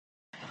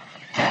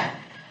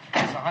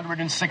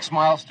106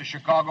 miles to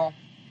Chicago.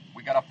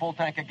 We got a full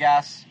tank of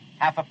gas,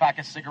 half a pack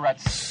of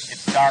cigarettes.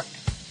 It's dark,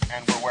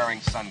 and we're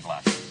wearing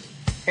sunglasses.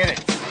 Hit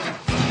it.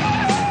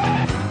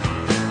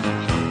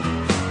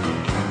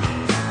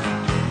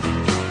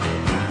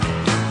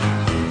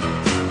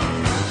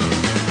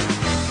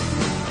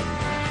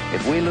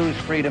 If we lose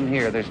freedom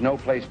here, there's no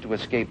place to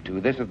escape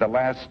to. This is the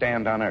last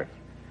stand on earth.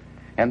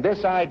 And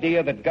this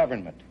idea that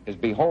government is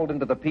beholden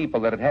to the people,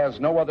 that it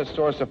has no other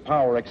source of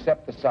power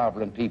except the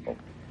sovereign people,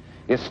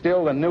 is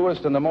still the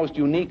newest and the most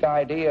unique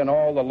idea in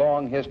all the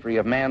long history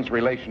of man's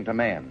relation to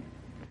man.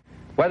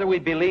 Whether we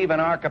believe in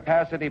our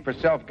capacity for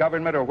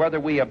self-government or whether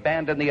we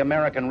abandon the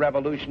American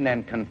Revolution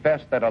and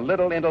confess that a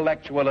little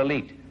intellectual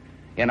elite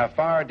in a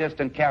far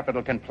distant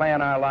capital can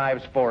plan our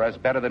lives for us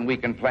better than we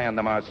can plan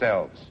them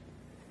ourselves.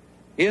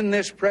 In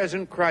this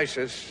present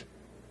crisis,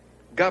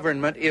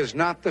 government is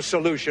not the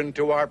solution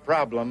to our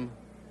problem.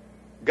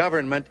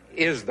 Government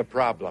is the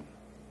problem.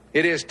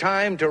 It is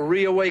time to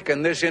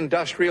reawaken this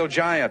industrial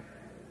giant,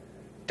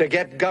 to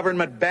get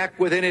government back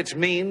within its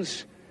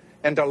means,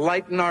 and to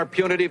lighten our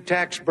punitive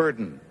tax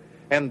burden.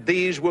 And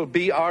these will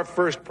be our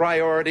first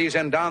priorities,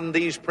 and on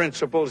these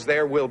principles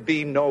there will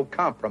be no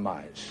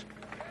compromise.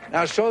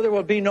 Now, so there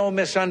will be no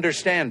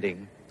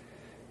misunderstanding,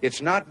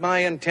 it's not my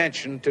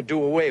intention to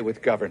do away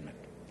with government.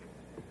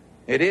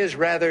 It is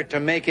rather to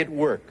make it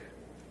work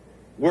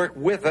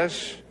with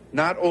us,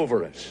 not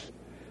over us,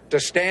 to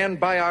stand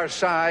by our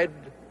side,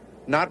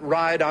 not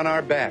ride on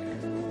our back.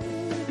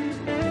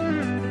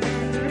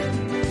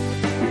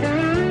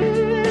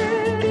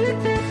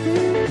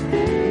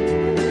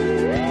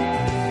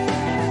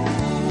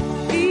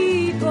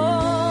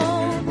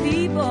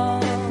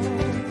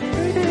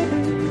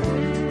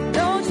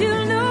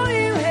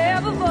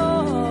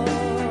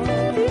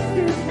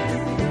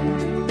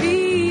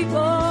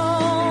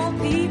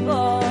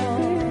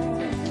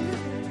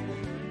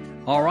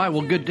 All right,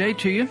 well, good day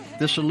to you.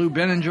 This is Lou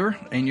Benninger,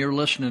 and you're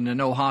listening to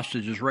No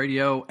Hostages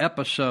Radio,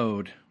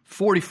 episode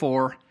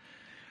 44,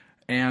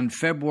 and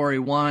February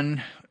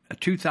 1,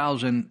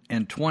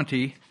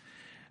 2020,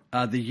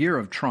 the year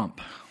of Trump.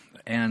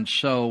 And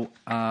so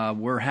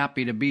we're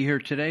happy to be here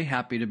today,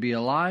 happy to be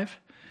alive.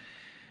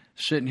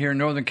 Sitting here in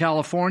Northern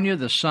California,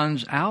 the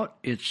sun's out.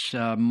 It's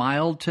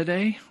mild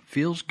today,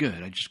 feels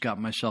good. I just got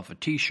myself a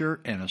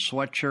T-shirt and a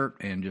sweatshirt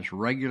and just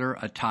regular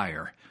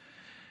attire.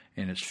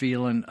 And it's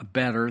feeling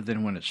better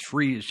than when it's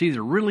free. It's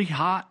either really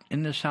hot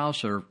in this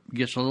house or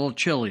gets a little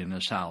chilly in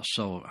this house.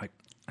 So, I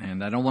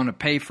don't want to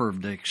pay for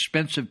the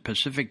expensive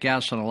Pacific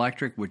Gas and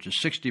Electric, which is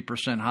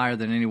 60% higher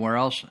than anywhere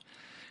else.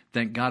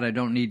 Thank God I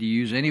don't need to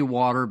use any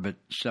water, but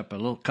except a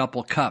little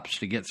couple cups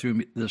to get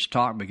through this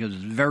talk because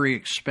it's very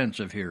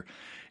expensive here.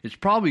 It's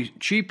probably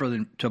cheaper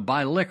than to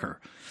buy liquor.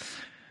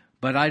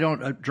 But I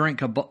don't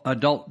drink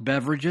adult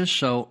beverages,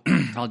 so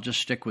I'll just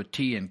stick with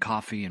tea and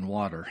coffee and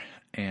water.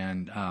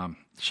 And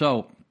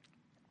so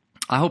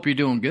I hope you're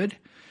doing good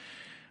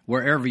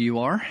wherever you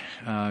are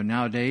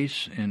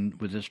nowadays. And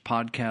with this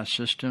podcast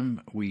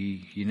system,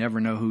 you never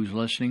know who's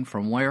listening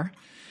from where.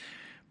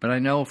 But I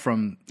know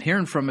from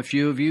hearing from a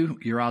few of you,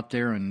 you're out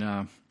there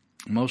in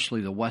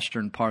mostly the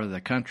western part of the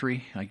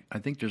country. I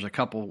think there's a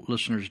couple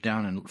listeners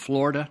down in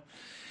Florida.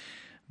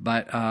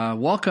 But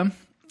welcome.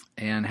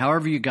 And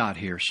however you got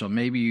here, so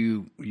maybe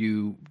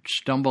you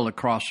stumbled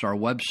across our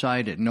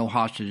website at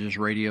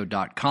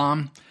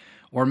nohostagesradio.com,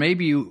 or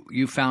maybe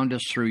you found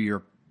us through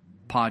your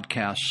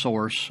podcast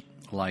source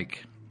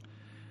like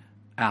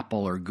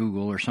Apple or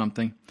Google or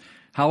something.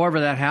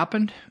 However that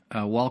happened,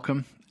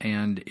 welcome.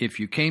 And if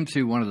you came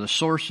through one of the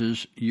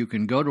sources, you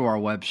can go to our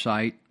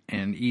website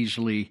and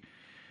easily,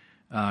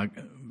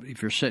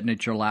 if you're sitting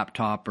at your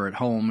laptop or at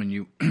home and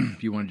you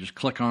want to just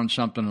click on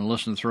something and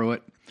listen through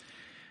it,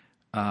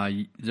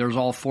 there's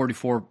all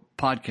 44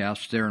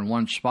 podcasts there in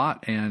one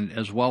spot, and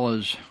as well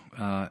as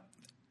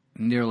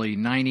nearly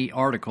 90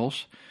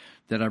 articles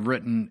that I've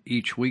written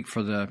each week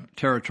for the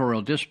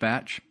Territorial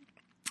Dispatch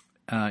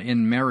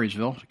in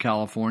Marysville,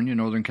 California,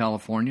 Northern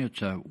California.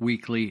 It's a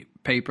weekly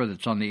paper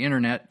that's on the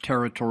internet,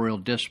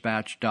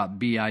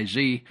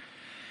 territorialdispatch.biz.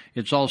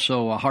 It's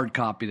also a hard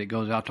copy that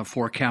goes out to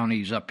 4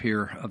 counties up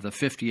here of the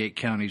 58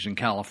 counties in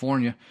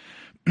California.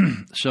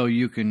 So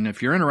you can,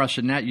 if you're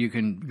interested in that, you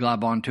can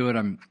grab onto it.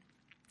 I'm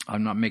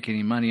not making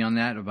any money on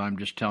that, but I'm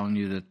just telling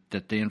you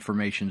that the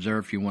information's there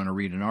if you want to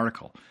read an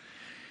article.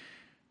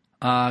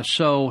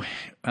 So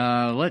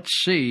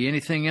let's see.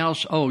 Anything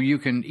else? Oh, you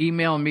can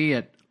email me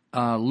at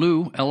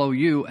Lou,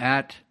 L-O-U,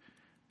 at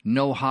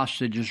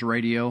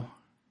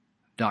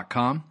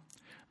nohostagesradio.com.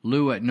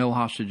 Lou at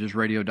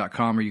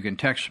nohostagesradio.com, or you can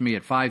text me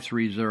at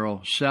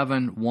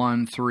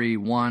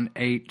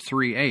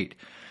 530-713-1838.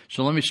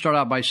 So let me start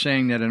out by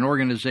saying that an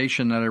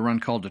organization that I run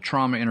called the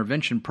Trauma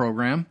Intervention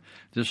Program,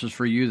 this is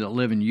for you that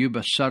live in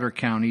Yuba, Sutter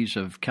counties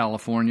of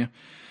California.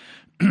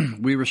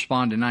 We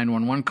respond to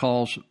 911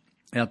 calls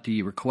at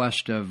the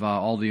request of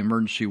all the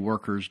emergency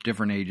workers,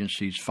 different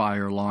agencies,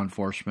 fire, law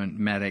enforcement,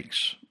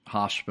 medics,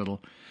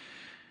 hospital.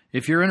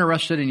 If you're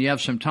interested and you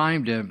have some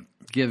time to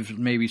give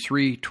maybe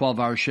 3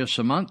 12-hour shifts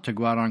a month to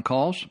go out on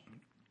calls,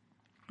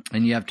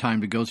 and you have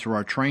time to go through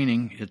our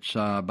training. It's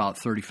about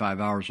 35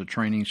 hours of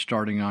training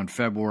starting on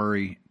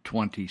February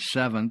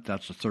 27th.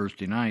 That's a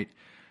Thursday night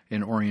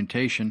in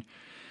orientation.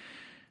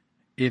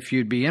 If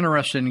you'd be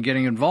interested in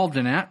getting involved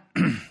in that,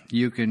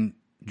 you can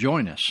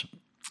join us.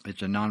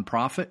 It's a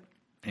nonprofit,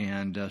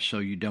 and so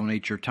you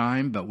donate your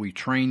time, but we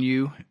train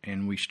you,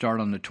 and we start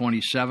on the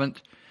 27th.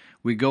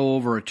 We go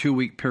over a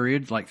 2-week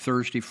period, like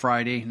Thursday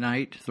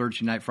night,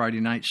 Friday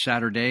night,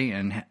 Saturday,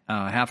 and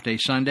half-day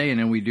Sunday. And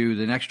then we do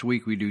the next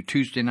week, we do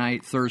Tuesday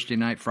night, Thursday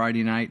night,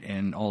 Friday night,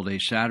 and all-day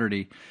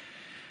Saturday.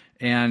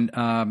 And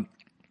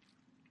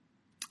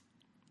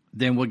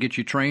then we'll get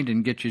you trained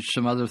and get you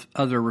some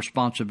other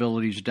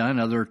responsibilities done,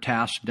 other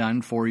tasks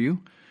done for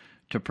you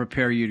to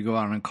prepare you to go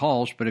out on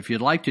calls. But if you'd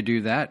like to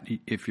do that,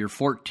 if you're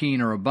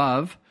 14 or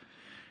above,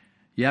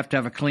 you have to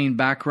have a clean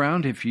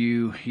background.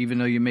 Even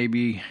though you may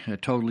be a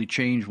totally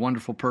changed,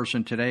 wonderful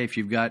person today, if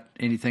you've got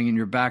anything in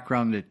your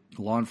background that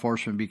law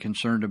enforcement would be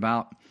concerned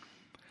about,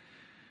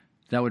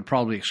 that would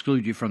probably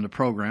exclude you from the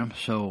program.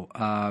 So,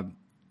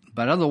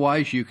 but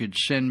otherwise, you could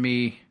send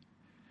me,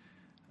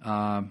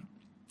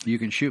 you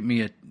can shoot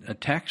me a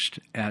text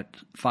at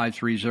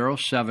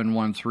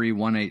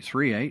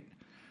 530-713-1838.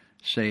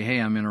 Say, hey,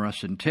 I'm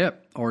interested in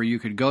TIP. Or you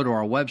could go to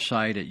our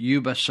website at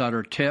Yuba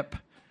Sutter TIP.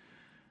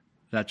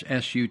 That's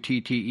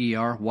SUTTER,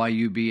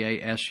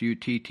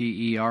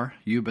 YUBASUTTER,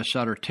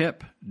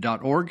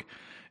 YubaSutterTip.org.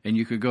 And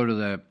you could go to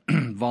the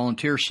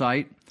volunteer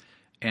site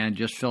and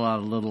just fill out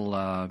a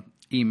little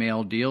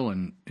email deal,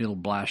 and it'll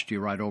blast you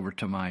right over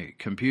to my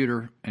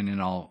computer, and then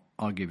I'll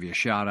give you a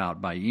shout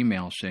out by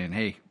email saying,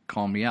 hey,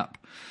 call me up.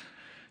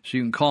 So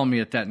you can call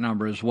me at that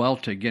number as well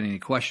to get any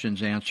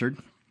questions answered.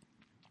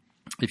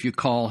 If you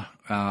call,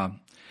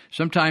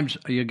 sometimes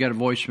you get a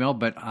voicemail,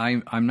 but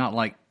I'm not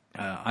like,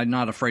 I'm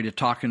not afraid of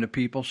talking to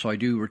people, so I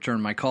do return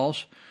my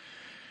calls.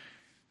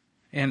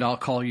 And I'll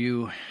call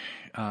you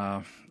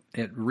at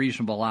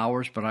reasonable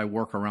hours, but I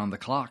work around the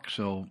clock,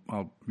 so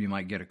you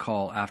might get a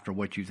call after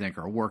what you think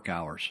are work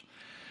hours.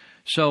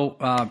 So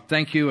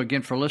thank you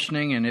again for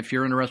listening, and if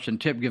you're interested in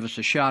TIP, give us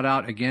a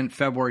shout-out. Again,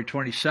 February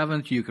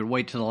 27th, you could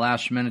wait to the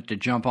last minute to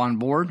jump on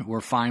board.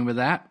 We're fine with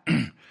that.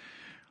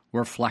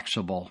 We're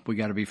flexible. We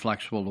got to be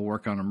flexible to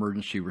work on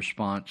emergency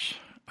response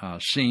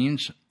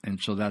scenes, and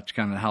so that's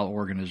kind of how the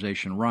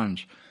organization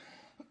runs.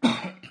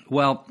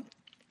 Well,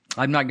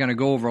 I'm not going to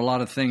go over a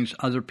lot of things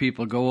other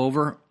people go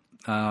over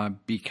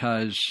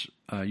because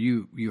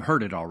you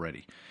heard it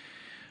already.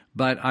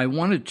 But I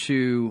wanted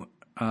to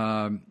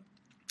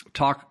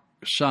talk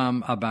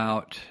some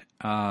about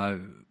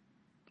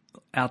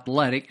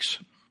athletics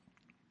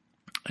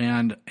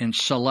and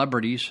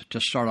celebrities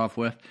to start off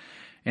with,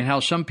 and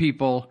how some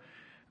people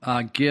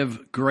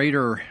give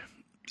greater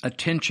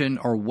attention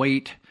or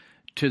weight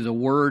to the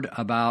word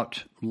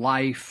about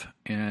life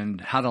and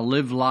how to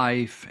live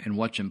life and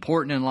what's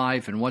important in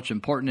life and what's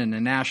important in the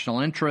national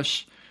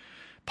interests,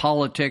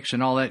 politics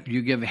and all that.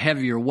 You give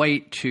heavier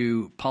weight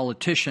to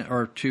politicians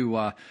or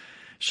to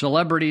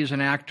celebrities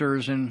and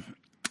actors and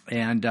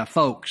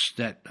folks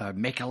that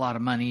make a lot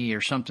of money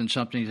or something.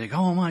 You think,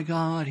 oh my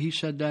God, he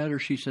said that or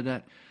she said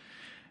that.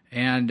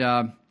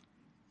 And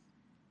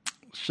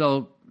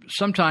so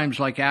sometimes,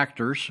 like,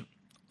 actors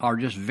are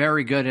just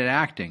very good at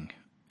acting.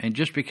 And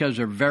just because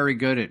they're very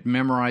good at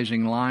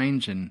memorizing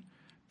lines and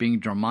being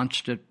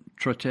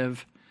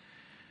demonstrative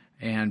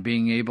and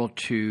being able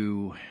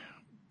to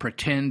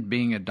pretend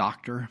being a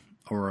doctor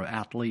or an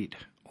athlete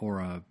or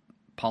a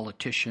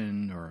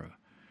politician or a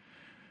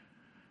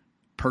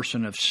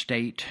person of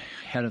state,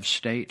 head of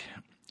state,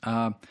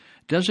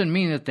 doesn't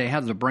mean that they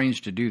have the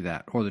brains to do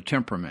that or the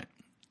temperament.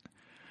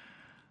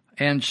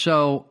 And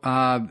so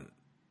I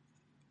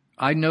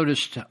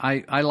noticed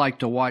I like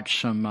to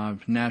watch some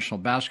National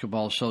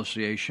Basketball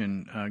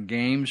Association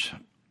games.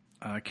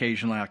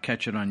 Occasionally I'll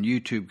catch it on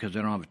YouTube because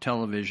I don't have a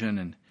television.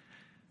 And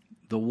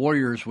the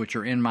Warriors, which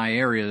are in my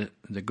area,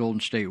 the Golden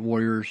State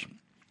Warriors,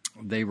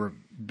 they were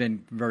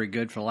been very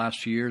good for the last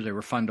few years. They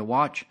were fun to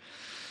watch.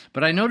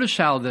 But I noticed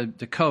how the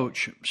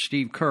coach,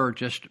 Steve Kerr,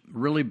 just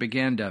really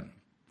began to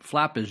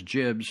flap his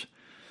jibs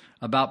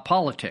about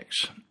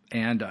politics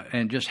and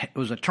just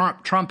was a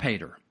Trump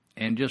hater.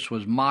 And just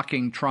was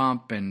mocking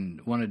Trump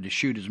and wanted to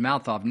shoot his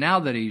mouth off.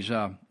 Now that he's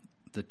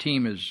the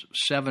team is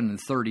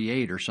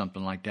 7-38 or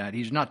something like that,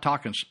 he's not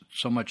talking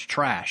so much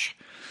trash.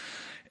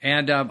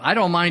 And I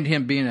don't mind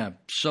him being a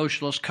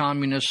socialist,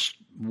 communist,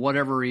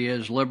 whatever he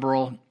is,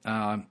 liberal,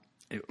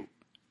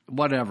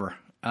 whatever.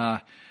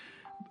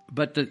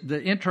 But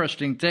the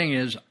interesting thing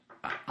is,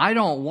 I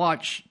don't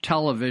watch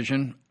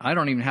television. I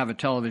don't even have a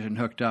television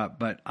hooked up,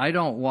 but I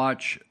don't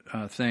watch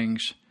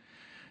things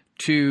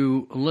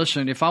to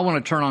listen. If I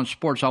want to turn on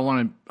sports, I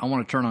want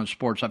to turn on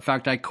sports. In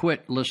fact, I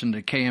quit listening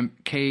to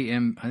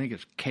KM. I think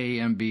it's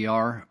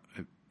KMBR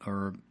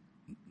or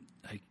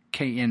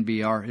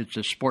KNBR. It's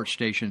a sports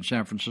station in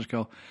San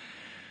Francisco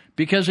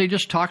because they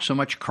just talk so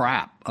much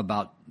crap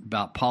about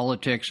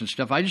politics and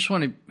stuff. I just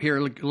want to hear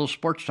a little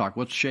sports talk.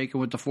 What's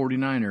shaking with the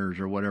 49ers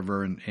or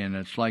whatever, and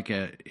it's like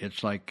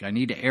I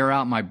need to air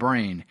out my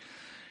brain.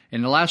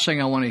 And the last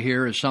thing I want to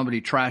hear is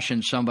somebody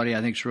trashing somebody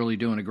I think is really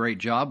doing a great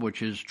job,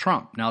 which is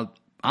Trump. Now,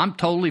 I'm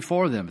totally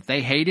for them. If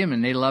they hate him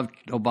and they love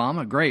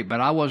Obama, great.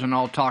 But I wasn't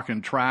all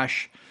talking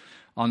trash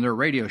on their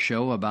radio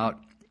show about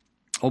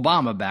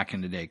Obama back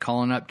in the day,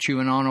 calling up,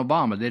 chewing on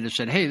Obama. They just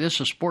said, hey, this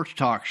is a sports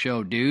talk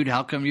show, dude.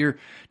 How come you're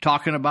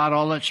talking about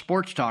all that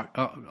sports talk,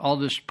 all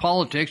this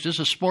politics? This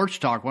is sports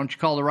talk. Why don't you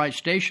call the right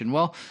station?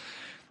 Well,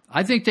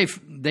 I think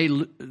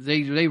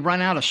they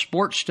run out of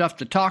sports stuff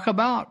to talk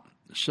about,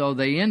 so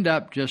they end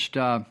up just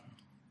talking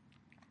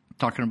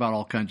about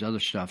all kinds of other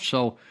stuff.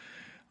 So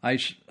I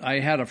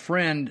had a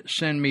friend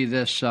send me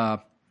this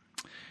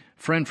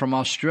friend from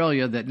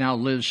Australia that now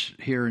lives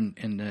here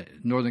in the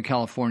Northern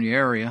California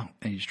area,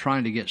 and he's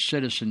trying to get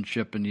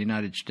citizenship in the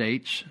United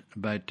States.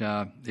 But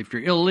if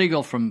you're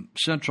illegal from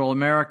Central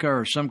America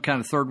or some kind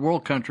of third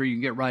world country, you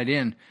can get right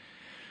in.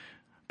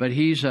 But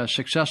he's a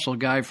successful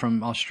guy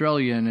from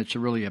Australia, and it's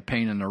really a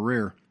pain in the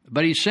rear.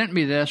 But he sent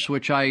me this,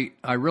 which I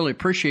really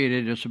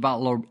appreciated. It's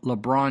about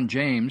LeBron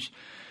James.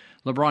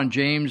 LeBron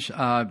James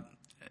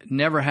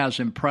never has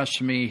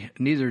impressed me,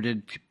 neither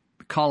did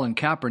Colin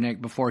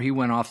Kaepernick before he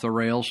went off the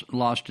rails,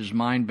 lost his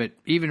mind. But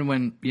even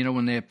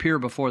when they appear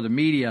before the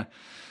media,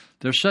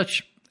 they're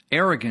such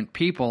arrogant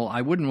people.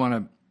 I wouldn't want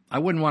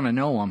to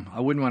know them. I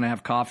wouldn't want to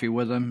have coffee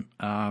with them.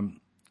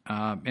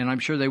 And I'm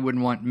sure they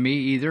wouldn't want me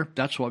either.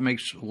 That's what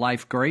makes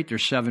life great.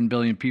 There's 7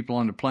 billion people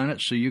on the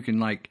planet, so you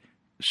can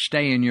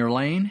stay in your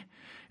lane,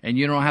 and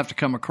you don't have to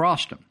come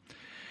across them.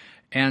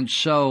 And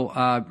so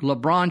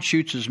LeBron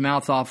shoots his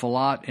mouth off a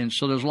lot, and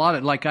so there's a lot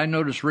of, I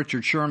noticed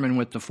Richard Sherman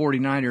with the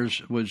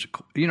 49ers was,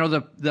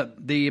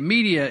 the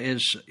media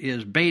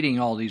is baiting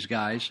all these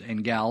guys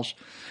and gals.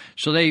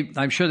 So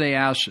I'm sure they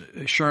asked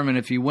Sherman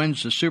if he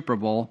wins the Super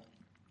Bowl,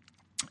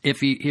 if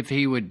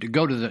he would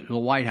go to the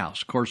White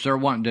House. Of course, they're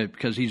wanting to,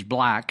 because he's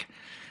black,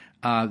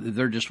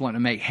 they're just wanting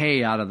to make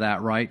hay out of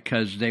that, right?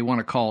 Because they want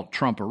to call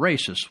Trump a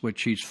racist,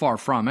 which he's far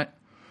from it.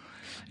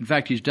 In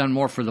fact, he's done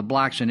more for the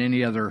blacks than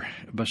any other,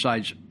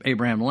 besides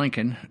Abraham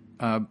Lincoln,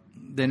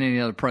 than any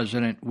other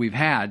president we've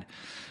had.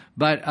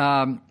 But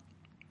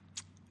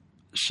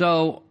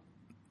so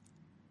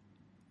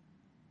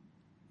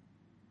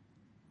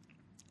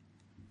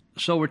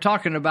we're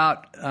talking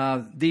about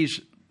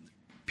these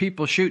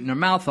people shooting their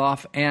mouth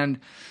off, and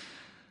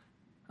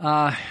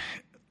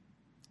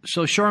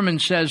so Sherman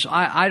says,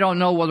 I don't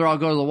know whether I'll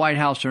go to the White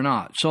House or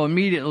not. So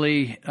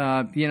immediately,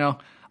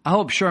 I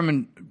hope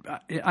Sherman,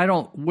 I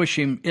don't wish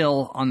him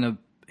ill on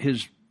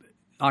his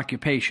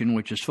occupation,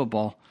 which is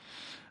football.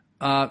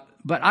 But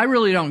I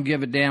really don't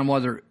give a damn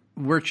whether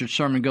Richard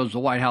Sherman goes to the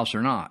White House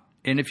or not.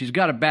 And if he's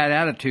got a bad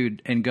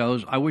attitude and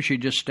goes, I wish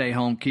he'd just stay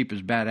home, keep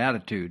his bad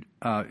attitude.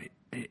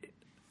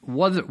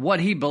 What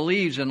he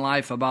believes in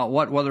life about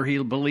whether he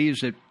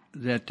believes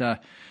that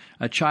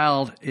a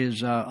child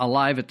is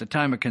alive at the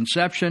time of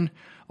conception,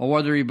 or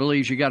whether he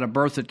believes you got to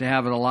birth it to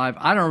have it alive,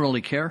 I don't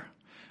really care.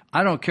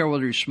 I don't care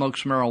whether he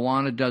smokes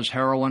marijuana, does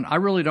heroin. I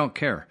really don't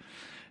care.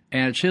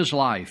 And it's his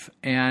life.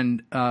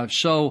 And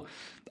so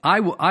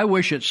I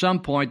wish at some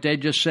point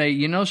they'd just say,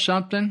 you know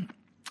something?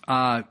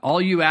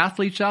 All you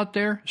athletes out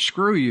there,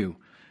 screw you.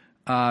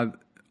 I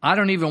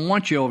don't even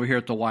want you over here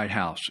at the White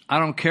House. I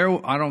don't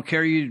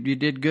care you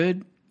did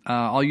good.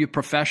 All you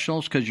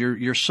professionals, because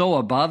you're so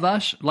above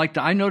us.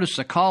 I noticed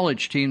the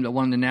college team that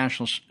won the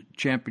national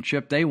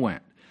championship, they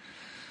went.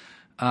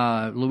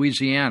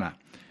 Louisiana.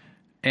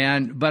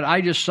 But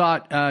I just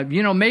thought,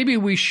 maybe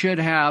we should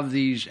have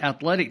these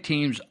athletic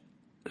teams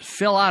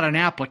fill out an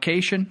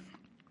application.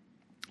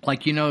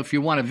 If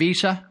you want a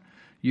visa,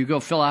 you go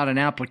fill out an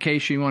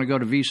application. You want to go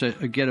to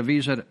get a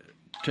visa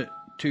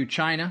to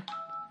China.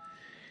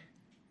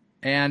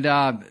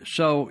 And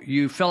so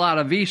you fill out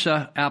a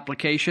visa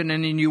application,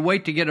 and then you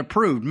wait to get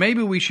approved.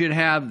 Maybe we should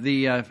have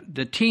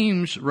the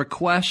teams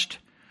request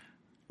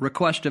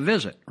a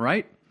visit,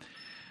 right?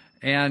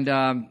 And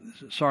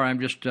sorry,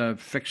 I'm just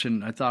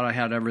fixing. I thought I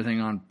had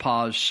everything on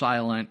pause,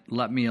 silent,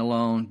 let me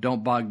alone,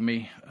 don't bug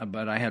me.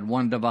 But I had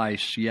one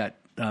device yet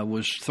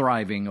was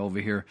thriving over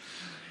here.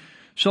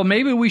 So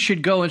maybe we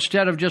should go,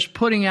 instead of just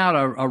putting out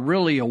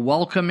a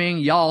welcoming,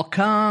 y'all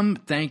come,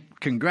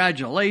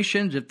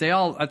 congratulations. If they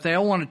all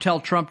want to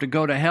tell Trump to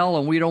go to hell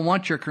and we don't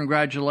want your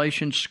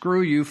congratulations,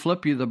 screw you,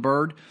 flip you the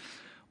bird.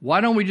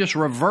 Why don't we just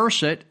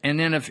reverse it? And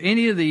then if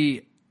any of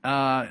these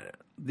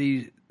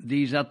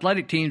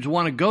athletic teams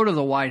want to go to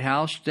the White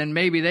House, then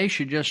maybe they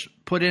should just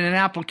put in an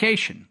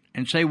application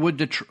and say, would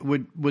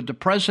the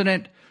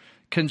president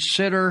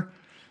consider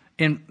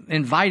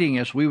inviting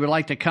us? We would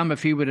like to come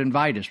if he would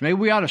invite us. Maybe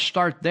we ought to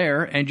start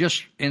there, and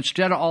just,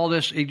 instead of all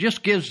this, it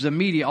just gives the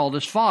media all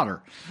this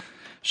fodder.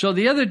 So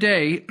the other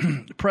day,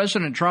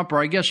 President Trump,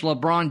 or I guess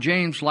LeBron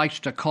James, likes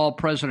to call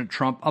President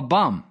Trump a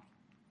bum.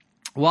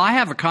 Well, I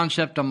have a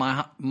concept in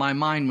my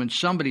mind when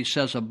somebody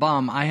says a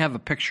bum, I have a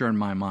picture in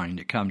my mind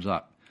that comes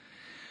up.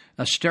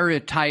 A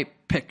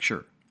stereotype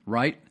picture,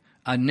 right?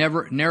 A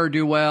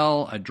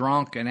ne'er-do-well, a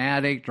drunk, an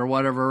addict, or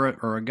whatever,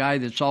 or a guy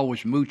that's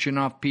always mooching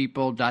off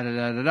people,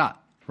 da-da-da-da-da,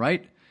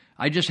 right?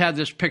 I just have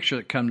this picture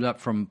that comes up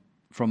from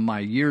my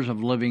years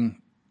of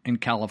living in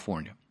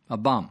California, a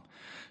bum.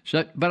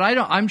 So, but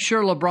I'm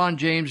sure LeBron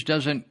James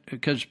doesn't,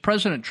 because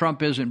President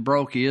Trump isn't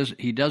broke.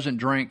 He doesn't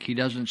drink. He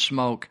doesn't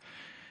smoke.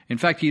 In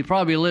fact, he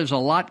probably lives a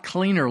lot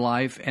cleaner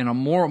life and a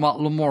more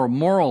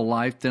moral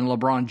life than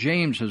LeBron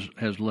James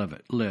has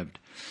lived.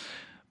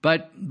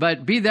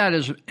 But be that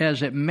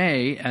as it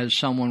may, as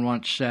someone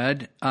once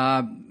said,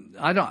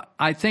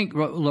 I think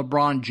what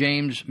LeBron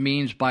James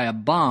means by a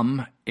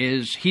bum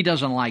is he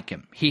doesn't like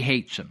him. He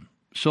hates him.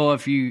 So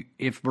if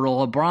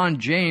LeBron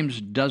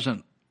James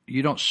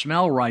you don't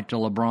smell right to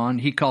LeBron,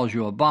 he calls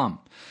you a bum.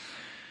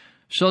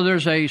 So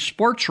there's a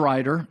sports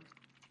writer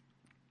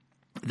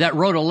that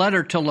wrote a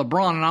letter to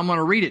LeBron, and I'm going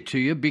to read it to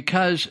you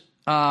because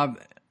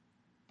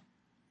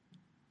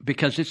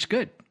it's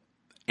good.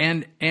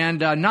 And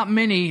not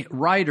many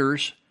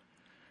writers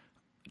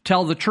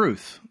tell the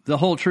truth, the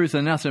whole truth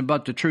and nothing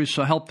but the truth,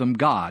 so help them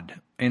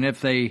God. And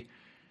if they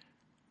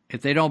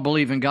don't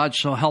believe in God,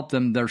 so help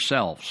them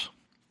themselves.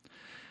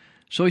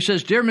 So he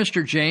says, Dear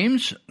Mr.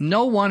 James,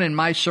 no one in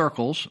my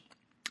circles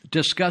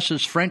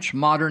discusses French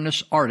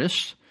modernist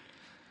artists.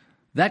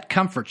 That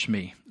comforts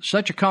me.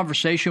 Such a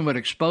conversation would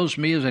expose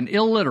me as an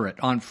illiterate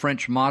on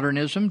French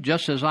modernism,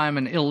 just as I am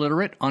an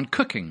illiterate on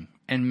cooking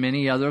and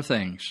many other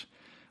things.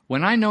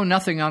 When I know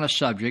nothing on a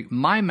subject,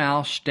 my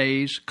mouth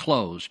stays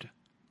closed.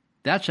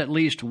 That's at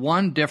least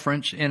one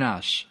difference in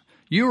us.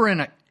 You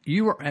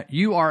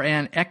are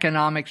an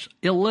economics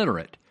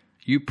illiterate.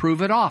 You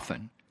prove it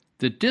often.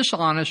 The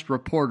dishonest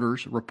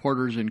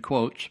reporters in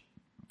quotes,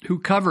 who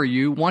cover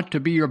you want to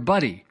be your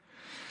buddy.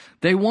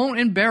 They won't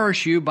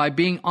embarrass you by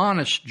being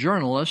honest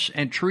journalists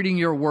and treating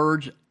your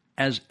words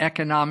as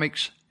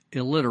economics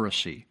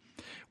illiteracy.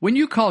 When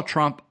you call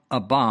Trump a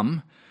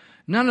bum,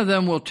 none of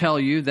them will tell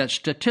you that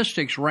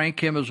statistics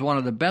rank him as one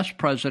of the best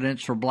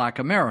presidents for black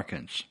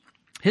Americans.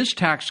 His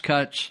tax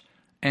cuts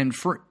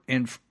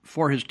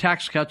for his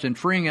tax cuts and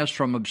freeing us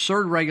from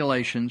absurd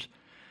regulations,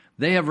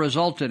 they have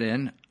resulted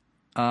in,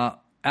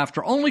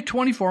 after only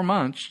 24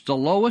 months, the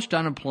lowest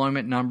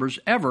unemployment numbers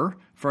ever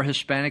for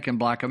Hispanic and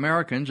black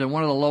Americans and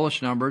one of the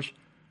lowest numbers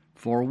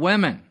for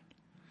women.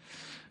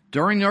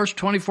 During those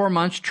 24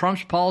 months,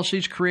 Trump's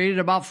policies created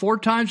about 4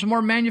 times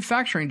more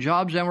manufacturing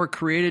jobs than were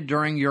created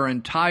during your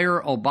entire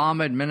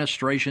Obama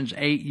administration's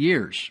 8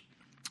 years.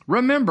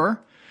 Remember,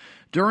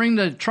 during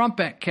the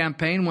Trump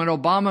campaign, when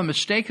Obama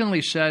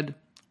mistakenly said,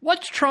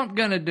 "What's Trump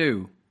going to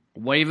do?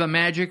 Wave a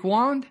magic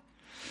wand?"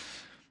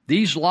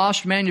 These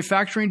lost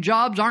manufacturing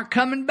jobs aren't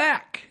coming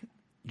back.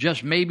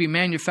 Just maybe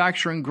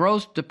manufacturing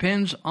growth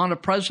depends on a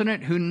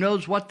president who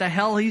knows what the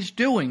hell he's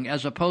doing,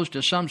 as opposed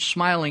to some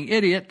smiling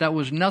idiot that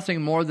was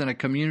nothing more than a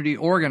community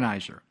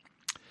organizer.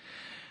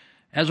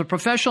 As a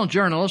professional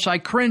journalist, I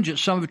cringe at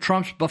some of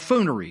Trump's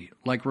buffoonery,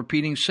 like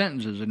repeating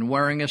sentences and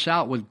wearing us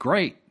out with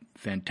great,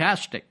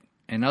 fantastic,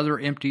 and other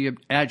empty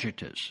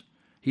adjectives.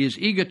 He is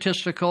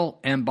egotistical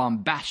and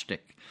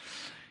bombastic.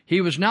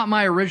 He was not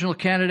my original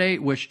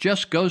candidate, which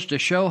just goes to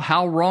show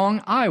how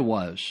wrong I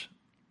was.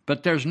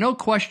 But there's no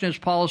question his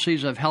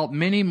policies have helped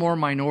many more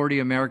minority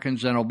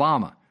Americans than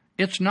Obama.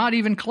 It's not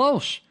even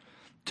close.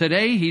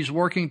 Today, he's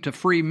working to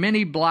free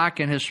many black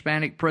and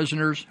Hispanic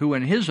prisoners who,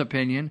 in his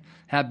opinion,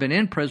 have been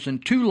in prison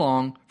too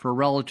long for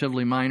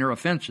relatively minor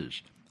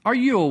offenses. Are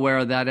you aware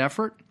of that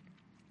effort?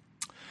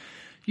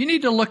 You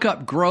need to look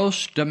up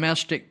gross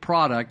domestic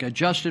product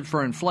adjusted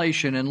for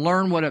inflation and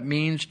learn what it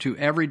means to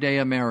everyday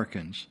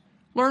Americans.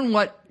 Learn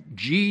what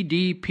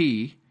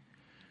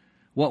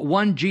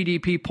one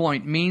GDP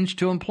point means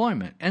to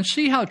employment, and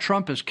see how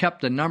Trump has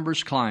kept the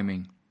numbers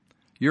climbing.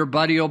 Your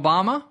buddy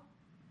Obama,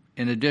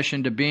 in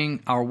addition to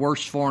being our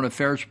worst foreign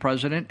affairs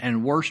president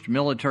and worst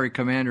military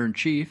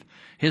commander-in-chief,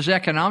 his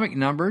economic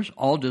numbers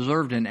all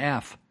deserved an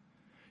F.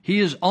 He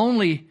is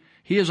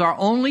our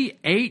only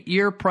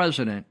 8-year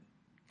president.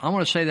 I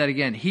want to say that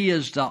again. He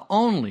is the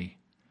only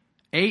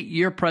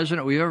 8-year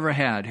president we've ever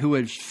had who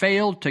has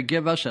failed to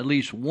give us at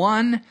least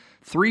 3%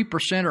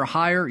 or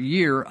higher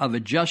year of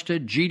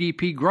adjusted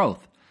GDP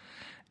growth.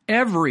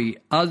 Every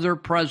other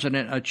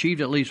president achieved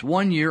at least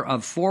 1 year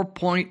of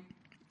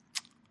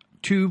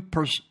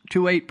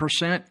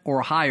 4.28%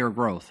 or higher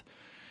growth.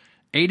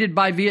 Aided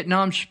by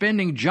Vietnam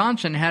spending,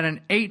 Johnson had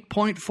an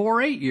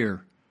 8.48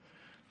 year.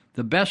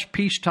 The best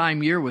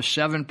peacetime year was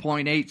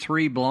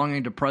 7.83,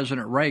 belonging to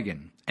President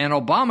Reagan. And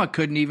Obama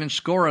couldn't even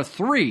score a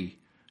 3.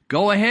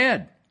 Go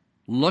ahead.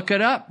 Look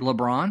it up,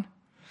 LeBron.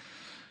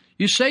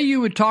 You say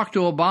you would talk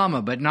to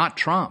Obama, but not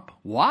Trump.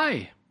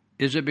 Why?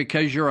 Is it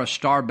because you're a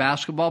star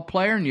basketball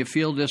player and you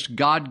feel this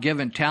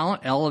God-given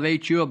talent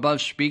elevates you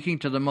above speaking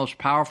to the most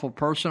powerful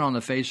person on the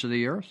face of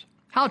the earth?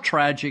 How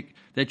tragic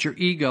that your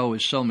ego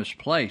is so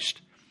misplaced.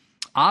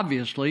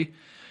 Obama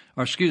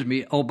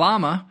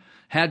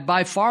had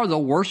by far the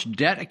worst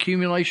debt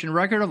accumulation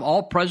record of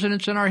all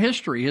presidents in our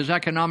history. His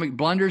economic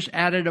blunders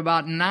added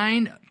about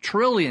 $9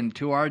 trillion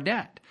to our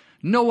debt.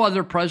 No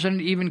other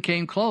president even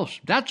came close.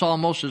 That's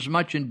almost as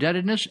much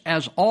indebtedness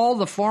as all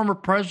the former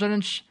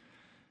presidents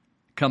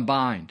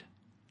combined.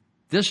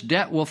 This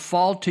debt will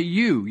fall to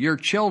you, your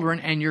children,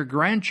 and your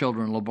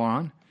grandchildren,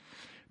 LeBron.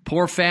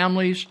 Poor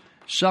families,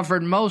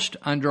 suffered most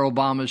under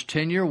Obama's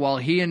tenure while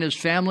he and his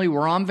family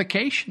were on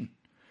vacation,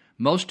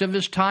 most of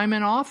his time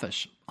in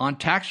office, on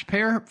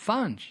taxpayer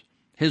funds.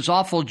 His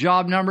awful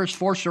job numbers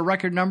forced a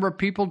record number of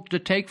people to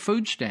take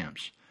food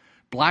stamps.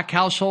 Black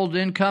household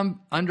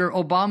income under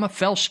Obama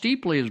fell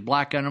steeply as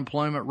black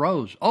unemployment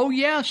rose. Oh,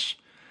 yes,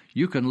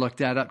 you can look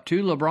that up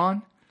too,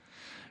 LeBron.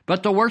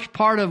 But the worst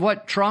part of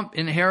what Trump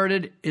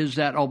inherited is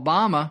that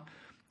Obama,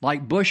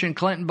 like Bush and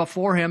Clinton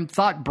before him,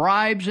 thought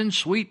bribes and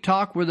sweet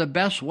talk were the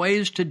best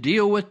ways to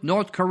deal with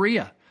North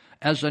Korea,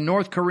 as the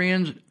North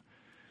Koreans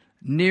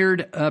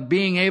neared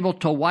being able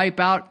to wipe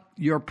out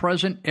your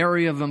present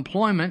area of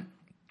employment,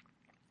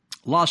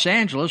 Los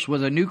Angeles,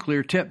 with a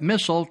nuclear-tipped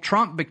missile.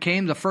 Trump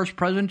became the first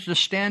president to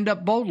stand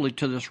up boldly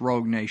to this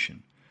rogue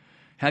nation.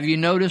 Have you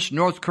noticed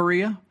North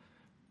Korea,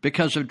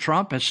 because of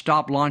Trump, has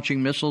stopped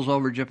launching missiles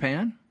over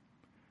Japan?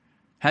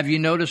 Have you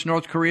noticed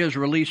North Korea has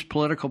released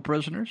political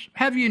prisoners?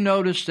 Have you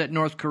noticed that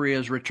North Korea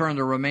has returned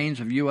the remains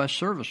of U.S.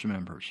 service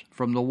members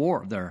from the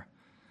war there?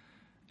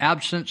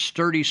 Absent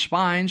sturdy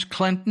spines,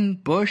 Clinton,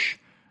 Bush,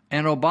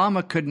 and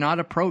Obama could not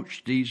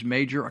approach these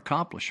major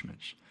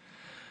accomplishments.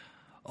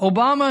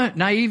 Obama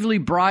naively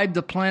bribed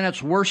the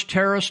planet's worst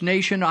terrorist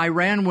nation,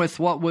 Iran, with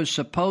what was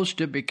supposed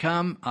to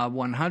become a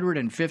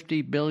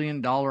 $150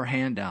 billion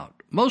handout,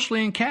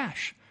 mostly in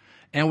cash,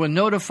 and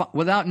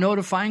without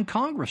notifying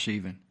Congress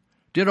even.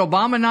 Did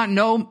Obama not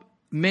know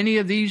many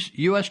of these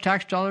U.S.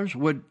 tax dollars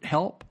would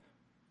help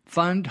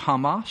fund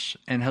Hamas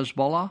and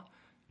Hezbollah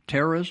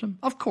terrorism?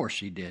 Of course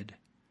he did.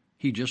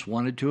 He just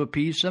wanted to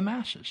appease the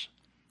masses.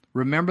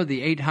 Remember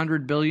the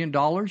 $800 billion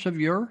of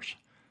yours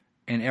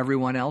and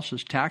everyone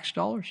else's tax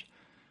dollars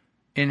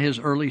in his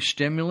early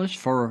stimulus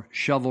for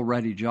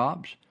shovel-ready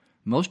jobs?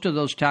 Most of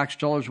those tax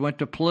dollars went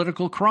to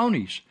political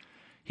cronies.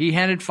 He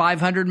handed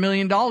 $500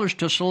 million to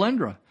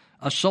Solyndra,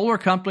 a solar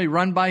company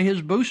run by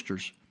his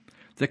boosters.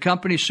 The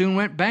company soon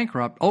went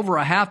bankrupt. Over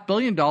 $500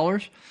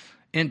 million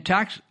in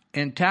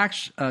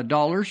tax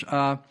dollars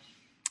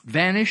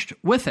vanished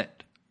with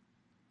it.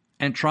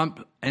 And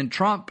Trump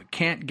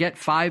can't get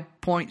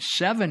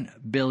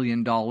 $5.7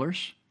 billion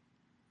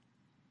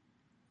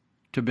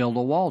to build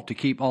a wall to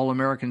keep all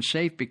Americans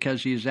safe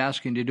because he is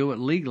asking to do it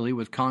legally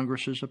with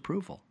Congress's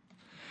approval.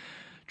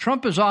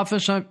 Trump is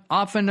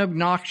often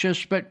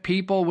obnoxious, but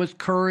people with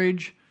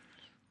courage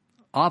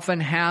often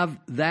have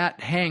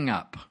that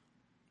hang-up.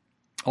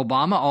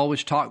 Obama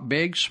always talked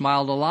big,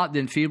 smiled a lot,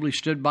 then feebly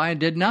stood by and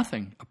did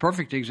nothing. A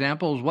perfect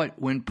example is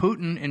when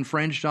Putin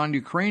infringed on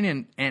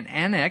Ukraine and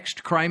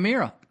annexed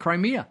Crimea.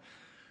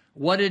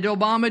 What did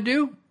Obama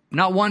do?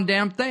 Not one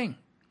damn thing.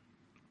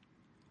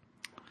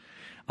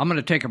 I'm going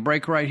to take a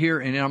break right here,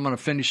 and then I'm going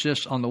to finish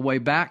this on the way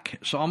back.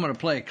 So I'm going to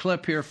play a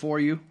clip here for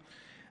you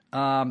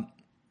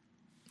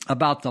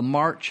about the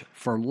March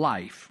for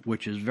Life,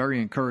 which is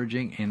very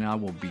encouraging, and I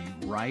will be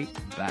right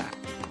back.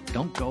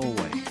 Don't go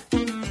away.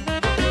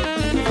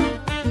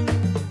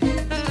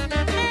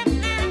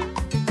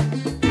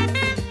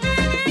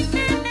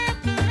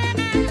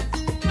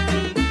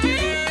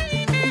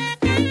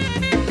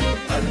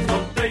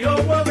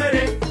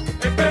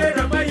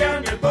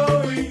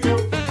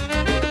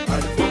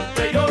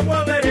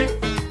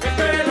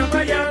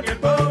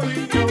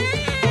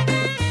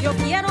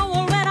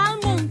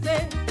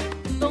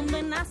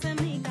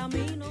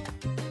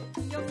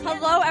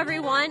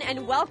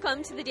 And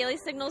welcome to the Daily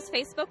Signals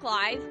Facebook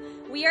Live.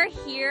 We are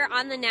here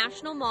on the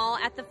National Mall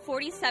at the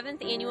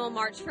 47th Annual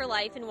March for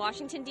Life in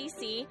Washington,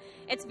 D.C.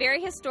 It's very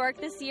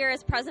historic this year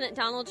as President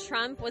Donald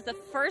Trump was the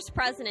first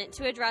president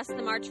to address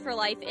the March for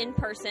Life in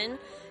person.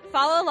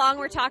 Follow along.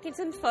 We're talking to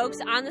some folks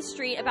on the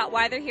street about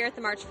why they're here at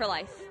the March for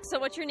Life. So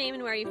what's your name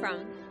and where are you from?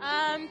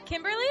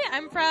 Kimberly.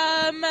 I'm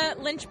from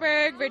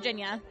Lynchburg,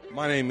 Virginia.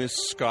 My name is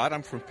Scott.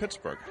 I'm from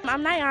Pittsburgh.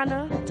 I'm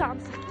Nyana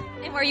Thompson.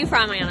 And where are you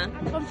from, Nyana?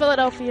 I'm from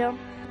Philadelphia.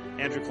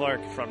 Andrew Clark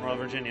from Royal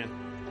Virginia.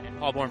 And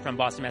Paul Bourne from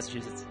Boston,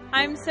 Massachusetts.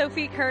 I'm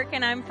Sophie Kirk,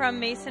 and I'm from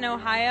Mason,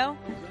 Ohio.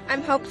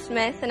 I'm Hope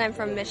Smith, and I'm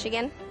from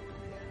Michigan.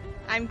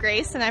 I'm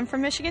Grace, and I'm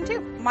from Michigan, too.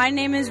 My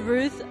name is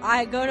Ruth.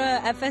 I go to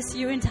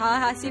FSU in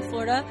Tallahassee,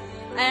 Florida,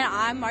 and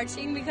I'm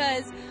marching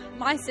because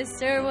my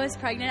sister was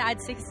pregnant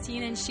at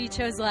 16, and she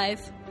chose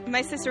life.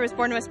 My sister was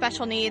born with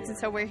special needs, and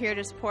so we're here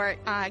to support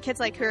kids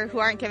like her who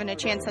aren't given a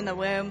chance in the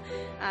womb.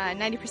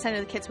 90% of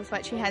the kids with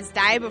what she has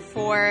die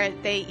before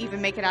they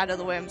even make it out of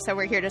the womb, so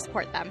we're here to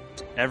support them.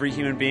 Every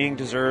human being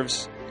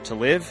deserves to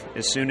live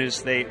as soon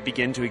as they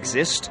begin to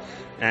exist,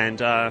 and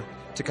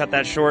to cut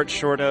that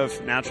short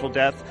of natural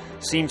death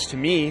seems to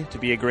me to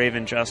be a grave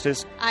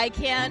injustice. I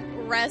can't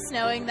rest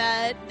knowing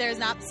that there's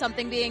not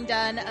something being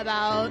done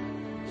about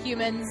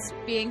humans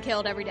being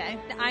killed every day.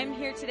 I'm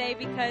here today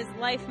because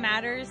life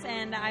matters,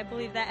 and I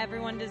believe that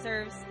everyone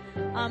deserves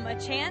a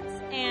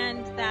chance,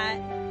 and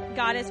that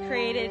God has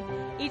created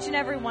each and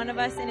every one of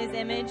us in His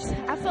image.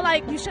 I feel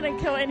like you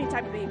shouldn't kill any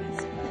type of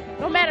babies,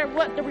 no matter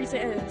what the reason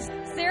is.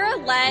 Sarah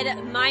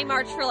led my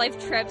March for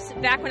Life trips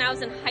back when I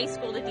was in high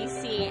school to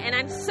D.C., and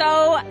I'm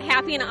so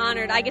happy and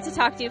honored I get to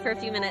talk to you for a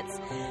few minutes.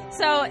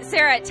 So,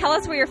 Sarah, tell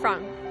us where you're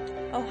from.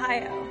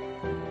 Ohio.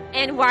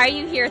 And why are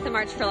you here at the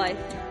March for Life?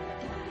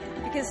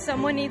 because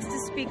someone needs to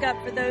speak up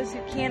for those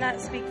who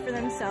cannot speak for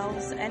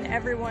themselves, and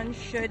everyone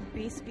should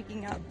be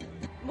speaking up.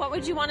 What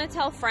would you want to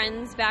tell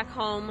friends back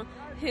home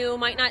who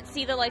might not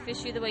see the life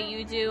issue the way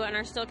you do and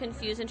are still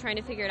confused and trying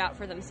to figure it out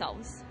for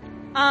themselves?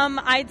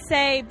 I'd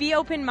say be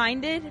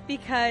open-minded,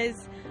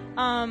 because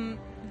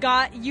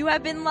God, you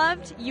have been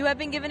loved, you have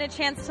been given a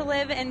chance to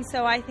live, and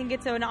so I think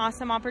it's an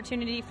awesome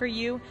opportunity for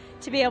you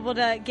to be able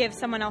to give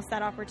someone else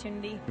that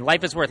opportunity.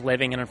 Life is worth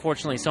living, and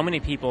unfortunately so many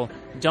people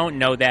don't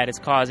know that. It's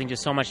causing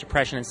just so much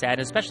depression and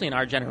sadness, especially in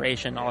our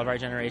generation, all of our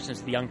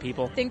generations, the young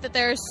people. I think that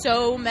there are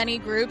so many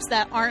groups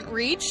that aren't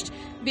reached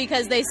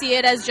because they see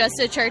it as just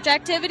a church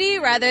activity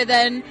rather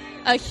than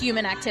a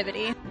human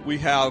activity. We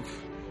have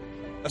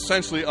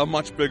essentially a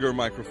much bigger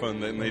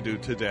microphone than they do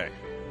today.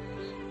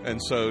 And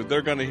so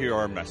they're going to hear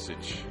our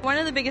message. One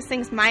of the biggest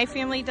things my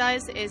family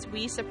does is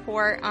we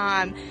support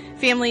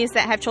families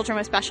that have children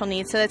with special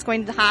needs. So that's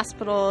going to the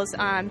hospitals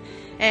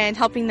and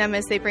helping them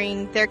as they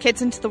bring their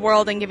kids into the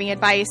world and giving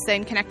advice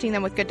and connecting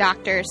them with good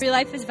doctors. Every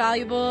life is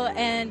valuable,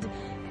 and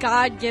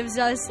God gives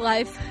us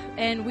life,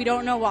 and we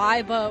don't know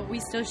why, but we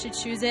still should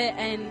choose it,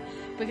 and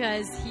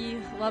because He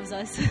loves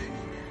us.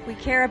 We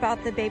care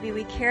about the baby,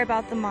 we care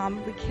about the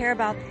mom, we care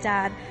about the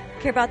dad,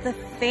 we care about the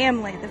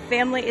family. The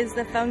family is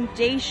the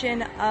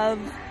foundation of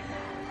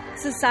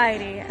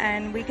society,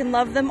 and we can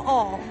love them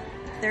all.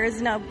 There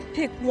is no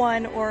pick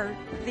one or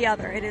the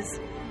other. It is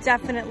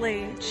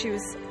definitely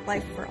choose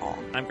life for all.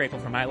 I'm grateful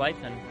for my life,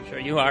 and I'm sure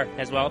you are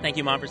as well. Thank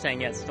you, Mom, for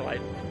saying yes to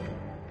life.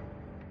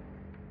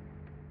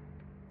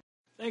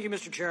 Thank you,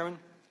 Mr. Chairman.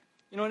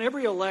 You know, in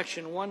every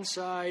election, one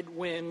side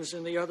wins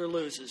and the other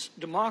loses.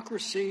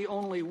 Democracy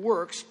only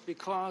works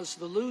because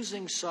the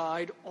losing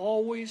side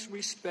always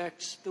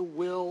respects the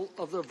will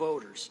of the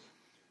voters.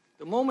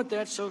 The moment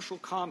that social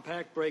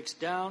compact breaks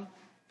down,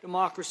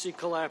 democracy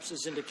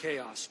collapses into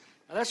chaos.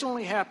 Now, that's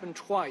only happened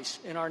twice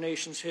in our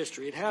nation's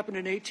history. It happened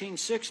in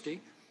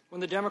 1860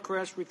 when the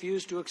Democrats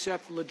refused to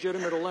accept the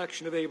legitimate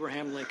election of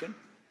Abraham Lincoln,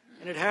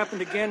 and it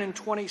happened again in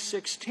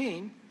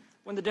 2016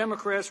 when the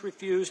Democrats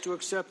refused to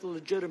accept the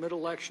legitimate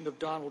election of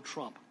Donald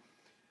Trump.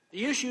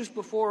 The issues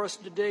before us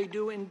today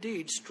do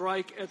indeed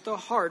strike at the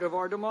heart of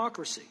our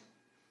democracy.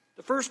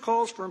 The first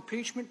calls for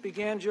impeachment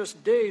began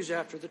just days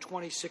after the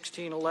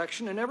 2016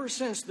 election, and ever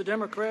since, the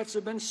Democrats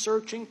have been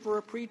searching for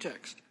a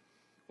pretext.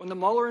 When the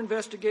Mueller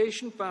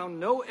investigation found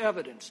no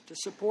evidence to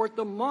support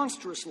the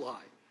monstrous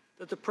lie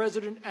that the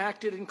president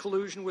acted in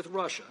collusion with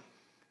Russia,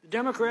 the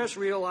Democrats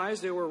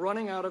realized they were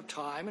running out of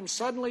time, and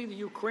suddenly the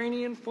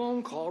Ukrainian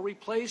phone call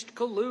replaced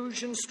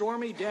collusion,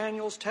 Stormy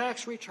Daniels,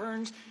 tax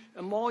returns,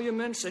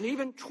 emoluments, and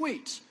even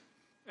tweets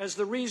as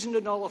the reason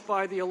to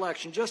nullify the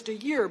election, just a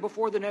year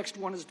before the next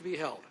one is to be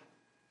held.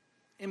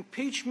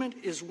 Impeachment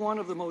is one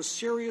of the most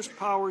serious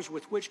powers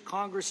with which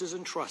Congress is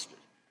entrusted.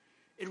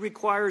 It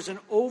requires an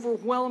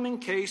overwhelming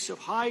case of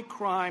high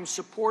crime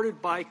supported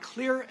by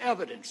clear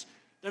evidence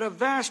that a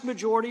vast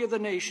majority of the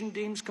nation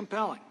deems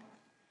compelling.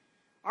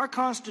 Our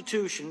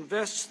Constitution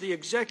vests the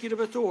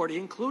executive authority,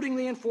 including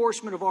the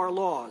enforcement of our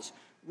laws,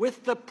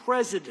 with the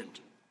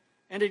President,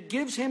 and it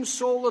gives him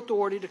sole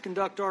authority to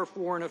conduct our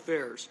foreign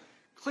affairs.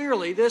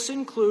 Clearly, this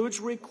includes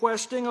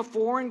requesting a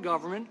foreign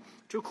government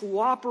to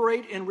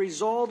cooperate in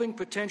resolving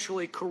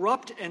potentially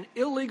corrupt and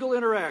illegal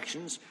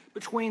interactions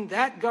between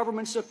that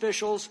government's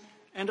officials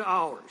and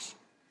ours.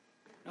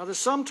 Now, the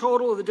sum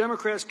total of the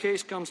Democrats'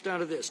 case comes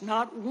down to this.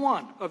 Not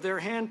one of their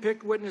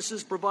hand-picked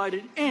witnesses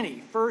provided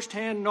any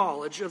first-hand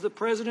knowledge of the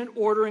president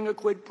ordering a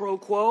quid pro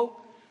quo,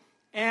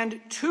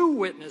 and two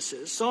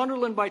witnesses,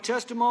 Sonderland by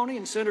testimony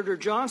and Senator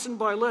Johnson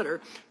by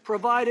letter,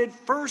 provided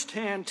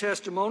first-hand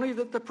testimony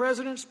that the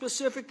president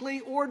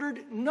specifically ordered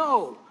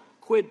no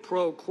quid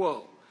pro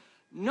quo.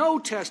 No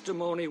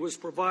testimony was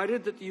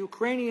provided that the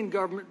Ukrainian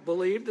government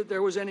believed that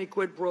there was any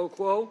quid pro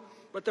quo,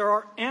 but there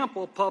are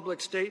ample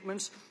public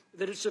statements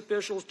that its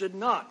officials did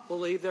not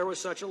believe there was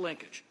such a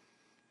linkage.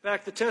 In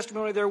fact, the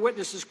testimony of their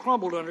witnesses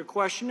crumbled under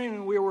questioning,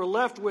 and we were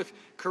left with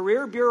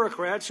career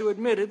bureaucrats who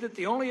admitted that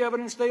the only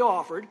evidence they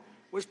offered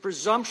was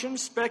presumption,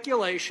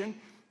 speculation,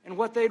 and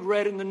what they'd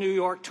read in the New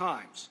York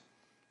Times.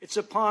 It's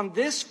upon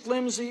this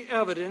flimsy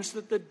evidence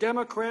that the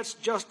Democrats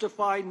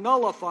justify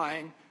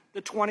nullifying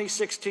the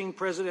 2016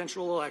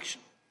 presidential election.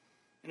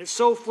 And it's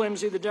so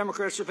flimsy the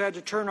Democrats have had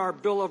to turn our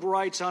Bill of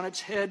Rights on its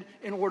head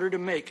in order to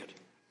make it.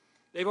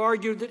 They've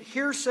argued that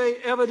hearsay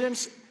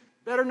evidence,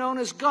 better known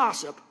as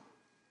gossip,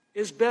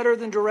 is better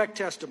than direct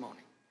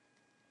testimony.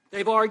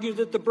 They've argued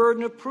that the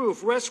burden of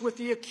proof rests with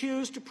the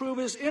accused to prove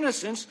his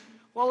innocence,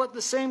 while at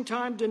the same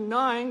time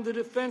denying the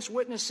defense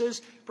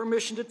witnesses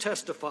permission to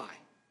testify.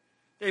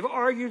 They've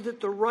argued that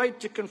the right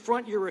to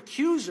confront your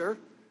accuser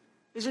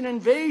is an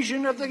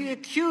invasion of the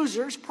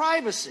accuser's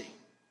privacy.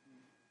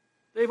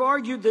 They've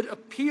argued that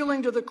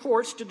appealing to the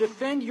courts to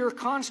defend your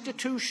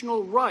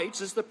constitutional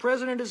rights, as the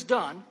president has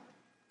done,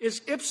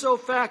 is ipso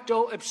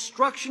facto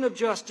obstruction of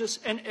justice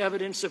and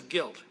evidence of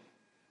guilt.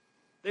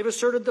 They've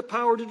asserted the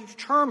power to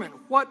determine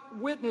what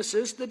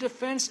witnesses the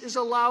defense is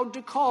allowed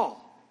to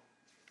call.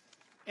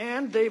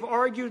 And they've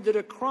argued that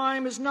a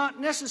crime is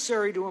not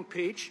necessary to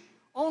impeach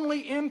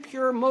only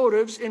impure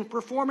motives in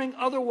performing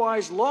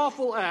otherwise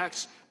lawful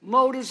acts,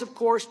 motives, of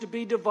course, to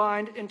be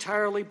divined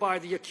entirely by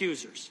the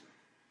accusers.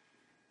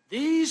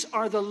 These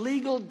are the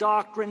legal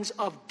doctrines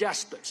of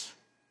despots,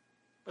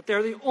 but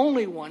they're the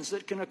only ones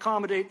that can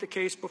accommodate the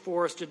case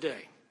before us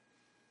today.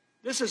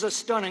 This is a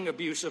stunning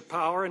abuse of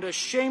power and a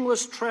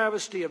shameless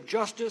travesty of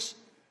justice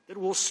that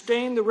will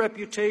stain the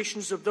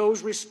reputations of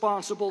those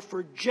responsible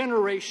for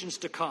generations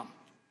to come.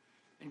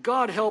 And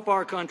God help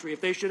our country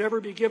if they should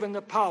ever be given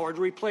the power to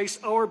replace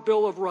our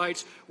Bill of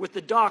Rights with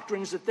the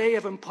doctrines that they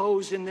have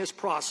imposed in this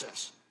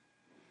process.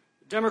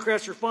 The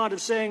Democrats are fond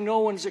of saying no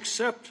one's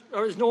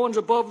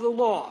above the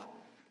law,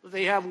 but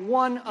they have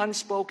one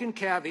unspoken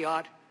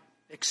caveat: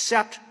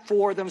 except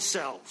for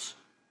themselves.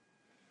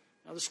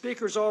 Now, the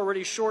Speaker's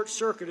already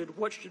short-circuited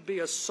what should be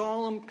a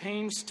solemn,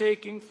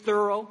 painstaking,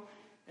 thorough,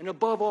 and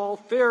above all,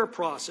 fair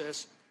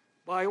process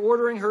by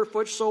ordering her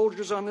foot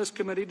soldiers on this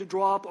committee to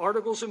draw up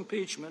articles of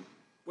impeachment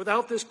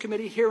without this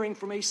committee hearing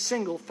from a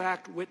single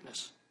fact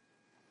witness.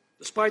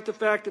 Despite the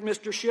fact that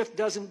Mr. Schiff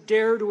doesn't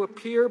dare to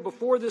appear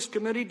before this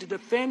committee to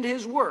defend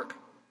his work,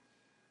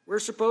 we're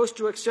supposed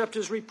to accept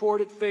his report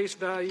at face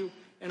value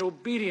and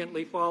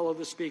obediently follow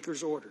the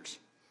Speaker's orders.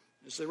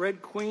 As the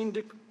Red Queen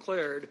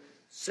declared,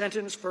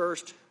 sentence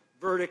first,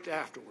 verdict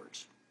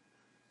afterwards.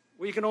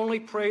 We can only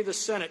pray the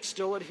Senate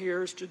still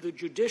adheres to the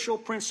judicial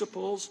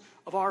principles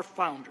of our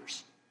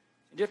founders.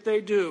 And if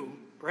they do,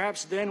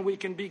 perhaps then we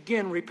can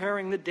begin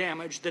repairing the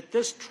damage that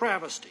this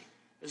travesty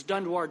has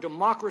done to our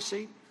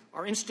democracy,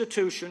 our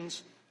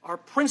institutions, our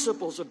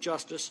principles of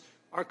justice,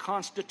 our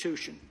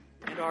Constitution,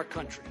 and our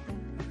country.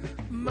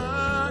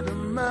 Mother,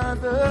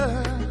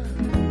 mother,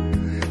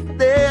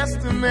 there's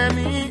too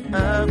many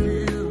of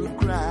you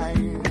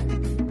crying.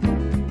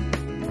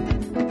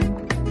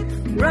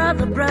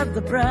 Brother,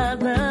 brother,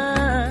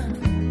 brother,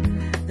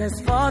 there's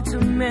far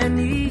too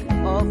many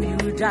of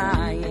you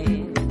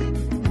dying.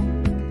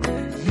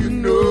 You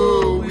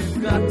know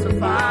we've got to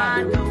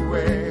find a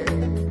way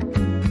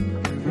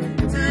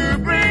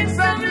to bring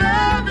some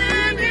love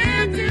in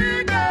here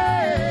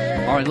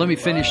today. All right, let me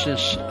finish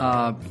this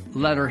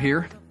letter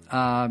here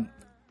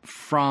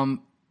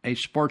from a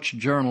sports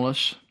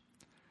journalist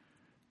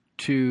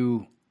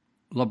to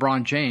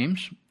LeBron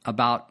James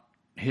about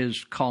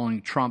his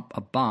calling Trump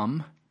a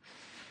bum.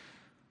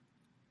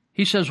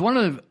 He says one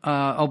of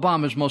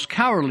Obama's most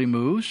cowardly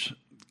moves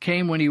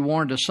came when he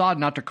warned Assad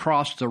not to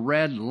cross the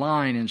red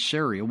line in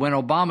Syria. When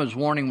Obama's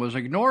warning was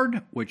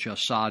ignored, which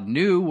Assad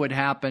knew would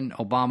happen,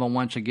 Obama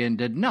once again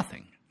did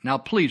nothing. Now,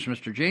 please,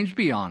 Mr. James,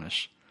 be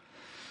honest.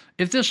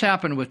 If this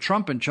happened with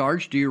Trump in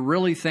charge, do you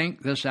really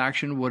think this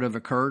action would have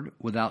occurred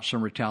without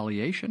some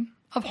retaliation?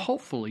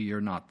 Hopefully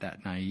you're not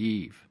that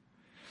naive.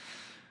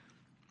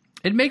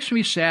 It makes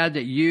me sad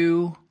that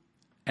you,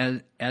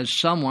 as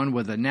someone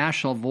with a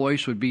national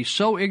voice, would be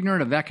so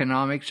ignorant of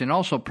economics and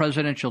also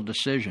presidential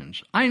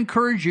decisions. I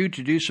encourage you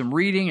to do some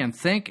reading and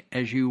think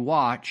as you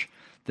watch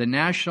the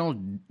national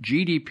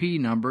GDP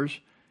numbers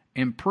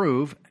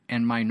improve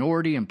and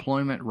minority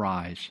employment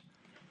rise.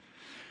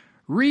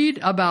 Read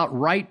about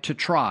Right to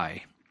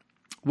Try,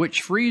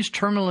 which frees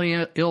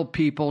terminally ill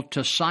people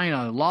to sign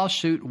a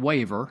lawsuit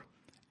waiver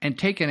and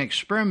take an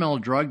experimental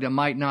drug that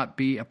might not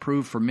be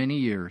approved for many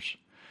years.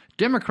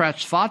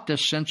 Democrats fought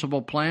this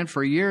sensible plan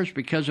for years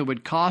because it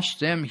would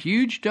cost them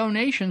huge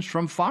donations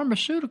from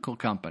pharmaceutical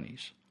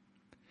companies.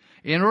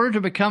 In order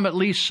to become at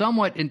least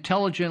somewhat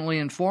intelligently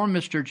informed,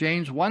 Mr.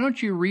 James, why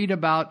don't you read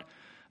about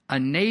a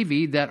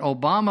Navy that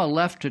Obama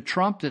left to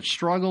Trump that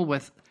struggled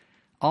with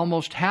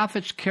almost half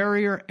its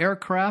carrier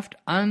aircraft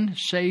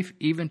unsafe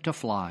even to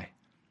fly?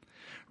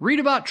 Read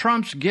about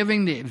Trump's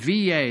giving the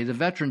VA, the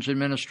Veterans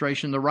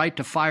Administration, the right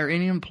to fire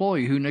any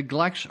employee who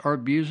neglects or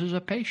abuses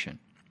a patient.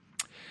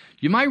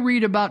 You might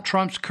read about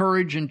Trump's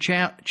courage in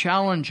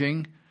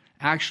challenging,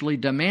 actually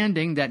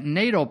demanding that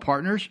NATO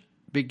partners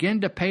begin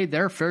to pay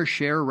their fair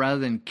share rather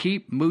than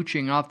keep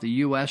mooching off the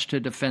U.S. to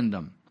defend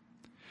them.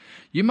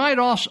 You might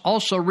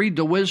also read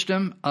the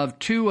wisdom of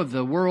two of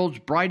the world's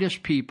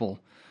brightest people,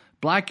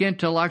 black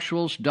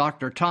intellectuals,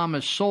 Dr.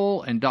 Thomas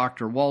Sowell and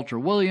Dr. Walter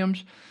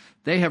Williams.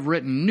 They have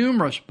written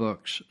numerous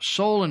books.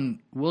 Sowell and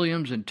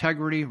Williams'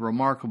 integrity,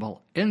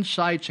 remarkable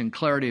insights, and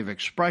clarity of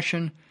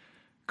expression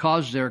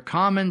caused their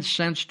common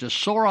sense to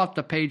soar off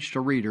the page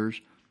to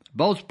readers,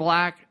 both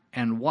black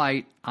and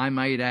white, I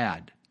might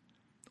add.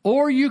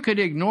 Or you could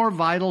ignore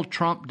vital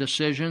Trump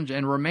decisions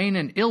and remain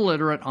an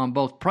illiterate on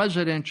both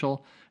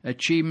presidential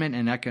achievement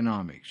and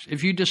economics.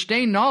 If you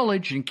disdain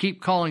knowledge and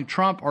keep calling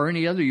Trump or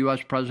any other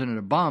U.S. president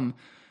a bum,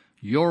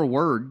 your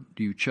word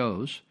you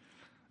chose,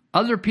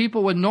 other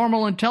people with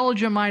normal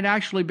intelligence might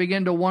actually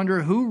begin to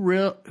wonder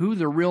who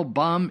the real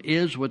bum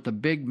is with the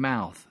big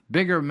mouth,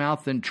 bigger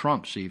mouth than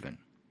Trump's even.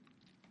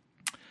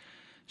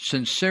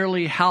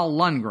 Sincerely, Hal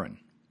Lundgren.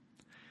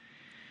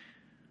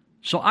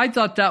 So I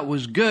thought that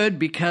was good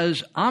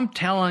because I'm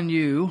telling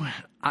you,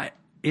 I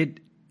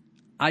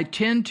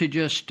tend to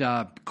just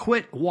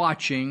quit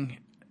watching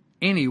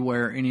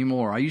anywhere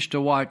anymore. I used to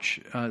watch,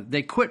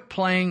 they quit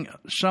playing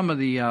some of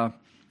the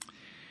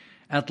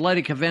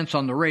athletic events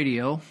on the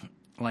radio,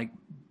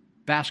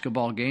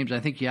 basketball games. I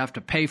think you have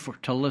to pay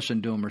to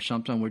listen to them or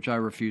something, which I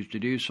refuse to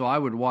do. So I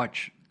would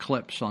watch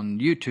clips on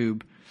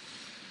YouTube.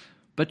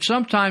 But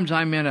sometimes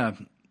I'm in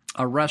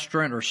a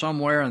restaurant or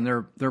somewhere, and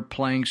they're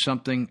playing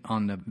something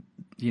on the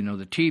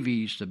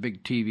TVs, the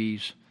big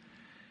TVs,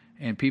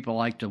 and people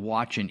like to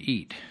watch and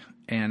eat.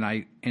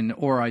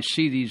 Or I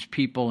see these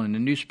people in the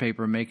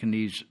newspaper making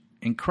these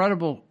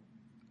incredible,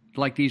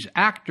 like these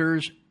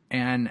actors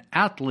and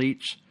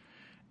athletes,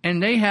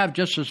 and they have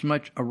just as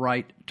much a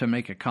right to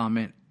make a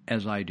comment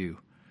as I do.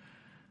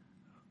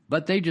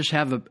 But they just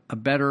have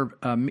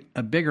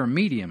a bigger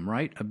medium,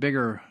 right? A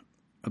bigger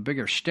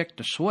stick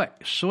to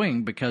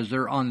swing because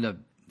they're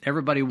on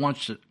everybody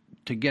wants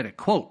to get a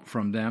quote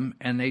from them,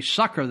 and they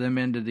sucker them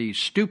into these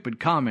stupid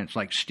comments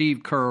like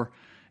Steve Kerr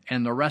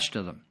and the rest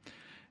of them,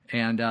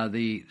 and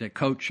the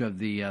coach of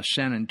the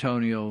San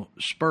Antonio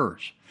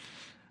Spurs.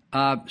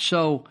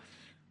 So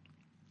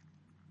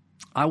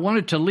I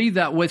wanted to leave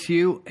that with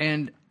you,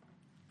 and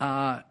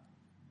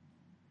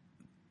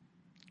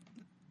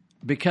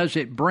because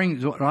it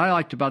brings, what I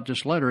liked about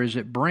this letter is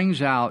it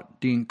brings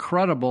out the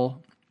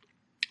incredible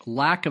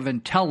lack of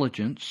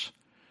intelligence.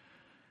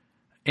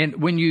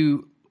 And when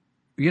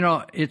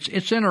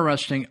it's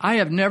interesting. I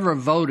have never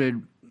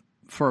voted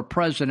for a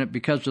president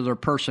because of their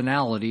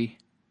personality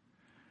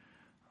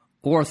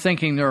or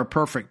thinking they're a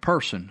perfect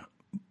person.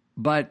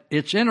 But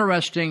it's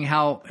interesting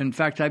how, in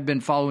fact, I've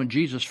been following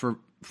Jesus for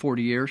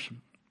 40 years.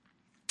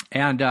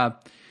 And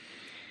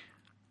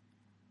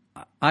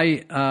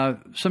I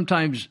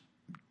sometimes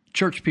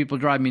church people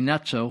drive me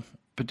nutso,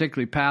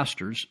 particularly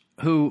pastors,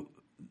 who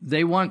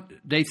they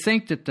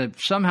think that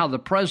somehow the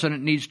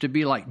president needs to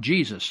be like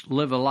Jesus,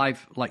 live a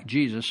life like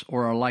Jesus,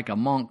 or like a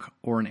monk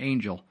or an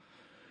angel.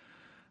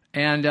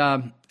 And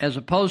as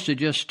opposed to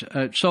just,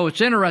 so it's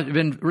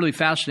been really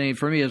fascinating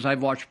for me as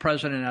I've watched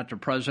president after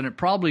president.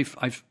 Probably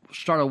I've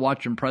started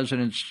watching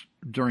presidents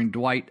during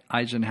Dwight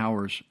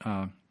Eisenhower's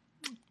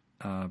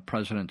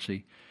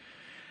presidency,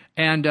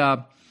 and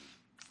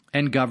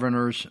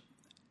governors.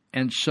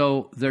 And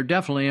so they're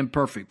definitely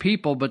imperfect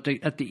people, but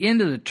at the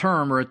end of the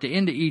term or at the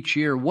end of each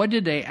year, what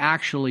did they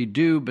actually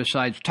do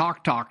besides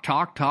talk?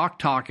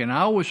 And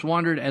I always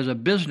wondered as a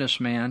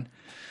businessman,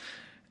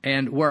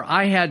 and where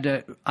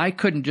I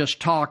couldn't just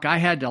talk, I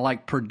had to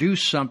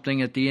produce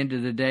something at the end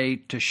of the day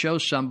to show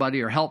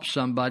somebody or help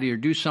somebody or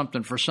do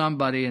something for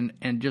somebody,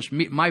 and just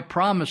my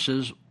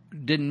promises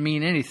didn't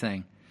mean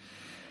anything.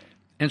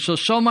 And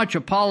so much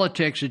of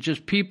politics is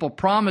just people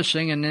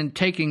promising and then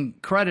taking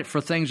credit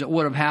for things that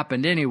would have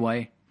happened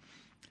anyway.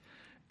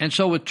 And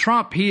so with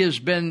Trump, he has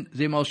been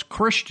the most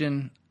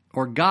Christian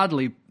or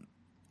godly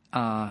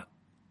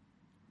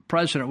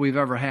president we've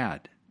ever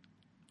had.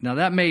 Now,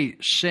 that may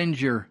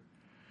singe your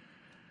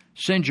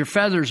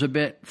feathers a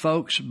bit,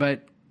 folks,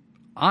 but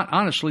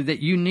honestly, that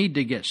you need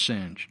to get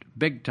singed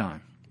big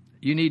time.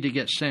 You need to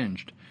get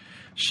singed.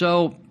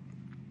 So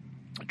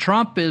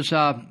Trump has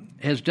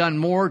done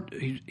more.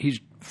 He's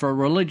for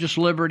religious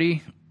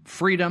liberty,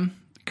 freedom,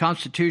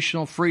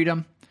 constitutional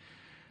freedom,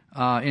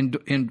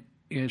 in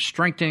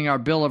strengthening our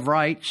Bill of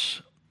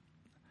Rights,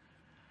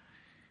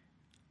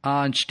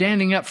 and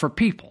standing up for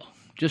people,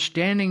 just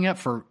standing up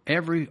for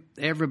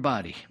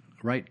everybody,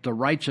 right? The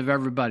rights of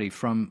everybody,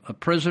 from a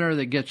prisoner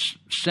that gets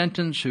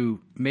sentenced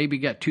who maybe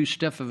got too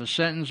stiff of a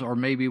sentence or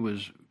maybe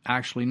was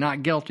actually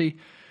not guilty,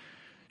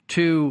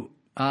 to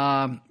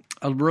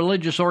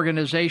religious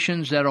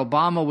organizations that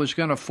Obama was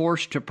going to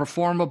force to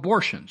perform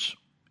abortions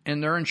in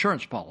their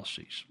insurance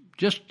policies.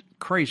 Just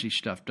crazy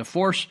stuff. To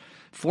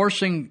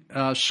forcing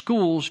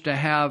schools to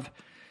have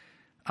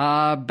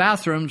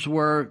bathrooms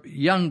where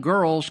young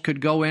girls could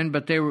go in,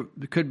 but they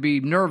could be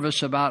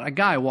nervous about a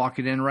guy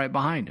walking in right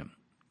behind them.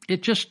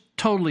 It's just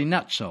totally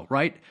nutso,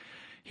 right?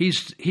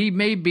 He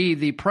may be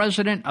the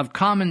president of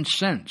common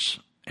sense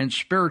and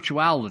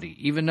spirituality,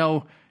 even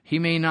though he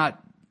may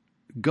not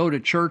go to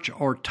church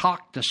or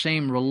talk the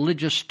same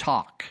religious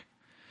talk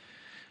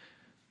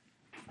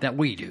that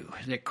we do,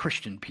 that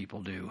Christian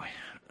people do.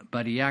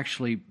 But he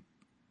actually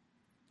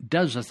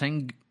does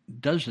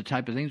the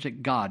type of things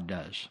that God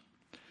does.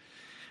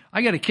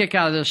 I got a kick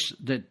out of this,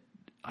 that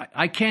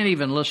I can't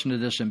even listen to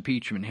this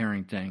impeachment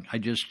hearing thing.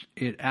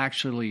 It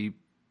actually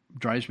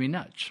drives me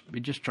nuts.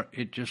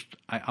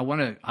 I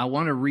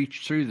want to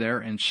reach through there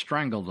and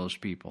strangle those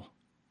people,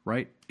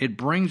 right? It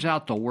brings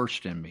out the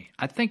worst in me.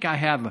 I think I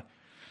have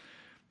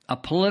a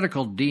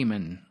political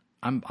demon.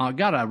 I've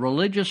got a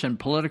religious and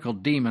political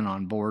demon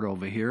on board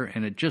over here,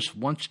 and it just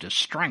wants to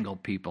strangle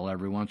people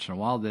every once in a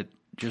while that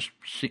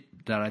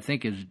I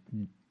think is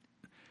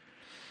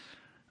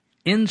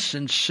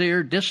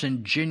insincere,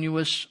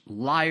 disingenuous,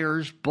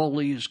 liars,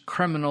 bullies,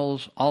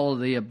 criminals, all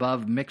of the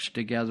above mixed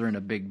together in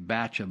a big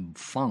batch of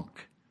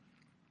funk.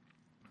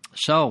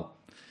 So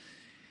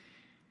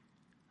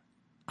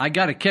I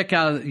got a kick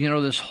out of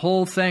this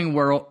whole thing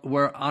where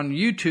on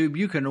YouTube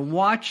you can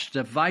watch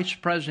the Vice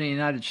President of the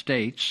United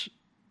States,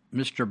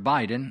 Mr.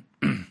 Biden,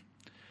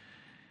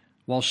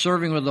 while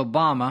serving with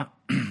Obama,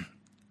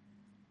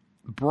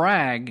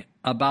 brag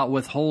about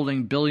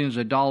withholding billions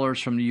of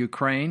dollars from the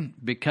Ukraine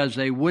because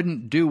they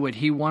wouldn't do what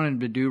he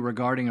wanted to do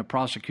regarding a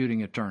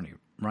prosecuting attorney,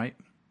 right?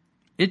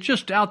 It's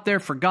just out there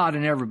for God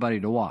and everybody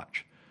to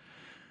watch.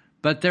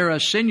 But they're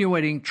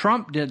insinuating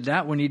Trump did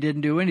that when he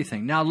didn't do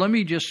anything. Now, let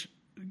me just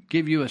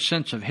give you a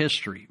sense of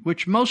history,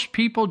 which most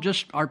people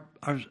just are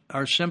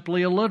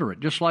simply illiterate.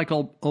 Just like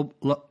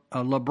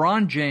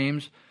LeBron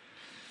James,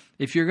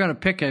 if you're going to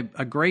pick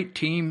a great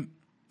team,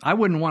 I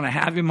wouldn't want to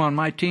have him on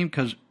my team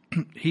because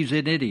he's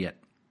an idiot.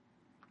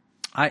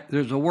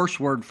 There's a worse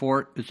word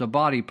for it. It's a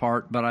body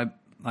part, but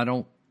I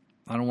don't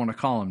want to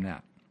call him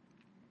that.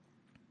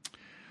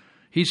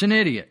 He's an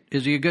idiot.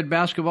 Is he a good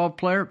basketball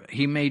player?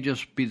 He may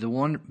just be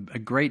a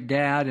great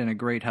dad and a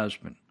great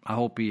husband. I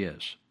hope he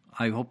is.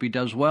 I hope he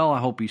does well. I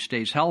hope he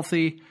stays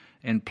healthy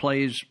and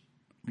plays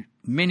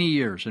many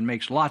years and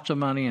makes lots of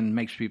money and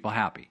makes people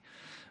happy.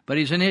 But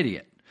he's an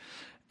idiot.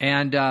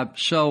 And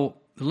so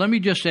let me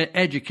just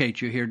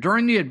educate you here.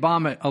 During the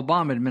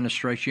Obama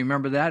administration, you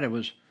remember that? It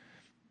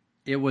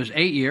was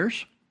 8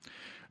 years.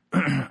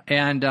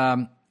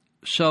 And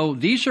so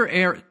these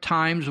are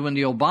times when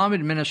the Obama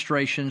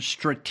administration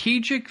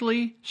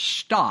strategically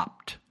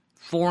stopped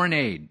foreign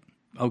aid.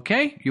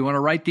 Okay? You want to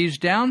write these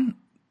down?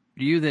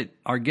 You that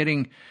are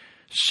getting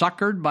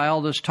suckered by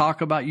all this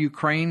talk about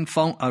Ukraine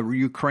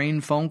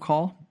phone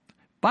call.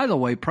 By the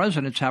way,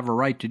 presidents have a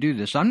right to do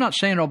this. I'm not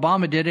saying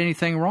Obama did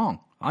anything wrong.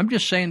 I'm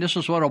just saying this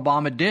is what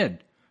Obama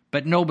did.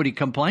 But nobody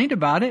complained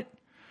about it.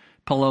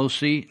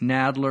 Pelosi,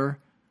 Nadler,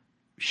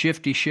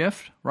 Shifty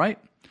Schiff, right?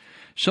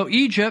 So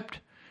Egypt,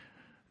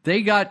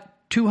 they got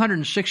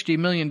 $260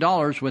 million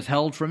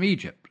withheld from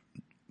Egypt.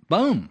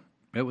 Boom,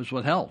 it was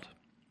withheld.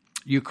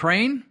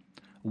 Ukraine,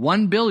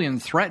 $1 billion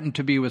threatened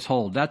to be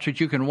withheld. That's what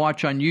you can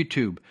watch on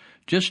YouTube.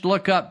 Just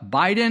look up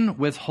Biden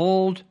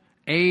withhold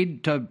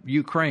aid to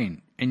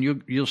Ukraine, and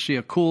you'll see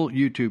a cool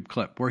YouTube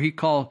clip where he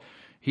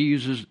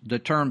uses the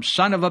term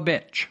 "son of a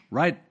bitch."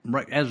 Right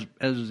as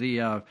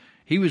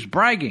he was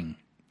bragging.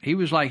 He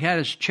was like had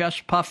his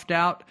chest puffed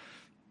out.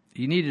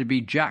 He needed to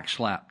be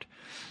jack-slapped.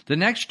 The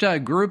next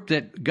group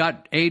that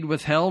got aid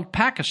withheld,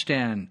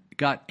 Pakistan,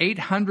 got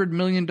 $800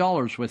 million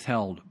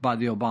withheld by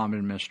the Obama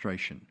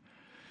administration.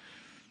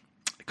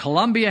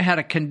 Colombia had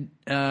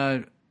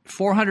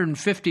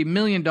 $450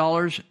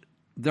 million.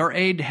 Their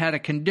aid had a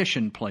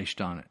condition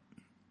placed on it.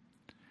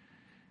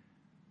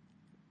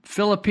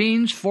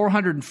 Philippines,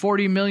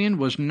 $440 million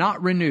was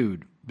not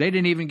renewed. They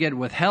didn't even get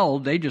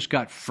withheld. They just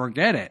got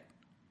forget it.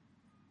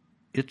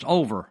 It's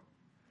over.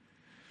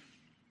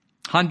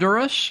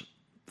 Honduras,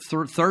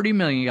 $30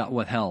 million got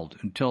withheld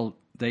until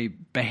they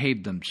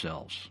behaved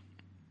themselves.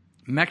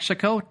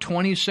 Mexico,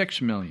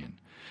 $26 million.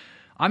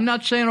 I'm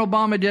not saying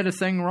Obama did a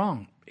thing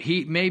wrong.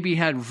 He maybe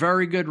had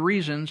very good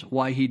reasons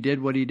why he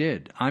did what he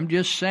did. I'm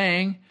just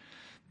saying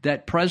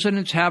that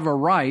presidents have a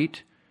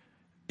right.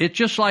 It's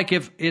just like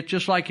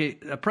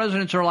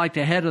presidents are like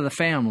the head of the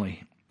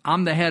family.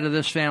 I'm the head of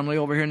this family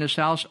over here in this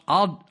house.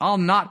 I'll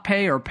not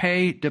pay or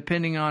pay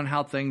depending on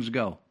how things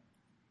go.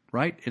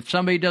 Right? If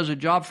somebody does a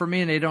job for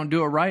me and they don't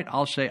do it right,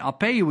 I'll say, I'll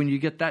pay you when you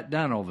get that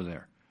done over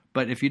there.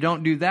 But if you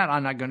don't do that,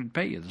 I'm not going to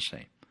pay you the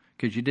same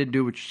because you didn't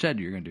do what you said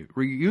you're going to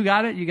do. You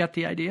got it? You got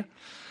the idea?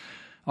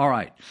 All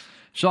right.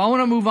 So I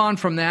want to move on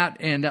from that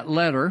and that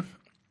letter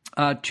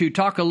to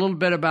talk a little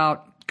bit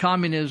about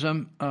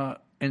communism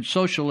and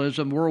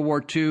socialism, World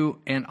War II,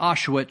 and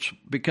Auschwitz,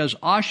 because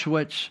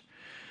Auschwitz,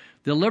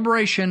 the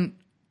liberation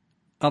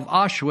of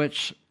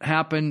Auschwitz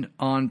happened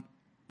on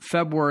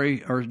January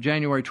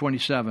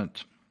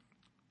 27th.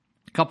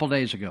 A couple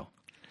days ago,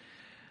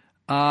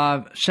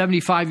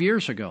 75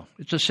 years ago.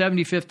 It's the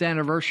 75th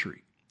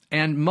anniversary.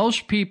 And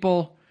most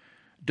people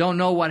don't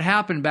know what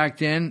happened back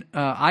then.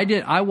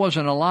 I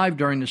wasn't alive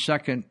during the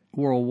Second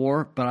World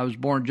War, but I was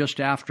born just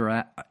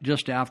after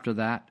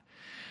that.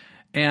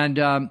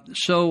 And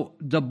so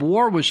the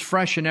war was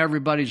fresh in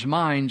everybody's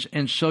minds,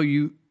 and so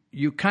you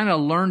kind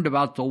of learned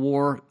about the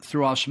war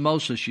through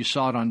osmosis. You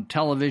saw it on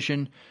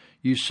television.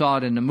 You saw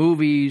it in the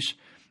movies.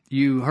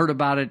 You heard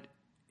about it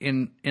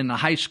in the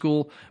high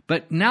school.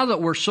 But now that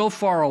we're so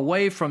far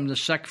away from the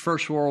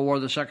First World War,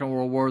 the Second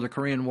World War, the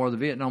Korean War, the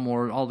Vietnam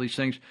War, all these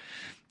things,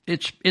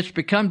 it's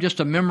become just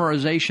a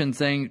memorization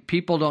thing.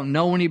 People don't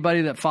know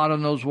anybody that fought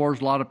in those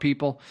wars, a lot of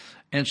people.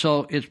 And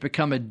so it's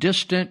become a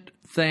distant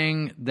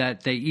thing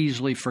that they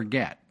easily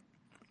forget.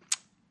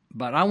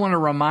 But I want to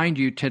remind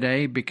you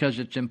today because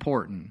it's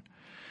important.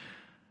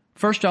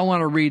 First, I want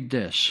to read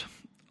this.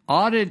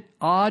 Odd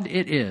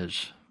it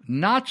is,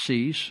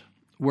 Nazis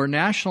were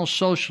National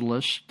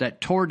Socialists that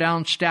tore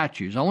down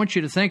statues. I want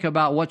you to think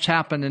about what's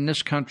happened in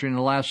this country in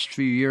the last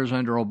few years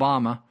under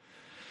Obama.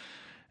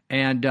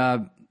 And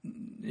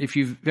if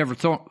you've ever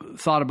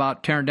thought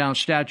about tearing down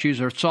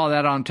statues or saw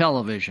that on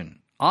television.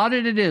 Odd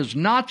it is,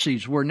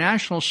 Nazis were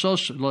National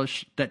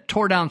Socialists that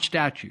tore down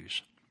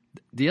statues.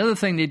 The other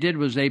thing they did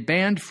was they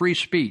banned free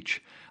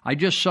speech. I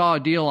just saw a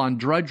deal on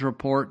Drudge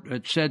Report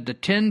that said the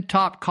 10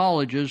 top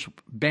colleges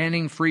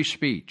banning free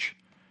speech.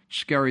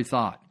 Scary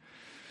thought.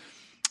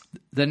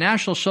 The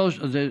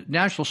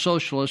National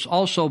Socialists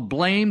also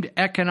blamed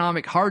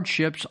economic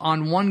hardships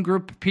on one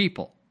group of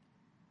people.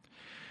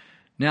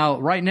 Now,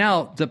 right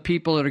now, the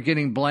people that are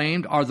getting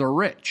blamed are the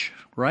rich,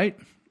 right?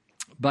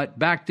 But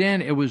back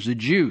then, it was the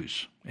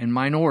Jews and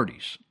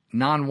minorities,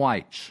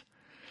 non-whites.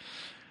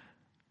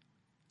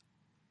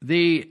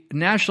 The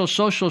National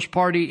Socialist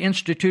Party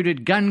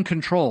instituted gun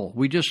control.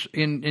 We just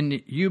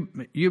in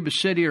Yuba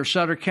City or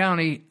Sutter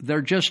County,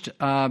 there's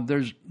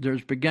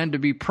begun to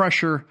be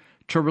pressure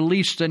to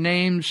release the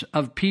names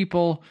of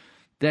people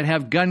that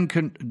have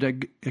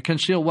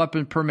concealed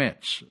weapon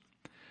permits,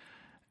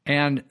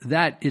 and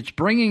that it's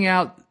bringing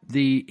out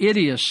the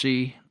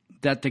idiocy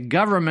that the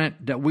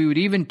government, that we would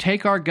even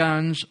take our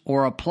guns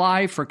or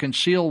apply for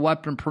concealed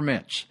weapon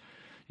permits.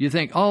 You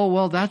think, oh,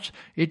 well,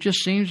 it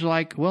just seems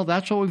like, well,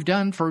 that's what we've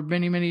done for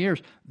many, many years.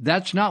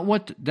 That's not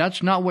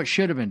what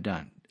should have been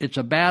done. It's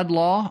a bad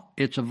law.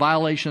 It's a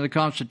violation of the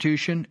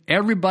Constitution.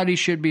 Everybody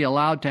should be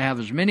allowed to have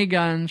as many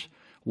guns,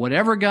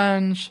 whatever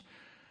guns.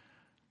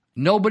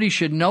 Nobody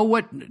should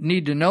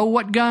need to know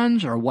what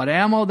guns or what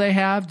ammo they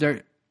have.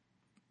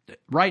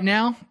 Right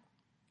now,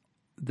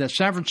 the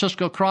San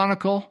Francisco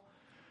Chronicle,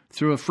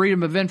 through a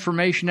Freedom of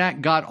Information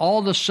Act, got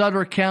all the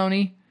Sutter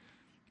County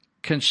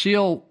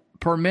concealed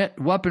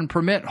weapon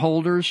permit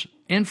holders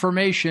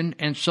information,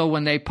 and so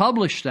when they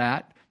publish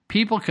that,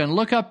 people can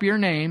look up your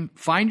name,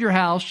 find your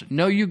house,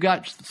 know you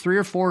got 3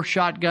 or 4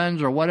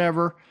 shotguns or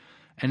whatever,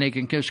 and they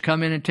can just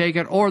come in and take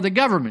it, or the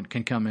government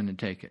can come in and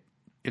take it.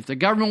 If the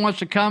government wants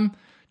to come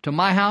to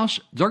my house,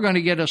 they're going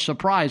to get a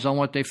surprise on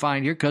what they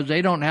find here because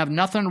they don't have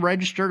nothing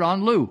registered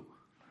on Lou,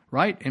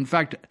 right? In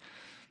fact,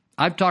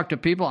 I've talked to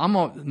people,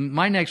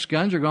 my next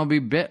guns are going to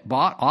be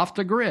bought off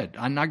the grid.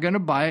 I'm not going to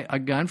buy a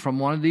gun from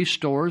one of these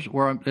stores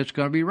where it's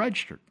going to be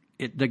registered.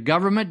 The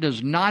government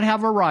does not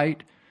have a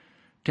right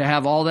to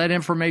have all that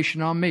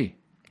information on me,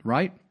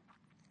 right?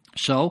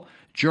 So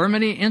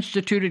Germany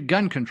instituted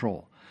gun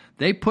control.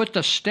 They put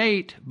the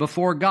state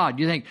before God.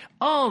 You think,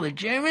 oh, the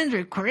Germans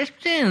are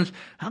Christians.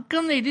 How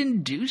come they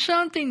didn't do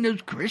something,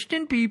 those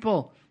Christian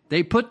people?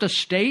 They put the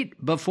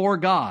state before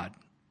God.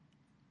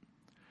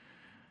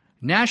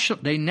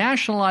 They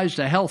nationalized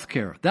the health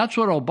care. That's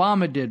what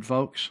Obama did,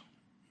 folks.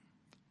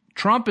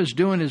 Trump is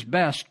doing his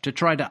best to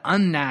try to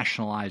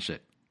unnationalize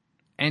it.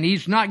 And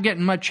he's not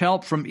getting much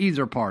help from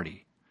either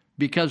party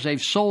because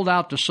they've sold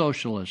out to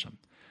socialism.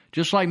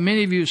 Just like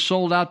many of you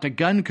sold out to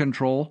gun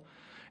control.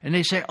 And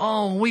they say,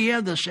 oh, we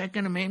have the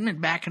Second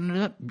Amendment backing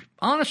it up.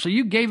 Honestly,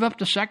 you gave up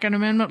the Second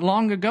Amendment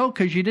long ago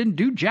because you didn't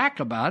do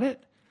jack about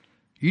it.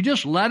 You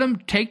just let them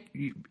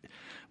take...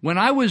 When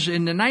I was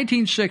in the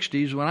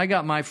 1960s, when I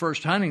got my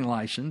first hunting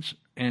license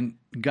and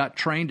got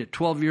trained at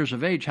 12 years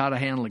of age how to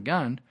handle a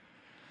gun,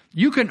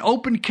 you can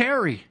open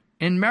carry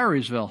in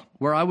Marysville,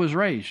 where I was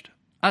raised.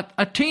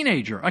 A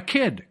teenager, a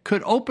kid,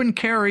 could open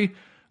carry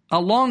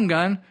a long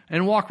gun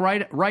and walk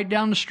right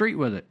down the street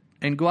with it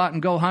and go out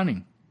and go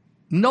hunting.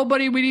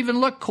 Nobody would even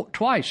look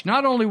twice.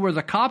 Not only were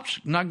the cops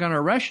not going to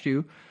arrest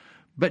you,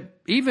 but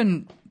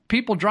even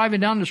people driving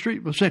down the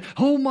street would say,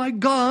 oh, my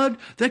God,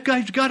 that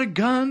guy's got a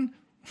gun.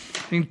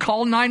 And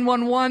call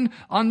 911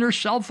 on their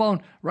cell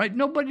phone, right?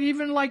 Nobody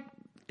even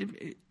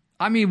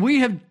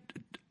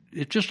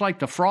it's just like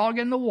the frog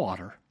in the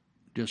water.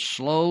 Just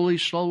slowly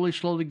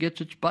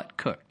gets its butt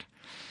cooked.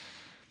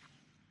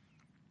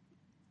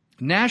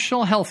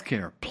 National health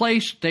care.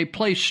 They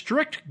place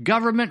strict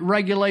government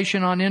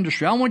regulation on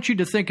industry. I want you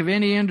to think of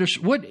any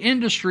industry. What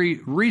industry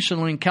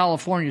recently in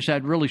California has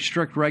had really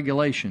strict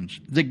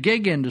regulations? The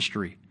gig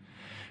industry.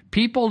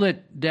 People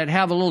that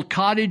have a little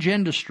cottage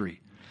industry.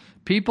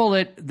 People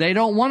that they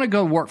don't want to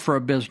go work for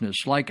a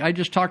business. Like I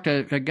just talked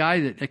to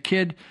a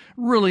kid,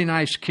 really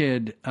nice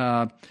kid,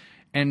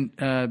 and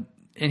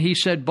he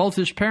said both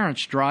his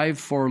parents drive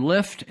for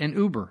Lyft and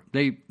Uber.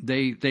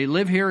 They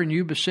live here in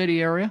Yuba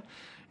City area,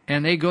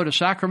 and they go to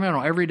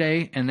Sacramento every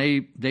day, and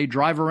they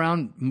drive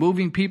around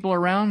moving people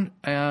around,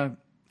 and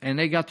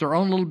they got their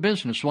own little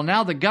business. Well,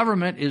 now the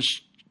government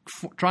is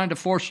trying to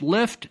force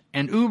Lyft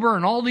and Uber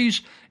and all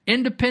these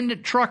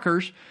independent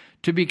truckers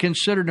to be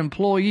considered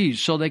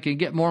employees so they can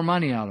get more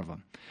money out of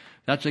them.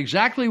 That's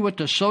exactly what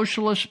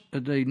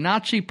the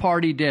Nazi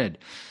Party did.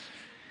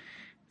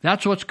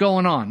 That's what's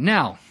going on.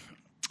 Now,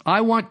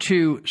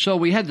 so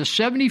we had the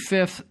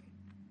 75th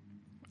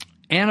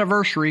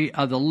anniversary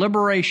of the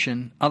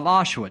liberation of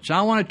Auschwitz.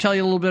 I want to tell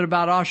you a little bit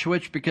about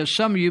Auschwitz because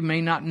some of you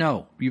may not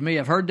know. You may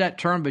have heard that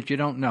term, but you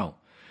don't know.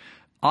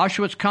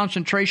 Auschwitz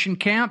concentration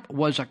camp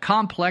was a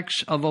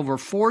complex of over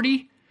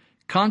 40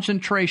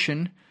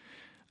 concentration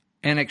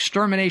and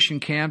extermination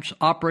camps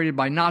operated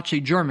by Nazi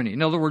Germany.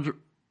 In other words,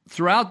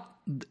 throughout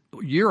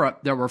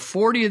Europe, there were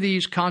 40 of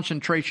these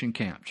concentration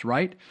camps,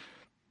 right?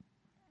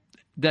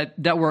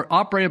 That were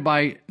operated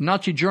by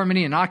Nazi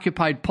Germany and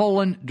occupied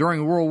Poland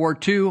during World War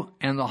II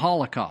and the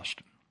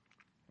Holocaust.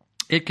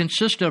 It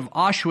consisted of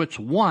Auschwitz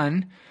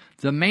I,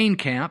 the main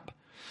camp,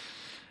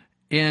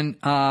 and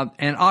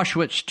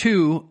Auschwitz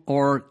II,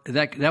 or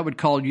that would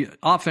call you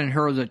often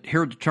hear the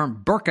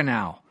term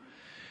Birkenau.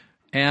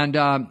 And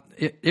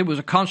it was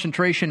a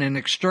concentration and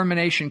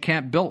extermination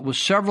camp built with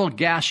several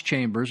gas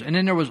chambers. And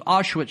then there was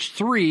Auschwitz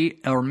III,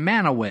 or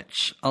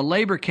Manowitz, a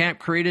labor camp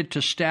created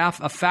to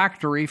staff a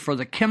factory for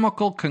the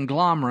chemical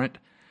conglomerate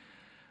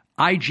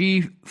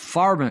IG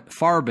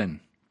Farben,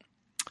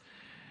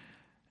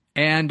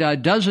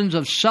 and dozens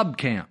of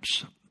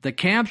subcamps. The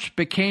camps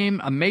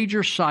became a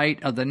major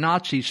site of the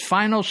Nazis'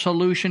 final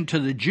solution to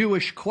the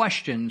Jewish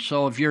question.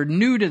 So if you're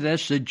new to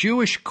this, the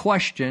Jewish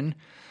question,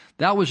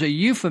 that was a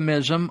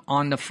euphemism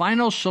on the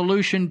final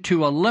solution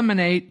to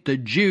eliminate the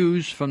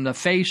Jews from the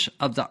face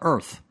of the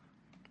earth.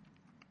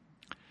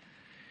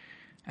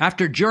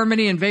 After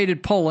Germany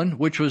invaded Poland,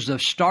 which was the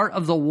start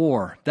of the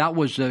war, that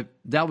was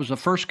the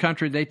first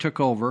country they took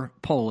over,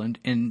 Poland,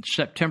 in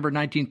September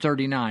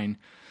 1939.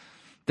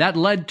 That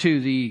led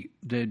to the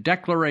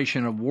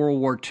declaration of World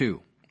War II.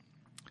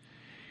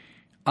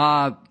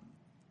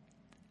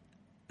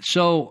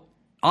 So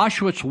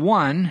Auschwitz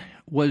I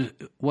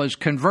was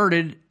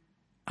converted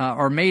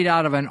or made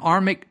out of an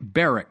army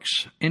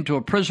barracks into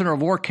a prisoner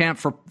of war camp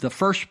for the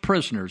first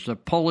prisoners, they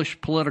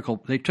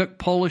took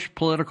Polish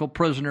political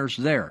prisoners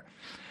there.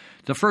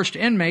 The first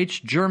inmates,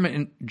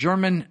 German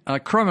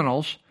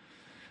criminals,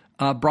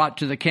 brought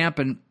to the camp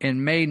in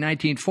May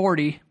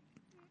 1940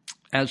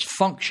 as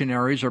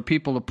functionaries or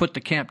people to put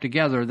the camp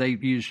together. They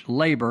used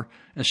labor,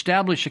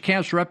 established the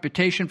camp's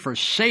reputation for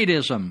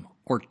sadism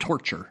or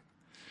torture.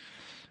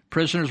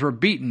 Prisoners were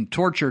beaten,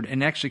 tortured,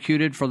 and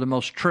executed for the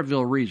most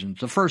trivial reasons.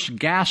 The first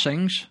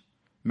gassings,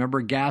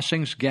 remember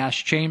gassings, gas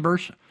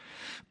chambers?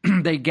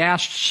 They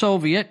gassed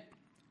Soviet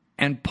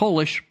and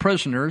Polish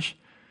prisoners,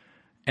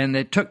 and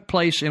they took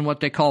place in what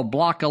they call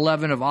Block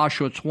 11 of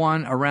Auschwitz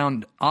I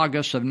around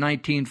August of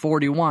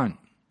 1941.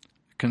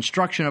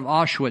 Construction of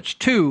Auschwitz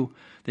II,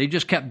 they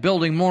just kept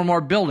building more and more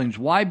buildings.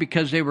 Why?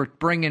 Because they were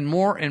bringing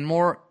more and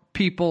more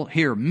people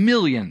here.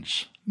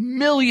 Millions.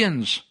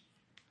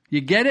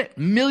 You get it?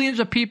 Millions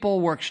of people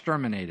were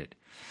exterminated.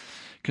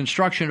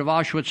 Construction of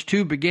Auschwitz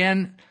II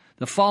began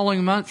the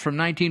following month from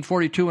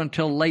 1942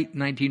 until late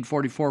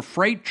 1944.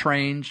 Freight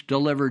trains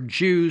delivered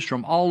Jews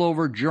from all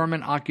over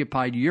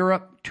German-occupied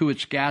Europe to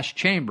its gas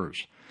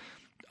chambers.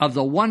 Of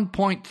the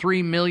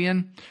 1.3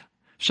 million,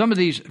 some of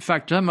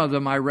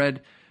them I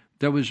read,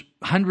 there was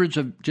hundreds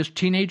of just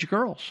teenage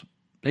girls.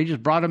 They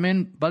just brought them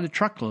in by the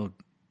truckload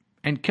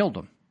and killed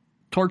them,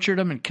 tortured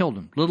them and killed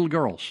them, little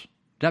girls.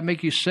 That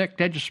make you sick?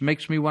 That just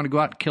makes me want to go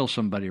out and kill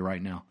somebody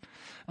right now.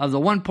 Of the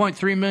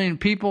 1.3 million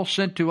people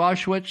sent to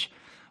Auschwitz,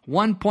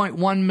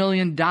 1.1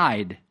 million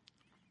died.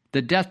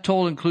 The death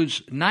toll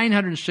includes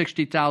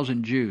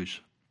 960,000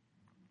 Jews,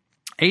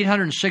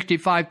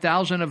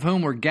 865,000 of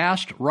whom were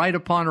gassed right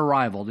upon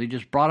arrival. They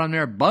just brought them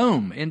there,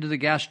 boom, into the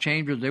gas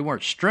chambers. They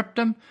weren't stripped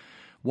them,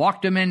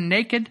 walked them in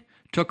naked,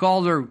 took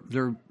all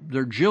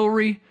their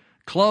jewelry,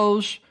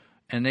 clothes,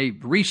 and they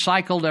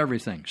recycled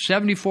everything.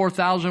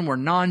 74,000 were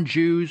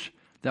non-Jews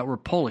that were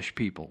Polish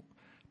people.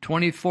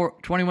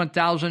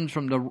 21,000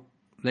 from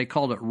they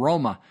called it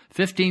Roma.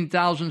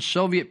 15,000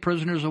 Soviet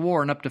prisoners of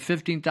war and up to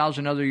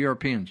 15,000 other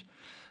Europeans.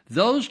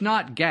 Those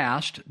not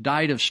gassed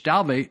died of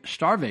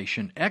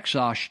starvation,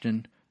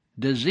 exhaustion,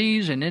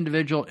 disease, and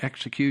individual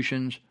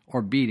executions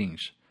or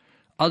beatings.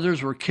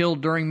 Others were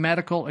killed during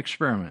medical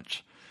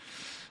experiments.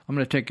 I'm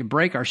going to take a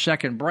break, our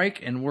second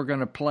break, and we're going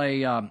to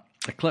play a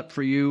clip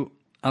for you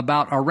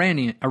about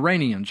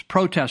Iranians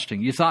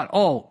protesting. You thought,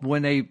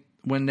 when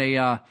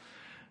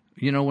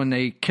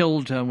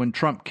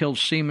Trump killed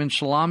Qasem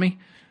Soleimani,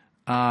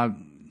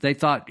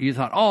 you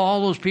thought,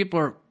 all those people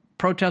are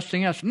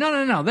protesting us.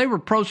 No. They were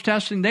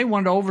protesting. They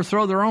wanted to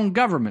overthrow their own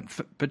government,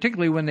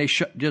 particularly when they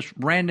just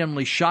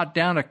randomly shot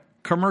down a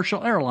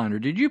commercial airliner.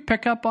 Did you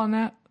pick up on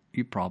that?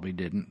 You probably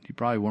didn't. You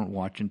probably weren't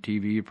watching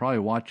TV. You're probably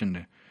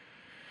watching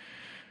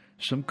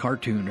some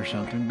cartoon or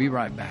something. Be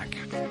right back.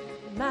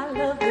 My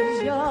love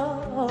is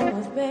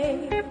yours,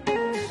 babe.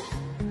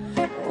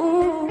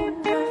 Ooh,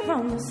 right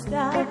from the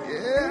start.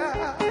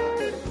 Yeah.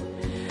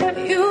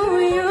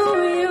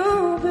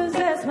 You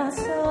possess my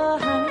soul,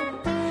 honey.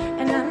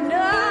 And I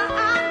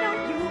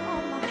know you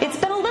are my... It's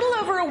been a little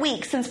over a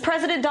week since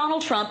President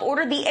Donald Trump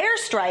ordered the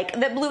airstrike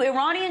that blew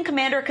Iranian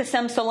commander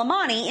Qasem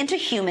Soleimani into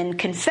human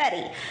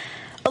confetti.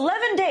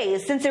 11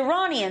 days since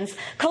Iranians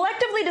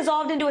collectively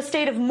dissolved into a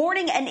state of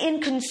mourning and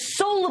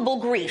inconsolable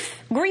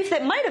grief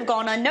that might have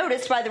gone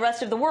unnoticed by the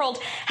rest of the world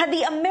had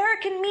the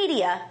American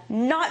media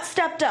not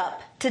stepped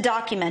up to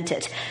document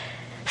it.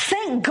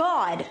 Thank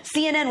God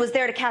CNN was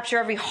there to capture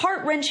every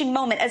heart-wrenching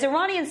moment as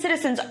Iranian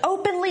citizens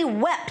openly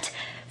wept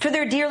for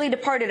their dearly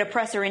departed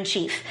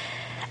oppressor-in-chief.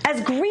 As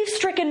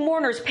grief-stricken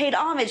mourners paid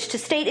homage to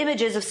state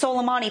images of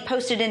Soleimani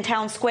posted in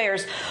town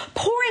squares,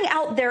 pouring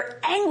out their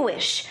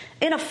anguish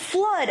in a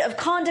flood of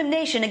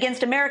condemnation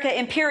against American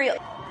imperial...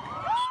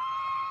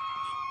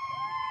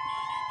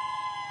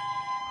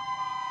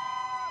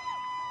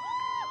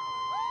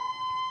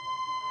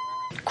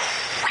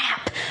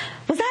 Crap!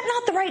 Was that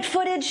not the right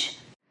footage?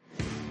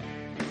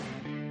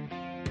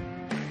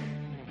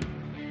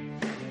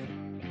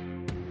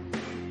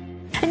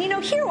 And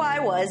here I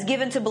was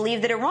given to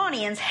believe that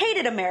Iranians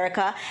hated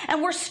America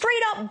and were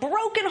straight up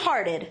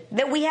brokenhearted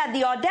that we had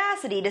the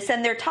audacity to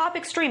send their top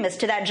extremists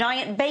to that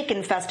giant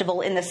bacon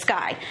festival in the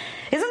sky.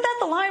 Isn't that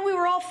the line we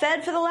were all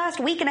fed for the last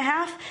week and a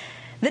half?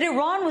 That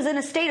Iran was in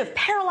a state of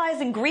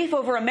paralyzing grief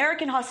over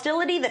American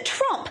hostility, that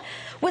Trump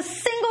was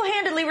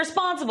single-handedly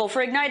responsible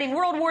for igniting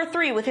World War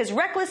III with his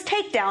reckless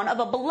takedown of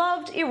a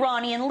beloved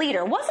Iranian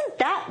leader. Wasn't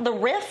that the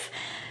riff?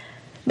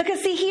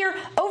 Because see here,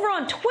 over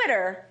on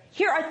Twitter,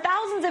 here are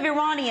thousands of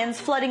Iranians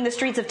flooding the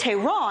streets of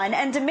Tehran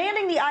and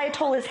demanding the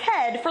Ayatollah's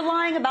head for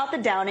lying about the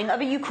downing of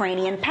a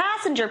Ukrainian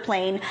passenger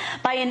plane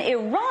by an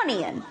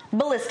Iranian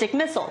ballistic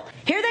missile.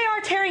 Here they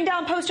are tearing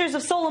down posters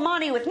of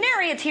Soleimani with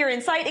nary a tear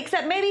in sight,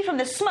 except maybe from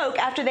the smoke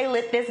after they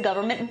lit this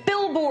government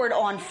billboard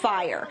on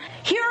fire.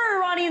 Here are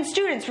Iranian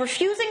students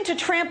refusing to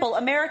trample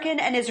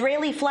American and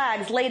Israeli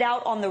flags laid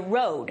out on the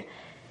road.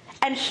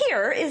 And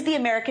here is the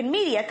American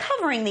media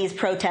covering these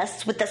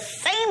protests with the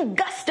same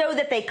gusto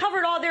that they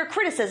covered all their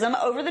criticism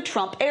over the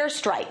Trump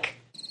airstrike.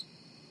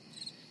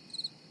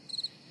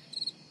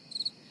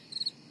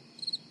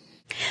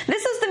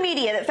 This is the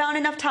media that found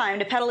enough time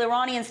to peddle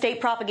Iranian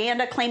state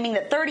propaganda claiming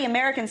that 30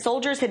 American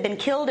soldiers had been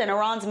killed in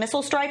Iran's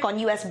missile strike on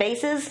U.S.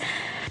 bases.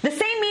 The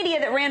same media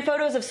that ran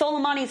photos of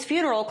Soleimani's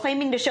funeral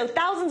claiming to show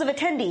thousands of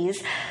attendees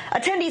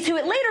who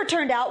it later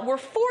turned out were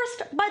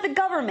forced by the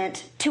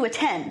government to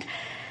attend.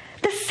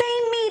 The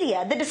same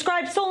media that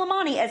described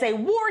Soleimani as a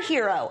war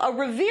hero, a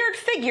revered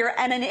figure,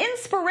 and an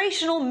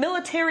inspirational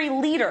military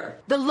leader.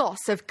 The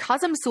loss of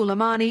Qasem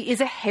Soleimani is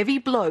a heavy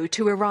blow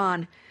to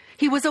Iran.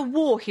 He was a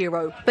war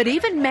hero, but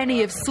even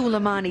many of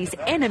Soleimani's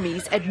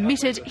enemies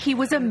admitted he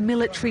was a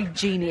military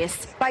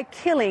genius. By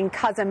killing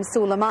Qasem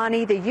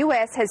Soleimani, the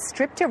U.S. has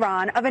stripped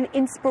Iran of an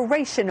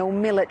inspirational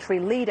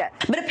military leader.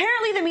 But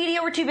apparently the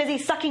media were too busy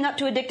sucking up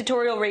to a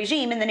dictatorial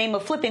regime in the name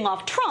of flipping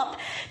off Trump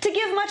to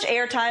give much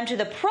airtime to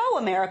the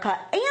pro-America,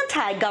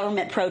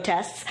 anti-government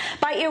protests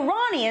by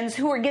Iranians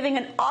who are giving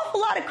an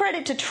awful lot of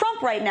credit to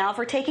Trump right now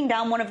for taking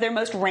down one of their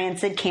most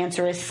rancid,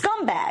 cancerous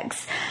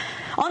scumbags.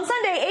 On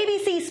Sunday,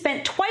 ABC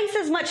spent twice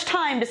as much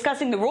time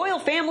discussing the royal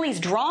family's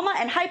drama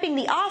and hyping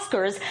the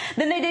Oscars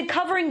than they did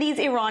covering these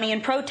Iranian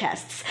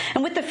protests.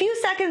 And with the few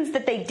seconds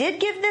that they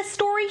did give this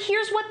story,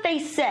 here's what they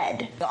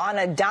said. On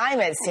a dime,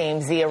 it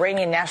seems, the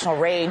Iranian national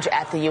rage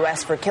at the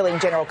U.S. for killing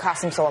General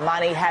Qasem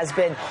Soleimani has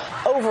been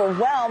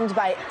overwhelmed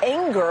by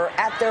anger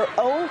at their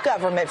own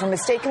government for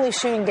mistakenly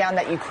shooting down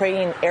that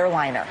Ukrainian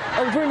airliner.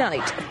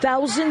 Overnight,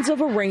 thousands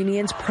of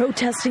Iranians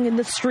protesting in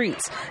the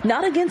streets,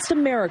 not against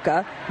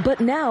America, but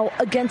now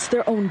against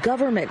their own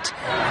government.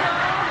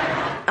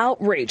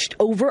 Outraged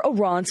over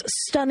Iran's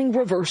stunning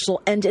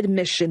reversal and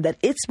admission that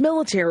its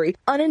military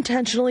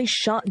unintentionally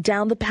shot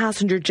down the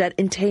passenger jet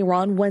in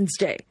Tehran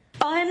Wednesday.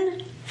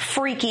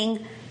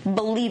 Unfreaking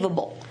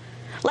believable.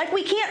 Like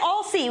we can't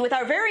all see with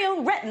our very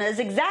own retinas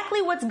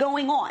exactly what's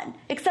going on,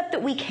 except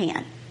that we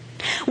can.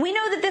 We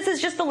know that this is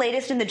just the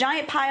latest in the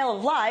giant pile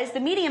of lies the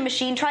media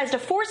machine tries to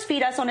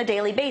force-feed us on a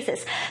daily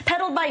basis,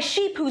 peddled by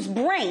sheep whose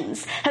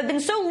brains have been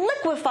so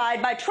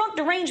liquefied by Trump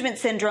derangement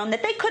syndrome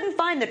that they couldn't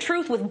find the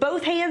truth with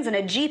both hands and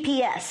a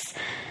GPS.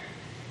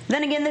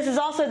 Then again, this is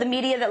also the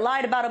media that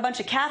lied about a bunch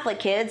of Catholic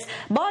kids,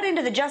 bought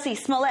into the Jussie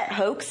Smollett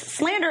hoax,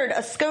 slandered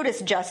a SCOTUS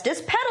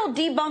justice, peddled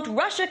debunked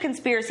Russia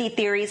conspiracy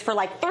theories for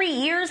like 3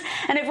 years,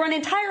 and have run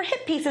entire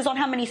hit pieces on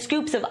how many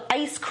scoops of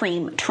ice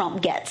cream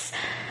Trump gets.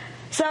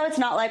 So it's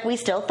not like we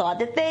still thought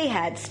that they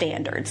had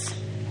standards.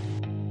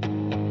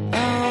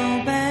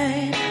 Oh,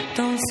 babe,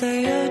 don't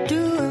say you're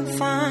doing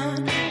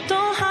fine.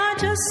 Don't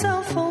hide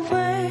yourself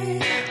away.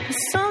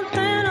 There's something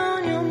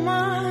on your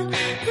mind.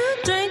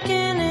 You're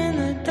drinking in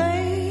the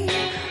day,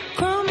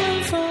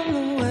 crumbling from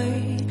the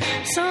way.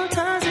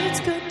 Sometimes it's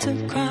good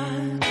to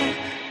cry,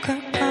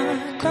 cry,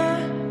 cry,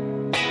 cry.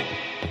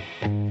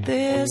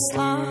 This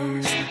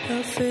life's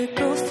a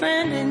fickle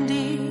friend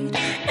indeed.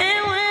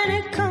 And when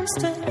it comes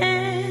to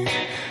end,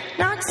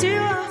 knocks you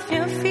off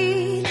your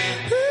feet.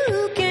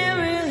 Who can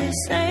really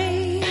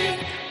say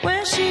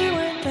where she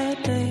went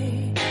that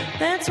day?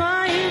 That's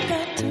why you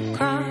got to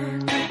cry,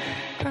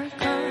 cry,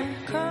 cry,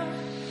 cry.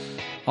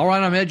 All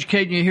right, I'm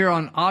educating you here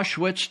on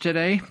Auschwitz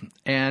today,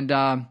 and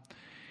then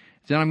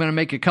I'm going to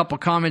make a couple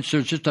comments.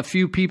 There's just a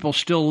few people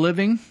still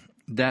living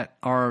that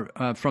are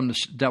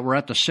that were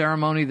at the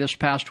ceremony this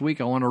past week.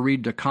 I want to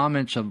read the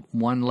comments of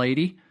one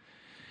lady.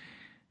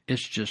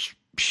 It's just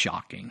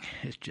shocking.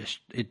 It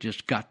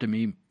just got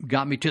me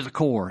to the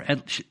core.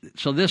 And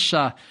so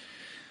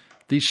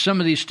some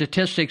of these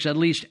statistics: at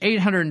least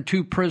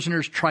 802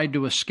 prisoners tried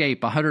to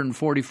escape.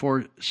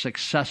 144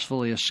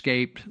 successfully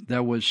escaped.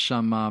 There was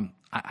some.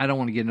 I don't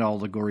want to get into all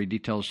the gory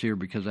details here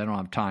because I don't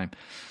have time.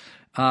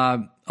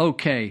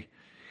 Okay.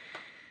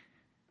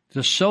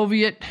 The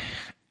Soviet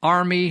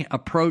Army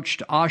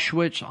approached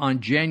Auschwitz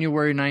on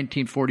January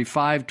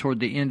 1945. Toward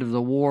the end of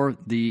the war,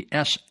 the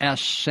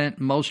SS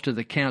sent most of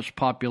the camp's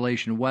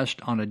population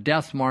west on a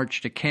death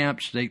march to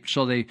camps.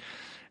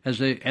 As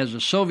the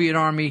Soviet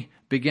Army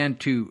began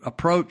to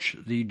approach,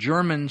 the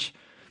Germans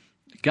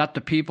got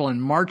the people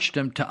and marched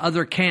them to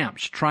other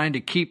camps, trying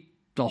to keep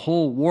the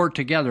whole war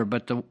together,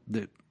 but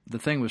the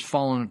thing was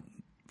falling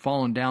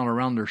down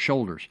around their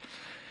shoulders.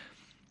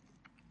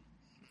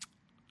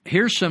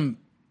 Here's some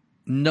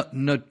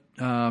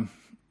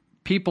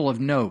people of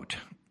note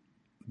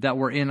that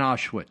were in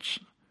Auschwitz.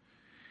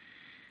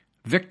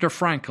 Viktor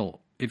Frankl.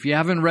 If you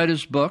haven't read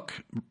his book,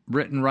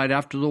 written right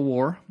after the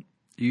war,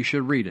 you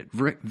should read it.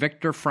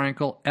 Viktor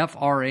Frankl,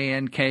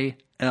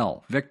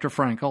 F-R-A-N-K-L. Viktor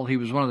Frankl. He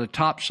was one of the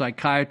top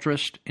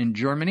psychiatrists in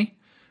Germany.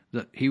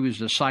 He was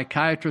the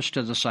psychiatrist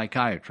to the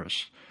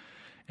psychiatrists.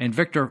 And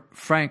Viktor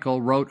Frankl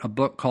wrote a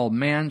book called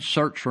Man's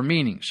Search for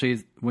Meaning.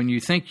 See, when you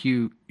think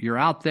you're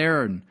out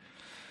there in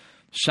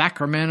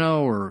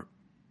Sacramento or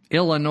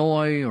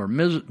Illinois or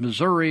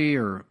Missouri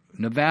or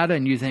Nevada,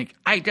 and you think,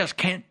 I just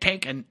can't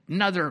take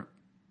another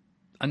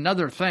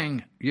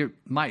thing,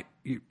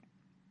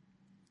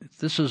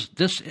 this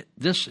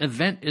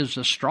event is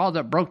the straw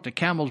that broke the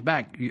camel's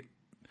back.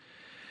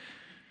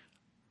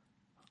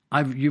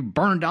 You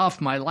burned off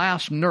my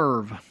last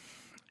nerve.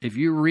 If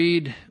you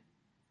read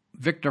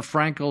Viktor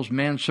Frankl's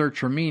Man's Search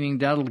for Meaning,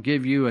 that'll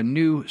give you a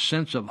new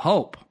sense of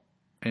hope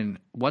in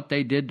what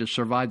they did to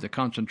survive the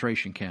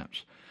concentration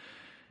camps.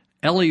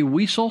 Elie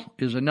Wiesel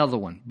is another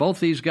one. Both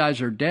these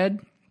guys are dead.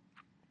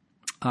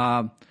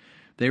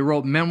 They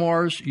wrote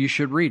memoirs. You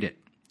should read it.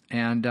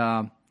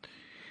 And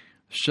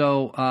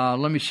so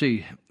let me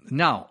see.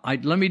 Now,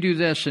 let me do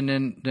this, and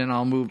then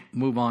I'll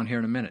move on here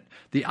in a minute.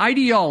 The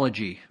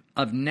ideology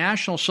of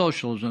National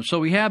Socialism. So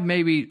we have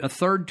maybe a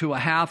third to a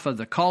half of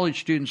the college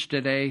students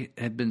today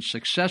have been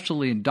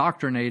successfully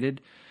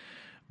indoctrinated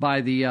by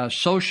the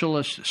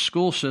socialist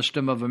school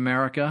system of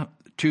America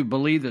to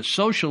believe that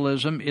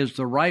socialism is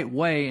the right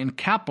way and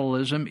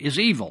capitalism is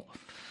evil.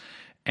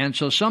 And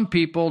so some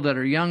people that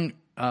are young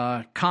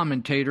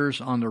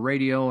commentators on the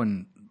radio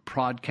and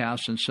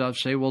podcasts and stuff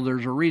say, well,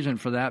 there's a reason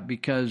for that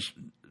because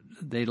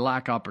they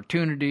lack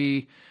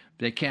opportunity,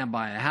 they can't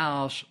buy a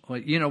house.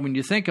 Well, when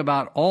you think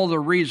about all the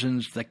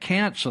reasons, the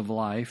can'ts of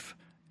life,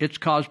 it's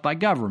caused by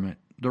government.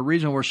 The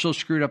reason we're so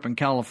screwed up in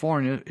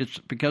California, it's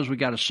because we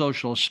got a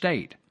socialist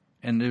state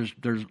and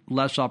there's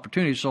less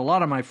opportunity. So a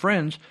lot of my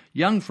friends,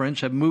 young friends,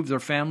 have moved their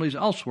families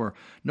elsewhere.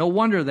 No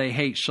wonder they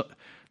hate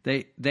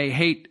they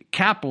hate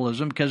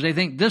capitalism because they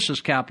think this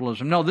is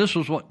capitalism. No, this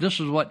is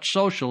what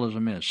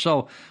socialism is.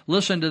 So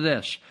listen to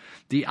this.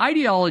 The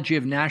ideology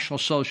of National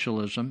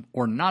Socialism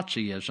or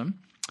Nazism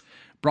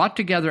brought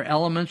together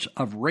elements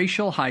of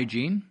racial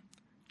hygiene,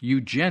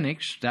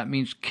 eugenics, that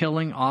means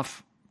killing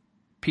off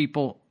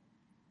people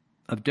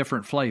of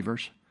different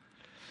flavors,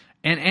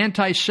 and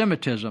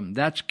anti-Semitism,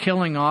 that's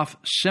killing off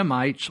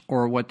Semites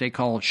or what they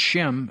call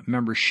Shem.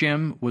 Remember,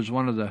 Shem was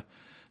one of the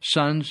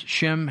sons,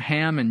 Shem,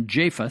 Ham, and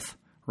Japheth,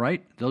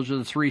 right? Those are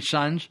the three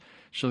sons.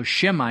 So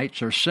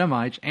Shemites or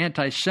Semites,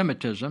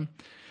 anti-Semitism.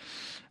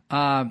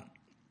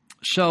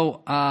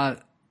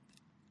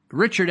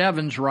 Richard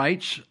Evans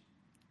writes,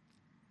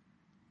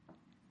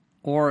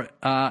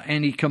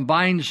 and he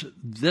combines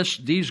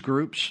these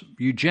groups: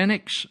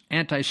 eugenics,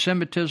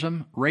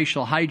 anti-Semitism,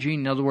 racial hygiene.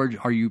 In other words,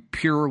 are you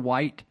pure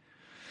white?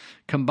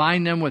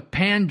 Combine them with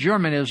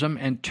pan-Germanism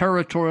and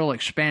territorial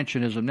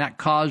expansionism. That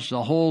caused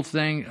the whole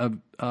thing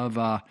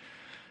of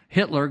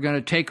Hitler going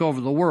to take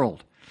over the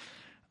world.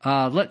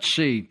 Let's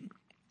see.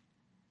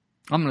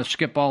 I'm going to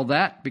skip all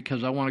that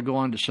because I want to go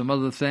on to some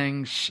other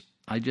things.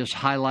 I just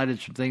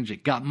highlighted some things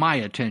that got my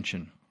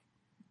attention.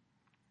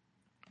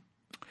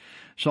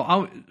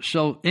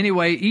 So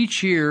anyway,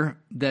 each year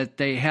that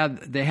they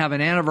have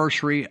an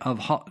anniversary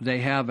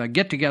they have a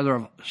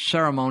get-together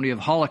ceremony of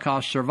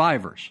Holocaust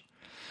survivors.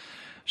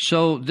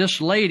 So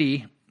this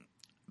lady,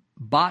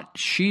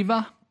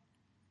 Sheva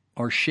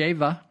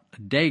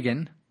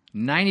Dagan,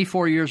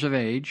 94 years of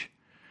age,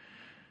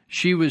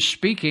 she was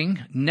speaking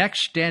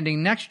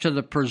standing next to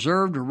the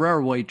preserved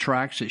railway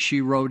tracks that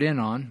she rode in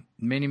on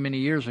many, many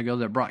years ago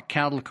that brought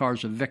cattle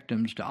cars of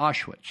victims to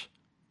Auschwitz.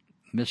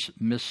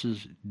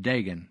 Mrs.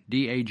 Dagan,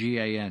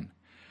 D-A-G-A-N.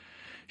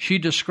 She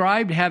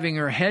described having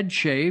her head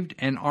shaved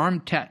and arm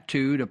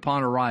tattooed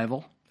upon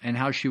arrival and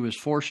how she was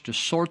forced to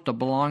sort the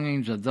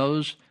belongings of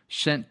those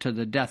sent to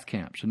the death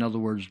camps. In other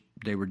words,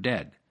 they were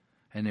dead,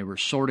 and they were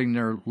sorting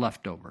their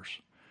leftovers.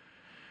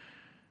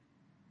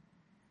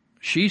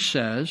 She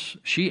says,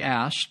 she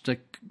asked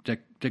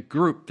the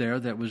group there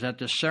that was at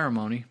this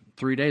ceremony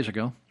 3 days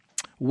ago,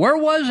 where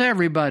was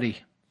everybody?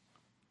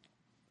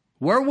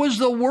 Where was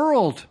the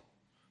world?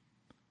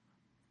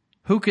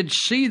 Who could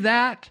see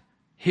that,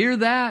 hear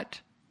that,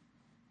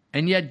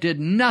 and yet did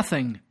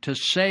nothing to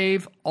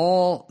save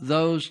all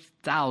those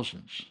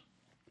thousands.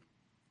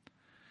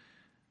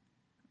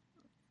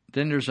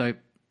 Then there's a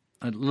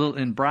little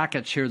in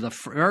brackets here, the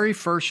very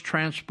first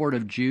transport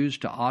of Jews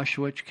to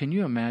Auschwitz. Can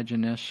you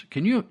imagine this? I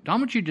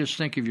want you to just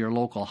think of your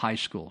local high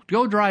school.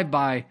 Go drive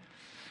by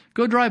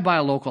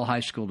a local high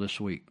school this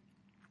week.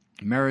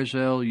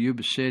 Marysville,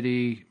 Yuba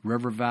City,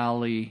 River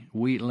Valley,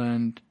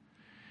 Wheatland,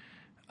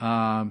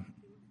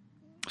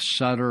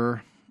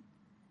 Sutter,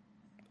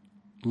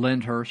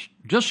 Lyndhurst.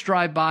 Just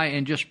drive by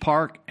and just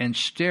park and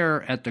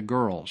stare at the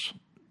girls.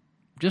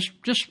 Just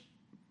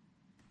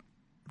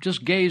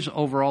just gaze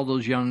over all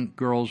those young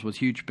girls with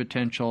huge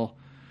potential,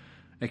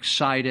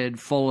 excited,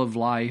 full of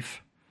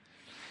life.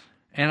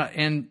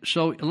 And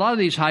so a lot of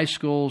these high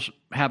schools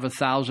have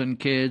 1,000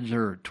 kids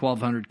or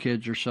 1,200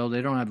 kids or so.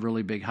 They don't have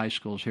really big high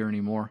schools here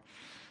anymore.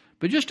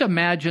 But just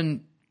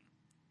imagine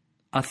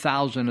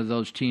 1,000 of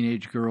those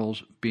teenage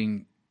girls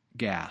being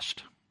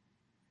gassed.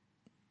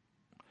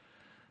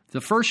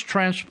 The first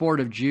transport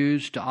of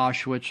Jews to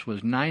Auschwitz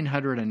was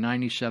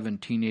 997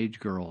 teenage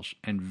girls,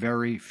 and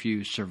very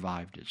few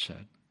survived, it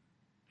said.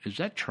 Is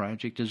that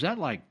tragic?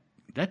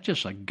 That's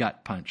just a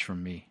gut punch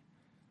from me.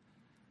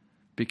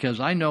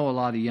 Because I know a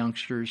lot of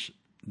youngsters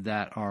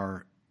that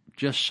are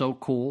just so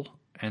cool,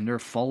 and they're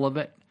full of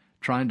it,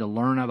 trying to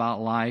learn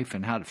about life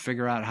and how to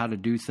figure out how to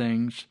do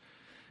things,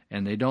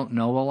 and they don't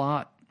know a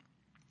lot,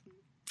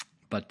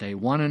 but they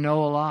want to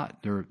know a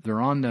lot.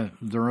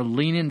 They're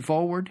leaning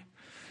forward,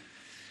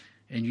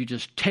 and you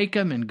just take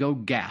them and go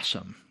gas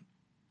them.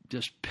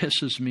 Just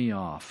pisses me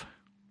off.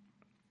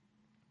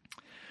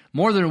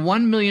 More than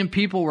 1 million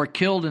people were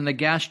killed in the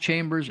gas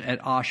chambers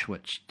at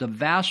Auschwitz, the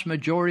vast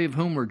majority of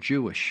whom were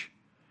Jewish.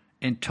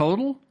 In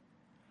total,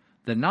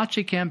 the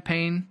Nazi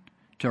campaign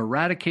to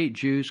eradicate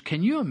Jews,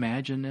 can you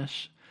imagine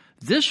this?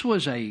 This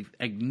was an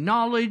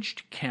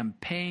acknowledged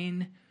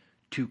campaign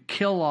to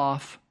kill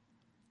off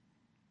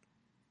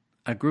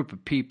a group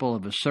of people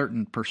of a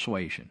certain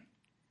persuasion.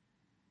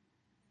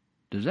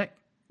 Do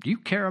you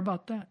care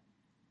about that?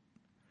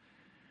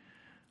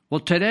 Well,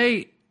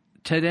 today,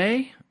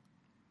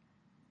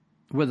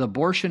 with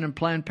abortion and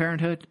Planned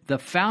Parenthood, the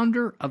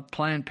founder of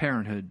Planned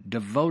Parenthood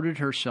devoted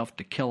herself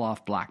to kill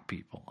off black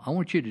people. I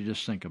want you to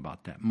just think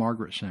about that,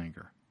 Margaret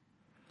Sanger.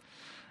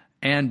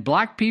 And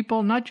black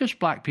people, not just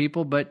black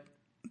people, but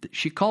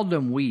she called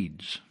them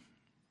weeds.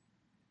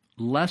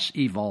 Less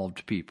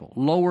evolved people,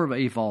 lower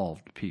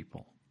evolved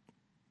people.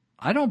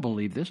 I don't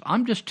believe this.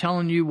 I'm just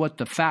telling you what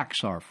the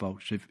facts are,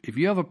 folks. If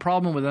you have a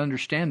problem with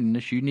understanding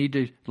this, you need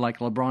to, like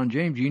LeBron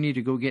James, you need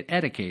to go get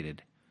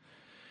educated.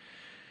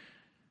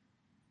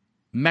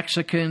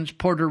 Mexicans,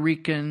 Puerto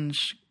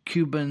Ricans,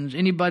 Cubans,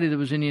 anybody that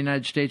was in the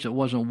United States that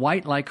wasn't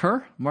white like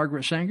her,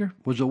 Margaret Sanger,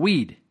 was a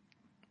weed.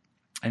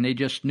 And they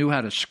just knew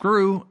how to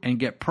screw and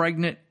get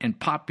pregnant and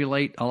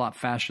populate a lot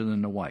faster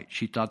than the whites.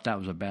 She thought that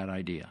was a bad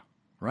idea,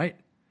 right?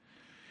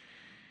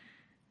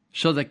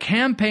 So the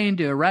campaign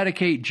to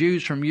eradicate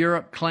Jews from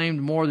Europe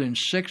claimed more than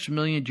 6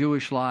 million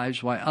Jewish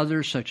lives, while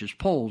others such as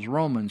Poles,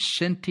 Romans,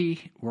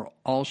 Sinti were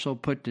also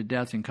put to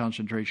death in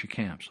concentration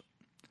camps.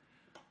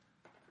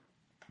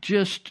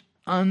 Just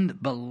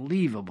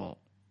unbelievable.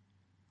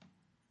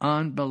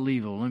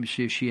 Unbelievable. Let me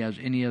see if she has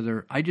any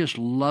other. I just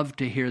love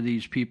to hear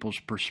these people's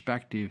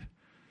perspective.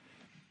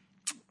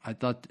 I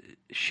thought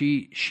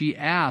she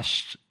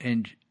asked,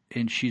 and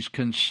she's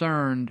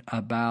concerned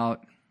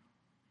about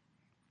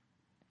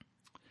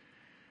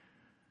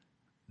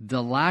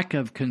the lack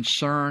of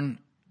concern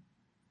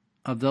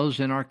of those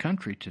in our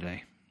country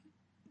today.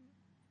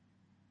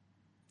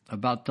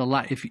 About the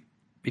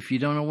if you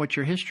don't know what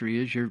your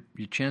history is, your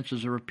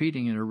chances of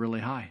repeating it are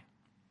really high.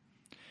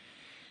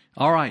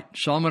 All right,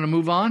 so I'm going to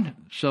move on.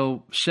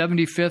 So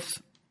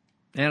 75th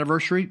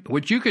anniversary.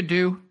 What you could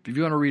do, if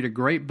you want to read a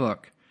great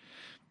book,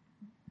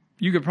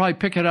 you could probably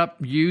pick it up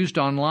used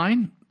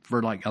online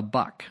for like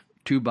 $1,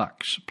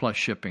 $2 plus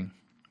shipping.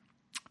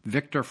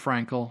 Viktor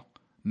Frankl,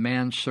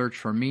 Man's Search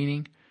for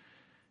Meaning.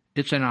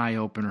 It's an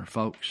eye-opener,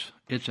 folks.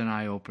 It's an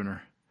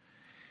eye-opener.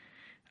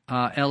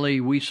 Elie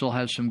Wiesel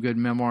has some good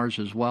memoirs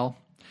as well.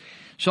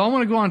 So I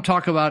want to go on and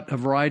talk about a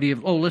variety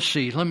of. Let's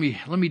see. Let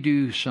me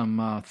do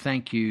some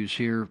thank yous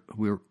here.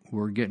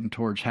 We're getting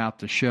towards half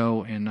the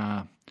show,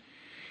 and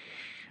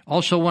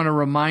also want to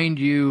remind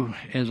you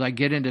as I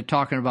get into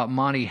talking about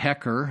Monty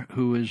Hecker,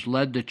 who has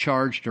led the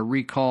charge to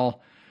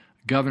recall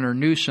Governor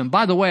Newsom.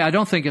 By the way, I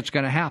don't think it's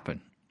going to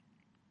happen.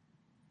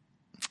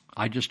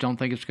 I just don't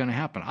think it's going to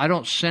happen. I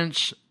don't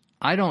sense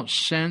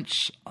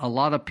a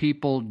lot of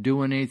people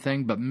doing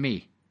anything but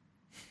me.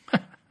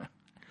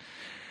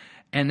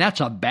 And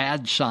that's a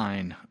bad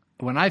sign.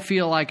 When I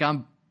feel like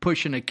I'm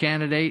pushing a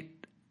candidate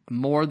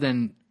more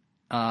than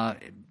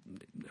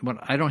when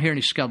I don't hear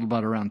any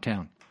scuttlebutt around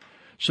town.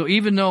 So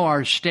even though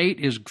our state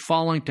is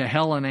falling to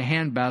hell in a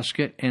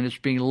handbasket and it's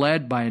being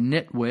led by a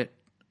nitwit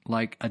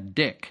like a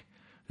dick,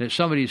 that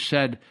somebody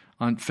said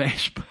on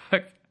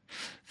Facebook,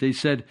 they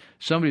said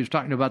somebody was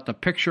talking about the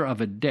picture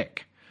of a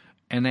dick,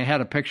 and they had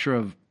a picture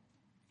of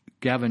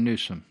Gavin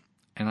Newsom.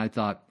 And I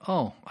thought,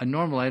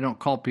 normally I don't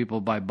call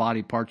people by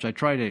body parts.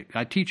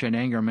 I teach an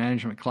anger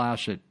management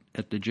class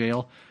at the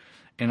jail,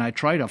 and I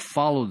try to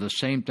follow the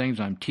same things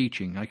I'm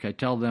teaching. Like I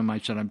tell them, I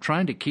said, I'm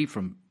trying to keep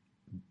from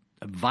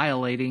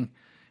violating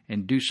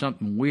and do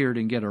something weird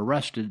and get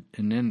arrested,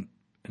 and then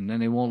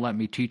they won't let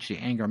me teach the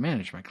anger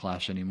management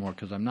class anymore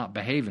because I'm not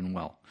behaving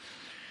well.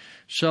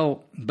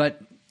 So,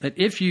 but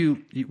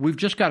we've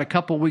just got a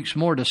couple weeks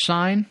more to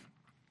sign,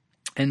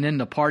 and then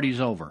the party's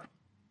over.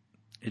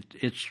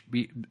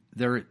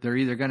 They're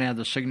either going to have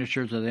the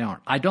signatures or they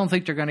aren't. I don't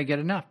think they're going to get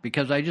enough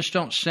because I just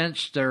don't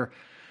sense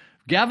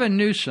Gavin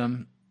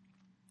Newsom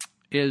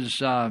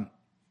is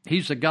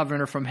He's the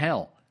governor from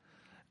hell,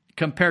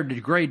 compared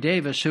to Gray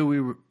Davis,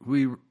 who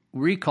we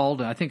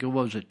recalled, I think it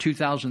was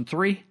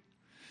 2003.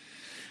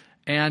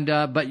 And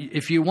but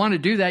if you want to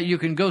do that, you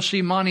can go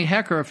see Monty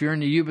Hecker if you're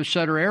in the Yuba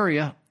Sutter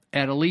area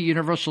at Elite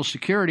Universal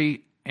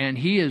Security, and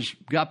he has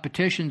got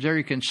petitions there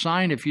you can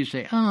sign if you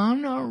say, "Oh,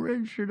 I'm not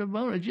registered to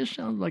vote." It just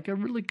sounds like a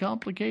really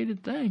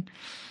complicated thing.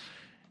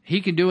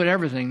 He can do it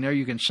everything there.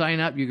 You can sign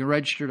up. You can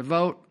register to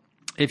vote.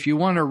 If you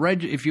want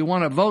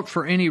to vote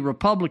for any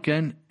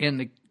Republican in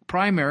the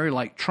primary,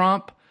 like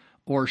Trump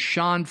or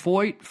Sean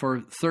Foyt for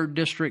 3rd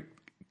District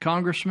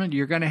Congressman,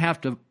 you're going to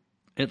have to,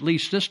 at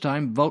least this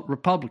time, vote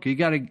Republican. You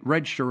got to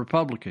register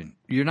Republican.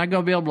 You're not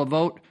going to be able to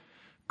vote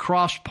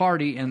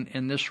cross-party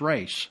in this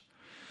race,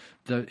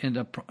 in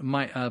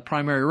the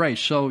primary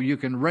race. So you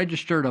can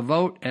register to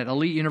vote at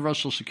Elite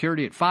Universal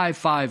Security at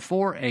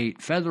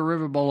 5548 Feather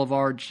River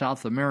Boulevard,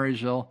 south of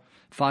Marysville,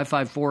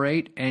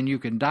 5548, and you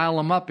can dial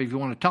them up if you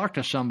want to talk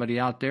to somebody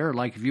out there,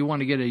 like if you want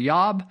to get a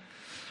job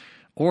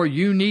or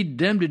you need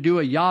them to do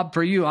a job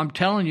for you. I'm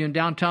telling you, in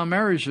downtown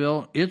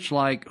Marysville, it's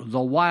like the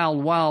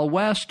wild, wild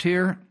west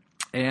here.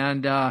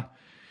 And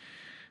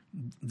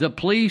the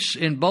police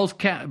in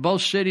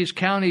both cities,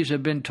 counties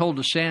have been told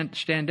to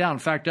stand down. In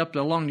fact, up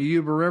along the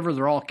Yuba River,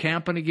 they're all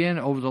camping again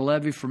over the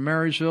levee from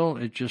Marysville.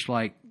 It's just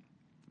like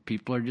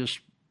people are just,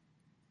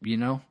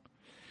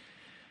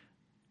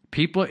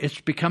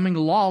 it's becoming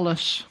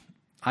lawless.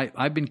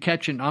 I'm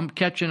catching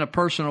a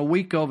person a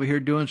week over here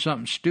doing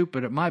something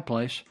stupid at my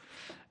place.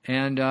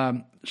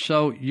 And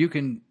so you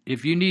can,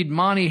 if you need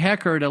Monty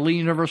Hecker at Elite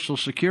Universal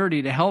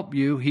Security to help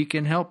you, he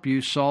can help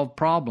you solve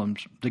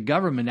problems. The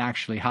government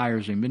actually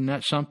hires him. Isn't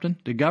that something?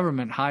 The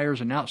government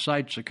hires an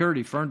outside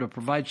security firm to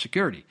provide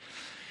security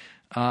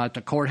at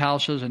the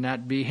courthouses, and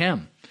that'd be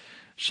him.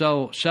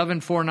 So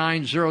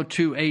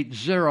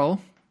 749-0280.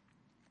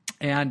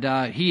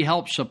 And he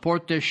helps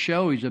support this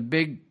show.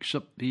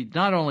 He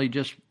not only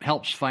just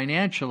helps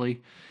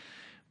financially,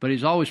 but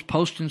he's always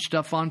posting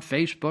stuff on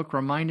Facebook,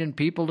 reminding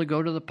people to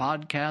go to the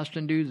podcast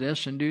and do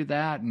this and do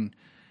that,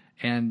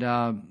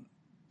 and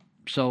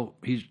so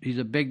he's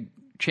a big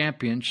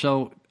champion.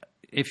 So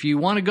if you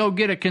want to go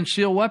get a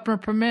concealed weapon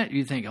permit,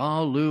 you think,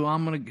 "Oh, Lou,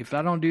 if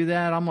I don't do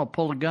that, I'm gonna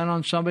pull a gun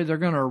on somebody. They're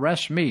gonna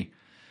arrest me."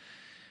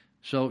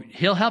 So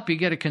he'll help you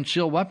get a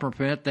concealed weapon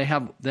permit. They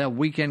have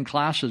weekend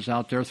classes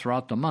out there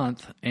throughout the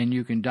month, and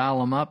you can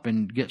dial them up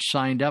and get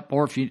signed up.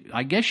 Or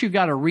I guess you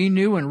got to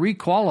renew and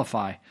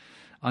requalify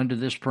under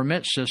this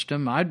permit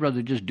system. I'd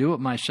rather just do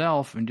it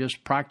myself and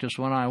just practice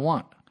when I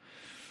want.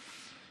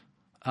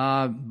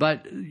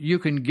 But you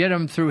can get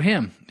them through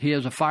him. He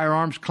has a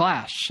firearms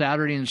class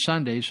Saturday and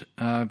Sundays,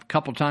 a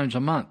couple times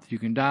a month. You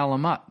can dial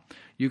them up.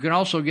 You can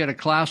also get a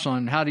class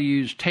on how to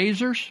use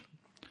tasers.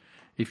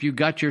 If you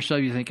got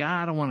yourself, you think,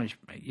 I don't want to,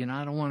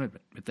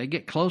 if they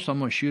get close, I'm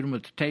going to shoot them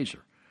with the taser.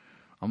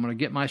 I'm going to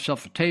get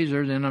myself a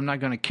taser, then I'm not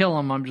going to kill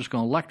them. I'm just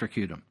going to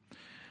electrocute them.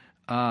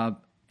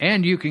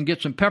 And you can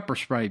get some pepper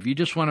spray. If you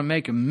just want to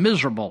make them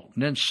miserable,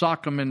 and then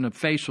sock them in the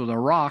face with a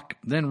rock,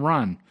 then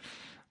run.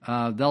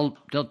 They'll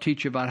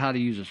teach you about how to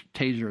use a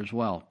taser as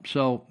well.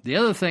 So the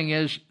other thing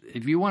is,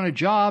 if you want a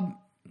job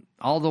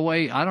all the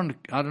way, I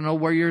don't know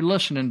where you're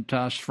listening to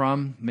us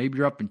from. Maybe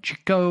you're up in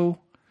Chico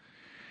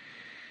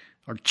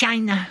or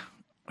China,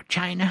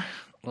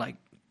 like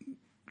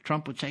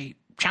Trump would say,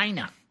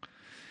 China.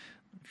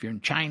 If you're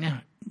in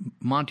China,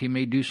 Monty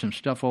may do some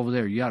stuff over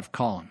there. You got to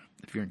call him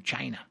if you're in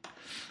China.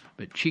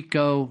 But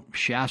Chico,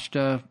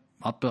 Shasta,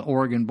 up the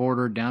Oregon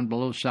border, down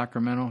below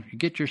Sacramento, you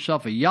get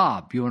yourself a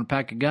job. You want to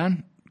pack a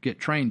gun? Get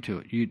trained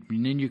to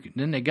it.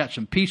 Then they got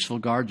some peaceful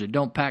guards that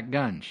don't pack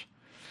guns.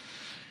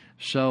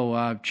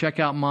 So check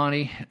out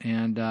Monty,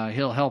 and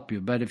he'll help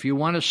you. But if you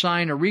want to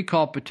sign a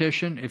recall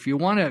petition, if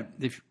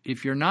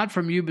you're not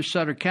from Yuba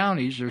Sutter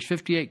counties, there's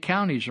 58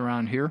 counties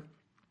around here.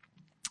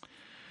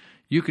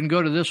 You can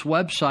go to this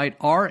website,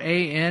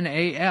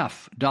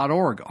 ranaf.org,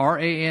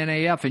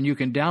 RANAF, and you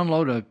can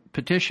download a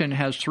petition. It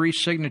has 3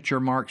 signature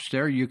marks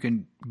there. You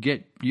could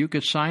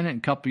sign it and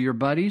a couple of your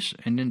buddies,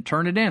 and then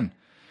turn it in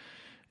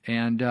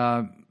and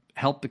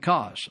help the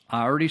cause.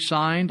 I already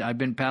signed. I've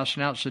been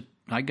passing out. So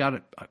I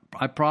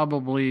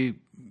probably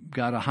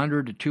got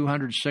 100 to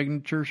 200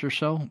 signatures or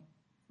so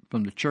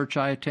from the church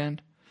I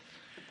attend,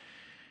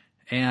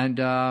 and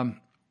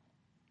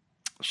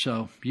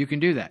so you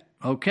can do that.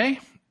 Okay.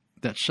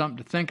 That's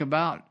something to think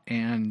about,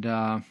 and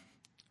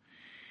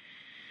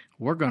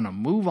we're going to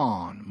move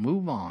on.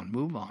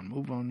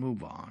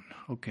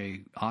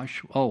 Okay,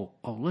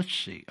 let's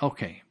see.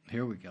 Okay,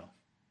 here we go.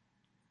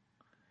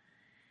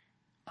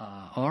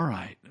 All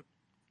right.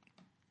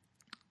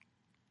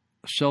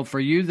 So for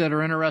you that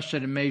are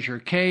interested in Measure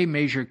K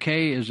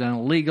is an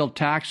illegal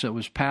tax that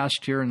was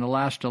passed here in the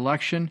last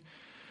election.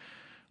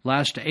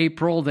 Last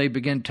April, they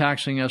began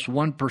taxing us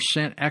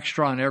 1%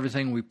 extra on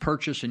everything we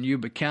purchase in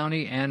Yuba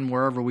County and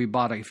wherever we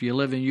bought it. If you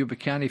live in Yuba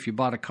County, if you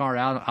bought a car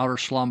out of outer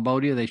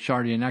Slumbodia, they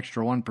charge you an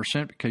extra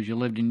 1% because you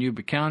lived in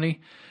Yuba County.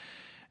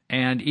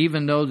 And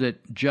even though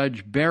that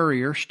Judge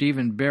Barrier,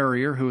 Stephen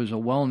Barrier, who is a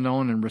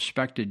well-known and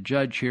respected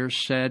judge here,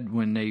 said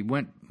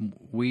when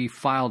we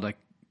filed a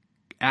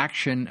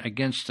action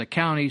against the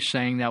county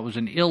saying that was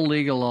an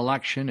illegal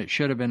election. It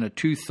should have been a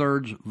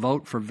 2/3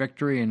 vote for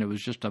victory, and it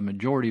was just a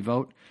majority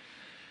vote.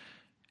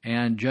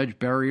 And Judge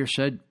Barrier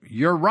said,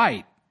 "You're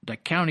right. The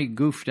county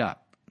goofed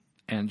up."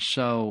 And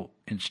so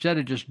instead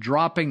of just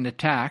dropping the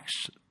tax,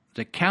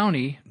 the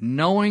county,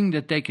 knowing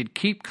that they could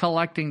keep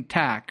collecting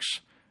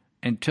tax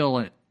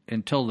until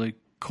the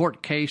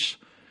court case,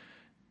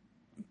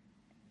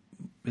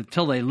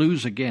 until they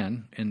lose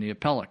again in the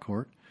appellate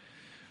court,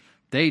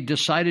 they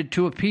decided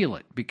to appeal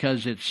it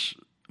because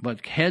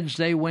but heads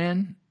they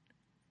win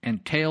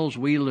and tails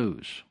we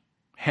lose.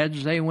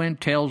 Heads they win,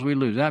 tails we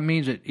lose. That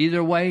means that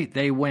either way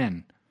they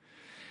win.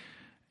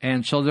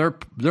 And so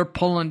they're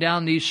pulling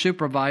down, these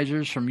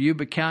supervisors from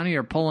Yuba County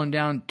are pulling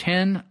down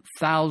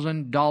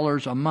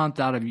 $10,000 a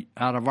month out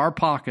of our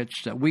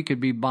pockets that we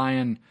could be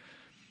buying,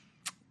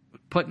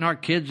 putting our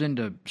kids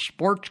into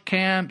sports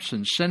camps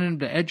and sending them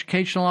to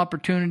educational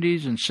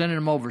opportunities and sending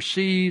them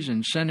overseas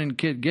and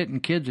getting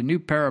kids a new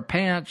pair of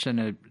pants and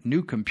a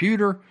new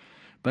computer.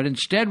 But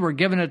instead we're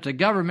giving it to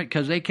government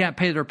because they can't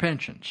pay their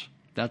pensions.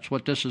 That's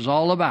what this is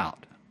all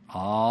about.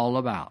 All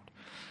about.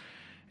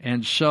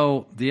 And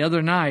so the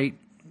other night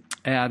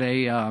at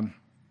a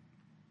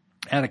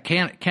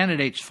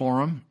candidates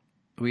forum,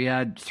 we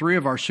had 3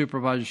 of our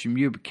supervisors from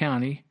Yuba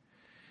County,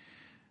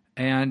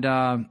 and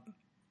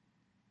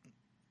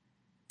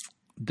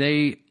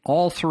they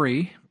all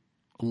 3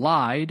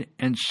 lied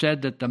and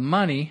said that the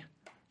money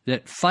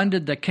that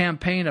funded the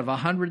campaign of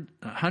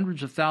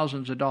hundreds of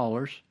thousands of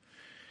dollars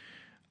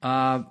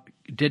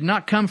did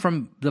not come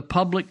from the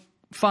public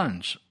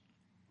funds,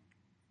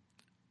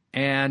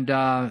 and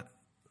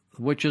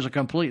which is a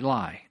complete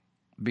lie,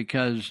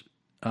 because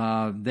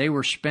they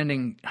were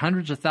spending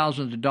hundreds of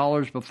thousands of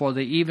dollars before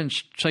they even.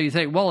 So you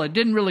think, well, it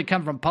didn't really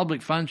come from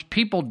public funds.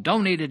 People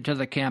donated to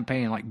the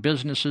campaign, like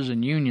businesses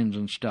and unions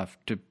and stuff,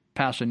 to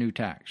pass a new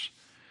tax.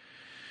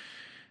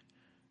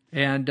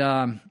 And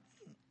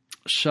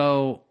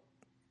so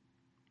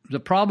the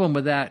problem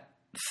with that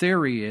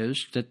theory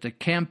is that the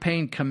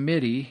campaign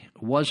committee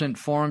wasn't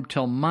formed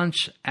till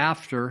months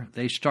after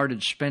they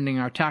started spending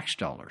our tax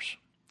dollars.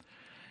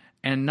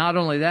 And not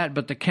only that,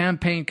 but the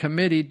campaign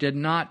committee did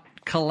not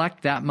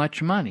collect that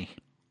much money.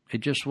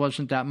 It just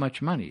wasn't that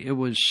much money. It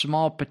was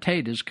small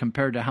potatoes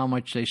compared to how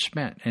much they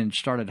spent, and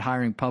started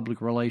hiring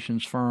public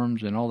relations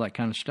firms and all that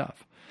kind of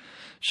stuff.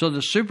 So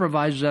the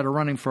supervisors that are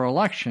running for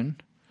election,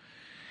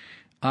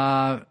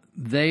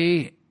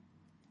 they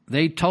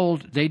didn't tell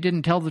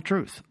the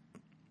truth.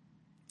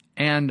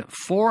 And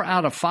 4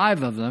 out of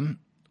 5 of them,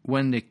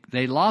 when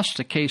they lost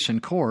the case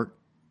in court,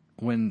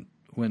 when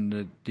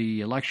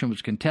the election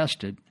was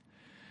contested,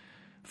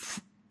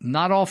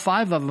 not all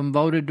 5 of them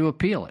voted to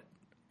appeal it.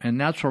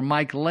 And that's where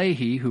Mike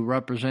Leahy, who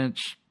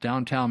represents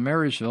downtown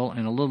Marysville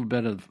and a little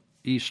bit of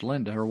East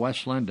Linda or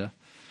West Linda,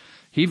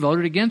 he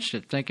voted against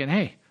it, thinking,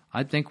 hey,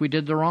 I think we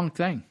did the wrong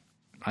thing.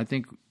 I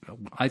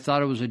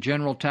thought it was a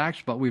general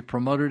tax, but we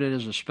promoted it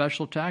as a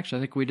special tax. I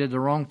think we did the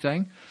wrong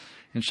thing.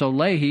 And so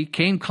Leahy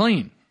came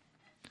clean.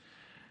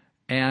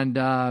 And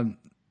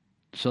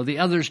so the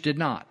others did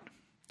not.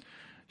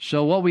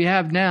 So what we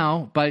have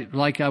now,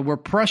 we're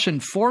pressing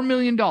 $4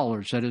 million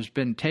that has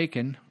been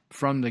taken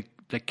from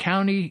the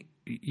county.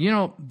 Did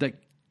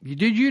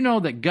you know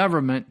that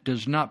government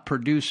does not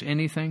produce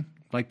anything?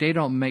 Like, they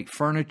don't make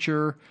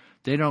furniture,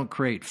 they don't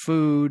create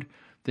food,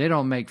 they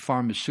don't make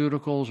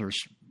pharmaceuticals or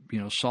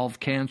solve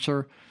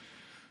cancer.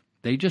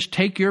 They just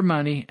take your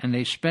money and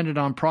they spend it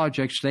on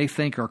projects they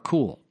think are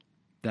cool.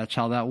 That's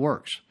how that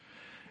works.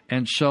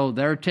 And so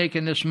they're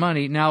taking this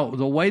money. Now,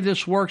 the way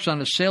this works on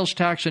a sales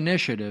tax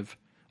initiative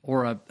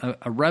or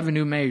a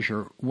revenue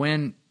measure,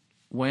 when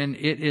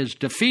it is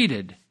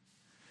defeated,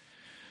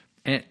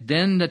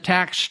 then the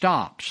tax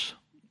stops.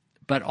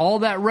 But all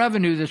that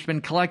revenue that's been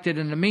collected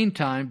in the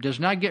meantime does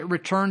not get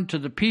returned to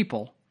the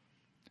people.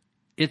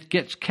 It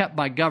gets kept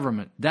by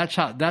government. That's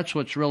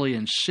what's really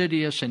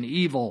insidious and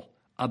evil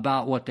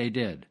about what they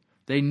did.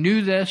 They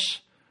knew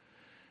this.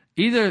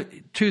 Either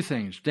 2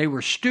 things. They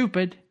were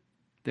stupid,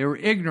 they were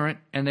ignorant,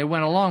 and they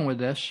went along with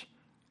this,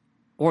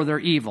 or they're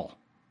evil.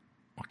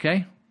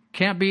 Okay?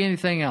 Can't be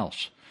anything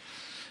else.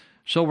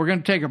 So we're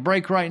going to take a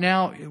break right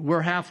now. We're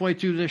halfway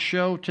through this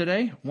show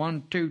today.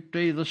 1, 2,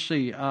 3, let's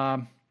see.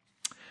 I'm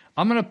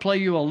going to play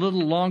you a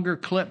little longer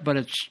clip, but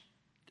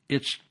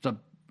it's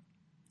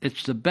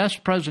the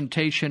best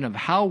presentation of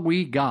how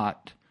we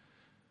got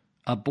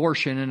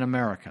abortion in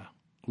America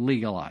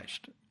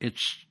legalized.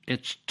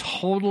 It's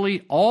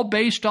totally all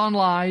based on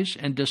lies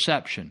and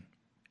deception.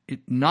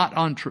 Not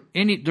on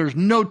there's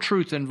no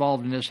truth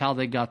involved in this. How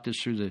they got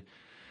this through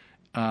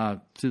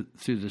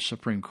the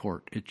Supreme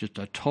Court. It's just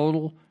a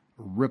total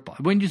rip-off.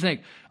 When do you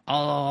think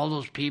all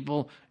those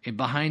people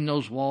behind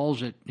those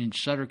walls in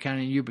Sutter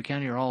County and Yuba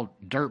County are all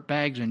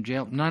dirtbags in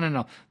jail?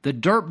 No. The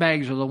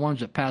dirtbags are the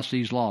ones that pass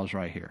these laws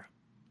right here.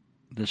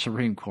 The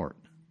Supreme Court.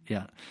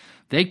 Yeah.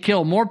 They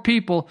kill more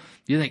people.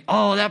 You think,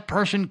 oh, that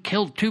person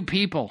killed 2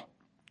 people.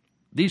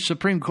 These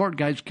Supreme Court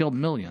guys killed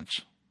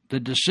millions. The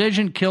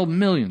decision killed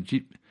millions.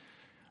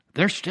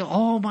 They're still,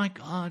 oh my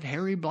God,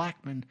 Harry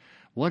Blackmun,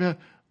 what a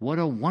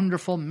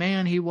wonderful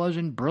man he was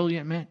and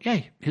brilliant man.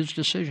 Yay, his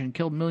decision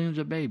killed millions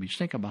of babies.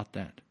 Think about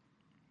that.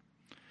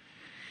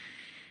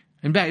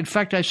 In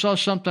fact, I saw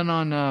something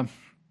on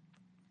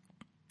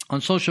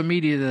social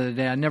media the other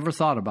day. I never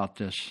thought about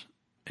this.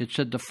 It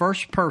said the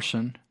first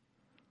person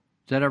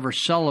that ever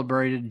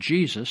celebrated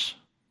Jesus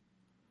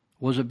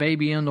was a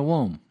baby in the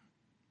womb.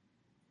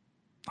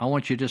 I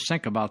want you to just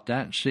think about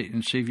that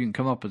and see if you can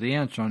come up with the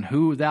answer on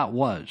who that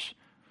was.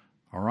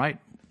 All right?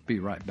 Be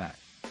right back.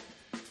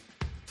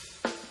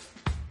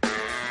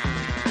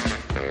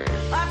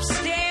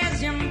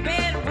 Upstairs in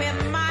bed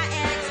with my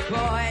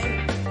ex-boy.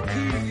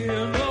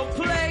 No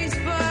place,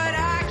 but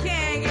I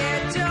can't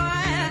get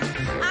joy.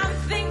 I'm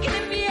thinking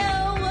of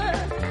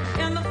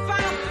you in the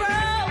final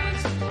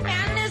throes,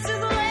 and this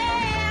is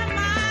where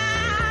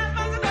my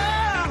mother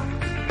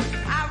goes.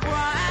 I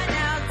run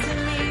out to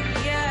meet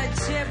your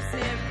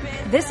gypsy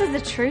bitch. This is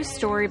the true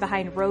story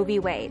behind Roe v.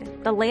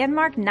 Wade, the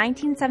landmark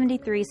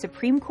 1973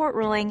 Supreme Court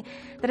ruling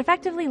that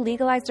effectively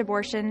legalized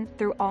abortion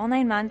through all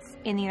 9 months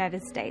in the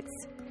United States.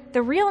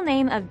 The real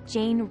name of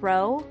Jane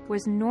Roe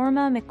was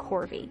Norma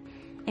McCorvey.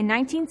 In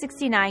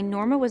 1969,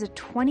 Norma was a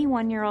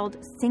 21-year-old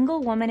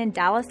single woman in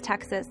Dallas,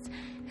 Texas,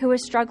 who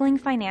was struggling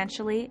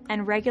financially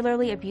and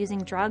regularly abusing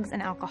drugs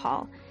and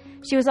alcohol.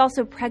 She was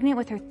also pregnant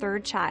with her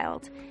 3rd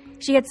child.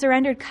 She had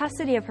surrendered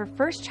custody of her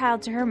 1st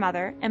child to her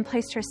mother and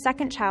placed her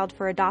 2nd child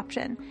for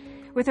adoption.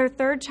 With her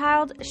 3rd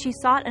child, she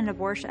sought an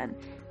abortion,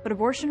 but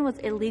abortion was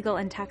illegal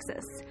in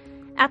Texas.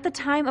 At the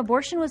time,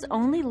 abortion was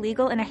only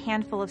legal in a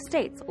handful of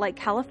states, like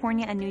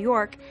California and New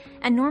York,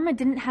 and Norma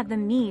didn't have the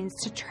means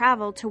to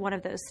travel to one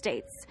of those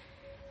states.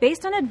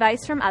 Based on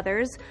advice from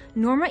others,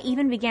 Norma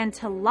even began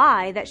to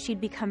lie that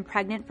she'd become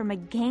pregnant from a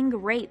gang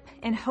rape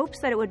in hopes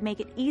that it would make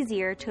it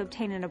easier to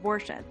obtain an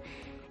abortion.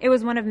 It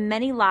was one of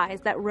many lies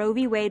that Roe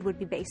v. Wade would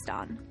be based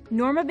on.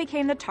 Norma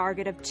became the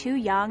target of 2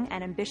 young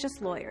and ambitious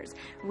lawyers,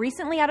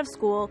 recently out of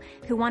school,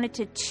 who wanted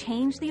to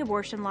change the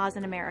abortion laws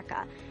in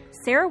America.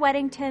 Sarah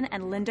Weddington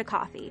and Linda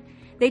Coffey.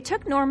 They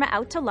took Norma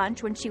out to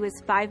lunch when she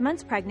was 5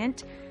 months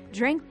pregnant,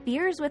 drank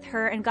beers with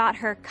her and got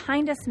her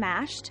kinda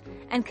smashed,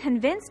 and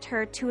convinced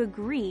her to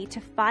agree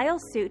to file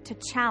suit to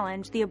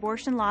challenge the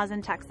abortion laws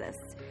in Texas.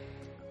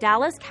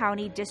 Dallas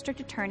County District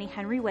Attorney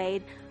Henry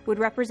Wade would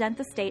represent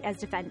the state as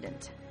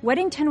defendant.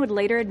 Weddington would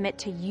later admit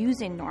to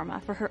using Norma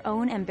for her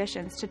own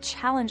ambitions to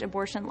challenge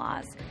abortion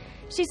laws.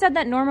 She said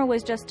that Norma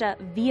was just a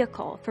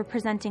vehicle for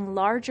presenting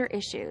larger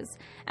issues,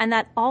 and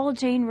that all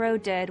Jane Roe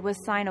did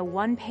was sign a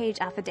 1-page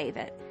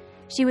affidavit.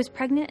 She was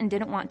pregnant and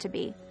didn't want to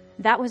be.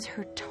 That was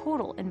her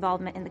total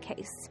involvement in the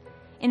case.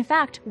 In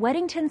fact,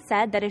 Weddington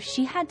said that if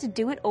she had to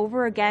do it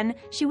over again,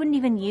 she wouldn't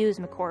even use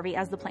McCorvey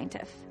as the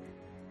plaintiff.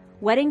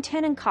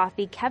 Weddington and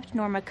Coffey kept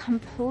Norma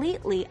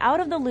completely out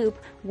of the loop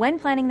when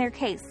planning their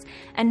case,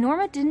 and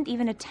Norma didn't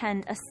even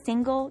attend a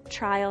single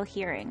trial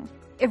hearing.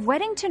 If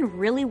Weddington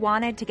really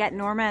wanted to get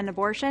Norma an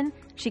abortion,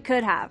 she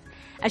could have,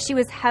 as she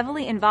was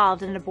heavily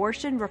involved in an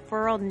abortion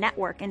referral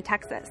network in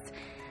Texas.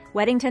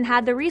 Weddington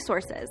had the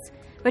resources,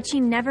 but she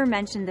never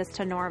mentioned this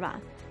to Norma,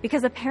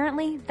 because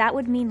apparently that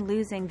would mean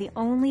losing the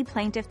only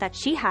plaintiff that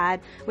she had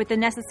with the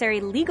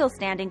necessary legal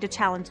standing to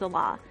challenge the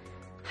law.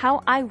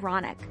 How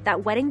ironic that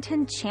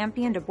Weddington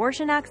championed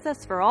abortion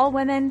access for all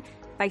women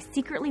by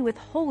secretly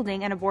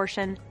withholding an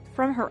abortion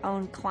from her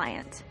own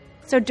client.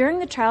 So during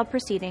the trial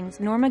proceedings,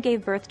 Norma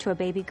gave birth to a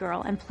baby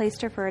girl and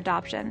placed her for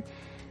adoption.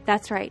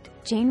 That's right,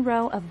 Jane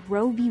Roe of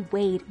Roe v.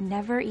 Wade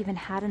never even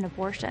had an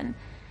abortion.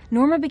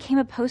 Norma became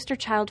a poster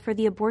child for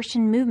the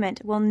abortion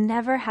movement while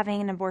never having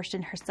an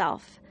abortion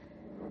herself.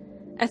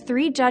 A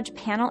 3-judge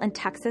panel in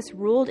Texas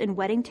ruled in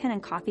Weddington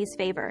and Coffey's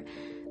favor,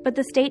 but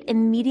the state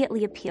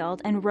immediately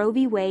appealed and Roe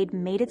v. Wade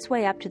made its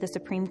way up to the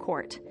Supreme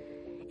Court.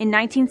 In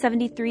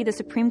 1973, the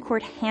Supreme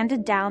Court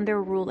handed down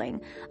their ruling,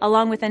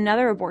 along with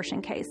another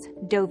abortion case,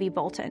 Doe v.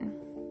 Bolton.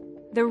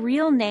 The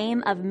real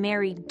name of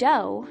Mary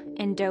Doe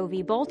in Doe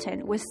v.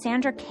 Bolton was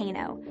Sandra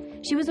Cano.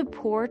 She was a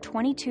poor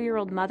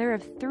 22-year-old mother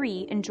of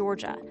 3 in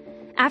Georgia.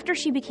 After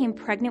she became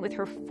pregnant with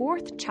her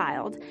 4th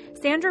child,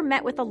 Sandra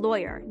met with a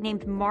lawyer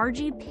named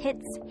Margie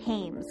Pitts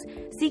Hames,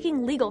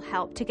 seeking legal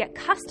help to get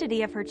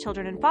custody of her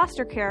children in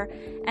foster care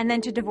and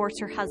then to divorce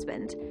her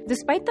husband.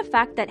 Despite the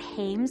fact that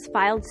Hames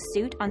filed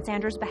suit on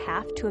Sandra's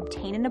behalf to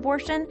obtain an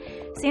abortion,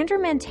 Sandra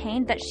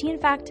maintained that she in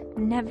fact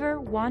never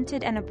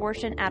wanted an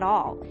abortion at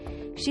all.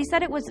 She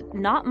said it was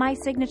not my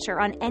signature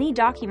on any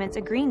documents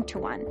agreeing to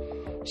one.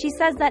 She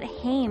says that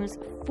Hames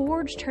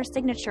forged her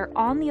signature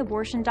on the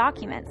abortion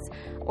documents,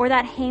 or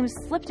that Hames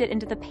slipped it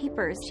into the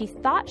papers she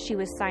thought she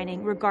was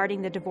signing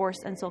regarding the divorce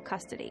and sole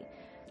custody.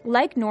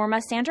 Like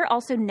Norma, Sandra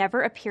also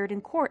never appeared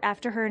in court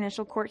after her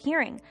initial court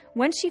hearing.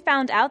 When she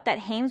found out that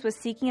Hames was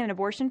seeking an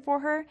abortion for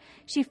her,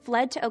 she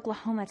fled to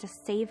Oklahoma to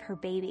save her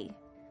baby.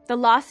 The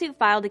lawsuit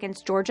filed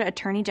against Georgia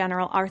Attorney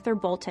General Arthur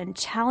Bolton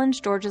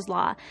challenged Georgia's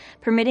law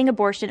permitting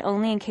abortion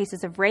only in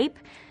cases of rape,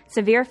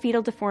 severe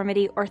fetal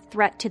deformity, or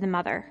threat to the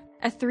mother.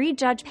 A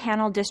 3-judge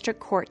panel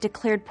district court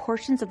declared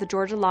portions of the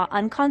Georgia law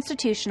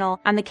unconstitutional,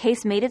 and the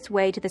case made its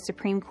way to the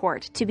Supreme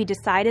Court to be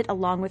decided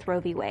along with Roe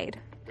v. Wade.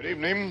 Good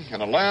evening.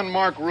 In a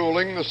landmark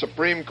ruling, the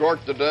Supreme Court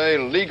today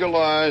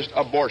legalized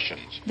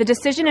abortions. The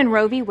decision in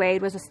Roe v.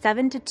 Wade was a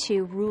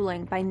 7-2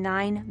 ruling by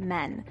 9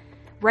 men.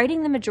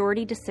 Writing the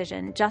majority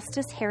decision,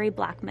 Justice Harry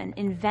Blackmun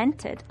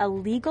invented a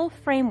legal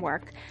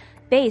framework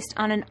based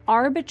on an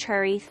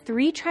arbitrary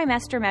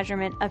 3-trimester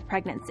measurement of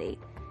pregnancy.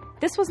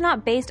 This was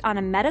not based on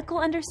a medical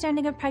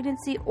understanding of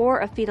pregnancy or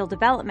of fetal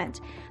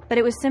development, but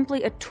it was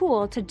simply a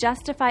tool to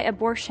justify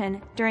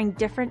abortion during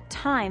different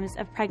times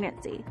of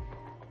pregnancy.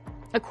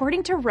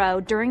 According to Roe,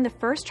 during the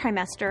first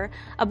trimester,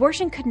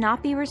 abortion could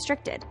not be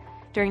restricted.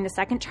 During the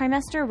second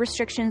trimester,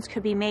 restrictions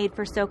could be made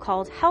for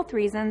so-called health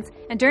reasons,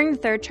 and during the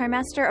third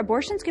trimester,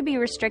 abortions could be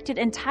restricted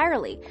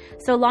entirely,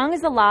 so long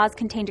as the laws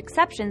contained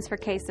exceptions for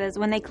cases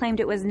when they claimed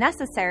it was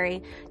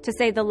necessary to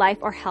save the life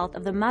or health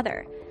of the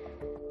mother.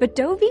 But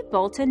Doe v.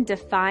 Bolton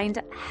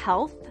defined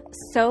health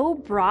so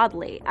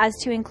broadly as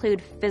to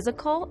include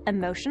physical,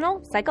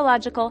 emotional,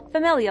 psychological,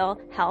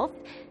 familial health,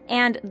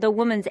 and the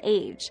woman's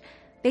age.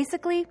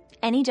 Basically,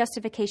 any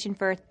justification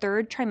for a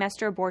third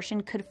trimester abortion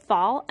could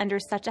fall under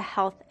such a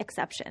health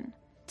exception.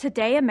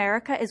 Today,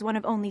 America is one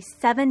of only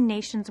 7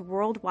 nations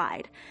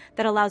worldwide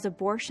that allows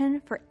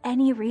abortion for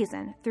any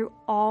reason through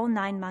all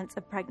 9 months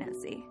of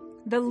pregnancy.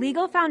 The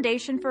legal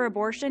foundation for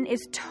abortion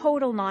is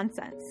total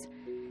nonsense.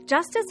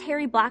 Justice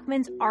Harry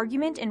Blackmun's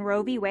argument in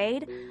Roe v.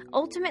 Wade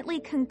ultimately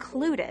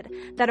concluded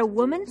that a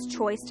woman's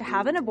choice to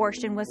have an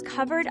abortion was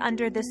covered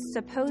under this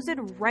supposed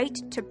right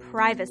to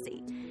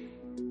privacy.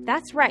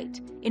 That's right.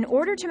 In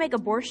order to make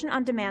abortion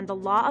on demand the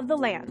law of the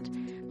land,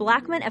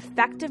 Blackmun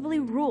effectively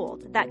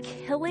ruled that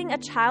killing a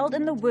child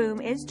in the womb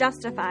is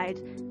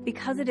justified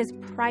because it is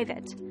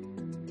private.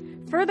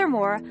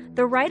 Furthermore,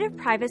 the right of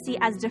privacy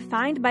as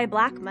defined by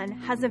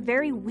Blackmun has a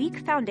very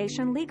weak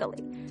foundation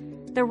legally.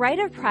 The right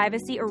of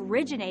privacy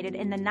originated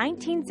in the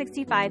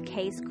 1965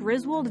 case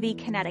Griswold v.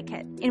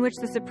 Connecticut, in which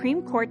the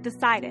Supreme Court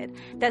decided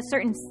that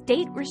certain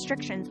state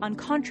restrictions on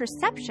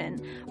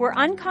contraception were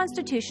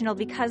unconstitutional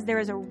because there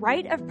is a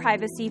right of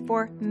privacy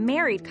for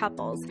married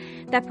couples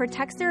that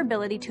protects their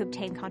ability to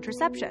obtain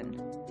contraception.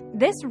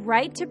 This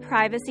right to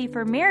privacy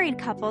for married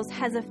couples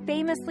has a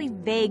famously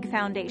vague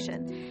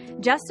foundation.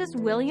 Justice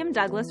William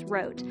Douglas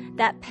wrote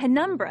that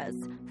penumbras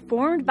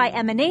formed by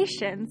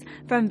emanations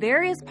from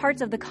various parts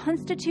of the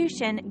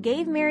Constitution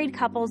gave married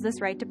couples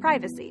this right to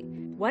privacy.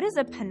 What is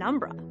a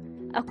penumbra?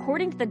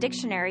 According to the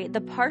dictionary,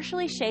 the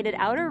partially shaded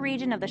outer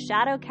region of the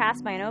shadow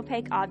cast by an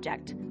opaque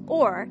object,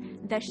 or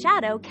the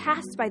shadow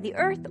cast by the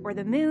Earth or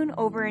the Moon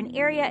over an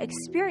area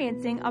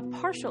experiencing a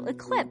partial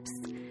eclipse,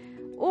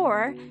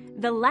 or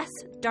the less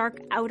dark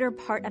outer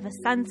part of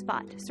a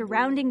sunspot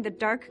surrounding the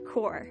dark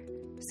core.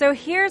 So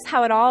here's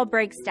how it all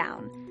breaks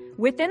down.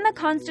 Within the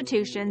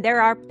Constitution,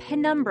 there are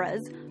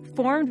penumbras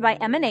formed by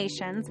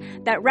emanations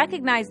that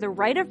recognize the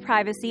right of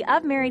privacy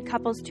of married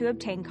couples to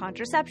obtain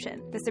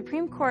contraception. The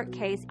Supreme Court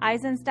case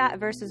Eisenstadt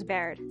v.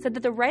 Baird said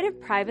that the right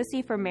of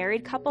privacy for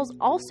married couples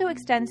also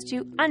extends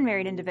to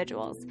unmarried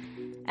individuals.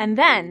 And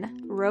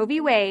then Roe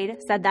v. Wade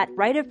said that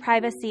right of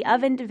privacy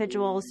of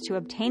individuals to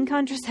obtain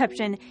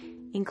contraception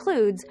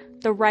includes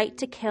the right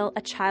to kill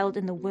a child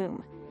in the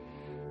womb.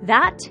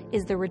 That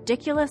is the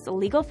ridiculous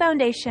legal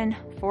foundation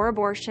for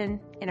abortion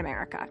in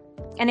America.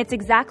 And it's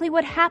exactly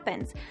what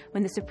happens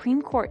when the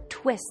Supreme Court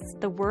twists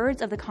the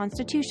words of the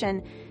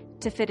Constitution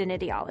to fit an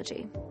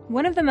ideology.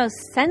 One of the most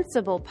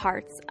sensible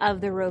parts of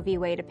the Roe v.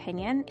 Wade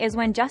opinion is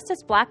when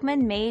Justice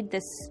Blackmun made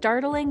this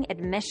startling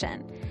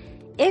admission.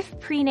 If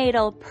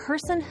prenatal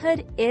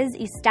personhood is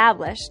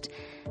established,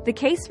 the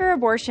case for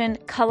abortion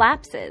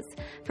collapses,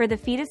 for the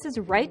fetus's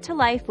right to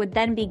life would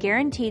then be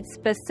guaranteed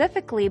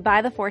specifically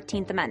by the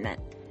 14th Amendment.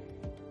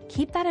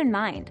 Keep that in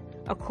mind.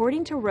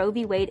 According to Roe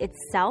v. Wade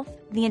itself,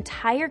 the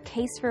entire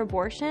case for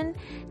abortion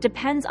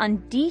depends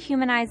on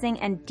dehumanizing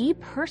and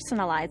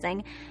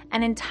depersonalizing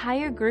an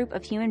entire group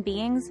of human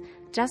beings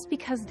just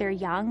because they're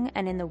young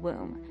and in the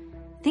womb.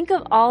 Think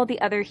of all the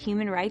other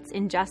human rights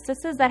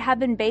injustices that have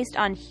been based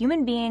on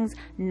human beings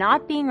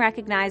not being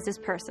recognized as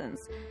persons.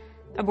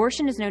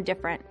 Abortion is no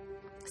different.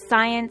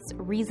 Science,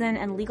 reason,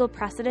 and legal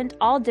precedent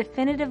all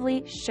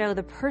definitively show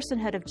the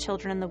personhood of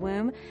children in the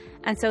womb,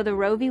 and so the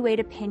Roe v. Wade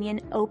opinion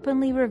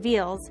openly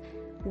reveals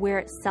where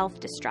it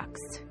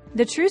self-destructs.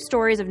 The true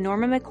stories of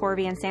Norma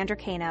McCorvey and Sandra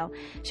Cano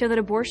show that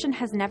abortion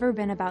has never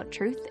been about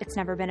truth, it's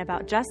never been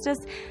about justice,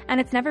 and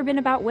it's never been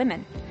about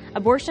women.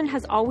 Abortion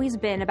has always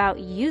been about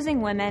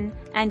using women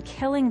and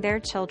killing their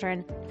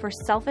children for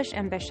selfish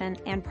ambition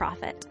and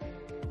profit.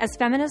 As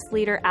feminist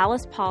leader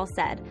Alice Paul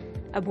said,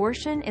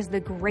 abortion is the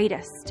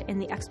greatest in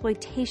the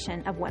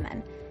exploitation of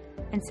women.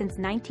 And since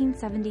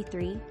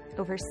 1973,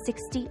 over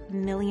 60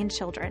 million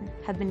children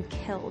have been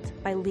killed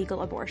by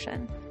legal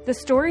abortion. The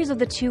stories of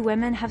the two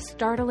women have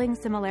startling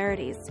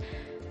similarities.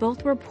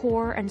 Both were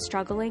poor and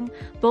struggling.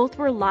 Both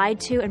were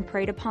lied to and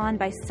preyed upon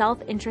by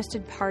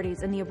self-interested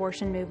parties in the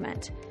abortion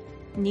movement.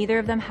 Neither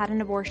of them had an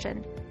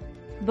abortion.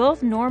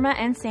 Both Norma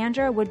and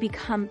Sandra would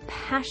become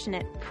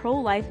passionate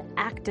pro-life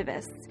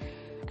activists.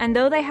 And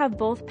though they have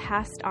both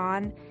passed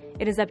on,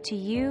 it is up to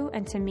you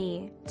and to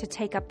me to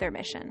take up their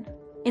mission.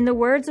 In the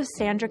words of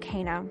Sandra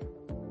Cano,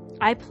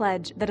 I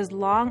pledge that as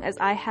long as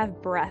I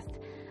have breath,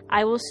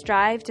 I will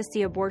strive to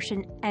see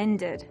abortion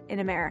ended in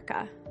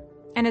America.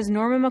 And as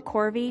Norma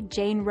McCorvey,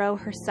 Jane Roe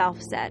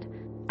herself said,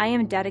 I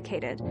am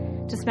dedicated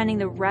to spending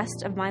the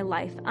rest of my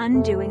life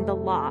undoing the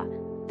law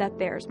that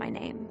bears my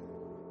name.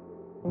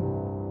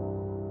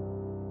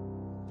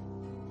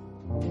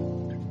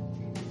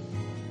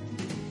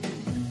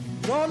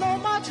 Don't know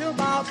much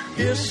about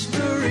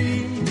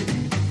history.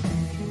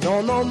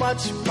 Don't know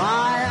much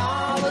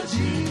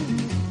biology.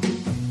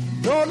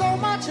 Don't know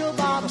much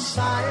about a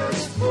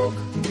science book.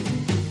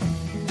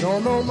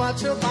 Don't know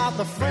much about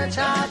the French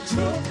I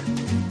took.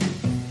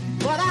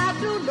 But I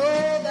do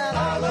know that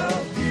I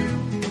love you.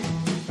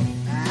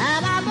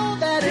 And I know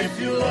that if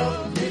you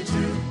love me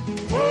too,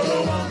 what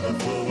a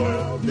wonderful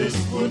world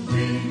this would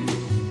be.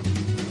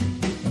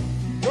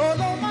 Don't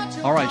know much.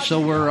 All right, so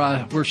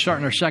we're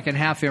starting our second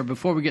half here.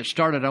 Before we get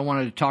started, I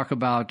wanted to talk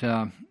about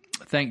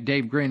thank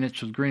Dave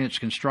Greenitz with Greenitz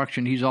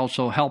Construction. He's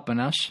also helping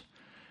us,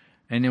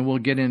 and then we'll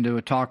get into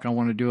a talk I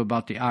want to do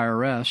about the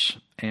IRS.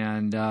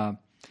 And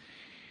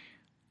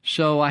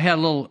so I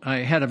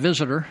had a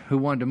visitor who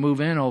wanted to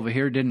move in over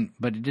here,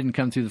 but it didn't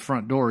come through the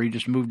front door. He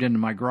just moved into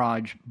my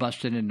garage,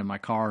 busted into my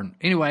car, and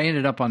anyway, I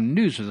ended up on the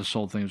news of this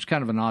whole thing. It was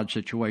kind of an odd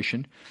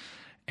situation.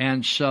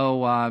 And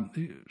so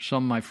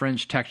some of my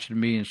friends texted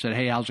me and said,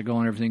 hey, how's it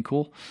going? Everything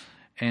cool?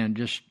 And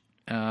just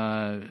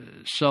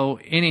so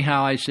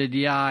anyhow, I said,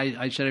 yeah,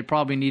 I said I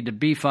probably need to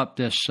beef up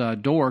this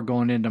door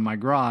going into my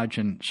garage.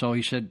 And so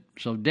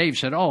Dave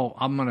said, oh,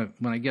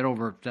 when I get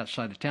over that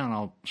side of town,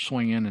 I'll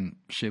swing in and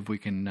see if we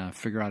can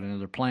figure out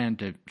another plan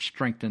to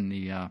strengthen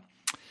the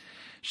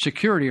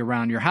security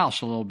around your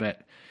house a little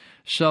bit.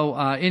 So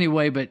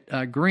anyway, but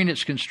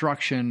Greenitz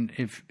Construction,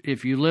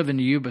 if you live in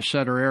the Yuba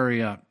Sutter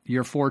area,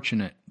 you're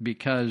fortunate,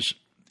 because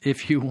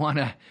if you're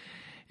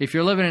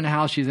living in a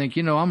house, you think,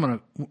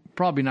 I'm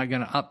probably not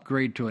going to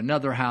upgrade to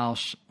another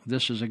house.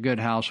 This is a good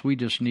house. We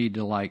just need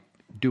to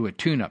do a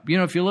tune-up.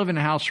 If you live in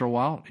a house for a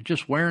while, it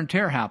just wear and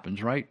tear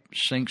happens, right?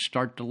 Sinks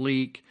start to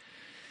leak.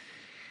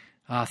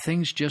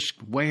 Things just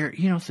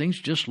things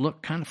just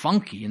look kind of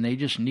funky, and they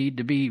just need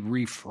to be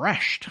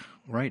refreshed,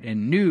 right,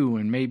 and new.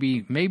 And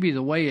maybe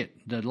the way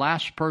the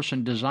last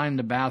person designed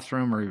the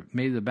bathroom, or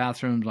maybe the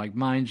bathroom like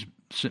mine's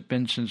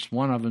been since,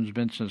 one of them's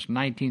been since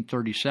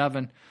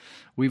 1937.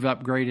 We've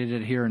upgraded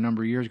it here a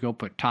number of years ago,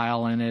 put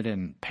tile in it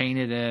and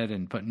painted it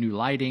and put new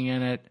lighting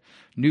in it,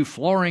 new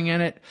flooring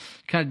in it.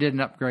 Kind of did an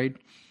upgrade,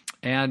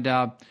 and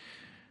but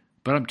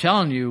I'm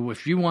telling you,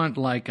 if you want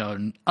like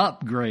an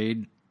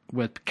upgrade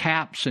with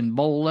caps and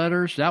bold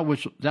letters,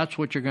 that's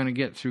what you're going to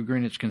get through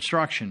Greenitz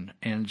Construction.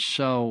 And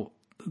so,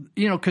 if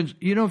you're going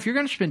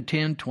to spend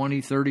 $10,000,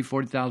 $20,000,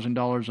 $30,000,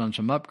 $40,000 on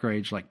some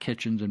upgrades like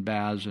kitchens and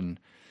baths, and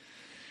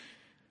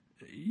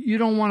you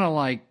don't want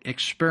to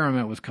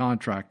experiment with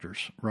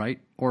contractors, right?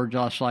 Or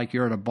just like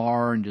you're at a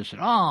bar and just say,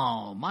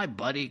 oh, my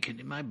buddy could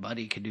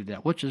do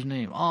that. What's his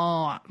name?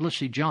 Oh, let's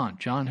see, John.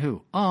 John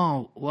who?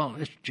 Oh, well,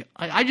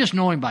 I just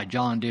know him by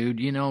John, dude.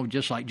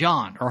 Just like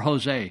John or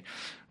Jose.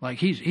 Like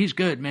he's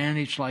good, man.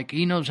 He's like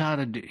he knows how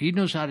to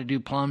do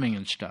plumbing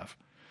and stuff.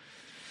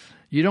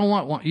 You don't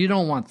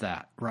want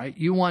that, right?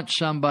 You want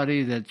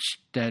somebody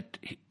that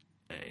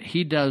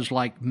he does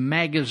like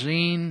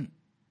magazine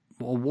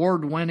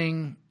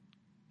award-winning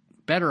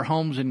Better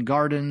Homes and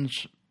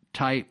Gardens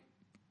type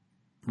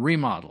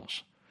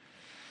remodels.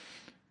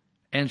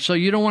 And so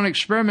you don't want to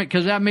experiment,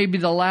 because that may be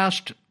the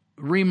last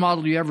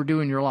remodel you ever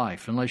do in your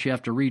life, unless you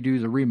have to redo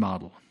the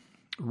remodel.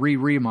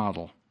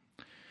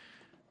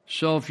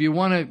 So if you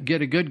want to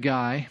get a good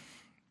guy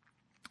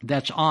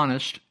that's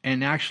honest,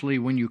 and actually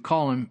when you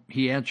call him,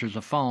 he answers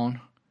the phone,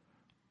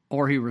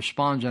 or he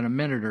responds in a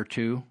minute or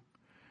two,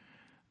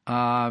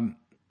 and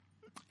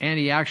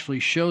he actually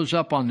shows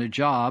up on the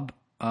job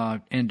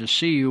and to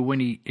see you when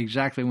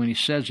he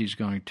says he's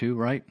going to,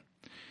 right?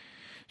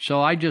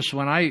 So I just,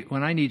 when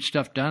I need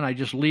stuff done, I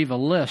just leave a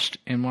list,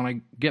 and when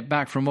I get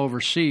back from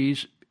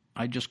overseas,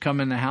 I just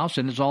come in the house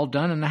and it's all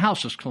done and the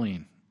house is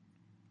clean.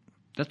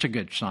 That's a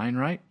good sign,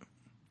 right?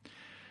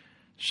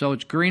 So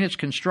it's Greenitz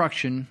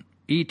Construction,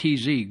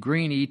 ETZ,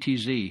 Green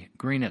ETZ,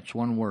 Greenitz,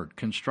 one word,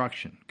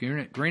 construction.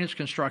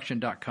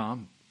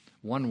 GreenitzConstruction.com,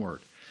 one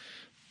word.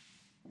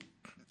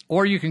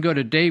 Or you can go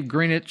to Dave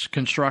Greenitz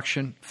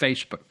Construction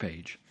Facebook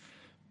page.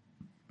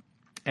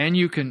 And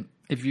you can,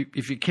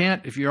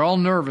 if you're all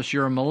nervous,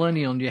 you're a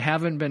millennial and you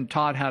haven't been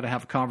taught how to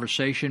have a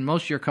conversation.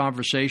 Most of your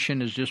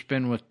conversation has just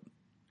been with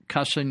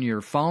cussing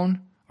your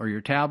phone or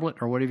your tablet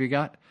or whatever you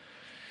got.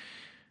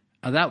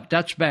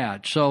 That's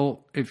bad.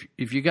 So if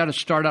you got to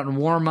start out and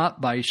warm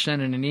up by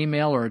sending an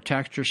email or a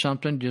text or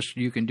something,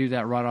 you can do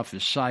that right off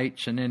his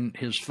sites. And then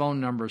his phone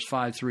number is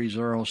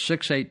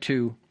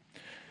 530-682-0000.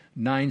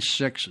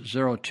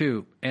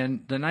 9602.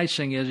 And the nice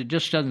thing is, it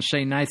just doesn't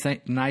say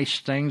nice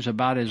things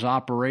about his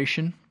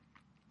operation.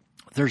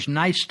 There's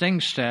nice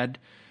things said,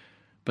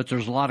 but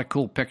there's a lot of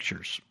cool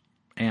pictures.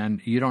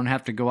 And you don't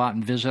have to go out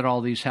and visit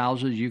all these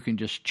houses. You can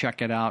just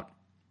check it out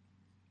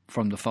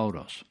from the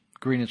photos.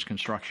 Greenitz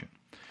Construction.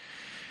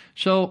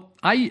 So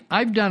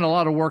I've done a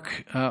lot of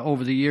work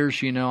over the years.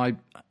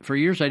 For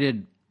years I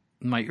did,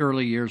 my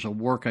early years of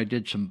work, I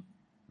did some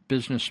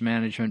business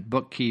management,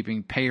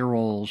 bookkeeping,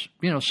 payrolls,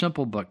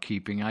 simple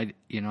bookkeeping. I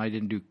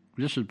didn't do,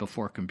 this is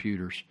before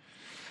computers.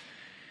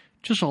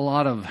 Just a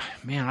lot of,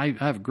 I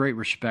have great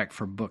respect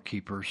for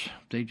bookkeepers.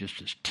 They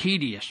just is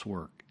tedious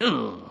work.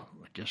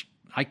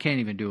 I can't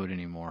even do it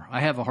anymore.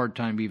 I have a hard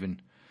time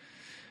even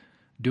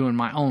doing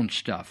my own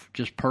stuff,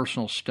 just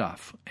personal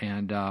stuff.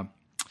 And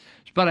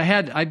but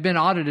I'd been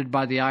audited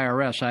by the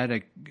IRS. I had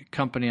a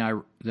company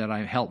that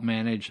I helped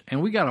manage,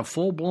 and we got a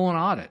full-blown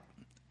audit.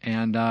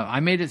 And I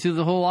made it through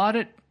the whole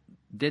audit,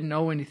 didn't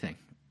know anything.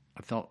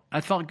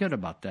 I felt good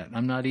about that.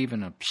 I'm not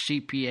even a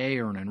CPA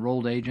or an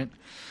enrolled agent.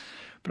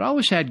 But I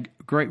always had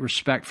great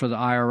respect for the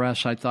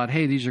IRS. I thought,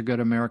 hey, these are good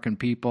American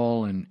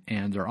people, and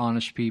they're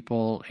honest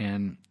people.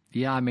 And,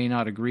 yeah, I may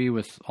not agree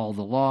with all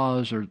the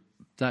laws or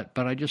that,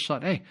 but I just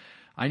thought, hey,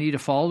 I need to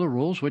follow the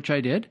rules, which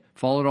I did.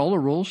 Followed all the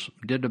rules,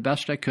 did the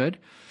best I could.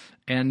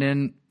 And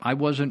then I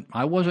wasn't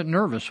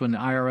nervous when the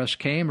IRS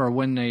came or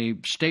when the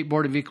State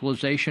Board of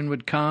Equalization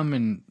would come,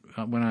 and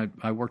when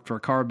I worked for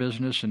a car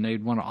business and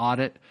they'd want to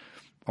audit,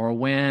 or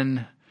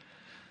when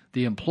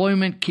the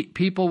employment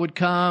people would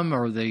come,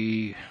 or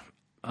the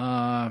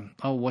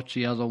what's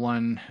the other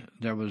one?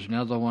 There was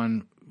another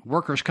one.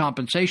 Workers'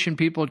 compensation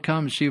people would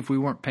come and see if we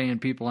weren't paying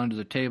people under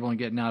the table and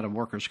getting out of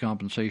workers'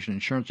 compensation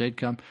insurance. They'd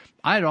come.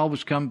 I'd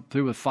always come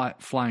through with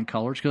flying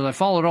colors because I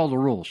followed all the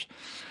rules.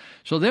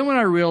 So then when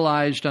I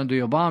realized under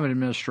the Obama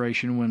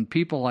administration, when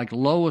people like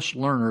Lois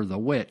Lerner, the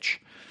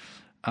witch,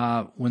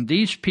 when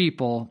these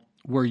people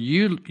were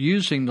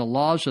using the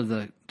laws of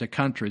the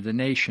country, the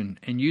nation,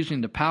 and using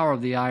the power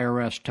of the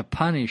IRS to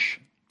punish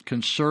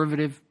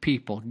conservative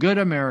people, good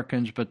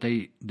Americans, but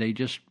they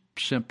just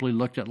simply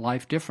looked at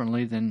life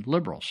differently than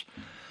liberals.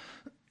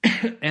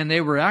 And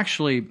they were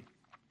actually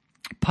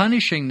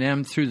punishing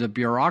them through the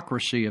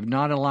bureaucracy of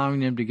not allowing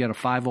them to get a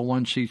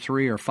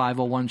 501c3 or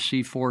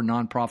 501c4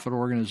 nonprofit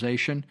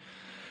organization.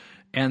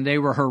 And they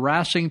were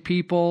harassing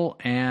people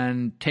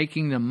and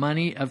taking the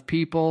money of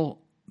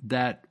people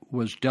that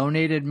was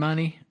donated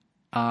money.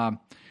 And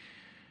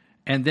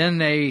then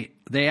they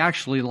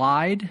actually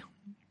lied,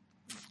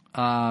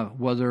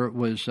 whether it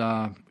was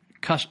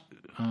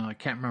I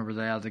can't remember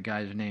the other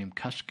guy's name.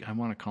 I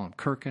want to call him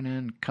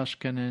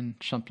Kuskinen,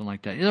 something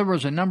like that. There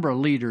was a number of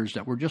leaders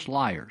that were just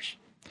liars.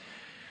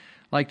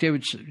 Like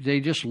they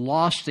just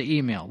lost the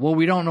email. Well,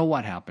 we don't know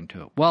what happened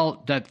to it.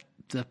 Well,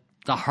 the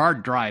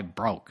hard drive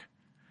broke.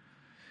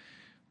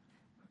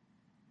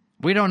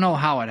 We don't know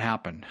how it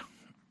happened.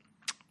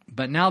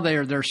 But now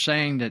they're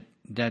saying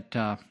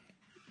that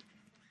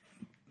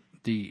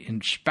the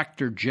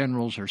inspector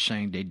generals are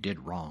saying they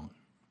did wrong.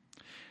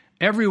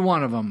 Every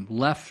one of them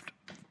left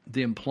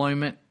the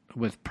employment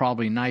with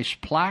probably nice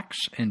plaques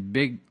and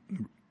big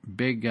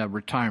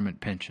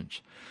retirement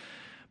pensions.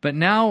 But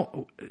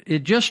now it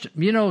just,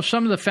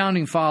 some of the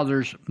founding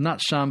fathers, not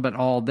some, but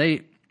all,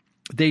 they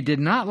did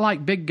not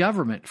like big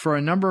government for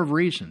a number of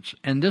reasons.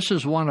 And this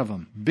is one of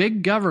them.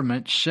 Big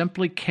government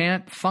simply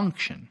can't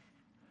function.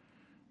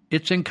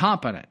 It's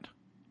incompetent.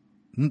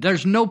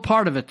 There's no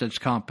part of it that's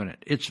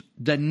competent. It's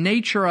the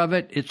nature of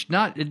it. It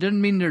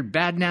doesn't mean they're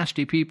bad,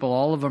 nasty people.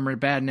 All of them are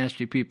bad,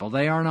 nasty people.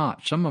 They are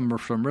not. Some of them are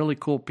some really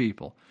cool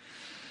people.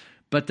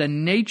 But the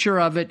nature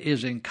of it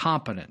is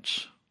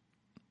incompetence.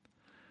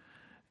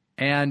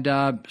 And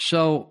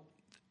so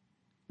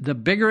the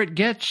bigger it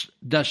gets,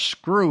 the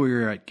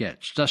screwier it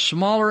gets. The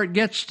smaller it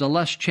gets, the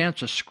less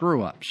chance of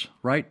screw-ups,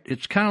 right?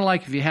 It's kind of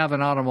like if you have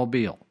an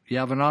automobile. You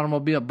have an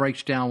automobile, it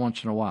breaks down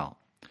once in a while.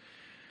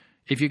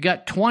 If you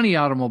got 20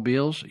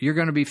 automobiles, you're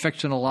going to be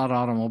fixing a lot of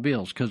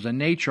automobiles because the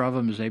nature of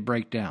them is they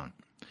break down.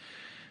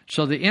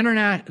 So the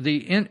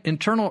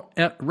Internal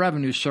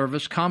Revenue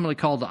Service, commonly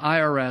called the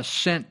IRS,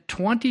 sent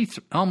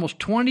almost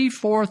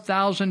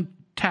 24,000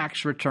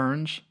 tax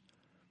returns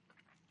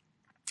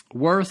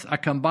worth a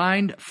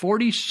combined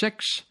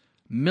 $46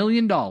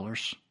 million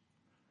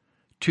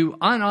to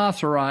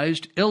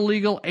unauthorized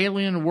illegal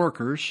alien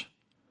workers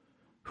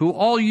who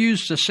all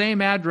used the same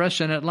address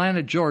in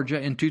Atlanta,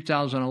 Georgia in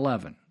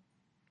 2011.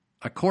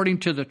 According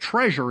to the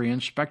Treasury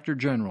Inspector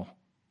General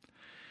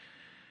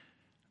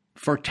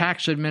for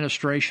Tax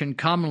Administration,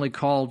 commonly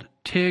called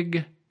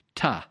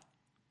TIGTA.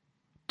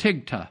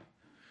 TIGTA.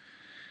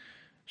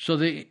 So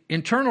the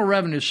Internal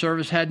Revenue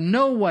Service had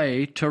no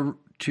way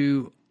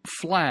to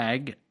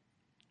flag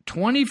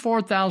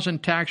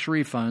 24,000 tax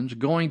refunds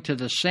going to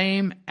the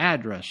same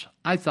address.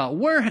 I thought,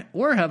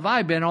 where have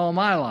I been all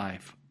my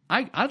life?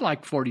 I'd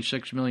like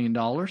 $46 million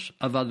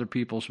of other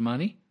people's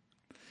money.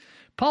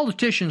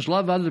 Politicians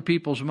love other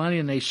people's money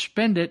and they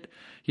spend it.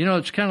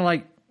 It's kind of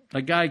like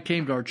a guy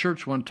came to our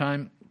church one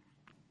time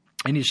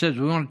and he says,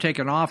 we want to take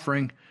an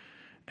offering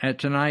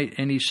tonight,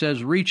 and he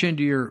says, reach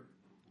into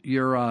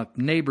your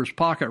neighbor's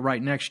pocket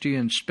right next to you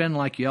and spend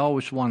like you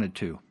always wanted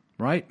to,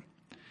 right?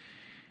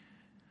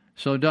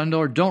 So,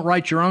 Dundor, don't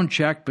write your own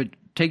check, but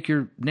take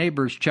your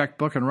neighbor's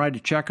checkbook and write a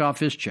check off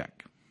his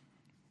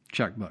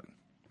checkbook.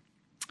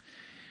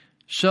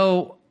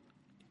 So,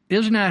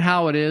 isn't that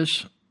how it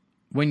is?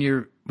 When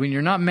you're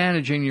not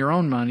managing your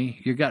own money,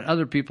 you got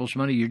other people's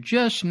money, you're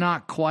just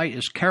not quite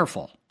as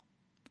careful.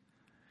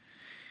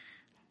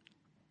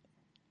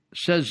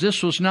 Says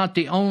this was not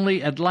the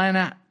only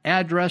Atlanta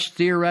address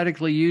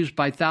theoretically used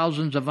by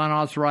thousands of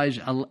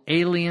unauthorized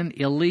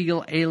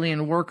illegal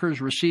alien workers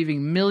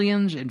receiving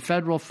millions in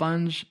federal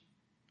refunds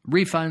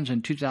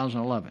in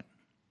 2011.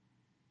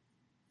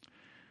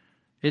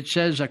 It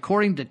says,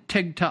 according to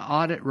TIGTA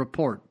audit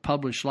report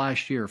published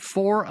last year,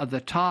 4 of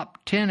the top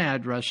 10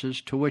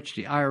 addresses to which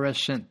the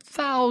IRS sent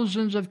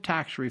thousands of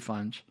tax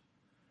refunds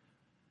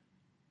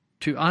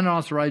to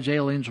unauthorized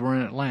aliens were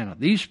in Atlanta.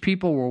 These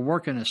people were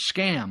working a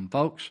scam,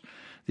 folks.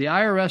 The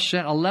IRS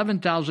sent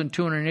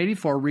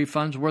 11,284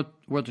 refunds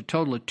worth a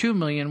total of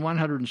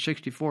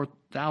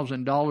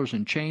 $2,164,000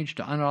 in change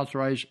to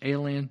unauthorized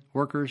alien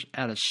workers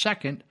at a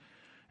second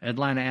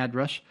Atlanta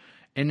address,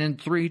 and then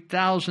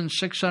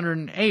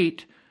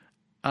 3,608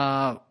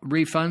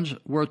 refunds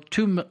worth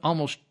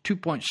almost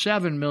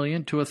 $2.7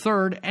 million to a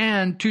third,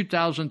 and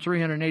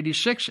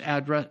 2,386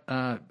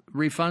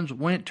 refunds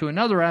went to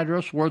another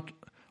address worth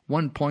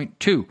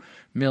 $1.2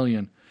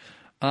 million.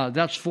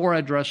 That's 4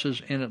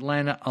 addresses in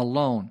Atlanta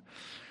alone.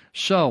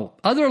 So,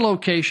 other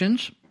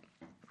locations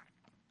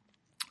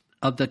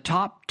of the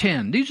top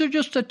 10, these are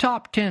just the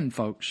top 10,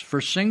 folks, for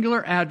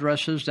singular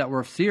addresses that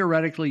were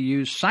theoretically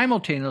used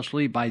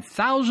simultaneously by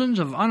thousands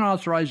of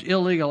unauthorized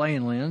illegal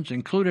aliens,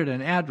 included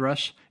an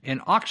address in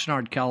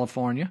Oxnard,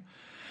 California,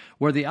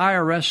 where the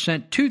IRS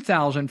sent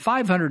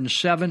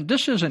 2,507,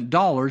 this isn't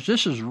dollars,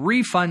 this is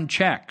refund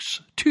checks.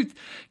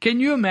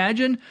 Can you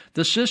imagine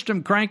the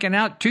system cranking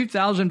out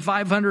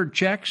 2,500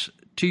 checks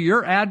to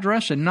your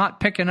address and not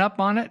picking up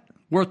on it?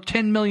 Worth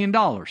 $10 million.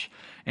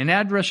 An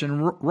address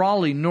in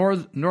Raleigh,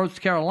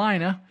 North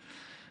Carolina,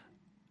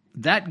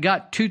 that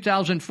got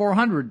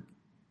 2,400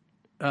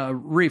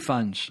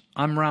 refunds.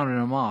 I'm rounding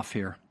them off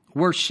here.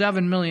 Worth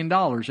 $7 million.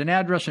 An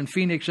address in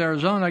Phoenix,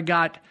 Arizona,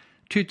 got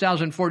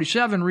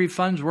 2,047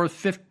 refunds worth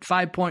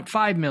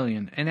 $5.5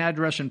 million. An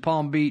address in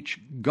Palm Beach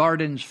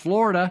Gardens,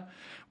 Florida,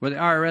 where the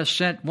IRS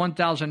sent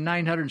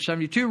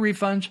 1,972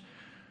 refunds,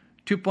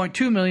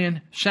 $2.2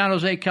 million. San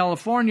Jose,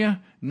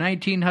 California,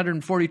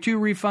 1,942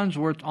 refunds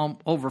worth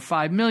over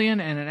 $5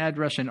 million. And an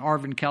address in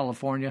Arvin,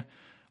 California,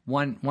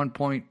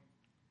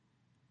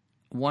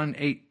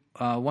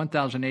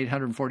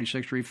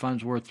 1,846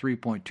 refunds worth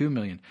 $3.2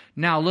 million.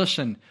 Now,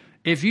 listen,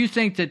 if you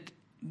think that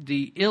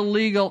the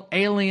illegal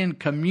alien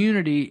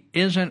community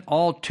isn't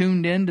all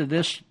tuned into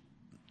this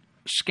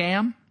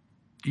scam,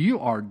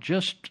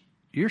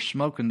 you're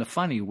smoking the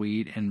funny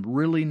weed and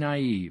really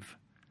naive.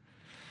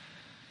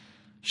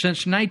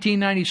 Since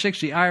 1996,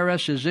 the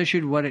IRS has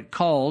issued what it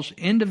calls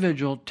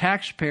individual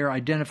taxpayer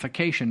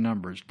identification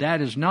numbers.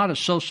 That is not a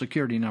Social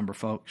Security number,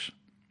 folks.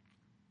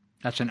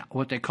 That's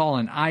what they call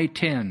an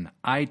I-10,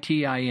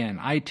 I-T-I-N,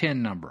 I-10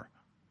 number.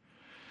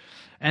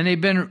 And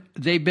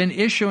they've been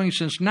issuing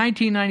since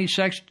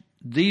 1996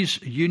 these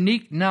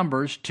unique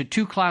numbers to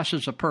 2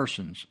 classes of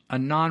persons: a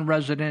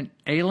non-resident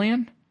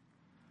alien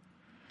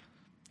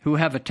who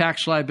have a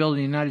tax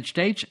liability in the United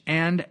States,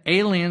 and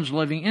aliens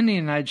living in the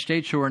United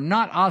States who are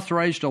not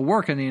authorized to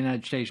work in the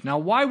United States. Now,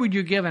 why would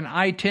you give an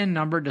I-10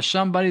 number to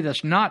somebody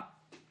that's not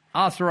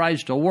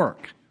authorized to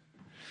work?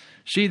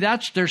 See,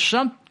 there's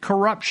some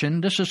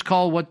corruption. This is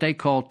called what they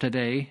call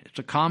today, it's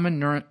a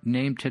common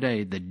name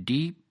today, the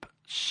deep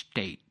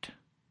state.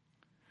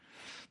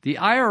 The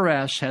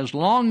IRS has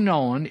long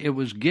known it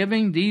was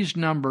giving these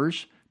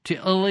numbers to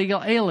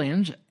illegal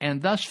aliens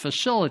and thus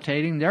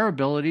facilitating their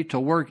ability to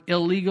work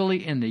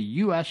illegally in the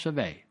U.S. of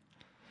A.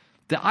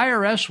 The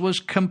IRS was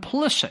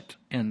complicit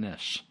in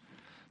this.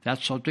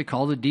 That's what they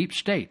call the deep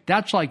state.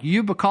 That's like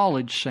Yuba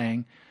College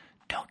saying,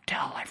 don't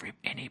tell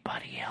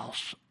anybody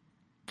else,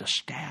 the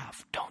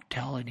staff, don't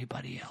tell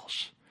anybody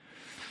else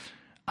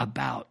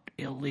about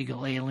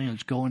illegal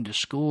aliens going to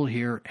school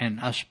here and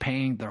us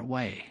paying their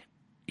way,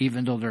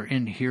 even though they're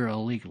in here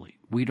illegally.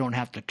 We don't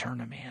have to turn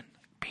them in.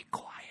 Be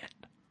quiet.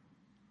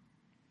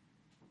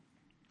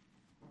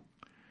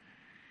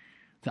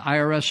 The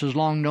IRS has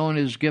long known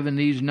has given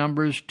these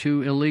numbers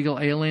to illegal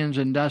aliens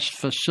and thus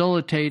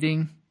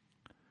facilitating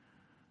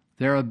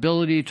their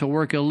ability to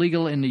work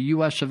illegal in the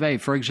U.S. of A.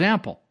 For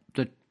example,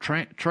 the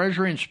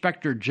Treasury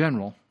Inspector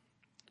General,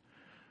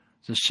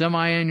 the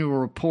semi-annual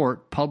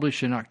report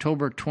published in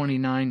October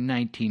 29,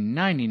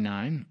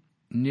 1999,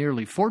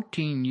 nearly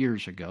 14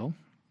 years ago,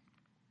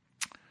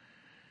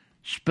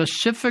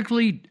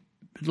 specifically,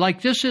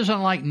 like this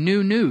isn't like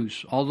new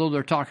news, although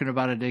they're talking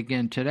about it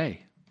again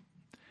today.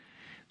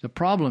 The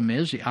problem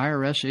is the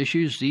IRS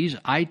issues these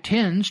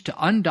I-10s to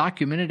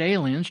undocumented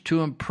aliens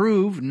to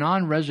improve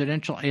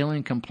non-residential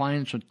alien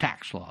compliance with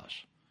tax laws.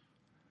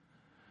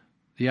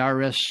 The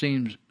IRS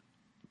seems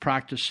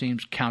practice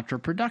seems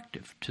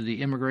counterproductive to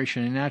the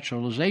Immigration and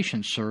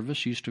Naturalization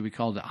Service, used to be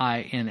called the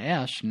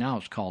INS, now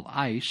it's called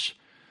ICE,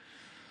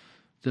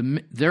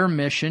 their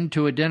mission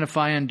to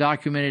identify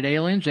undocumented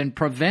aliens and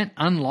prevent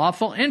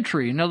unlawful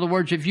entry. In other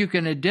words, if you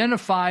can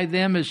identify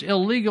them as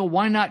illegal,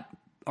 why not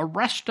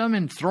arrest them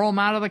and throw them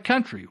out of the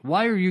country?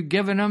 Why are you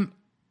giving them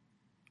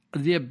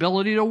the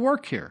ability to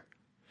work here?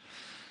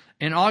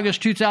 In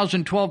August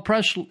 2012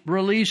 press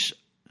release,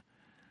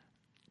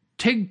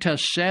 TIGTA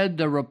said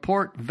the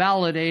report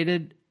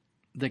validated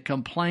the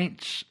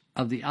complaints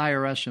of the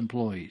IRS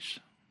employees.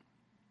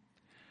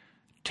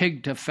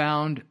 TIGTA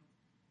found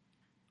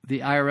the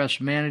IRS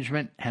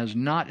management has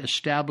not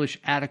established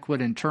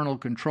adequate internal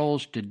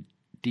controls to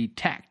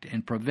detect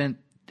and prevent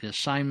the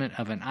assignment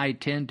of an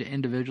I-10 to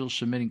individuals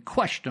submitting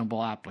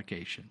questionable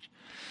applications.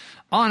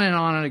 On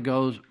and it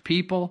goes.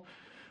 People,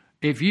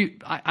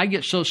 I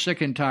get so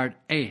sick and tired.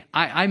 Hey,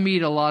 I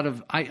meet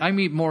I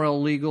meet more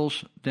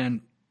illegals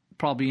than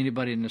probably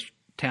anybody in this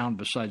town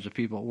besides the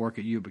people that work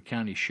at Yuba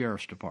County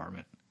Sheriff's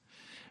Department,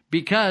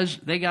 because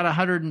they got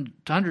 100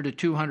 to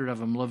 200 of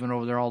them living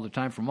over there all the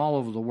time from all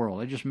over the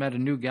world. I just met a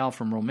new gal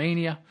from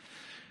Romania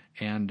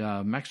and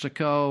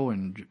Mexico,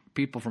 and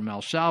people from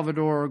El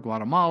Salvador,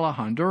 Guatemala,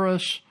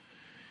 Honduras,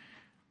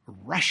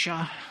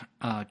 Russia,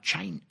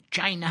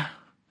 China,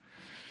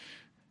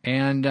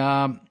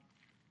 and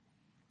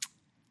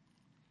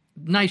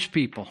nice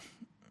people.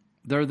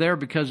 They're there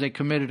because they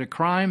committed a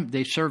crime,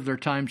 they served their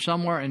time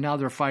somewhere, and now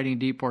they're fighting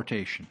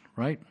deportation,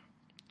 right?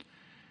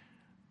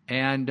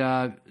 And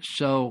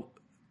so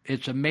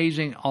it's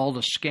amazing all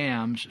the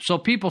scams. So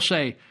people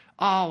say,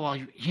 oh, well,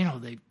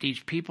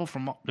 these people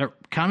they're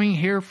coming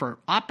here for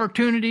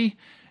opportunity,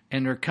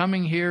 and they're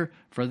coming here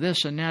for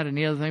this and that and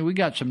the other thing. We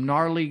got some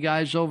gnarly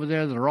guys over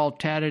there that are all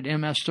tatted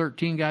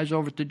MS-13 guys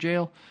over at the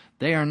jail.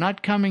 They are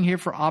not coming here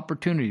for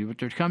opportunity. What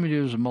they're coming to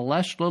do is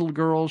molest little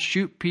girls,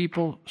 shoot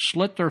people,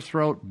 slit their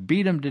throat,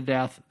 beat them to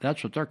death.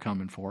 That's what they're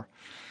coming for.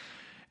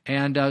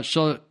 And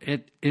so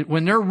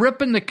when they're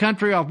ripping the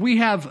country off, we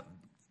have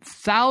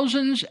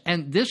thousands,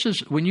 and this is,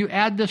 when you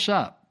add this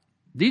up,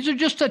 these are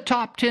just the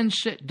top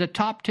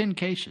 10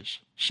 cases,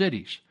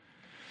 cities.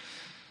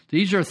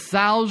 These are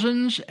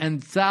thousands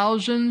and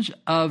thousands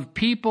of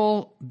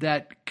people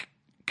that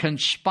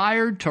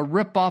conspired to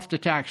rip off the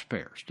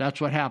taxpayers.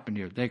 That's what happened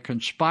here. They're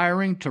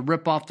conspiring to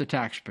rip off the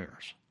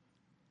taxpayers.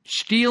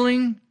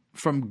 Stealing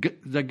from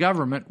the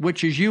government,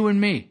 which is you and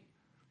me.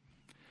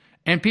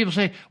 And people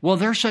say, well,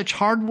 they're such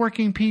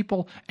hardworking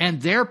people,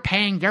 and they're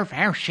paying their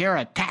fair share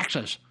of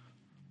taxes.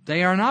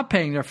 They are not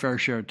paying their fair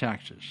share of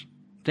taxes.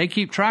 They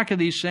keep track of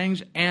these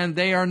things, and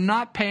they are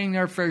not paying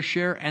their fair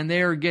share, and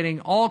they are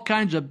getting all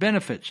kinds of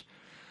benefits.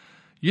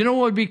 You know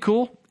what would be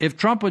cool? If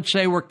Trump would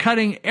say, we're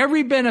cutting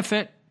every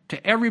benefit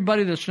to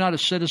everybody that's not a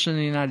citizen of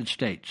the United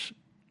States.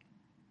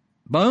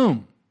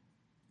 Boom.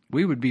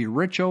 We would be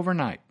rich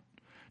overnight.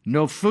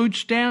 No food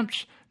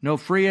stamps, no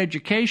free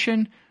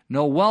education,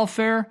 no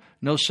welfare,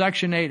 no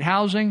Section 8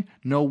 housing,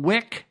 no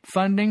WIC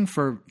funding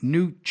for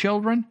new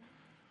children,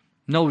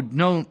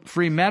 no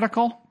free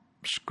medical.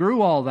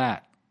 Screw all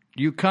that.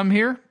 You come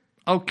here?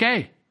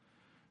 Okay.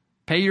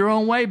 Pay your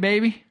own way,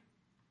 baby.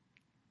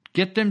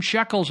 Get them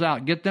shekels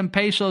out. Get them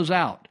pesos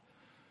out.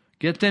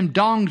 Get them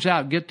dongs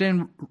out. Get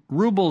them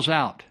rubles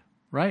out.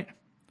 Right?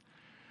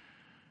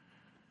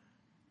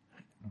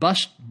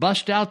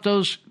 Bust out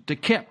the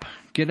kip.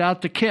 Get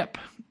out the kip.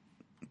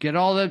 Get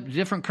all the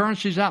different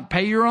currencies out.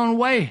 Pay your own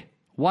way.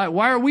 Why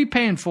are we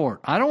paying for it?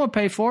 I don't want to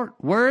pay for it.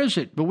 Where is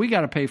it? But we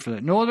got to pay for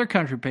that. No other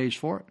country pays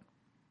for it.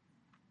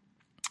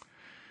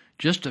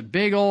 Just a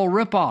big old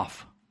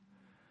ripoff.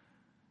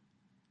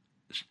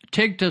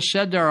 TIGTA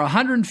said there are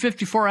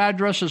 154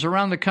 addresses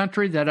around the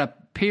country that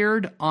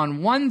appeared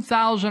on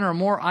 1,000 or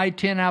more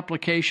I-10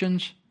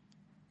 applications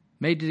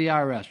made to the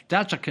IRS.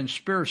 That's a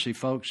conspiracy,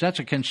 folks. That's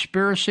a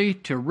conspiracy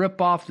to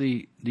rip off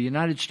the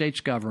United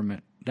States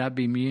government. That'd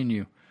be me and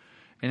you.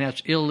 And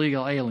that's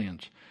illegal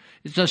aliens.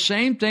 It's the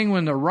same thing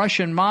when the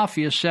Russian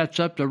mafia sets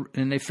up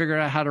and they figure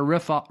out how to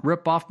rip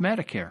off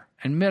Medicare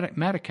and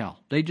Medi-Cal.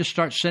 They just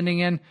start sending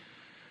in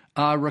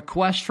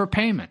requests for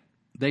payment.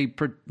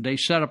 They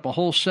set up a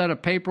whole set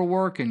of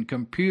paperwork and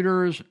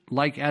computers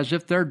like as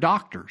if they're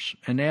doctors,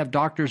 and they have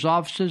doctors'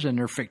 offices and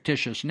their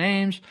fictitious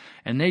names,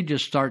 and they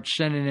just start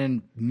sending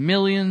in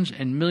millions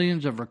and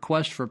millions of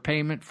requests for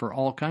payment for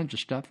all kinds of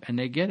stuff, and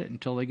they get it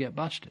until they get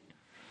busted.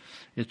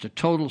 It's a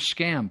total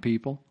scam,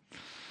 people.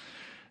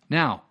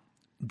 Now,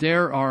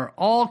 there are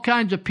all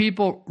kinds of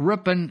people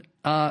ripping.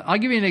 I'll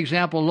give you an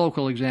example, a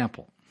local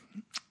example,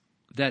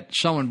 that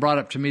someone brought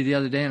up to me the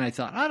other day, and I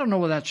thought, I don't know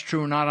whether that's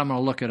true or not. I'm going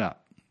to look it up.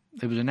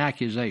 It was an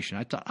accusation.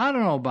 I thought, I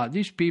don't know about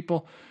these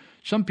people.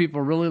 Some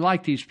people really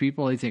like these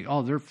people. They think,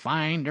 oh, they're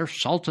fine. They're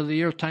salt of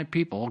the earth type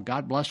people.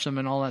 God bless them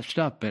and all that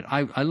stuff. But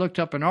I looked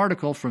up an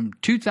article from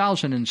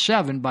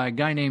 2007 by a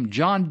guy named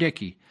John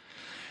Dickey.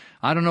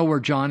 I don't know where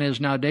John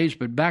is nowadays,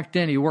 but back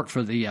then he worked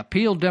for the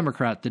Appeal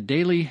Democrat, the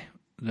daily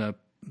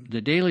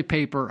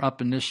paper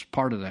up in this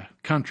part of the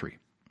country.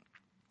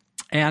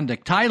 And the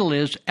title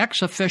is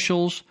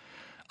Ex-Officials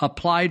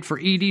applied for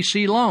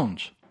EDC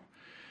loans,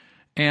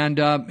 and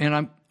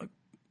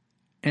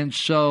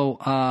so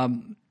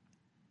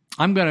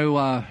I'm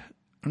going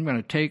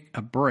to take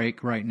a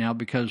break right now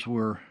because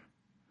we're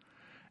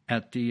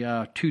at the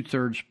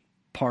 2/3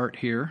 part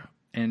here,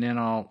 and then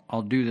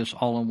I'll do this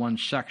all in one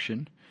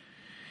section.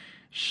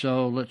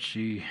 So let's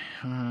see.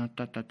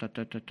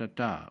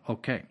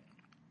 Okay.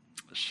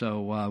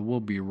 So we'll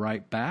be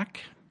right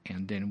back,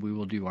 and then we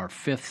will do our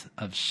 5th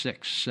of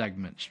 6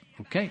 segments.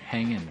 Okay,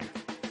 hang in there.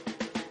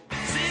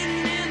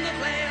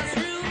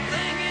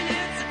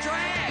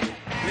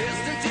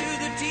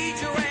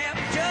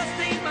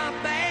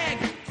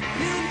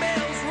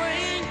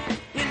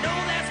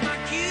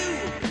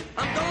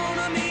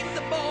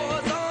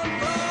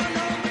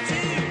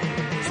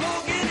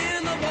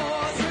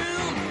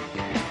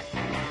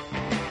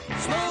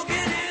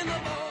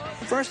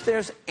 First,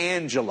 there's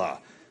Angela.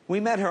 We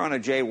met her on a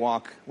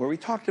jaywalk where we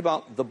talked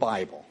about the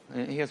Bible.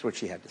 And here's what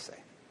she had to say.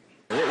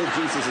 What were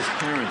Jesus'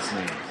 parents'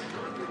 names?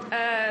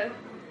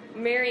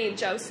 Mary and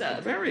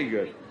Joseph. Very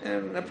good.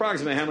 And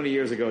approximately how many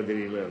years ago did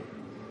he live?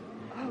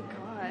 Oh,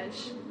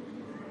 gosh.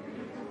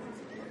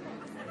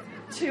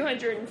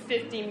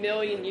 250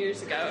 million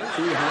years ago.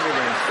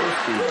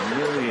 250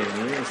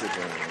 million years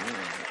ago.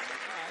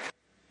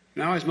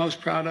 You know what I was most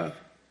proud of?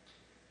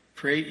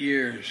 For 8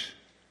 years,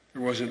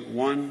 there wasn't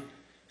one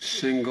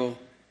single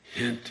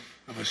hint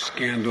of a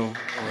scandal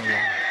or a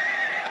lie.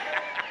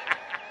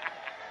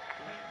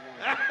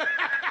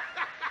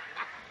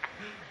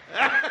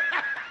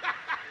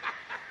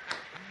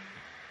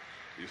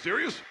 You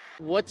serious?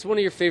 What's one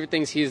of your favorite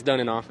things he has done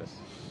in office?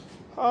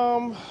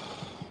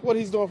 What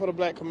he's doing for the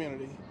black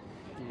community.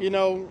 You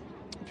know,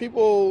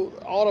 people,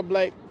 all the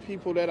black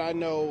people that I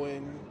know,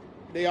 and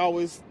they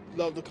always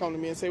love to come to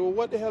me and say, well,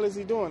 what the hell is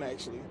he doing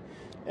actually?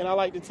 And I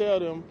like to tell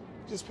them,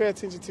 just pay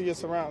attention to your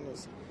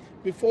surroundings.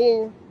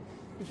 Before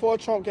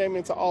Trump came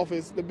into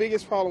office, the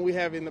biggest problem we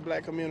have in the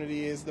black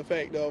community is the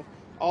fact of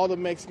all the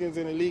Mexicans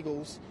and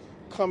illegals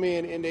come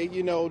in and they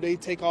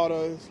take all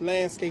the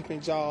landscaping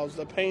jobs,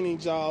 the painting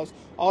jobs,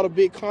 all the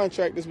big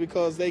contractors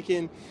because they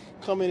can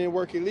come in and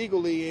work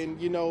illegally and,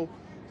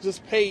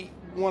 just pay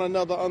one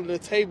another under the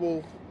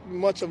table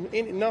much of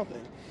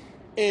nothing.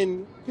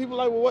 And people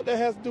are like, well, what that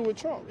has to do with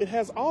Trump? It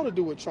has all to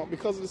do with Trump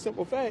because of the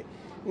simple fact,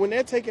 when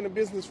they're taking the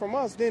business from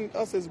us, then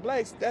us as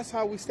blacks, that's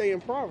how we stay in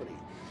poverty.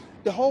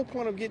 The whole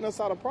point of getting us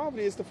out of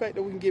poverty is the fact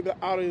that we can get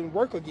out and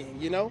work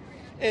again,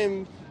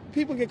 And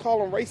people can call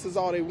them racist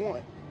all they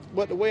want.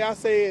 But the way I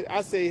say it,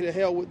 I say to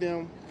hell with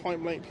them,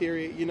 point blank,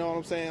 period. You know what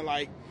I'm saying?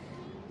 Like,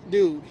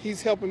 dude,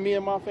 he's helping me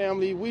and my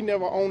family. We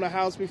never owned a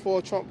house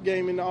before Trump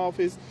came into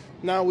office.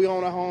 Now we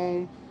own a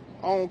home,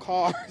 own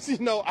cars.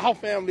 Our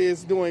family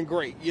is doing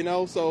great,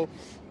 So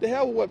the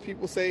hell with what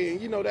people say.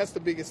 And, that's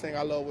the biggest thing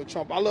I love with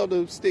Trump. I love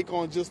to stick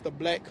on just the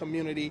black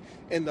community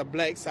and the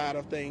black side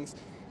of things.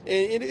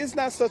 And it's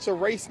not such a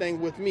race thing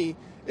with me.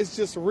 It's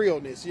just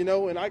realness,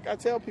 And I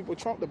tell people,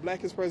 Trump, the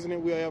blackest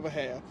president we'll ever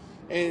have.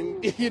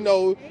 And,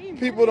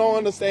 people don't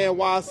understand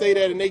why I say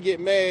that, and they get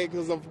mad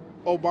because of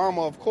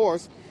Obama, of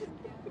course.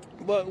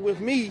 But with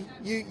me,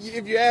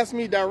 if you ask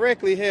me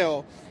directly,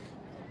 hell,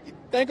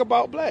 think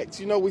about blacks.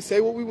 We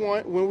say what we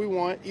want when we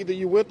want. Either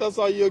you're with us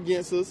or you're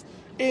against us.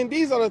 And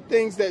these are the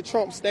things that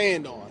Trump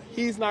stand on.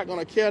 He's not going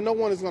to care. No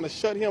one is going to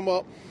shut him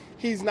up.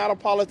 He's not a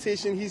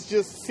politician. He's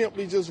just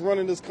simply just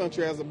running this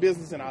country as a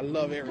business, and I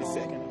love every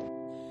second of it.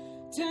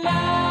 Tonight,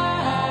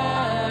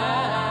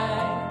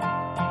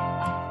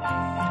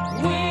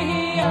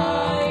 we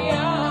are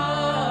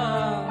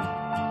young,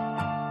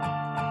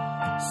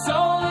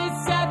 so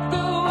let's set the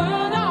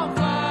world on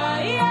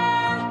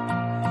fire.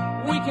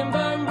 We can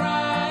burn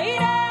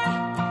brighter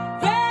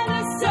than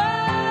the sun.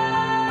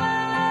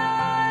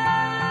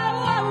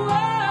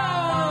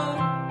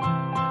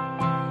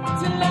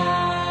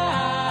 Tonight.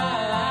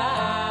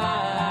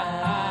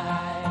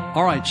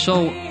 All right,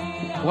 so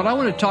what I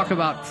want to talk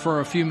about for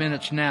a few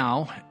minutes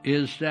now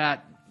is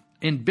that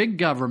in big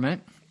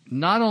government,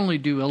 not only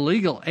do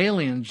illegal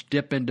aliens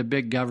dip into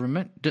big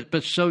government,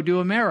 but so do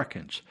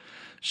Americans.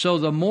 So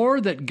the more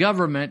that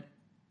government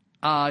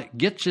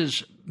gets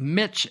its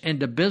mitts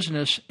into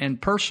business and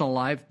personal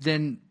life,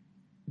 then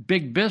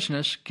big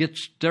business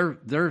gets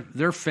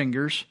their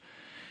fingers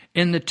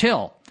in the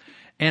till.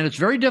 And it's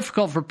very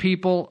difficult for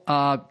people,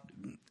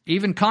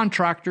 even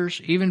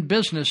contractors, even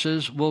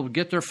businesses will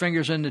get their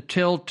fingers in the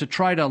till to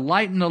try to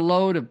lighten the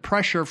load of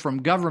pressure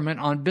from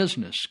government on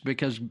business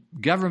because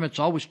government's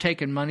always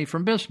taking money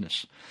from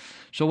business.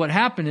 So what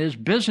happened is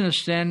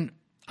business then,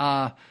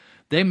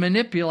 they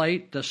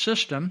manipulate the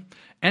system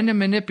and they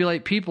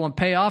manipulate people and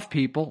pay off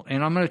people.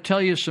 And I'm going to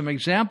tell you some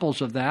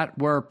examples of that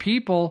where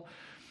people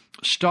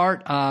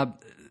start,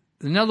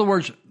 in other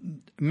words,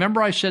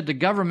 remember I said the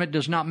government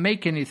does not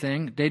make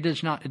anything. It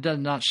does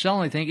not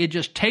sell anything. It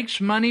just takes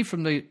money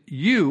from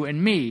you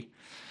and me.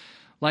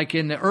 Like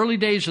in the early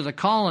days of the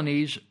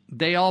colonies,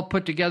 they all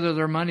put together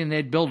their money and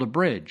they'd build a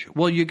bridge.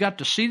 Well, you got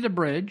to see the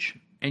bridge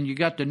and you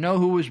got to know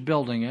who was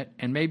building it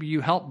and maybe you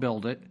helped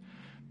build it.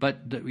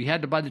 But you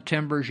had to buy the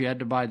timbers, you had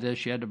to buy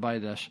this, you had to buy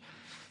this.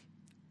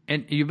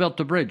 And you built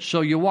the bridge.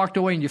 So you walked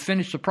away and you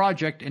finished the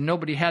project, and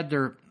nobody had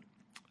their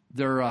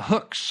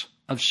hooks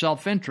of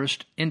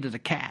self-interest into the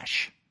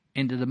cash,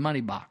 into the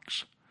money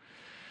box.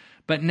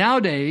 But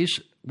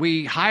nowadays,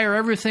 we hire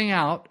everything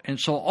out, and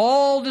so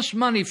all this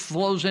money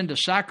flows into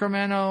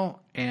Sacramento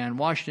and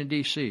Washington,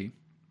 D.C.,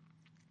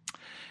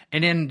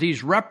 and then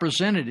these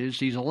representatives,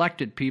 these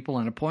elected people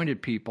and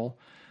appointed people,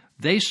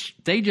 they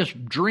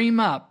just dream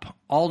up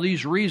all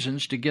these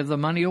reasons to give the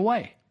money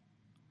away.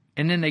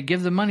 And then they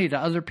give the money to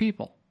other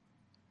people.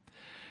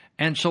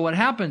 And so what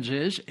happens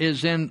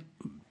is then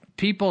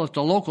people at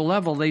the local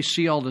level, they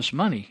see all this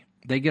money.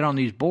 They get on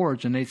these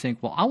boards and they think,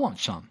 well, I want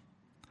some.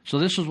 So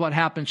this is what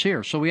happens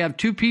here. So we have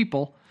two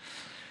people,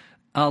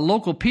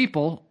 local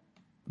people,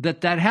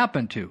 that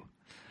happened to.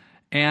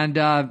 And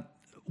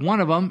one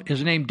of them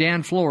is named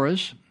Dan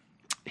Flores.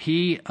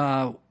 He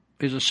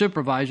is a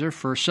supervisor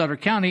for Sutter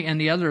County, and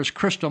the other is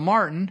Crystal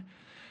Martin,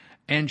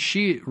 and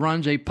she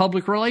runs a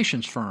public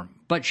relations firm.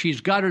 But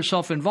she's got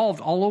herself involved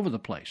all over the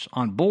place,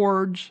 on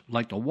boards,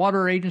 like the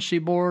Water Agency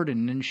Board,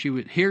 and then she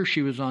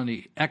was on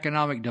the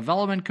Economic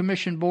Development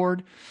Commission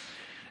Board.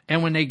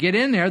 And when they get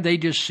in there, they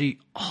just see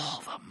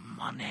all the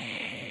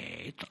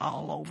money. It's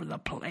all over the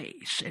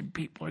place, and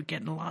people are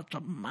getting lots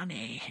of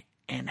money.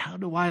 And how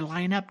do I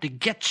line up to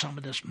get some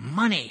of this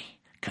money?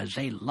 Because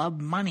they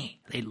love money.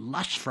 They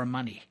lust for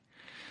money.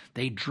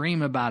 They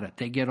dream about it.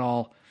 They get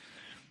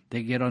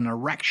an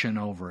erection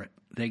over it.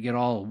 They get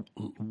all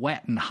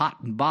wet and hot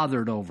and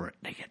bothered over it.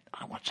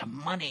 I want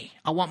some money.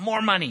 I want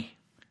more money.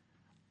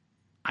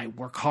 I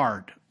work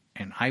hard,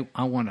 and I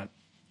want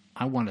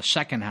a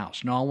second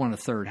house. No, I want a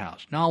third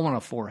house. No, I want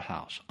a fourth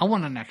house. I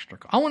want an extra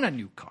car. I want a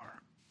new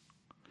car.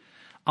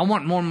 I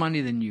want more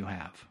money than you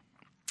have.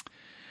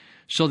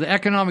 So the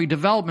Economic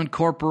Development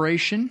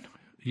Corporation,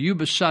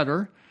 Yuba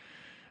Sutter,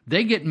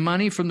 they get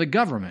money from the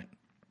government.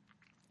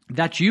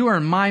 That's your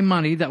and my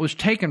money that was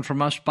taken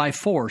from us by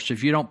force.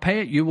 If you don't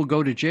pay it, you will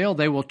go to jail.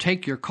 They will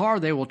take your car.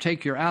 They will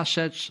take your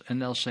assets,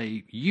 and they'll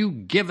say, you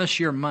give us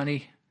your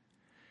money.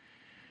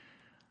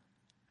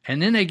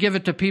 And then they give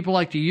it to people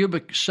like the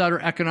Yuba Sutter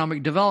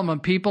Economic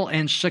Development people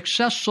and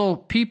successful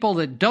people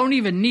that don't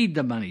even need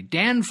the money.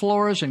 Dan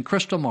Flores and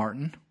Crystal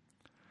Martin,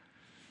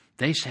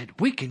 they said,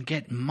 we can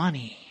get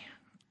money.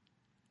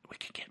 We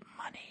can get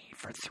money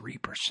for 3%.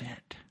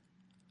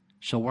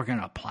 So we're going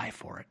to apply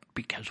for it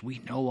because we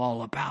know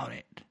all about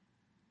it.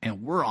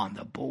 And we're on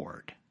the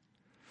board.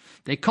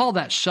 They call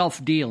that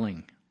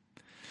self-dealing.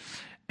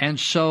 And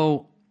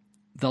so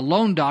the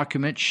loan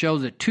documents show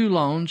that 2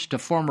 loans to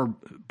former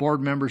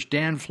board members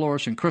Dan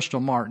Flores and Crystal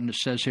Martin, it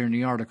says here in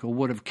the article,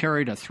 would have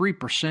carried a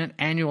 3%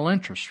 annual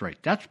interest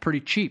rate. That's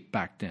pretty cheap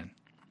back then.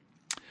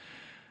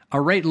 A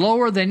rate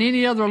lower than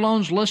any other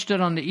loans listed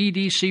on the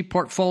EDC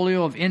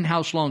portfolio of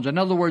in-house loans. In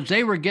other words,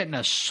 they were getting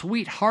a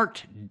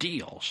sweetheart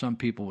deal, some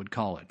people would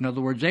call it. In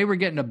other words, they were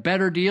getting a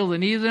better deal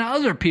than even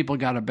other people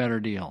got a better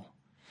deal.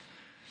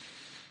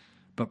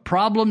 But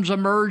problems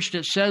emerged,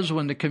 it says,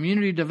 when the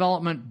community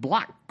development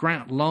block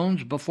grant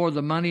loans before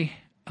the money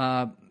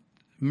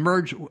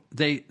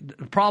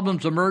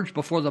problems emerged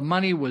before the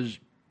money was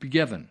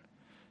given.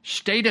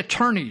 State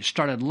attorneys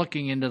started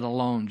looking into the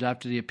loans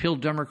after the appeal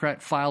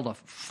Democrat filed a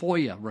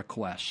FOIA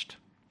request.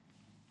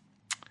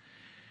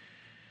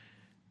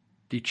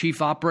 The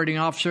chief operating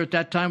officer at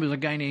that time was a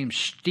guy named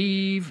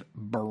Steve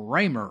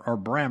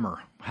Brammer,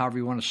 however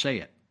you want to say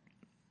it.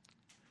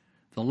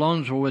 The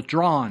loans were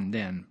withdrawn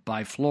then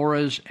by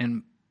Flores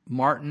and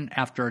Martin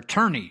after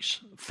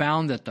attorneys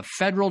found that the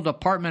Federal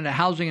Department of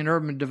Housing and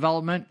Urban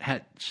Development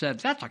had said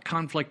that's a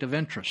conflict of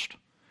interest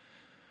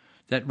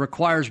that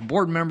requires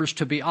board members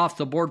to be off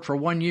the board for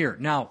 1 year.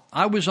 Now,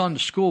 I was on the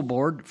school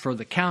board for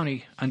the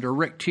county under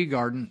Rick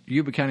Teagarden,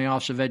 Yuba County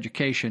Office of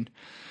Education,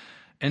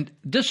 and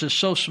this is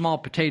so small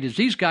potatoes.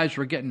 These guys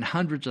were getting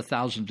hundreds of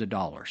thousands of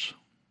dollars,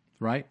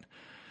 right?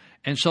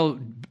 And so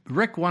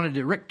Rick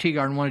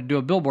Teagarden wanted to do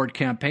a billboard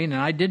campaign,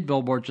 and I did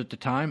billboards at the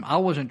time. I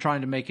wasn't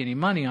trying to make any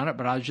money on it,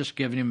 but I was just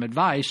giving him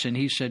advice, and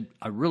he said,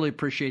 I really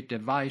appreciate the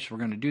advice. We're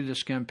going to do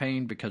this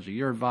campaign because of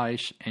your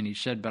advice. And he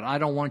said, but I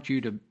don't want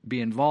you to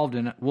be involved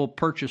in it. We'll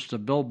purchase the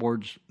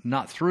billboards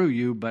not through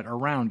you, but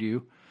around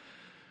you.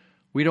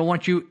 We don't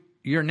want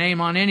your name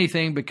on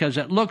anything because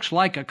it looks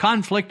like a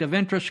conflict of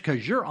interest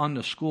because you're on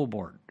the school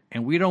board.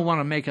 And we don't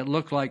want to make it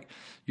look like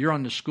you're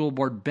on the school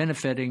board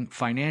benefiting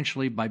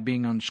financially by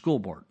being on the school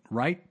board,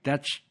 right?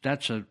 That's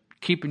a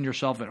keeping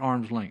yourself at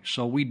arm's length.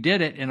 So we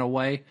did it in a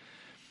way.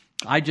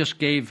 I just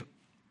gave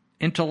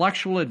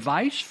intellectual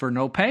advice for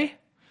no pay,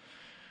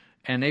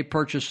 and they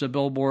purchased the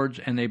billboards,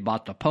 and they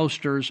bought the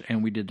posters,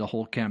 and we did the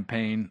whole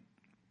campaign,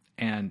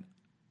 and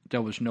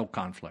there was no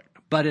conflict.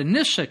 But in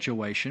this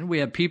situation, we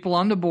have people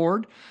on the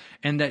board,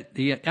 and that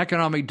the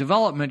Economic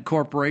Development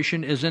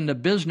Corporation is in the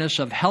business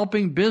of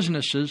helping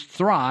businesses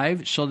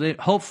thrive so that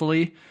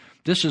hopefully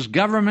this is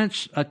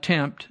government's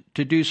attempt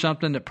to do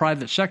something that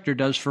private sector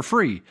does for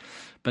free.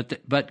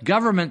 But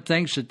government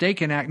thinks that they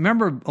can act.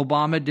 Remember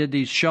Obama did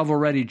these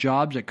shovel-ready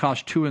jobs that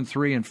cost $200,000 and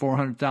 $300,000 and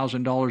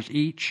 $400,000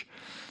 each?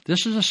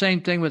 This is the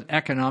same thing with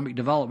Economic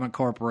Development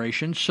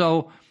Corporation.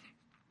 So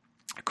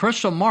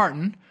Crystal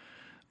Martin,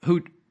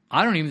 who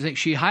I don't even think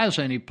she has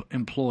any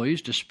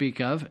employees to speak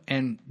of,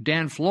 and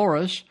Dan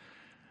Flores,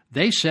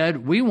 they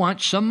said, we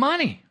want some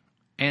money.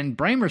 And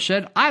Bramer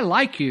said, I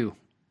like you,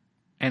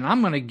 and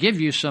I'm going to give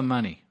you some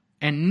money.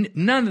 And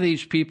none of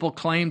these people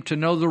claimed to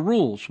know the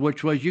rules,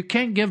 which was you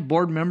can't give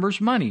board members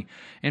money.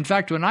 In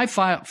fact, when I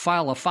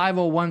file a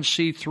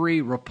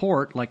 501c3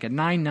 report, like a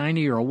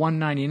 990 or a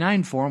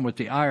 199 form with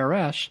the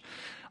IRS,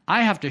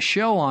 I have to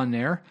show on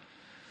there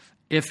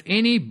if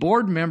any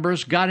board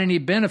members got any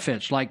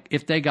benefits, like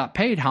if they got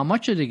paid, how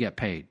much did they get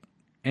paid?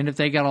 And if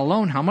they got a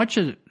loan, how much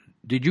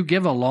did you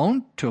give a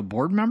loan to a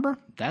board member?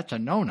 That's a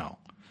no-no.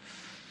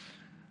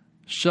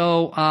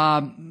 So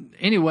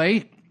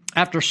anyway,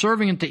 after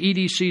serving at the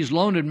EDC's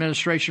loan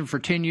administration for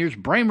 10 years,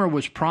 Bramer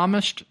was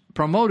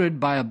promoted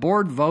by a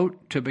board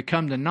vote to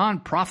become the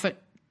nonprofit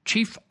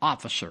chief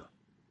officer.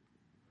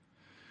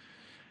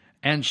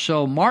 And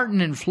so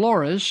Martin and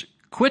Flores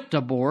quit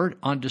the board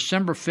on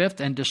December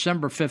 5th and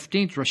December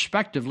 15th,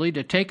 respectively,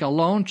 to take a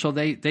loan. So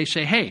they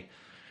say, hey,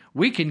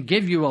 we can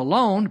give you a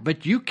loan,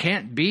 but you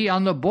can't be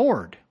on the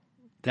board.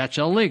 That's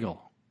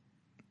illegal.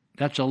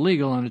 That's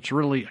illegal, and it's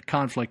really a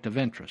conflict of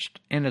interest,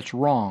 and it's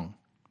wrong.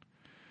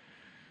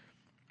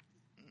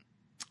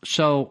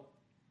 So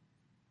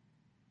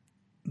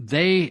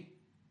they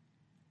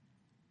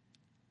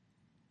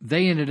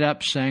ended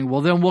up saying,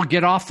 well, then we'll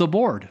get off the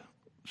board.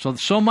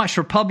 So much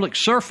for public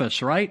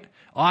service, right?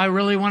 Oh, I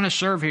really want to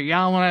serve here.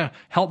 Yeah, I want to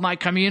help my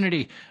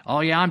community.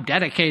 Oh, yeah, I'm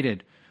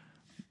dedicated.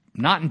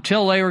 Not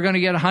until they were going to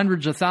get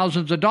hundreds of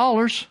thousands of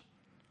dollars.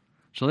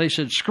 So they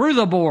said, screw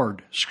the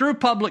board. Screw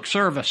public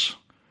service.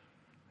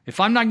 If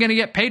I'm not going to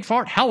get paid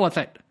for it, hell with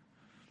it.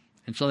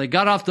 And so they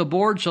got off the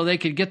board so they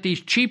could get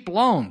these cheap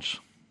loans.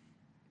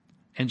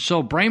 And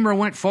so Bramer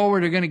went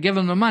forward, they're going to give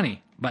him the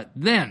money. But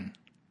then,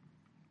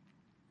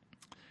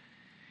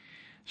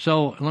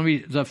 so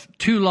the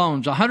two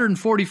loans,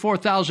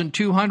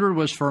 $144,200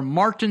 was for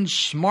Martin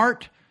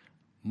Smart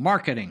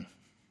Marketing.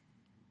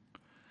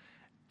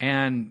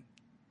 And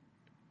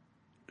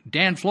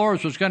Dan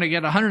Flores was going to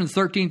get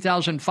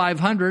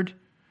 $113,500.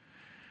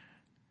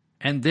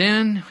 And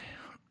then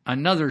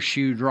another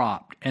shoe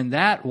dropped. And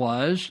that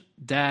was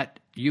that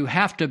you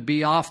have to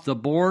be off the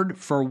board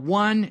for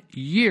 1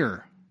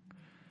 year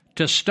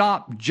to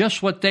stop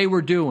just what they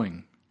were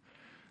doing.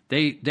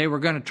 They were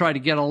going to try to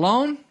get a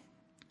loan.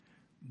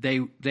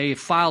 They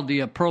filed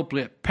the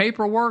appropriate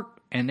paperwork,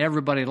 and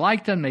everybody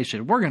liked them. They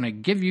said, we're going to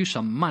give you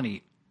some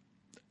money.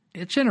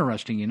 It's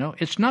interesting,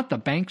 It's not the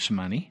bank's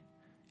money.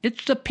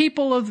 It's the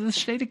people of the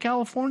state of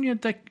California,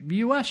 the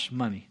U.S.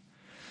 money.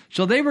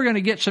 So they were going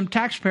to get some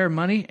taxpayer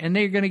money, and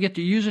they were going to get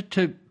to use it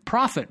to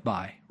profit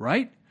by,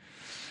 right?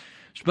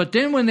 But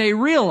then when they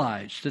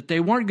realized that they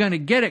weren't going to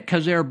get it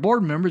because they were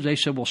board members, they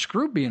said, well,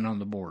 screw being on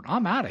the board.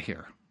 I'm out of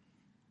here.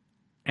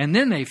 And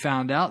then they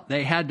found out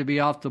they had to be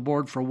off the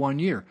board for 1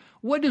 year.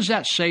 What does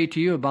that say to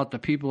you about the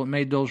people that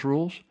made those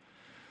rules?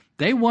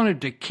 They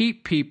wanted to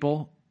keep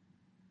people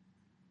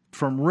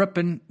from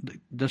ripping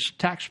the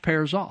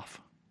taxpayers off,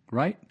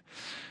 right?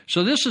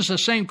 So this is the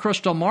same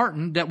Crystal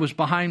Martin that was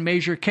behind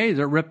Measure K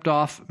that ripped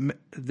off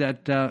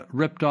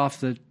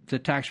the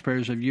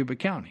taxpayers of Yuba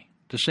County.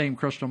 The same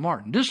Crystal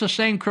Martin. This is the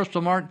same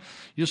Crystal Martin.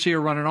 You'll see her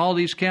running all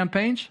these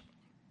campaigns.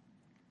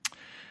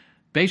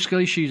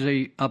 Basically, she's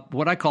a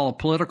what I call a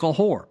political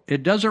whore.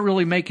 It doesn't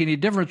really make any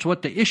difference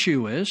what the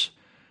issue is.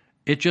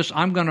 It's just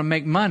I'm going to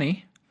make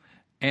money,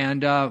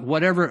 and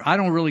whatever. I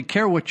don't really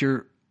care what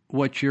your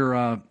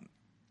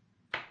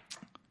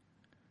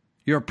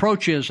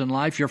approach is in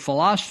life, your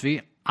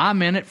philosophy.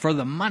 I'm in it for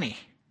the money,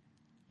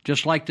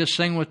 just like this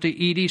thing with the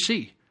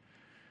EDC.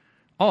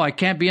 Oh, I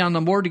can't be on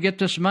the board to get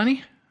this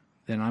money?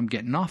 Then I'm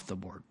getting off the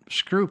board.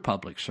 Screw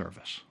public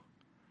service.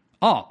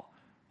 Oh,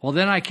 well,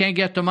 then I can't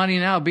get the money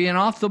now being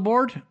off the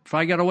board if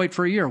I got to wait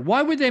for a year.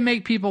 Why would they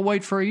make people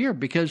wait for a year?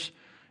 Because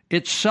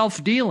it's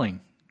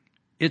self-dealing.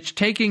 It's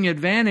taking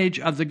advantage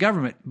of the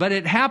government. But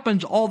it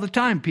happens all the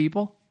time,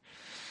 people.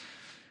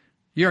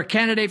 You're a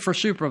candidate for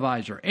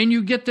supervisor, and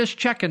you get this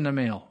check in the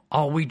mail.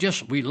 Oh, we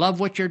love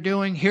what you're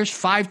doing. Here's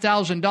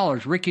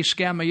 $5,000. Ricky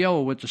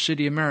Scamayoa with the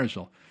city of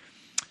Marysville.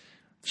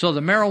 So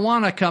the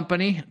marijuana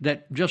company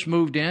that just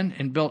moved in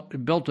and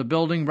built a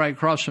building right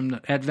across from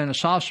the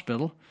Adventist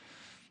Hospital,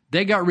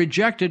 they got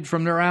rejected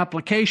from their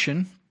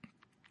application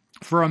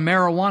for a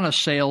marijuana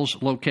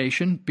sales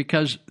location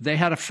because they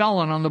had a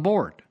felon on the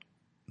board.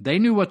 They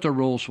knew what the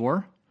rules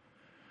were,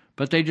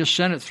 but they just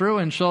sent it through,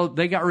 and so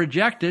they got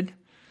rejected.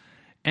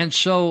 And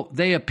so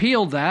they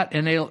appealed that,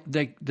 and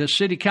the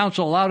city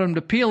council allowed them to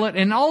appeal it,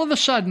 and all of a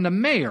sudden the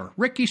mayor,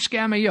 Ricky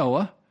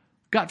Scamayoa,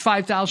 got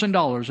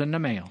 $5,000 in the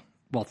mail.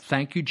 Well,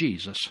 thank you,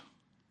 Jesus.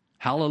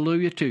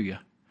 Hallelujah to you.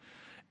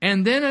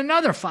 And then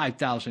another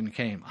 $5,000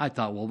 came. I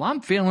thought, well,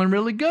 I'm feeling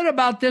really good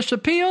about this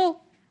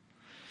appeal.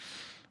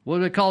 What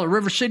do they call it?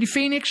 River City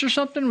Phoenix or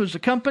something was the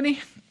company.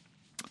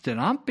 I said,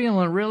 I'm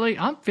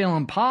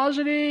feeling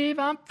positive.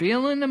 I'm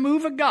feeling the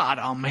move of God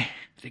on me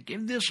to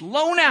give this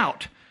loan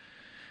out.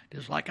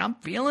 It's like, I'm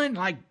feeling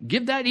like,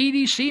 give that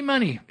EDC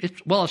money.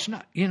 It's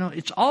not,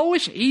 it's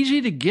always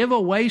easy to give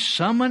away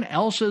someone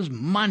else's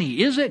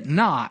money, is it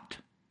not?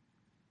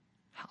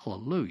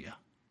 Hallelujah.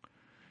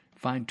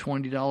 Find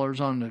 $20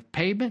 on the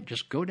pavement,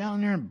 just go down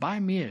there and buy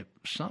me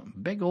some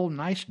big old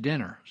nice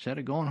dinner instead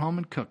of going home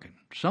and cooking.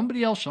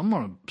 Somebody else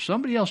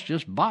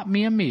just bought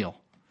me a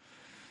meal.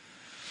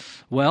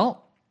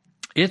 Well,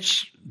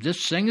 this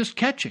thing is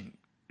catching.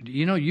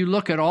 You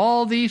look at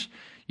all these,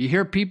 you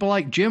hear people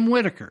like Jim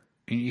Whittaker,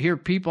 and you hear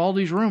all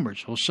these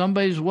rumors. Well,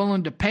 somebody's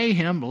willing to pay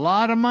him a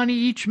lot of money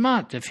each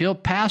month if he'll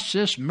pass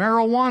this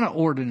marijuana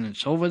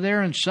ordinance over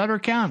there in Sutter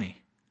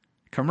County.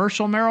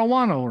 Commercial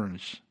marijuana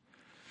ordinance.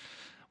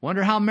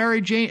 Wonder how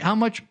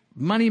much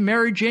money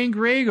Mary Jane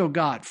Griego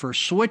got for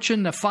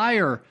switching the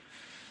fire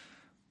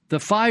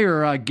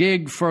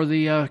gig for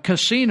the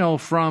casino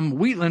from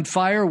Wheatland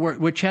Fire,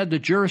 which had the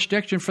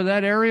jurisdiction for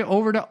that area,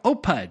 over to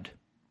OPUD,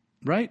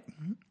 right?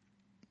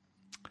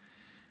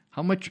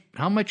 How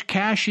much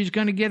cash he's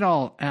going to get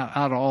out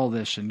of all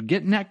this, and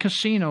getting that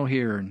casino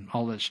here and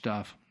all that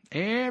stuff.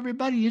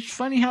 Everybody, it's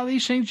funny how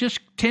these things just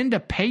tend to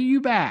pay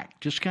you back.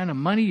 Just kind of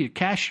money, you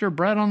cash your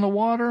bread on the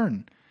water,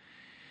 and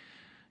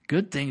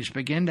good things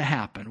begin to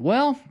happen.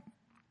 Well,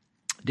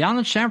 down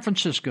in San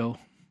Francisco,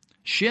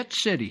 shit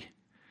city.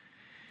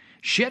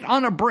 Shit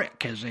on a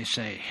brick, as they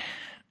say.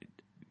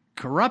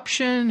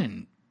 Corruption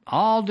and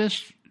all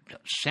this.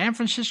 San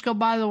Francisco,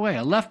 by the way,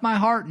 I left my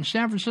heart in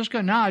San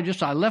Francisco. Now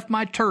I left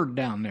my turd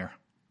down there.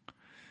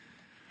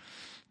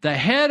 The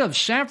head of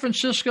San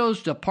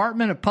Francisco's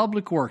Department of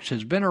Public Works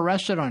has been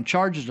arrested on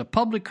charges of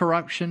public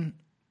corruption,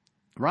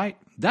 right?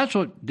 That's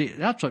what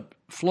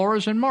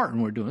Flores and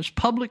Martin were doing. It's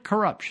public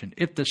corruption.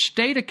 If the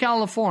state of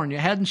California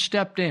hadn't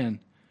stepped in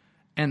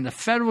and the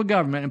federal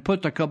government and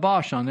put the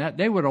kibosh on that,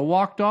 they would have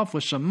walked off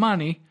with some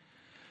money.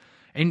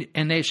 And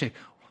they say,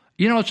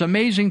 it's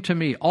amazing to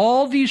me.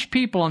 All these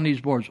people on these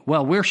boards,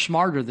 well, we're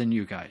smarter than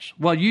you guys.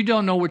 Well, you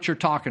don't know what you're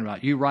talking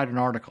about. You write an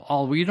article.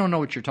 Oh, you don't know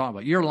what you're talking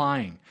about. You're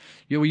lying.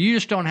 You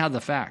just don't have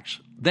the facts.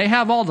 They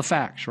have all the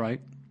facts,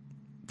 right?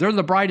 They're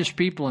the brightest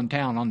people in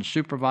town on the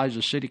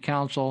supervisor, city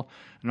council,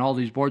 and all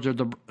these boards. Are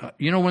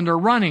when they're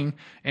running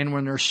and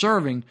when they're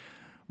serving,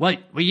 well,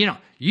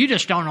 you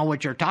just don't know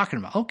what you're talking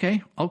about.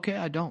 Okay,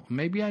 I don't.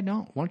 Maybe I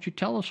don't. Why don't you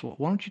tell us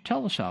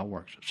how it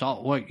works?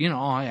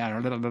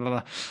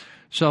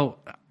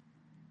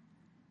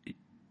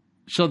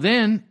 So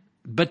then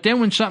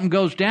when something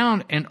goes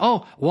down and,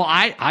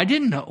 I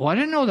didn't know. Well, I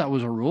didn't know that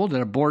was a rule,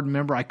 that a board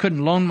member, I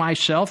couldn't loan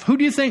myself. Who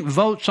do you think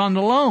votes on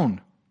the loan?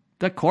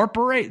 The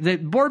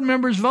board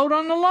members vote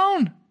on the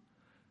loan.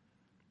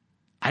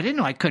 I didn't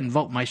know I couldn't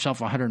vote myself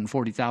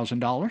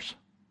 $140,000.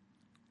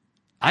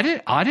 I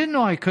didn't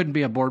know I couldn't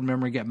be a board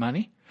member and get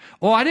money.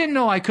 Oh, I didn't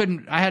know I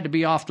had to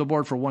be off the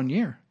board for 1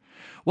 year.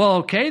 Well,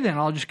 okay, then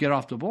I'll just get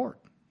off the board.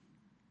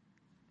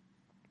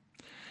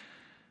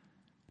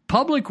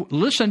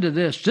 Listen to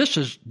this.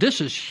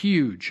 This is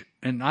huge,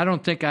 and I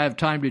don't think I have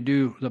time to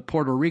do the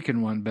Puerto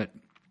Rican one, but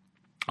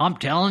I'm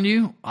telling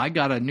you, I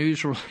got a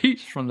news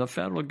release from the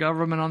federal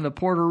government on the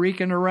Puerto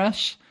Rican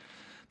arrests.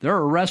 They're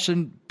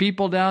arresting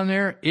people down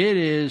there. It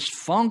is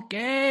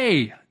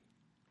funky.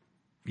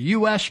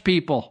 U.S.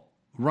 people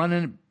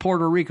running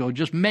Puerto Rico,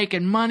 just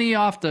making money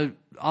off the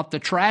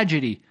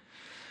tragedy,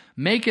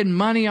 making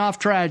money off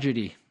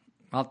tragedy,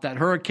 off that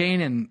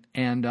hurricane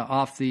and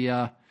off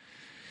the.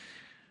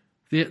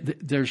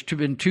 There's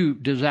been two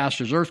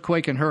disasters,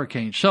 earthquake and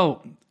hurricane.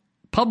 So,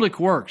 Public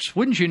Works.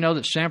 Wouldn't you know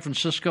that San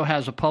Francisco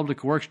has a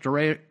Public Works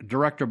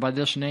director by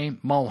this name?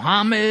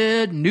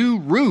 Mohammed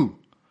Nuru,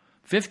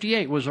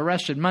 58, was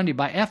arrested Monday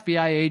by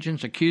FBI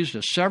agents accused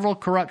of several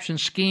corruption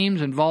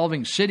schemes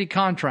involving city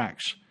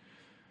contracts.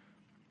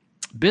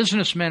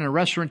 Businessman and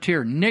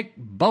restaurateur Nick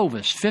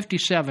Bovis,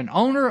 57,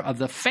 owner of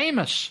the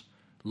famous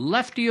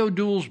Lefty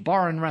O'Doul's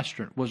Bar and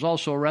Restaurant, was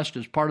also arrested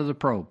as part of the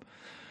probe.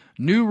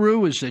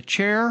 Nuru is the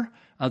chair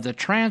of the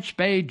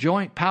Trans-Bay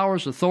Joint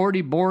Powers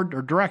Authority Board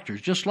of Directors,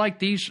 just like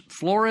these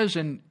Flores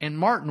and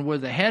Martin were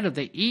the head of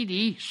the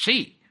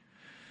EDC,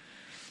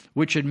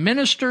 which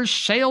administers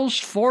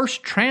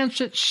Salesforce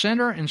Transit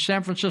Center in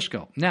San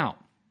Francisco. Now,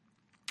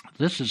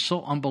 this is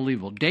so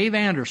unbelievable. Dave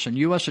Anderson,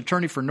 U.S.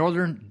 Attorney for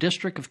Northern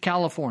District of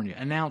California,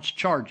 announced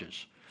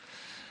charges.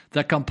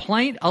 The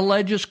complaint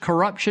alleges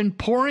corruption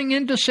pouring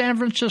into San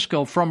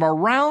Francisco from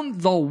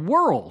around the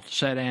world,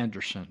 said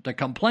Anderson. The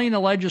complaint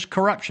alleges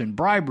corruption,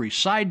 bribery,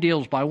 side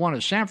deals by one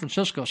of San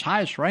Francisco's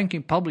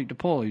highest-ranking public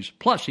employees.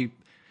 Plus,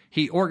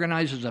 he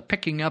organizes a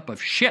picking up of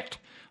shit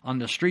on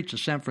the streets of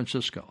San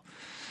Francisco.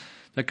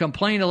 The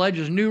complaint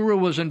alleges Nuru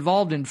was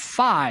involved in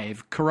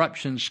 5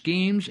 corruption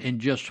schemes in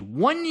just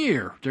 1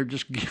 year. They're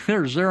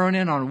zeroing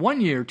in on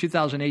 1 year,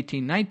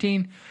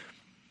 2018-19.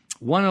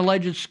 One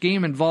alleged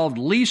scheme involved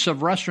lease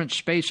of restaurant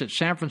space at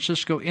San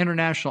Francisco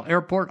International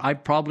Airport.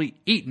 I've probably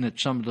eaten at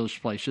some of those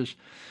places.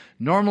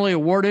 Normally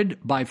awarded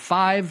by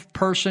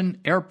 5-person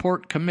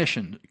airport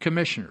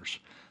commissioners.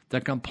 The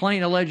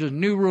complaint alleges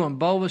Nuru and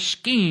Bovis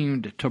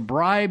schemed to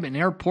bribe an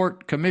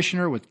airport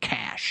commissioner with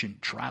cash. cash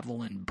and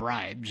travel and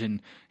bribes,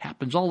 and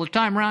happens all the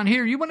time around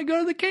here. You want to go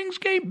to the Kings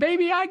game?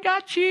 Baby, I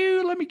got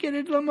you. Let me get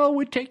a limo.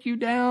 We'll take you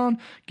down,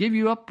 give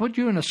you up, put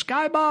you in a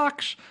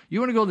skybox. You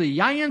want to go to the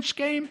Giants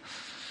game?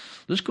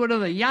 Let's go to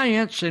the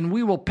Giants, and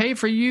we will pay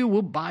for you.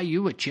 We'll buy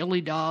you a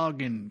chili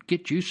dog and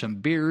get you some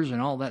beers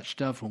and all that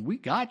stuff. And we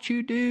got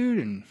you, dude.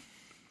 And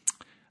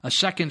a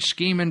second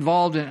scheme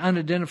involved an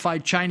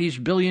unidentified Chinese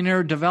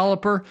billionaire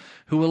developer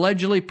who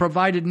allegedly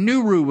provided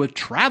Nuru with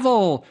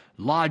travel,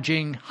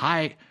 lodging,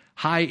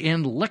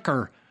 high-end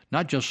liquor,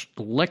 not just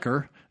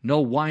liquor, no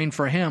wine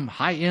for him,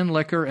 high-end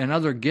liquor and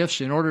other gifts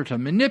in order to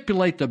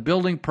manipulate the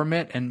building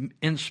permit and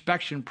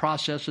inspection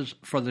processes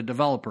for the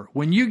developer.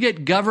 When you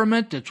get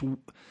government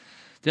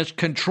that's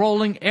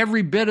controlling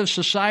every bit of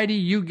society,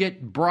 you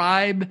get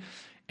bribe,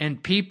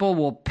 and people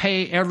will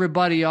pay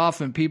everybody off,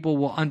 and people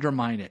will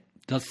undermine it.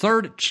 The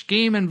third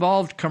scheme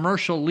involved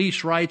commercial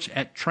lease rights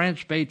at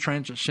Transbay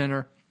Transit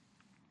Center,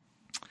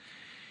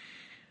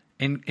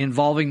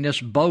 involving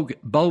this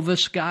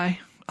Bovis guy.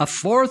 A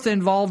fourth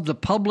involved the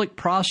public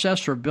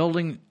process for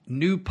building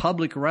new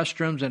public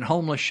restrooms and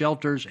homeless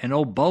shelters, and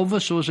old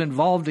Bovis was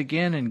involved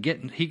again, and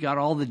he got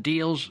all the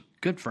deals.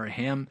 Good for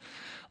him.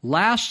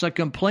 Last, a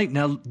complaint.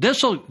 Now,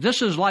 this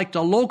is like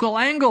the local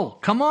angle.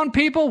 Come on,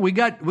 people. We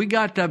got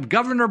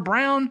Governor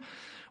Brown.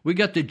 We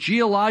got the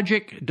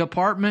Geologic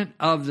Department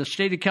of the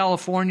state of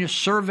California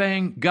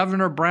surveying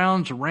Governor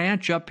Brown's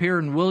ranch up here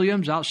in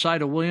Williams,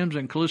 outside of Williams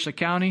in Colusa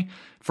County,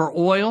 for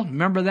oil.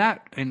 Remember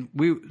that? And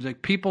the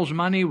people's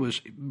money was...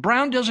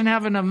 Brown doesn't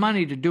have enough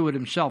money to do it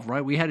himself,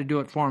 right? We had to do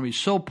it for him. He's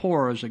so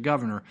poor as a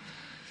governor.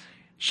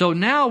 So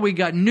now we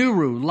got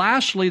Nuru.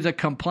 Lastly, the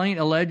complaint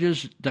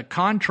alleges the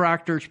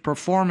contractors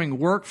performing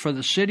work for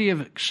the city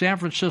of San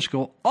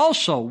Francisco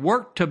also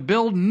worked to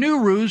build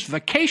Nuru's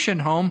vacation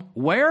home.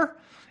 Where?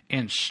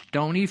 In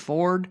Stony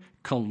Ford,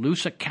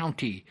 Colusa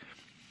County,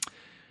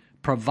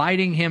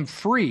 providing him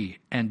free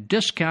and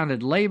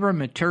discounted labor,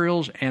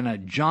 materials, and a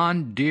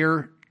John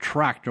Deere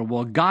tractor.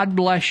 Well, God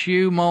bless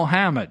you,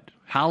 Mohammed.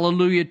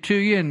 Hallelujah to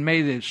you, and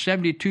may the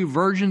 72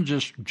 virgins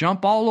just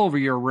jump all over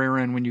your rear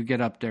end when you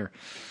get up there.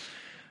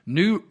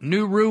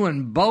 Nuru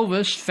and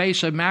Bovis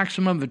face a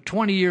maximum of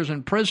 20 years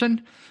in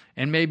prison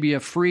and maybe a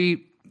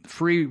free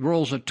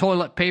rolls of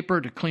toilet paper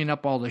to clean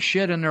up all the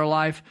shit in their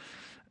life,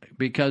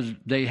 because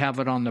they have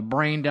it on the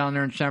brain down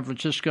there in San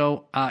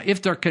Francisco.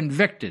 If they're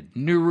convicted,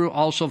 Nuru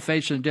also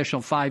faces an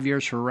additional 5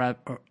 years for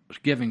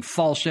giving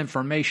false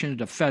information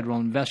to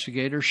federal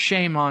investigators.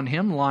 Shame on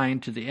him,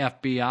 lying to the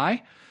FBI.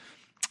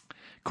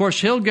 Of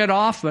course, he'll get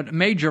off, but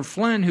Major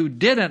Flynn, who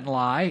didn't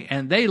lie,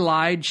 and they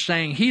lied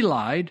saying he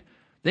lied,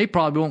 they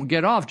probably won't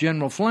get off,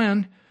 General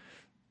Flynn.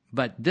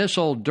 But this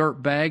old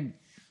dirtbag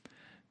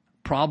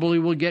probably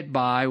will get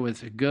by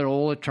with a good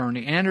old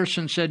attorney.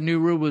 Anderson said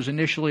Nuru was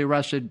initially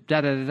arrested.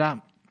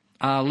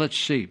 Let's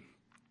see.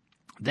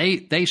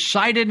 They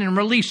cited and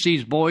released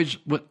these boys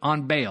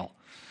on bail.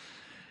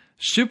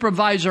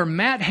 Supervisor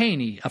Matt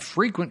Haney, a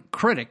frequent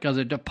critic of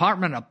the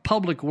Department of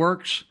Public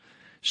Works,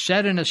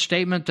 said in a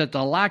statement that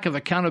the lack of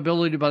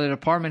accountability by the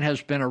department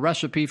has been a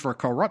recipe for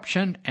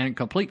corruption and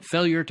complete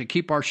failure to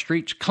keep our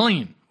streets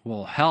clean.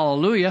 Well,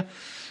 hallelujah.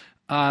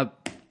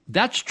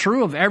 That's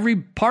true of every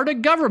part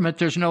of government.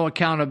 There's no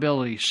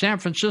accountability. San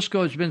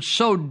Francisco has been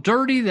so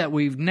dirty that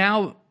we've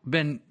now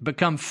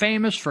become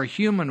famous for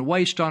human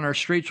waste on our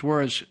streets.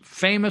 We're as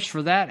famous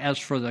for that as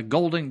for the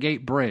Golden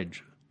Gate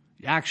Bridge.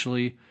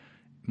 Actually,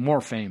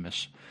 more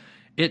famous.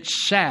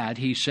 It's sad,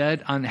 he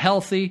said,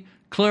 unhealthy,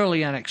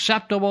 clearly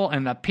unacceptable,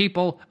 and the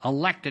people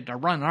elected to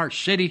run our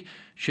city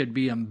should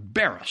be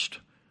embarrassed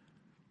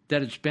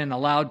that it's been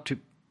allowed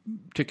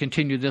to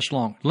continue this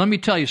long. Let me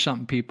tell you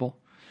something, people.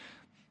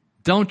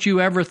 Don't you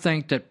ever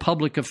think that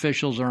public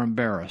officials are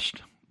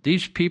embarrassed.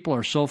 These people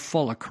are so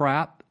full of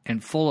crap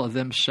and full of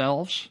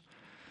themselves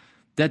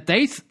that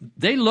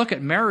they look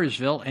at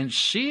Marysville and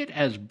see it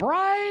as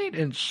bright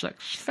and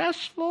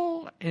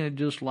successful and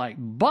just like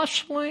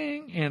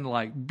bustling and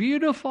like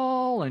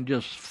beautiful and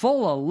just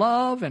full of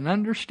love and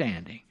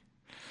understanding.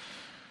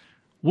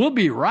 We'll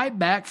be right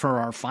back for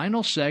our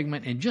final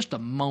segment in just a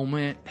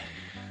moment.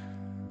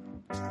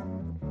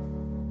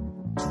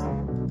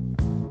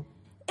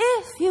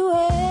 If you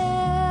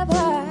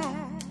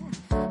ever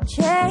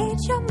change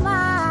your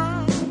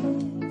mind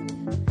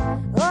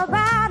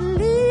about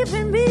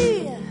leaving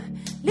me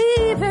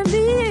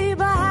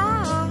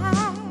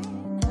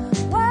behind,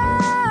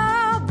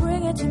 well,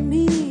 bring it to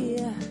me.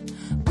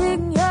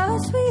 Bring your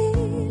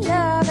sweet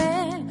love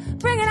and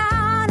bring it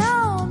on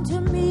home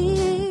to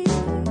me.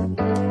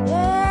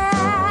 Yeah.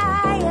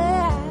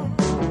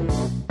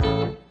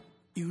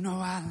 You know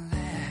I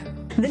laugh.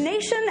 The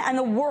nation and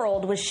the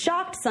world was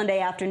shocked Sunday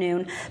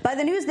afternoon by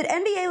the news that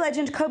NBA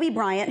legend Kobe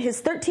Bryant,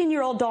 his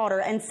 13-year-old daughter,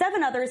 and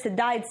 7 others had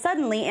died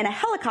suddenly in a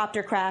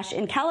helicopter crash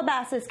in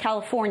Calabasas,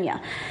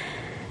 California.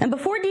 And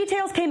before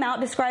details came out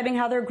describing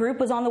how their group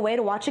was on the way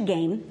to watch a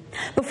game,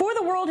 before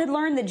the world had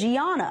learned that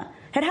Gianna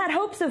had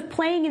hopes of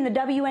playing in the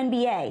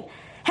WNBA,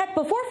 Heck,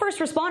 before first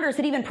responders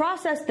had even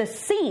processed the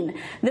scene,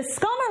 the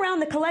scum around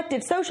the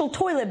collective social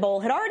toilet bowl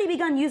had already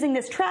begun using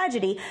this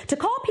tragedy to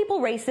call people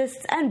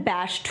racists and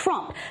bash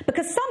Trump,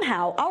 because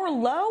somehow our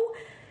low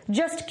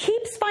just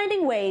keeps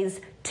finding ways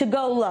to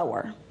go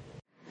lower.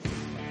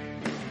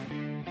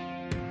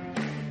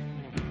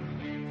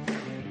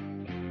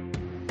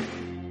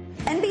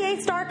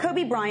 NBA star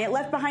Kobe Bryant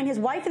left behind his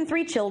wife and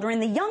 3 children,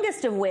 the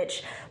youngest of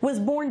which was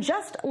born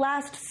just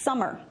last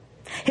summer.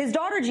 His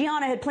daughter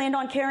Gianna had planned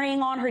on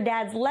carrying on her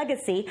dad's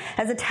legacy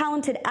as a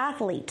talented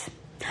athlete.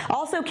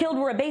 Also killed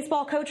were a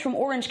baseball coach from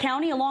Orange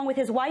County, along with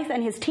his wife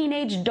and his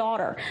teenage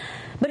daughter.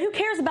 But who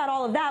cares about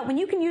all of that when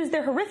you can use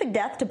their horrific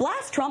death to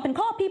blast Trump and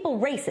call people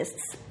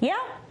racists? Yeah?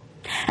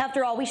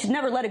 After all, we should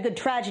never let a good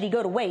tragedy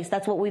go to waste.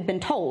 That's what we've been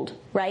told,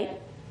 right?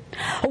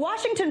 A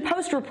Washington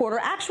Post reporter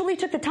actually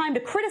took the time to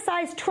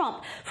criticize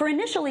Trump for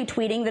initially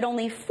tweeting that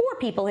only 4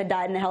 people had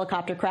died in the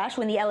helicopter crash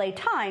when the LA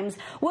Times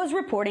was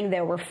reporting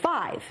there were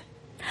 5.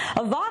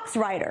 A Vox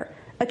writer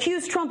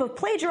accused Trump of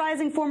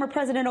plagiarizing former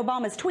President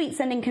Obama's tweet,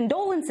 sending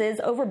condolences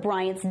over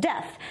Bryant's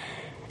death.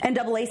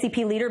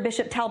 NAACP leader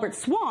Bishop Talbert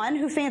Swan,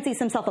 who fancies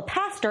himself a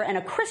pastor and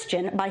a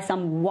Christian by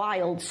some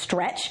wild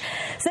stretch,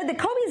 said that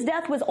Kobe's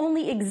death was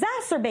only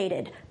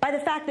exacerbated by the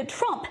fact that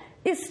Trump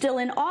is still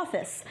in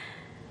office.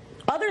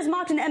 Others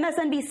mocked an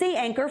MSNBC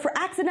anchor for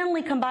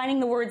accidentally combining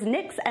the words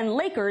Knicks and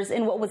Lakers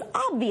in what was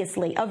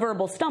obviously a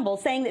verbal stumble,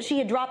 saying that she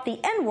had dropped the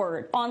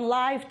N-word on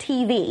live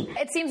TV.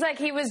 It seems like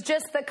he was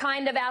just the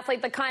kind of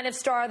athlete, the kind of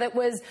star that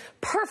was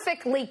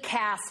perfectly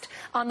cast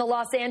on the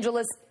Los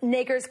Angeles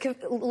Lakers.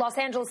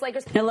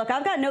 Now look,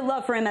 I've got no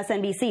love for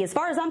MSNBC. As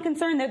far as I'm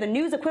concerned, they're the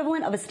news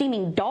equivalent of a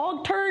steaming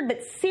dog turd,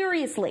 but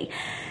seriously,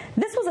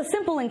 this was a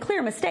simple and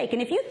clear mistake,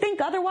 and if you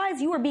think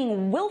otherwise, you are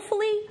being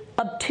willfully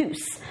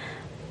obtuse.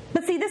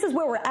 But see, this is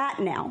where we're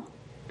at now.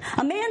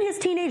 A man, his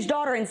teenage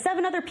daughter, and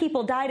 7 other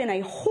people died in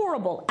a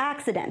horrible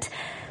accident.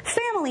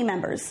 Family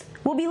members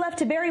will be left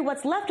to bury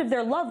what's left of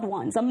their loved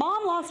ones. A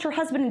mom lost her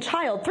husband and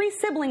child. 3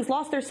 siblings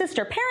lost their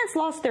sister. Parents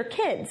lost their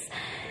kids.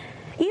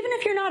 Even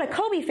if you're not a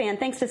Kobe fan,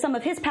 thanks to some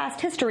of his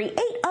past history, 8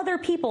 other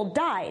people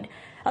died.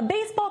 A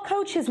baseball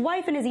coach, his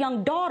wife, and his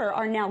young daughter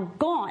are now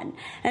gone.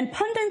 And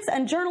pundits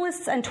and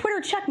journalists and Twitter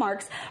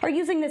checkmarks are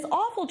using this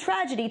awful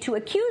tragedy to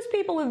accuse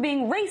people of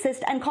being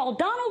racist and call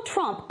Donald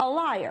Trump a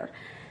liar.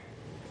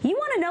 You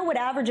want to know what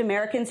average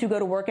Americans who go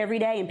to work every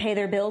day and pay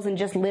their bills and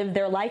just live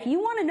their life,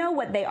 you want to know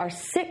what they are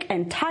sick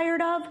and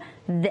tired of?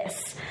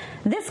 This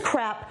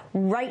crap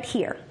right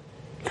here.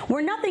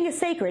 Where nothing is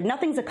sacred,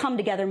 nothing's a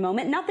come-together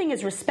moment, nothing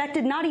is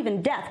respected, not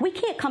even death. We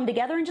can't come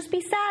together and just be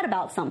sad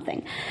about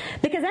something.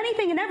 Because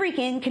anything and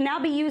everything can now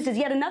be used as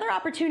yet another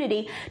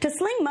opportunity to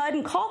sling mud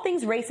and call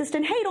things racist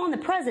and hate on the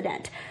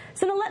president.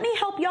 So now let me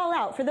help y'all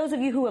out, for those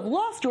of you who have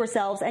lost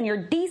yourselves and your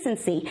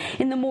decency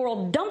in the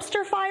moral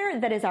dumpster fire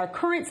that is our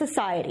current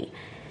society.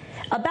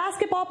 A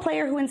basketball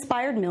player who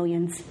inspired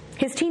millions,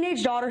 his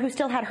teenage daughter who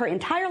still had her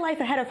entire life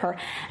ahead of her,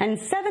 and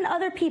 7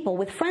 other people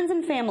with friends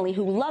and family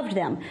who loved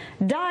them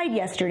died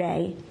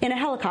yesterday in a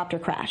helicopter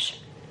crash.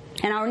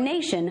 And our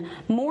nation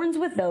mourns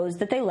with those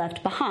that they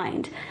left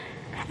behind.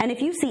 And if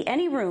you see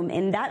any room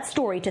in that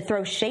story to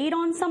throw shade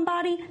on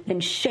somebody, then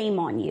shame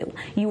on you.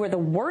 You are the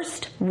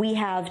worst we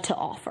have to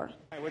offer.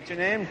 Hi, what's your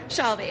name?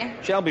 Shelby.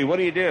 Shelby, what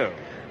do you do?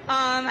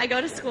 I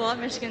go to school at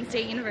Michigan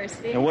State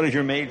University. And what is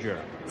your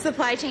major?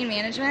 Supply chain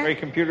management. Very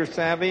computer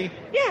savvy?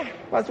 Yeah. Well,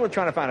 that's what we're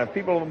trying to find out. If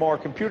people are more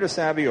computer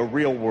savvy or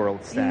real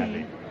world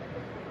savvy.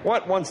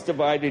 What once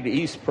divided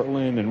East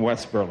Berlin and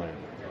West Berlin?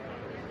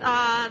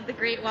 The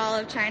Great Wall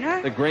of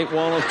China. The Great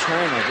Wall of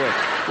China. Good.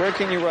 Where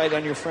can you write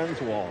on your friend's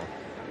wall?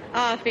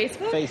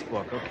 Facebook.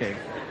 Facebook, okay.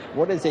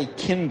 What is a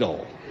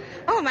Kindle?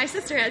 Oh, my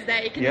sister has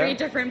that. You can read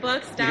different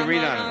books, download You can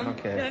read them. on it,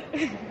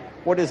 okay.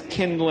 What is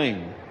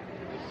kindling?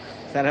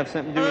 Does that have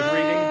something to do with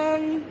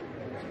reading?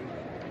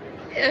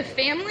 A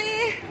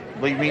family?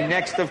 Well, you mean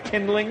next of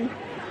kindling?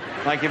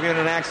 Like if you're in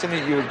an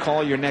accident, you would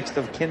call your next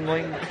of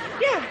kindling?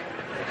 Yeah.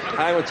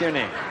 Hi, what's your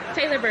name?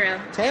 Taylor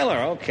Burrow. Taylor,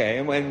 okay.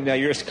 And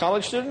you're a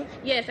college student?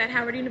 Yes, at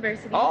Howard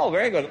University. Oh,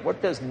 very good.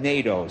 What does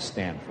NATO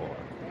stand for?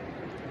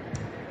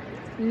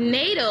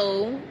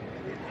 NATO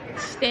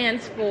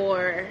stands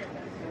for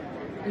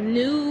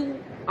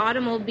New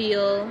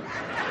Automobile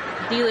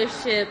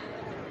Dealership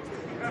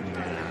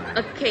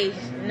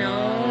Occasion.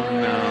 No.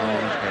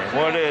 Okay.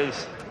 What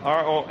is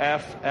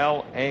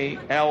ROFLALMAO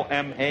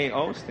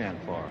stand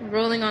for?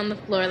 Rolling on the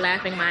floor,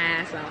 laughing my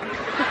ass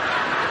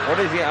off. What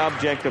is the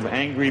object of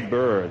Angry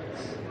Birds?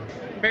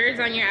 Birds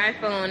on your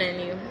iPhone,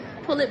 and you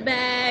pull it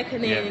back,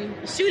 and then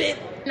shoot it,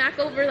 knock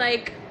over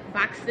like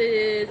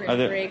boxes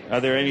and bricks.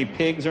 Are there any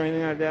pigs or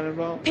anything like that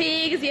involved?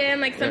 Pigs, yeah, and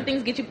like some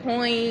things get you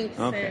points,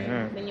 Okay, and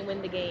right. then you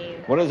win the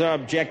game. What is our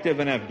objective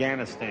in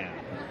Afghanistan?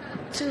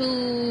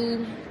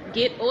 To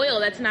get oil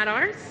that's not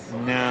ours?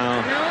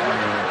 No.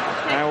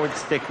 I would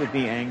stick with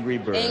the Angry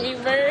Birds. Angry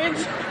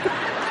Birds?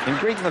 In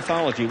Greek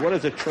mythology, what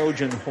is a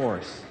Trojan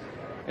horse?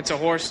 It's a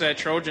horse that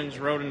Trojans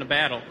rode into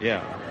battle.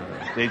 Yeah.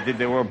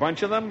 There were a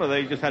bunch of them, or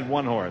they just had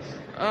one horse?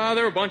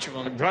 There were a bunch of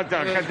them. There's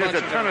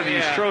a ton of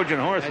these Trojan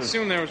horses. I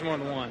assume there was more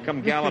than one.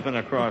 Come galloping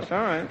across.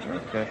 All right.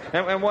 Okay.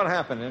 And what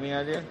happened? Any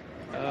idea?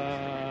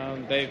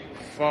 They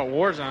fought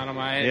wars on them.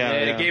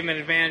 They gave them an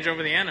advantage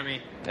over the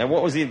enemy. And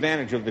what was the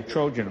advantage of the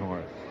Trojan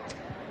horse?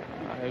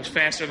 It was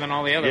faster than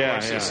all the other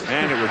horses. Yeah.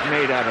 And it was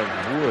made out of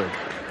wood.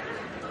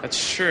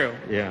 That's true.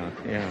 Yeah.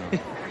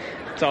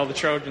 It's all the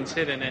Trojans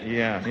hid in it.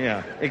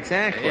 Yeah,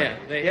 exactly. Yeah,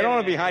 you don't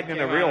want to be hiding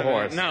in a real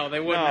horse. No, they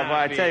wouldn't. No, but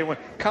I tell you,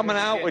 coming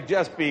out would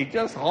just be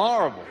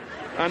horrible.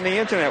 On the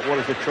internet, what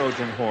is a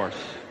Trojan horse?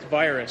 It's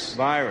virus.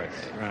 Virus,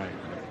 right.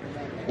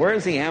 Where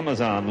is the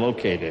Amazon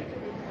located?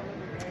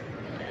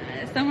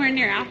 Somewhere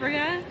near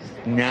Africa.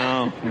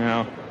 No.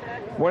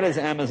 What is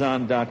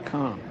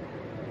Amazon.com?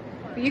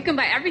 You can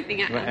buy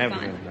everything at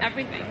Amazon.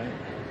 Everything. Right.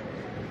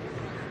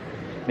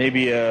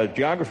 Maybe a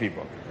geography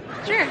book.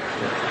 Sure.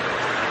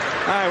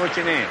 Hi, what's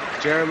your name?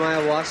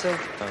 Jeremiah Watson.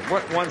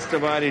 What once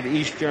divided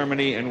East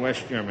Germany and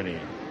West Germany?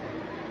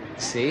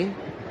 Sea.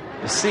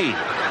 The sea. All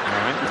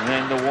right. And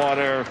then the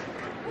water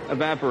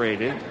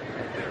evaporated.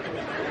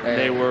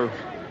 They were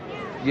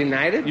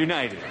united?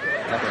 United.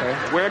 Okay.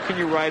 Where can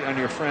you write on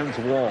your friend's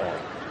wall?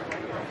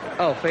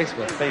 Oh,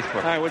 Facebook.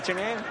 Facebook. Hi, what's your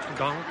name?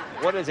 Donald.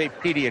 What is a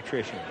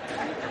pediatrician?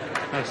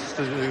 That's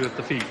to do with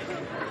the feet.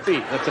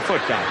 Feet. That's a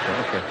foot doctor.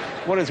 Okay.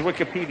 What is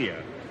Wikipedia?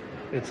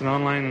 It's an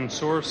online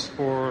source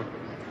for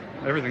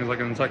everything. It's like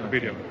an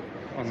encyclopedia.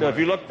 Online. So if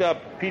you looked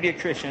up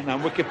pediatrician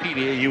on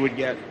Wikipedia, you would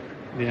get...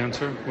 The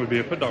answer would be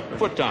a foot doctor.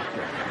 Foot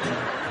doctor.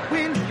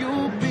 When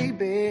your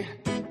baby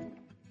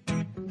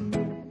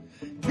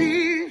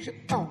leaves you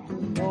all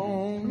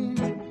alone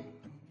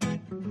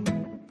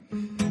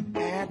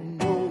and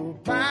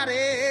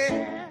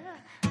nobody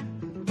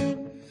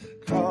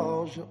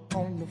calls you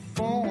on the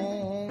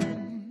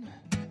phone,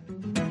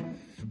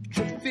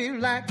 you feel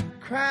like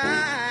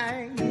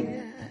crying.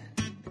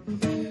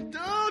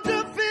 Don't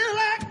you feel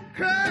like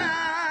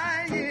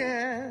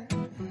crying?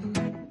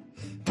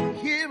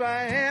 Here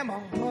I am,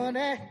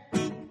 honey.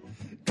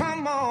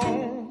 Come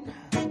on,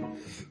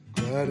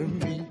 cry to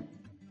me.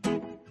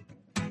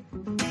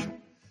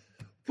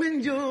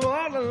 When you're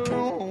all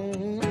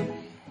alone.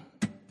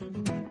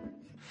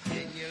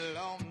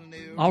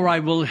 All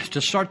right, well,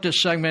 to start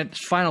this segment,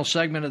 final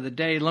segment of the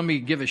day, let me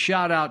give a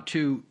shout out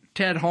to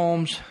Ted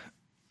Holmes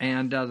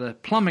and the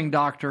plumbing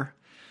doctor.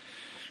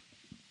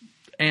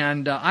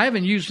 And I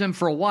haven't used them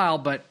for a while,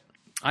 but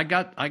I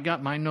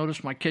got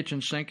notice my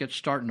kitchen sink, it's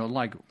starting to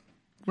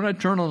when I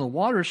turn on the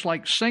water, it's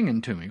like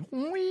singing to me.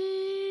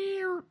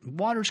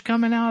 Water's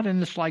coming out,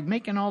 and it's like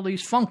making all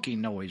these funky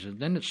noises.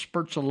 Then it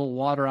spurts a little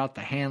water out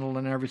the handle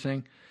and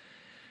everything.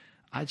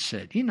 I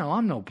said,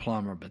 I'm no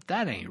plumber, but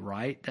that ain't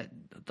right. The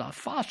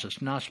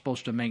faucet's not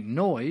supposed to make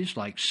noise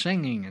like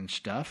singing and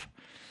stuff,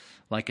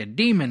 like a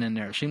demon in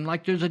there. It seemed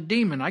like there's a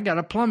demon. I got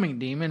a plumbing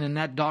demon in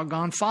that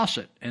doggone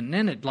faucet. And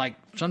then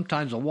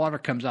sometimes the water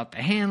comes out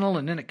the handle,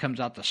 and then it comes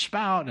out the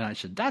spout. And I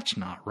said, that's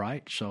not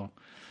right. So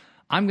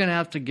I'm going to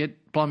have to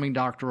get plumbing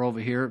doctor over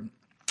here.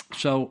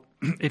 So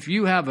if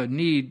you have a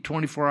need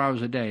 24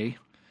 hours a day,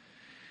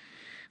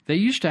 they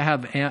used to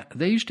have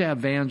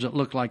vans that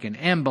look like an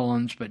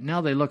ambulance, but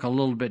now they look a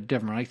little bit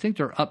different. I think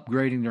they're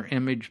upgrading their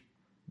image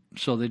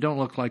so they don't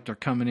look like they're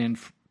coming in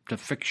to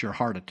fix your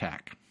heart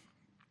attack.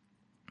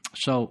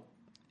 So,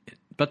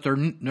 but they're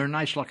a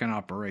nice looking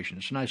operation.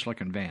 It's a nice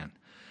looking van.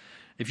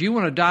 If you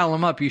want to dial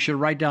them up, you should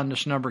write down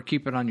this number,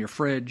 keep it on your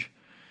fridge,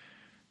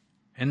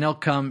 and they'll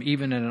come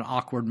even in an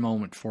awkward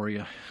moment for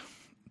you.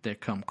 They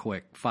come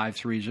quick.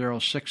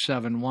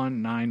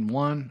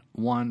 530-671-9111.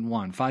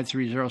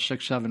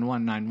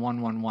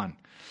 530-671-9111.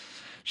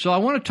 So I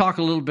want to talk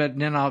a little bit,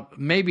 and then I'll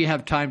maybe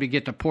have time to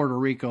get to Puerto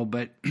Rico,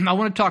 but I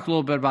want to talk a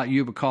little bit about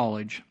Yuba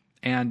College.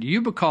 And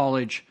Yuba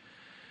College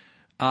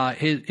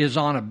is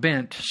on a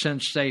bent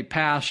since they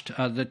passed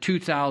the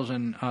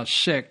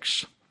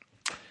 2006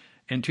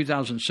 and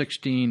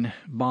 2016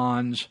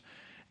 bonds,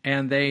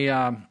 and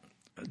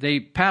they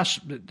passed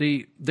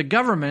the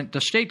government,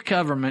 the state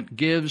government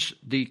gives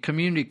the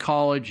community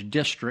college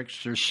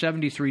districts. There's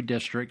 73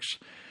 districts.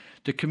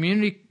 The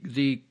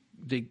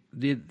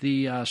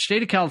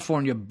state of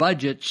California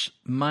budgets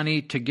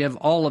money to give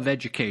all of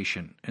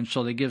education, and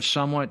so they give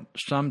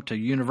some to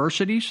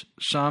universities,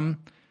 some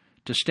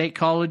to state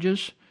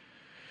colleges,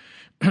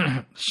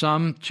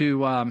 some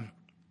to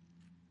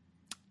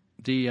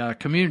the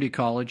community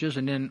colleges,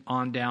 and then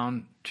on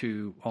down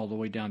to all the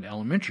way down to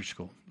elementary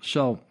school.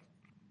 So,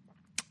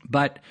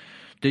 but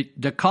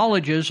the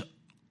colleges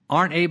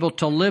aren't able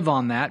to live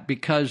on that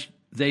because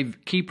they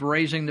keep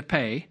raising the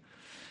pay,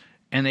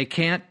 and they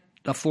can't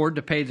afford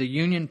to pay the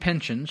union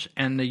pensions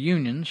and the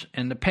unions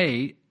and the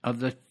pay of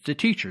the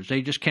teachers.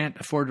 They just can't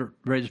afford to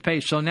raise the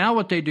pay. So now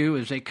what they do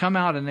is they come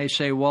out and they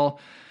say, well,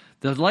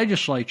 they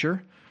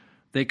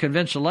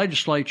convince the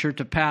legislature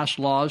to pass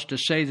laws to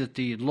say that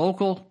the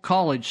local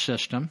college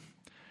system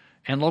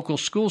and local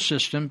school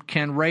system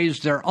can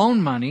raise their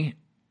own money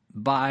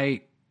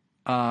by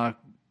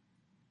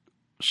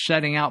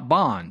setting out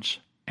bonds.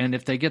 And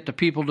if they get the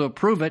people to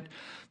approve it,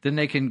 then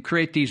they can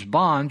create these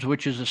bonds,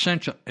 which is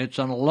essential. It's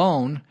on a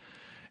loan,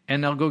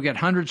 and they'll go get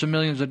hundreds of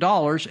millions of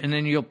dollars, and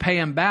then you'll pay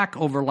them back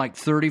over like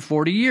 30,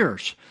 40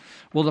 years.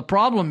 Well, the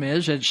problem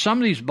is that some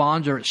of these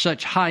bonds are at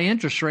such high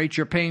interest rates,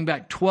 you're paying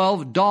back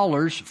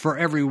 $12 for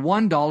every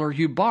 $1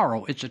 you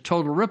borrow. It's a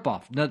total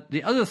ripoff. Now,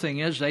 the other thing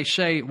is they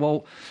say,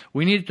 well,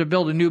 we needed to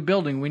build a new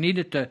building. We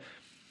needed to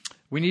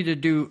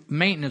do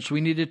maintenance.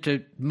 We needed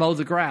to mow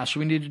the grass.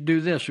 We need to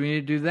do this. We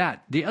need to do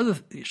that.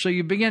 So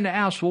you begin to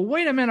ask, well,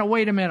 wait a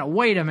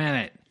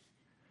minute.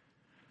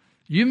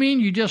 You mean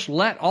you just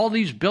let all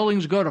these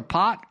buildings go to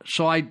pot?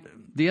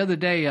 The other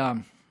day,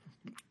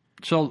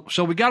 so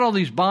we got all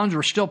these bonds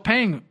we're still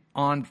paying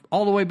on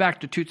all the way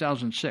back to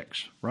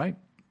 2006, right?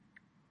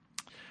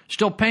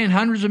 Still paying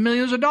hundreds of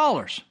millions of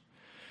dollars.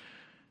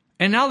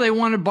 And now they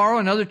want to borrow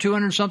another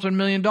 $200-something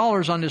million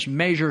on this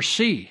Measure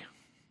C.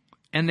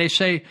 And they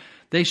say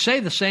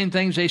the same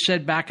things they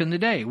said back in the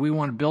day. We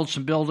want to build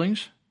some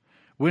buildings.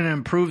 We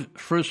want to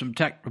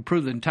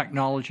improve the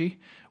technology.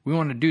 We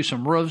want to do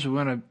some roofs. We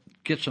want to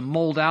get some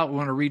mold out. We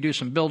want to redo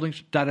some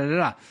buildings,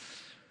 da-da-da-da.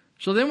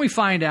 So then we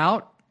find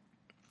out,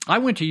 I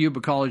went to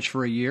Yuba College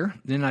for a year.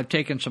 Then I've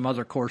taken some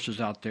other courses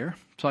out there.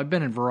 So I've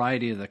been in a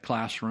variety of the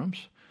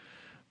classrooms.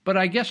 But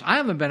I guess I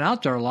haven't been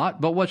out there a lot.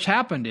 But what's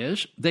happened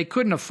is they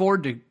couldn't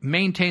afford to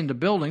maintain the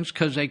buildings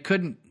because they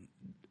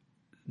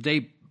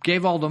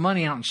gave all the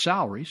money out in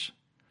salaries.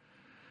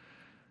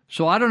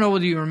 So I don't know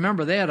whether you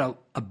remember, they had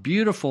a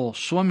beautiful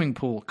swimming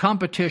pool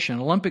competition,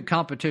 Olympic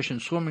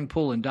competition swimming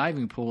pool and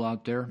diving pool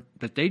out there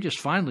that they just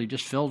finally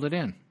filled it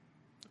in. In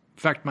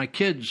fact, I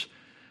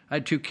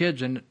had 2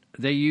 kids, and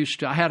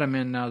I had them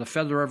in the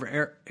Feather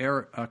River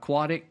Air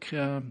Aquatic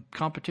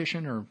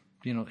competition, or,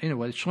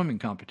 anyway, swimming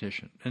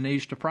competition. And they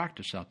used to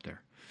practice out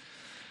there.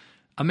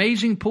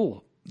 Amazing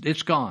pool.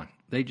 It's gone.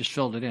 They just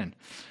filled it in.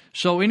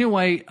 So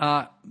anyway,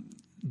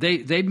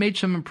 they made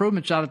some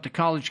improvements out at the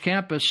college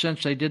campus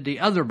since they did the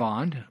other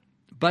bond.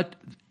 But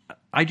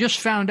I just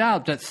found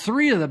out that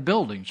 3 of the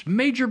buildings,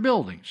 major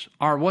buildings,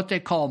 are what they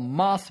call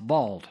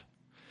mothballed.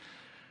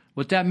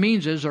 What that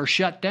means is they're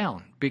shut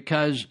down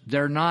because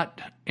they're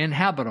not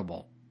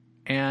inhabitable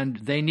and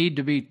they need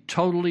to be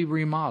totally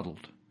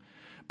remodeled.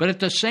 But at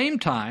the same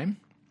time,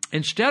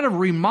 instead of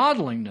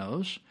remodeling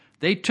those,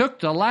 they took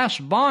the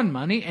last bond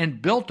money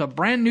and built a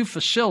brand new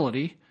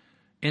facility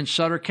in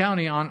Sutter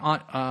County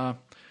on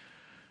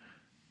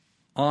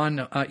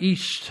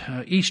East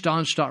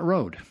Onstadt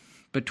Road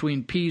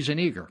between Pease and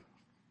Eager.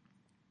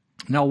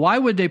 Now, why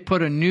would they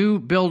put a new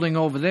building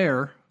over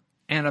there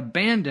and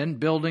abandon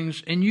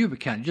buildings in Yuba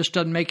County? It just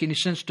doesn't make any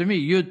sense to me.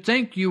 You'd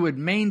think you would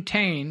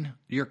maintain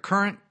your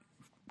current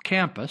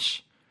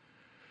campus,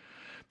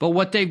 but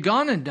what they've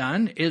gone and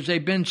done is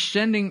they've been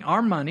sending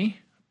our money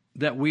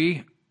that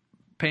we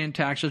pay in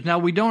taxes. Now,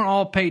 we don't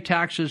all pay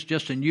taxes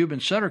just in Yuba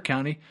and Sutter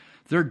County.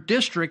 Their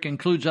district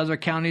includes other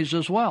counties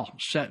as well,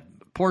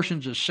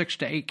 portions of 6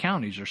 to 8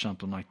 counties or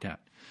something like that.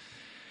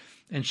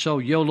 And so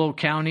Yolo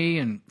County,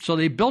 and so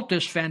they built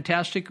this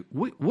fantastic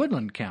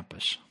Woodland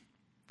campus.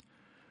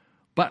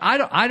 But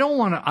I don't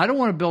want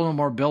to build no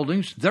more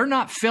buildings. They're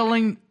not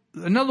filling.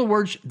 In other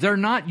words, they're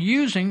not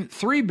using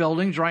 3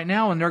 buildings right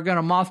now, and they're going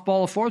to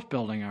mothball a 4th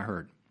building, I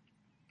heard.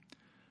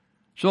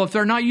 So if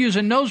they're not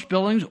using those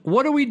buildings,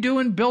 what are we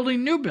doing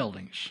building new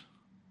buildings?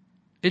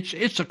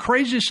 It's the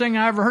craziest thing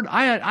I ever heard.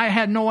 I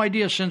had no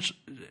idea since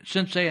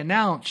they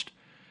announced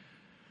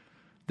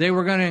they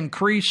were going to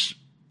increase.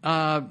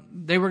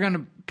 They were going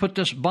to put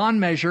this bond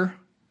measure.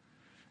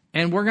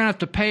 And we're going to have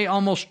to pay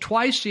almost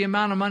twice the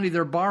amount of money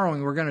they're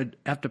borrowing. We're going to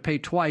have to pay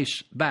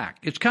twice back.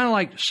 It's kind of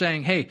like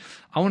saying, hey,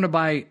 I want to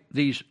buy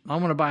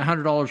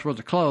 $100 worth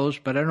of clothes,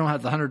 but I don't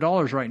have the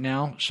 $100 right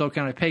now, so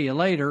can I pay you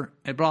later?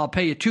 But I'll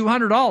pay you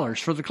 $200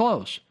 for the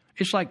clothes.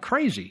 It's like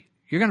crazy.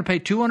 You're going to pay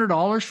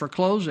 $200 for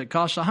clothes that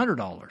cost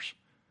 $100.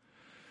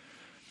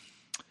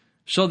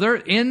 So they're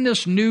in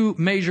this new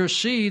Measure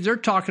C, they're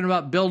talking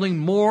about building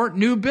more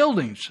new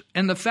buildings.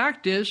 And the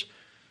fact is,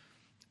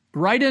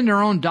 right in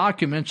their own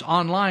documents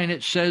online,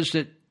 it says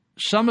that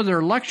some of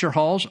their lecture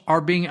halls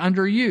are being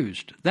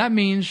underused.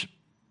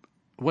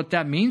 What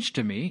that means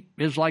to me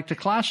is like the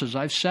classes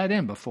I've sat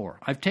in before,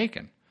 I've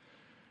taken.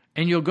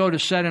 And you'll go to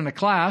sit in a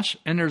class,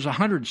 and there's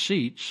 100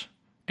 seats,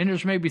 and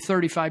there's maybe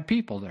 35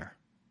 people there.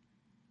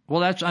 Well,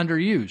 that's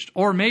underused.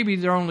 Or maybe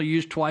they're only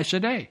used twice a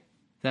day,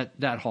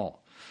 that hall.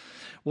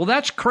 Well,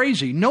 that's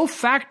crazy. No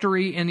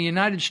factory in the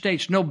United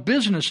States, no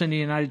business in the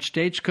United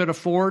States could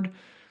afford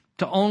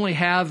to only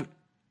run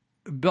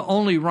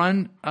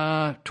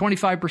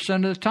 25%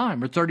 of the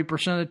time or 30%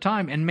 of the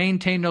time and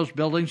maintain those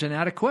buildings and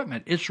that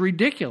equipment. It's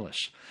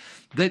ridiculous.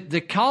 The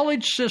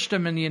college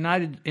system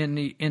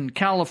in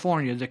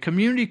California, the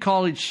community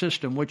college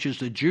system, which is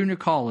the junior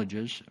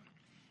colleges,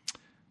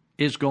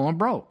 is going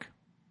broke.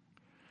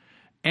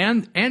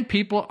 And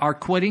people are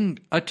quitting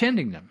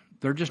attending them.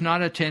 They're just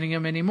not attending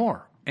them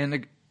anymore.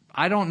 And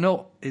I don't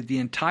know the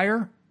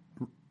entire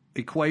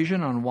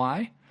equation on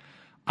why.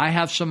 I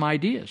have some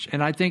ideas.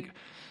 And I think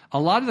a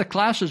lot of the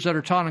classes that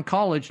are taught in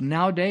college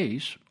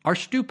nowadays are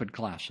stupid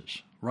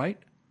classes, right?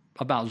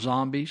 about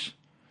zombies,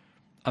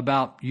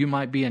 about you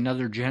might be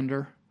another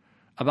gender,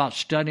 about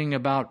studying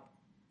about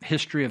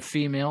history of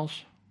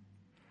females,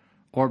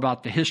 or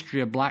about the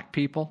history of black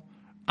people.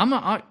 I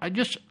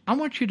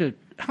want you to,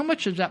 how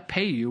much does that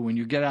pay you when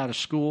you get out of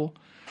school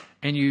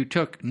and you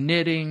took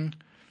knitting,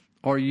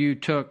 or you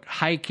took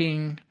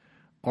hiking,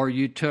 or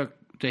you took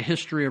the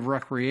history of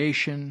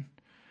recreation,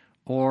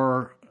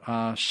 or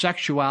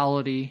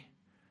sexuality?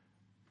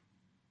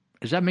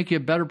 Does that make you a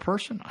better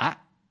person?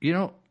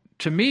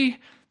 To me,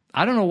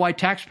 I don't know why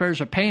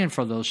taxpayers are paying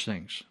for those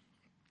things.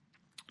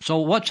 So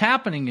what's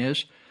happening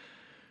is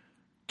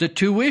the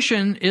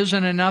tuition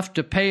isn't enough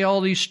to pay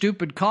all these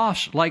stupid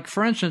costs. Like,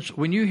 for instance,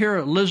 when you hear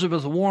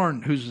Elizabeth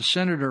Warren, who's the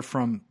senator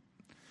from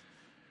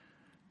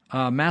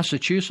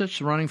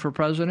Massachusetts running for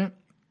president,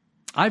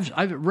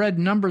 I've read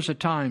numbers of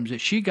times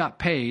that she got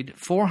paid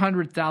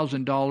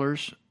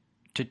 $400,000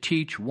 to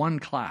teach one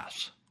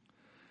class.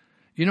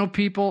 You know,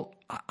 people,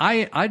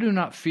 I do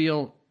not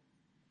feel,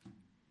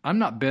 I'm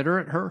not bitter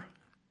at her.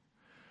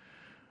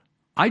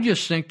 I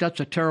just think that's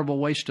a terrible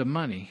waste of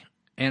money.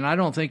 And I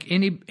don't think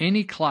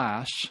any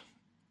class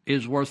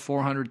is worth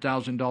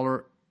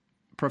 $400,000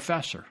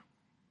 professor.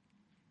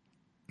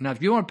 Now,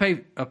 if you want to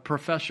pay a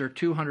professor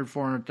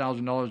 $200,000,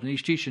 $400,000 and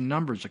he's teaching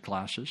numbers of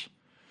classes,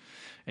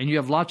 and you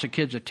have lots of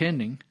kids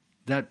attending,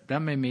 that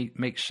may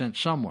make sense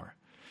somewhere.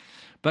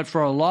 But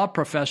for a law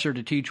professor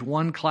to teach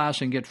one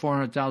class and get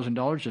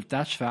 $400,000, if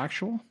that's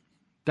factual,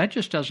 that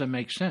just doesn't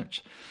make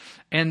sense.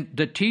 And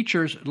the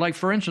teachers, like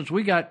for instance,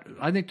 we got,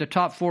 I think the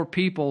top 4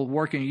 people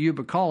working at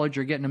Yuba College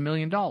are getting $1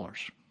 million,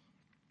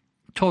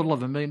 total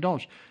of $1 million.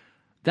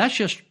 That's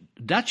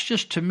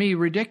just to me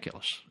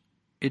ridiculous.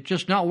 It's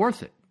just not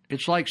worth it.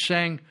 It's like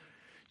saying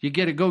you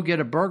go get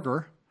a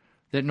burger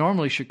that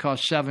normally should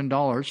cost $7,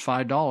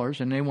 $5,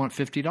 and they want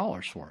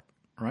 $50 for it,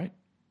 right?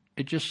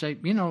 It just say,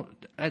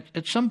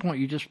 at some point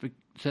you just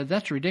said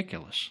that's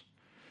ridiculous.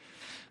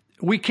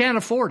 We can't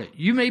afford it.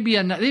 They may be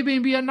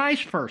a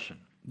nice person.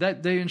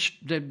 That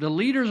the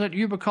leaders at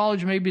Yuba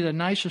College may be the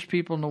nicest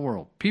people in the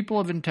world,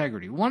 people of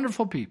integrity,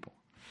 wonderful people.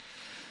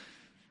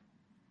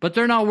 But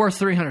they're not worth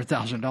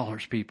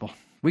 $300,000, people.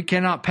 We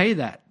cannot pay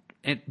that.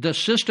 The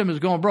system is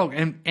going broke.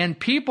 And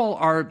people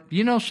are,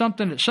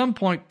 something, at some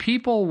point,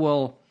 people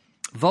will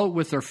vote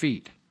with their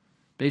feet.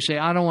 They say,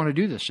 I don't want to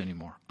do this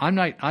anymore. I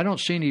don't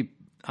see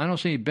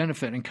any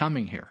benefit in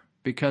coming here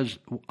because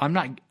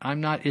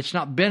it's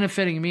not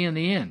benefiting me in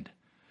the end.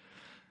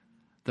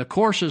 The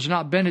course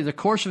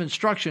of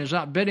instruction is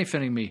not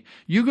benefiting me.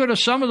 You go to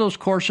some of those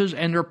courses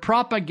and they're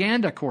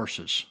propaganda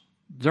courses.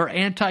 They're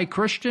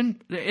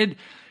anti-Christian.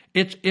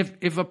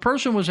 If a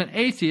person was an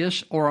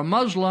atheist or a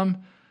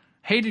Muslim,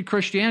 hated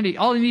Christianity,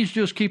 all he needs to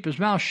do is keep his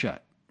mouth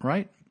shut,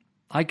 right?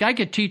 Like I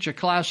could teach a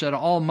class at an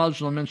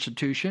all-Muslim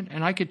institution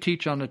and I could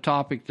teach on the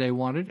topic they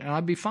wanted and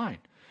I'd be fine.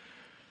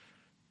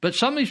 But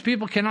some of these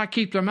people cannot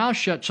keep their mouth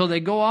shut, so they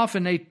go off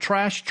and they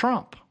trash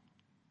Trump.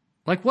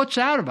 Like, what's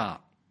that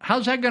about?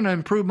 How's that going to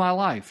improve my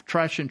life?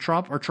 Trashing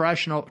Trump or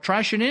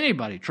trashing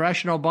anybody?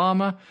 Trashing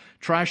Obama,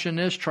 trashing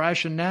this,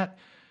 trashing that?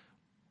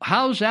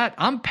 How's that?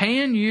 I'm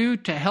paying you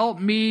to help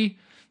me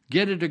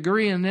get a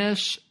degree in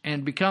this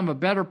and become a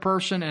better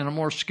person and a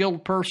more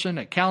skilled person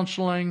at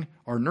counseling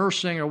or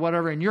nursing or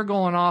whatever, and you're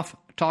going off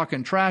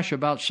talking trash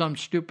about some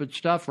stupid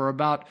stuff or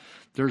about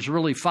there's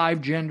really 5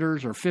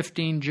 genders or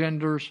 15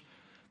 genders.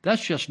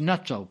 That's just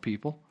nutso,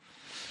 people.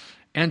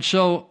 And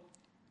so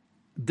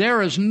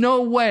there is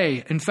no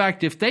way. In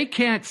fact, if they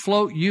can't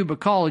float Yuba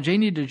College, they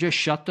need to just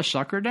shut the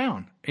sucker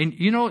down. And,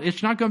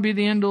 it's not going to be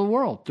the end of the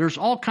world. There's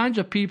all kinds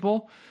of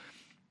people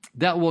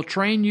that will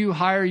train you,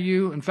 hire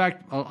you. In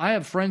fact, I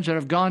have friends that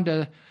have gone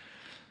to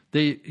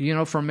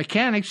for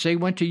mechanics, they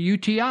went to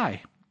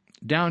UTI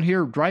down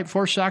here right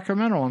before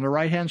Sacramento on the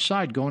right-hand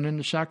side going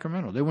into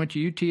Sacramento. They went to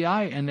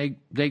UTI and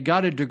they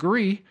got a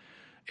degree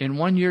in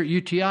 1 year at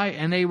UTI,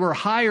 and they were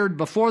hired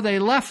before they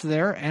left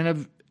there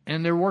and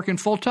they're working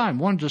full-time.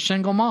 One's a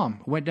single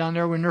mom, went down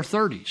there in their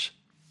 30s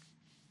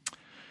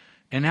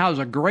and has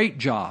a great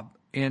job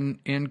in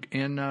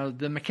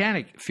the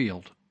mechanic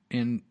field.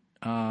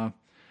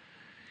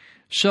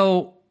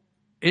 So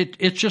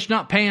it's just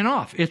not paying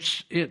off.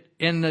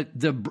 And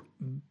the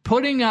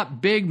putting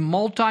up big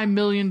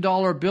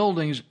multi-million-dollar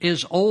buildings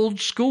is old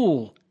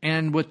school.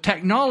 And with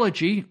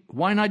technology,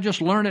 why not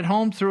just learn at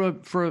home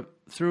through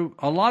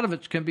a lot of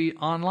it can be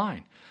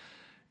online.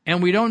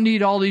 And we don't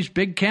need all these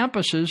big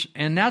campuses.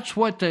 And that's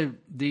what to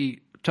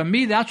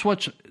me,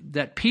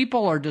 that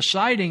people are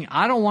deciding,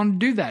 I don't want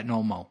to do that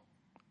no more.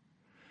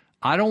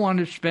 I don't want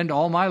to spend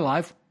all my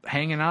life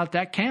hanging out at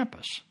that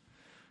campus.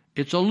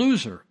 It's a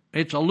loser.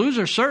 It's a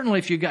loser, certainly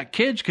if you got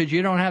kids, because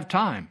you don't have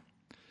time.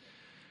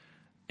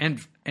 And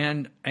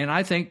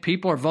I think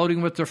people are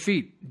voting with their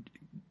feet.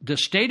 The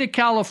state of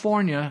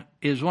California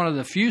is one of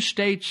the few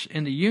states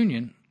in the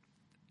union,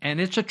 and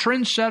it's a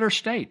trendsetter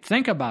state.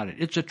 Think about it.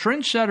 It's a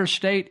trendsetter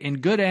state in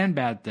good and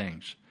bad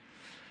things.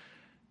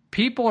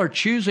 People are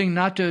choosing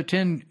not to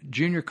attend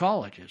junior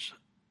colleges.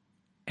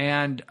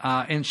 And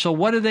so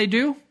what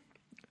do?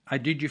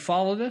 Did you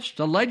follow this?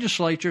 The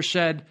legislature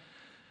said,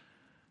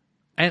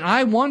 And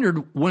I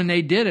wondered when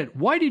they did it,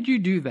 why did you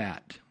do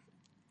that?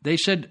 They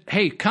said,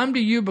 hey, come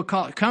to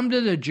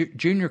the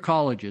junior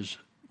colleges.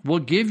 We'll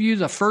give you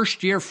the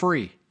first year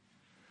free.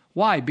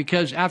 Why?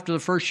 Because after the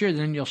first year,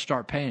 then you'll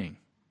start paying.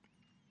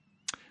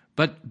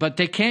 But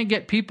they can't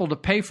get people to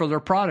pay for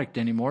their product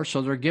anymore,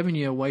 so they're giving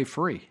you away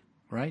free,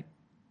 right?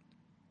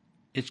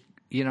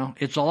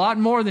 It's a lot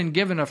more than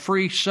giving a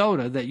free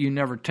soda that you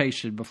never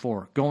tasted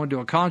before. Going to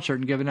a concert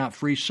and giving out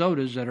free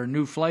sodas that are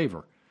new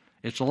flavor.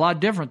 It's a lot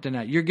different than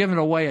that. You're giving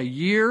away a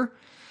year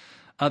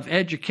of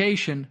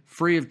education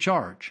free of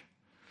charge.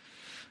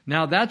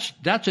 Now that's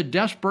a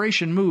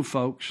desperation move,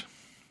 folks.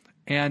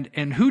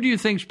 And who do you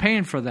think's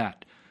paying for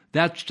that?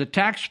 That's the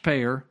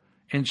taxpayer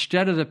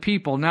instead of the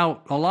people.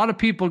 Now, a lot of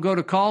people go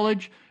to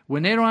college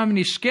when they don't have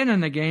any skin in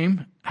the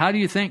game.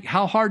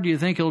 How hard do you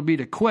think it'll be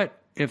to quit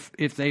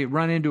if they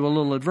run into a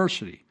little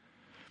adversity?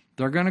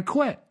 They're going to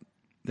quit.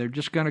 They're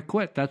just going to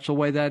quit. That's the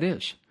way that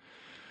is.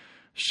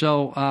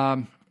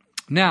 So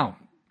now,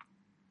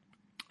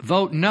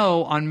 vote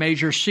no on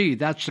Measure C.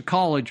 That's the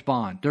college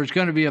bond. There's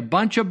going to be a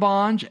bunch of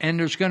bonds, and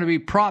there's going to be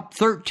Prop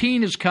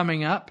 13 is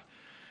coming up.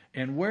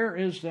 And where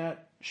is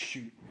that?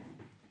 Shoot.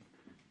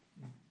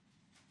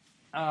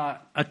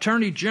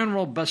 Attorney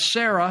General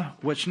Becerra,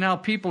 which now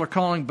people are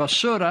calling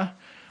basura,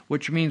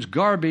 which means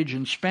garbage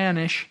in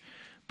Spanish.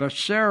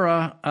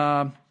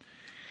 Becerra,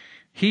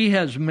 he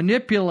has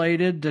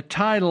manipulated the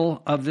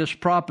title of this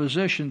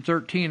Proposition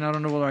 13. I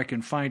don't know whether I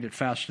can find it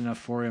fast enough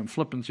for you. I'm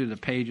flipping through the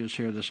pages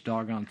here, this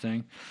doggone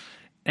thing.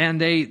 And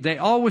they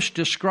always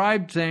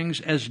describe things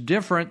as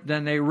different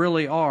than they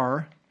really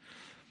are.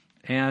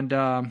 And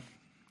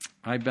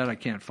I bet I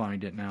can't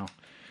find it now.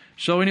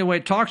 So anyway,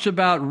 it talks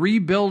about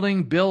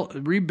rebuilding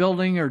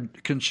or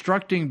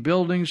constructing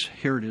buildings.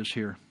 Here it is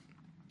here.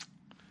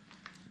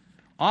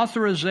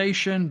 Authorizes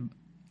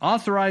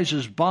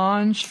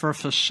bonds for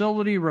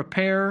facility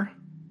repair,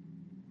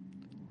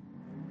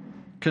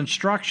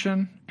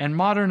 construction, and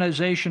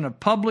modernization of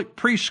public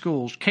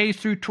preschools, K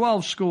through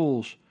 12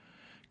 schools,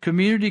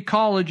 community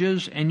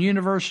colleges, and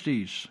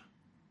universities.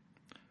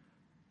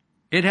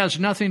 It has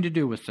nothing to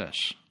do with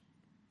this.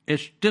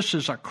 This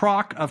is a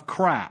crock of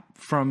crap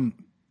from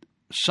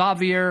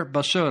Xavier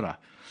Becerra.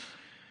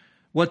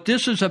 What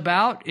this is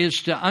about is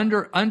to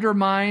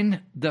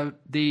undermine the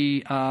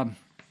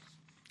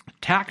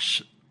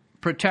tax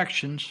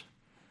protections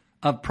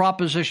of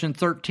Proposition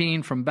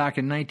 13 from back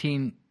in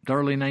the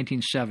early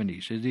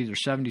 1970s. It's either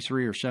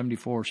 73 or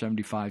 74 or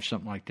 75,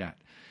 something like that.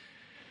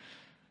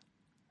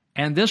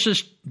 And this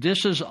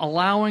is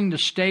allowing the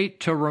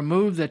state to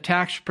remove the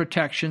tax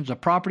protections, the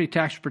property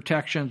tax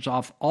protections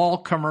off all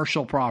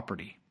commercial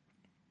property.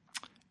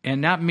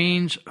 And that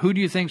means, who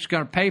do you think is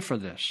going to pay for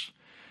this?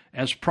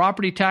 As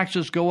property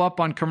taxes go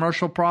up on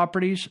commercial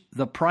properties,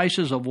 the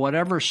prices of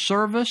whatever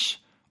service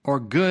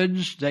or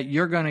goods that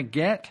you're going to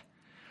get,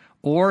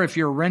 or if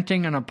you're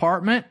renting an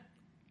apartment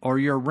or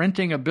you're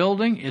renting a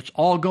building, it's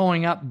all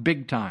going up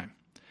big time.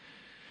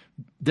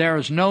 There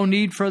is no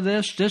need for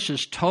this. This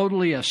is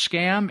totally a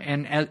scam.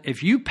 And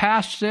if you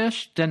pass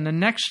this, then the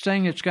next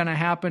thing that's going to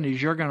happen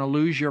is you're going to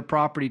lose your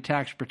property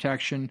tax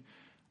protection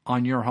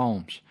on your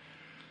homes.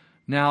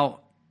 Now,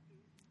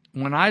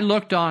 when I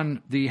looked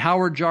on the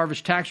Howard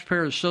Jarvis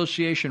Taxpayer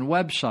Association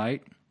website,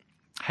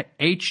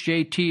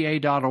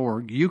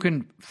 hjta.org, you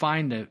can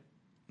find it.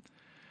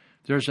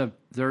 There's a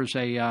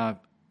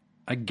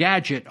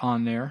gadget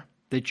on there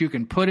that you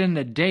can put in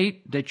the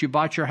date that you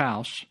bought your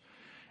house,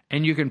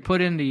 and you can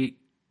put in the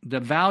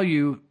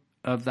value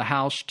of the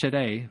house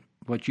today,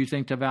 what you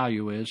think the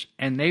value is,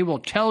 and they will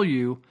tell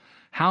you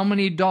how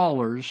many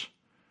dollars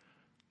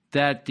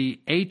that the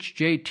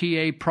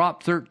HJTA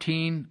Prop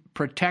 13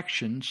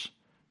 protections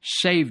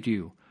saved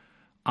you.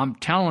 I'm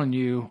telling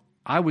you,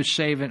 I was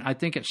saving, I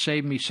think it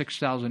saved me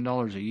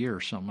 $6,000 a year or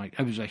something like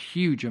that. It was a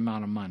huge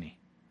amount of money.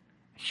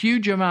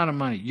 Huge amount of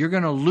money. You're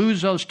going to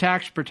lose those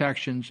tax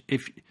protections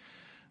if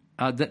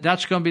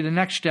that's going to be the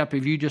next step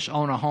if you just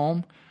own a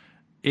home.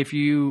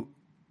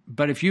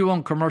 But if you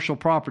own commercial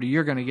property,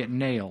 you're going to get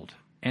nailed.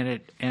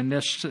 And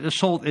this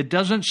whole, it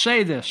doesn't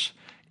say this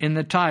in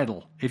the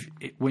title.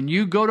 When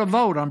you go to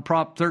vote on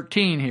Prop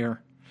 13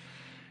 here,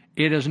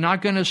 it is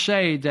not going to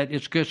say that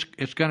it's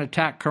going to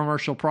attack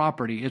commercial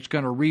property. It's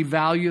going to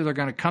revalue. They're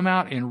going to come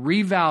out and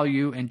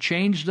revalue and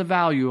change the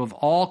value of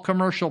all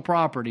commercial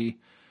property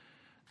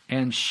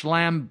and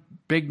slam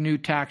big new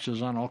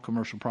taxes on all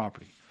commercial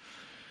property.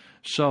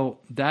 So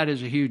that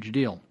is a huge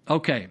deal.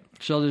 Okay,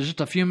 so there's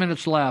just a few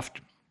minutes left.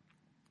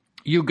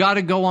 You got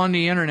to go on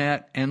the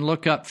internet and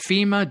look up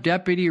FEMA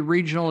Deputy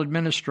Regional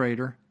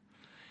Administrator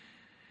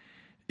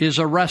is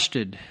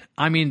arrested.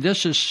 I mean,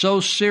 this is so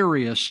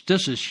serious.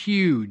 This is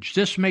huge.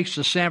 This makes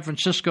the San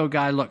Francisco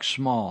guy look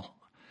small.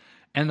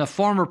 And the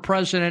former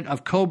president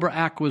of Cobra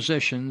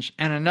Acquisitions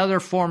and another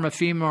former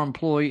FEMA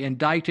employee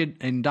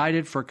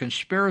indicted for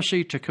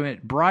conspiracy to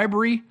commit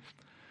bribery,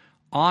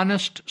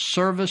 honest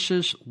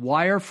services,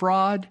 wire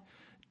fraud,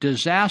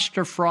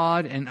 disaster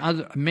fraud,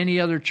 and many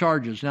other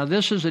charges. Now,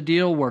 this is a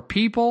deal where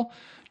people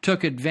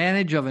took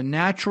advantage of a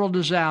natural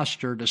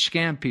disaster to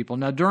scam people.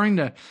 Now, during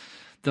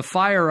the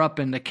fire up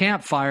in the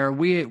campfire,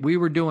 we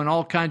were doing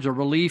all kinds of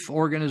relief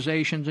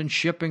organizations and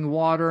shipping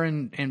water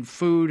and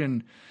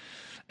food,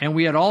 and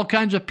we had all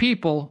kinds of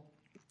people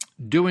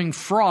doing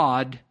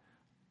fraud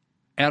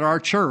at our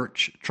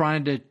church,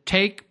 trying to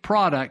take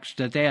products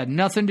that they had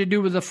nothing to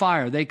do with the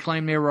fire. They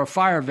claimed they were a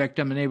fire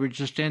victim, and they were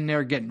just in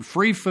there getting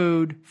free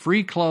food,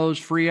 free clothes,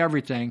 free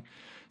everything,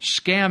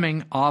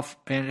 scamming off,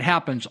 and it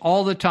happens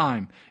all the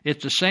time.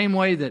 It's the same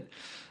way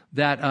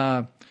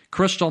that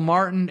Crystal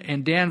Martin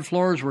and Dan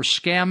Flores were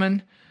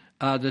scamming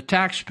the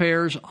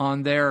taxpayers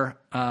on their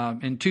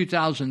in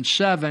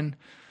 2007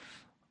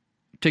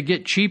 to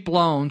get cheap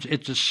loans.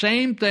 It's the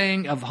same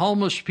thing of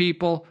homeless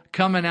people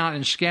coming out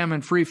and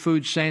scamming free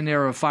food saying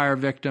they're a fire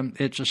victim.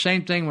 It's the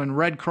same thing when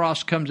Red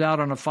Cross comes out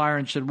on a fire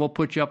and said, we'll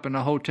put you up in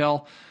a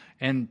hotel,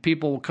 and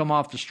people will come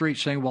off the street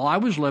saying, well, I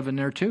was living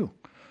there too.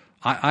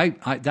 I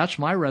that's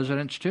my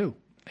residence too.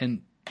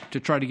 And to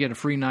try to get a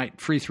free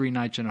 3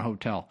 nights in a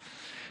hotel.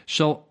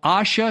 So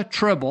Asha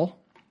Tribble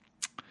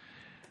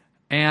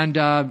and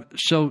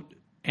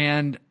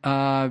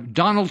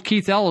Donald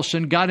Keith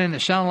Ellison got in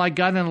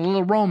a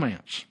little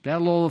romance. They had a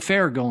little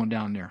affair going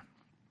down there.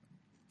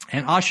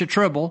 And Asha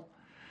Tribble,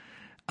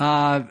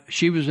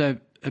 she was a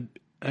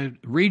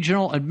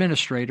regional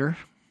administrator,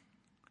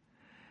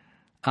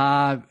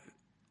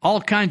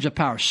 all kinds of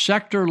power,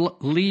 sector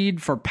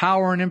lead for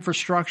power and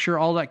infrastructure,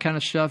 all that kind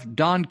of stuff.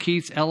 Don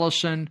Keith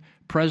Ellison,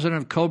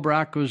 president of Cobra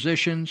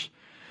Acquisitions.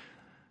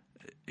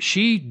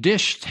 She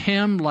dished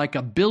him like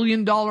 $1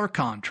 billion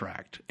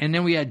contract. And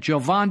then we had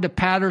Jovanda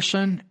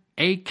Patterson,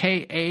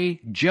 a.k.a.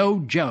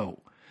 JoJo,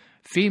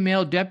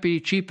 female deputy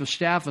chief of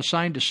staff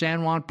assigned to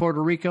San Juan,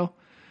 Puerto Rico.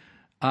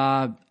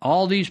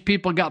 All these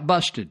people got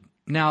busted.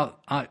 Now,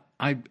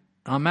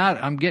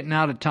 I'm getting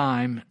out of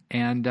time,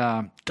 and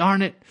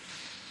darn it,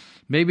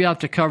 maybe I'll have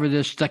to cover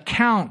this. The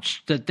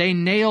counts that they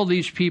nail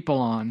these people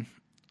on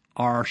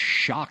are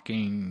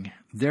shocking.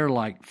 They're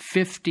like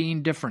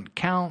 15 different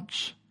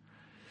counts.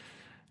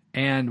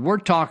 And we're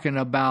talking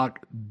about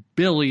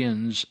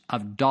billions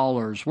of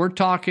dollars. We're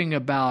talking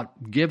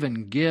about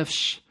giving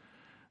gifts.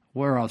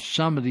 Where are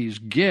some of these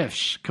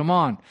gifts? Come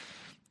on.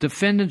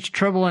 Defendants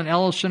Tribble and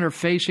Ellison are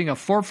facing a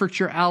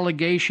forfeiture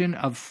allegation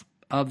of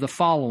the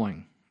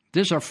following.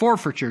 These are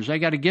forfeitures. They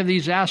got to give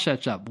these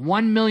assets up.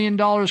 $1 million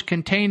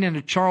contained in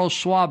a Charles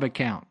Schwab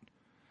account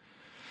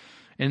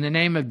in the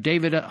name of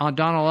David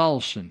O'Donnell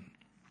Ellison.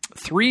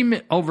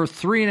 Over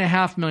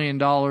 $3.5 million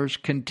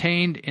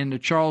contained in the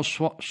Charles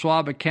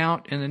Schwab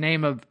account in the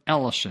name of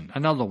Ellison.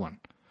 Another one.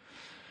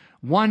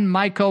 One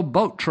Myco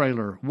boat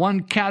trailer.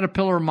 One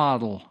Caterpillar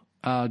model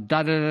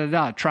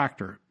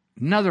tractor.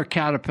 Another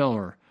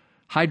Caterpillar.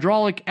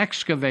 Hydraulic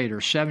excavator,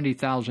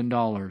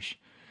 $70,000.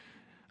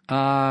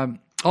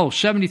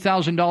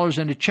 $70,000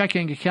 in a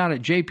checking account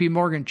at J.P.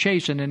 Morgan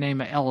Chase in the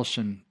name of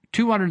Ellison.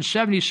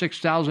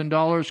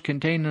 $276,000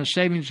 contained in a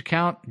savings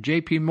account,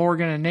 J.P.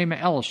 Morgan, in the name of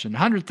Ellison.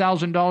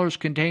 $100,000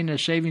 contained in a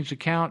savings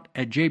account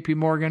at J.P.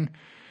 Morgan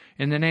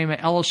in the name of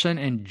Ellison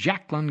and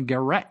Jacqueline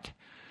Garrett.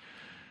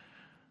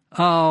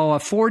 A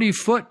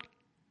 40-foot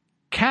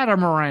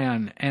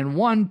catamaran and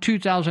one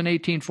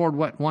 2018 Ford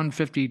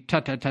 150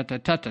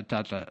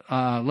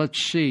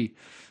 let's see.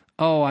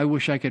 I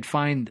wish I could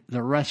find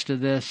the rest of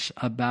this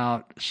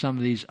about some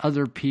of these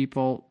other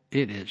people.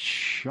 It is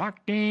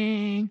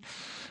shocking.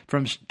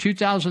 From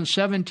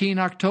 2017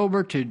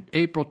 October to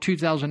April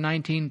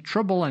 2019,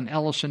 Tribble and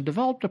Ellison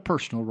developed a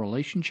personal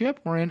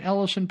relationship wherein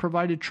Ellison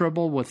provided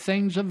Tribble with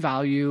things of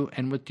value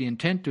and with the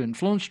intent to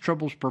influence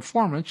Tribble's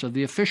performance of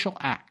the official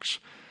acts.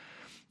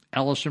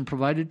 Ellison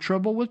provided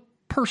Tribble with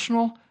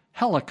personal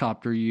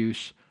helicopter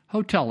use,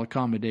 hotel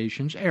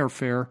accommodations,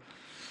 airfare,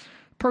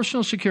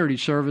 personal security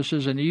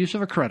services, and the use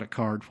of a credit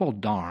card. Well,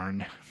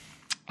 darn.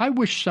 I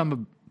wish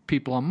some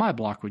people on my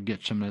block would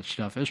get some of that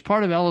stuff. As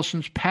part of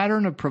Ellison's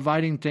pattern of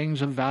providing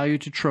things of value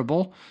to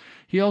Tribble,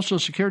 he also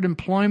secured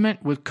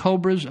employment with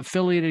Cobra's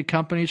affiliated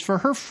companies for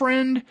her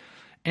friend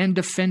and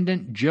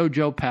defendant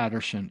JoJo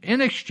Patterson.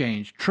 In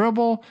exchange,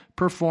 Tribble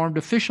performed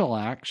official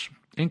acts,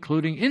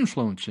 including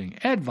influencing,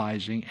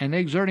 advising, and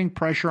exerting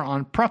pressure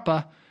on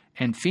PREPA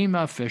and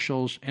FEMA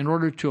officials in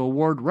order to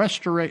award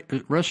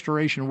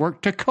restoration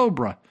work to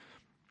Cobra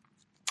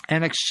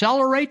and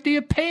accelerate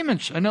the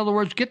payments. In other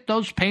words, get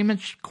those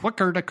payments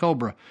quicker to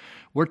Cobra.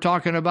 We're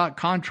talking about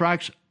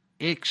contracts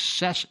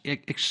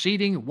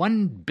exceeding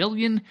 $1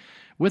 billion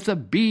with a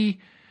B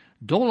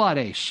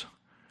dólares.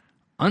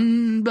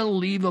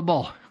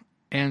 Unbelievable.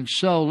 And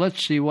so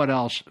let's see what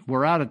else.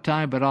 We're out of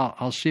time, but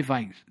I'll see if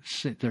I can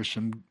see.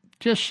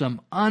 There's some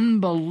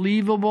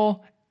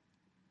unbelievable,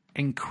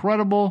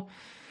 incredible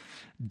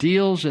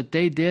deals that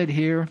they did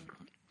here.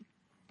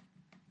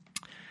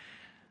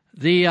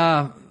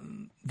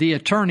 The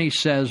attorney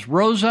says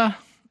Rosa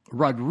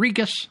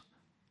Rodriguez.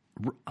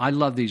 I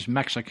love these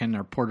Mexican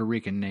or Puerto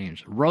Rican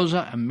names.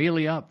 Rosa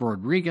Amelia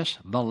Rodriguez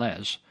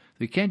Velez.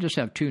 We can't just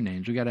have 2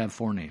 names. We got to have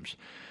 4 names.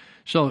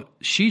 So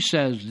she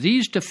says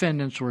these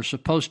defendants were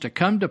supposed to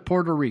come to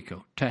Puerto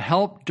Rico to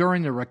help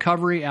during the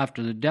recovery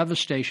after the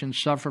devastation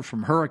suffered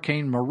from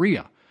Hurricane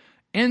Maria.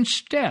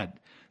 Instead,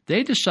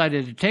 They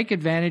decided to take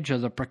advantage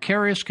of the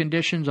precarious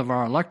conditions of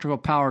our electrical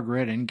power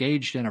grid,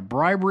 engaged in a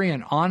bribery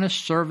and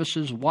honest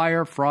services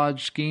wire fraud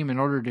scheme in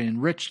order to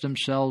enrich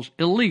themselves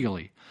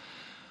illegally.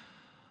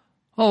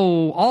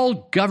 Oh,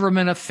 all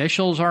government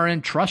officials are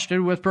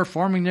entrusted with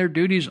performing their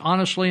duties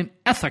honestly and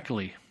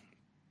ethically.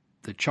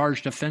 The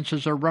charged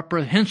offenses are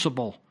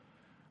reprehensible,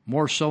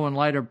 more so in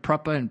light of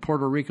PREPA and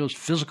Puerto Rico's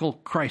physical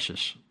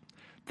crisis.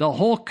 The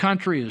whole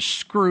country is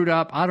screwed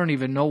up. I don't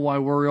even know why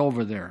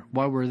we're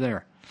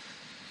there.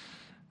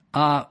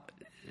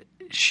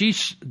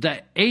 She's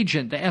the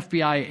agent, the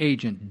FBI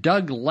agent,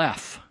 Doug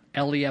Leff,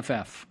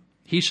 L-E-F-F.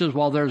 He says,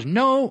 while there's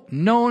no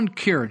known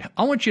cure,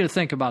 I want you to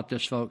think about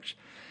this, folks.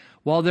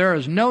 While there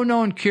is no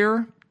known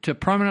cure to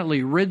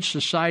permanently rid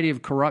society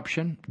of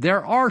corruption,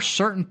 there are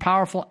certain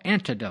powerful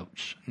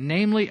antidotes,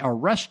 namely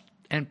arrest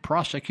and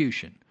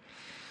prosecution.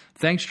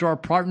 Thanks to our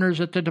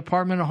partners at the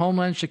Department of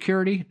Homeland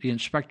Security, the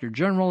Inspector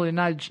General and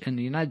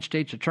the United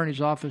States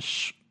Attorney's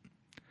Office,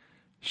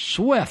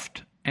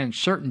 swift and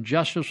certain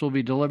justice will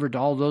be delivered to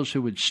all those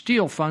who would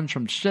steal funds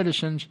from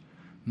citizens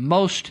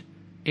most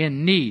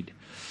in need.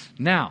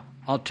 Now,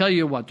 I'll tell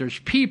you what, there's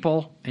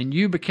people in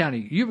Yuba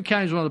County. Yuba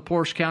County is one of the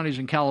poorest counties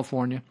in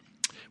California.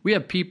 We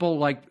have people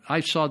like I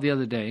saw the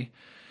other day.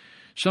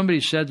 Somebody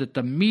said that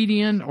the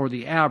median or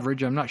the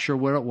average, I'm not sure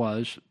what it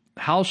was,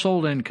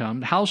 household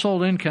income.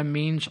 Household income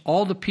means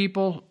all the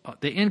people,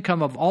 the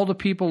income of all the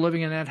people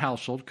living in that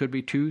household, could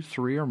be 2,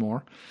 3 or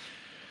more.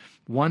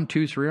 1,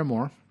 2, 3 or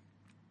more.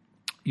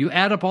 You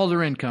add up all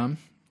their income.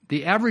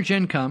 The average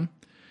income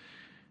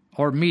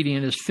or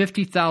median is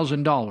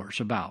 $50,000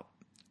 about.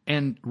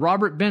 And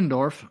Robert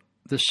Bendorf,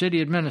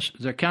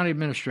 the county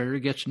administrator,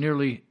 gets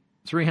nearly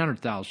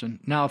 $300,000.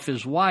 Now, if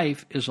his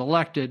wife is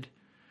elected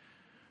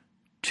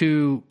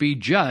to be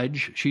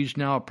judge, she's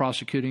now a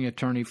prosecuting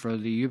attorney for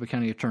the Yuba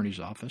County Attorney's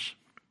Office.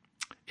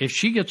 If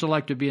she gets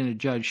elected to be a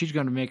judge, she's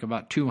going to make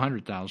about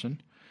 $200,000.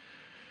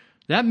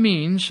 That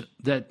means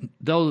that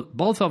though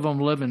both of them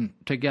live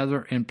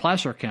together in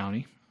Placer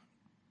County,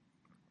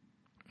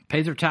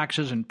 pay their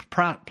taxes in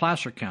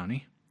Placer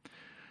County,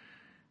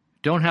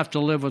 don't have to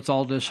live with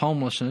all this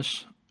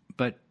homelessness,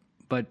 but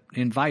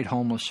invite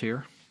homeless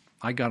here.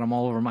 I got them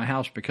all over my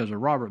house because of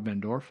Robert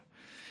Bendorf.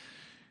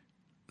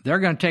 They're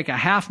going to take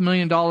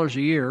 $500,000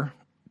 a year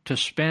to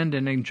spend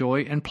and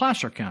enjoy in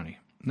Placer County.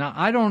 Now,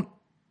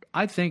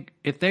 I think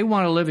if they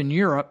want to live in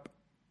Europe,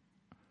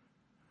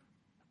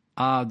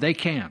 they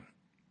can.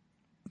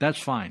 That's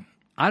fine.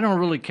 I don't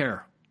really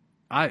care.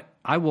 I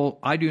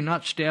do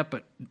not stay up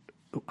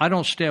I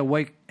don't stay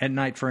awake at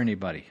night for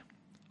anybody.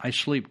 I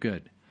sleep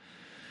good.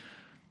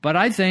 But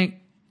I think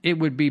it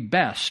would be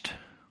best,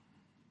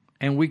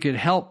 and we could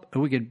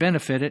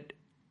benefit it.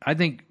 I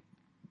think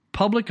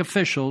public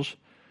officials,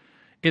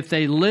 if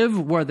they live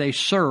where they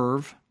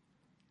serve,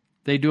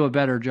 they do a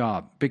better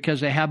job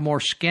because they have more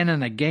skin in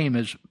the game,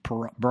 as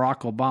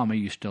Barack Obama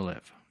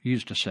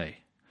used to say.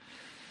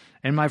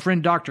 And my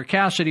friend Dr.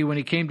 Cassidy, when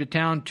he came to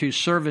town to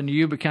serve in the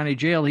Yuba County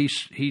Jail, he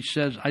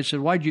says, I said,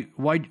 where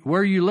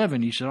are you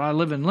living? He said, I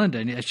live in Linda.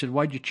 And I said,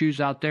 why'd you choose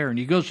out there? And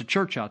he goes to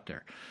church out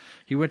there.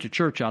 He went to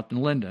church out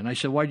in Linda. And I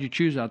said, why'd you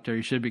choose out there?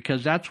 He said,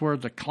 because that's where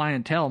the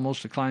clientele,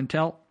 most of the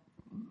clientele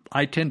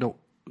I tend to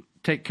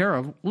take care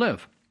of,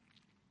 live.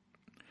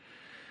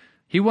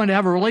 He wanted to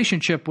have a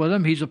relationship with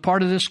him. He's a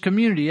part of this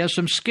community. He has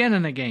some skin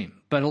in the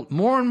game. But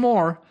more and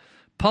more,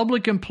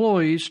 public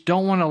employees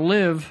don't want to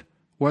live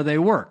where they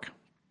work.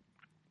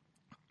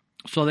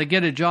 So they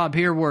get a job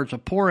here where it's a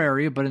poor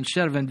area, but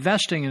instead of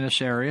investing in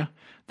this area,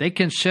 they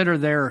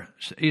consider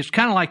it's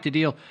kind of like the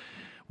deal,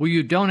 will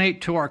you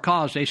donate to our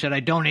cause? They said, I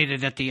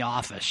donated at the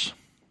office.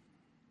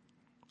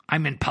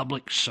 I'm in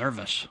public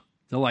service,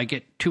 though I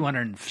get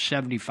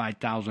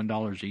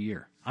 $275,000 a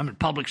year. I'm in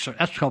public service.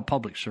 That's called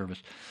public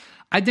service.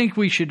 I think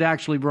we should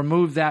actually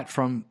remove that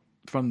from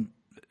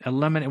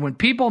eliminate. When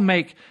people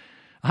make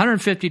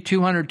 150,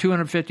 200,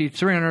 250,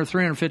 300,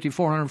 350,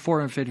 400,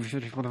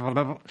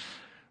 450,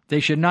 they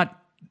should not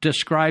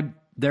describe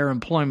their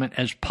employment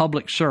as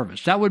public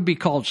service. That would be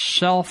called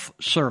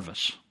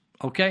self-service,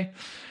 okay?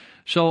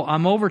 So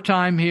I'm over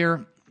time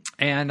here,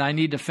 and I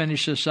need to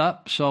finish this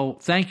up. So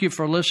thank you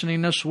for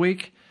listening this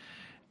week.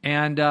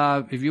 And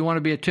if you want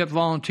to be a tip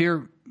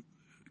volunteer,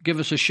 give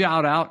us a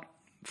shout-out,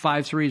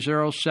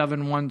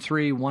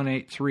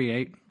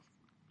 530-713-1838.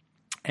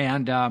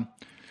 And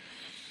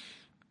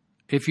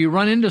if you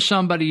run into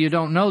somebody you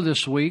don't know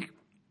this week,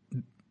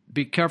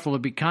 be careful to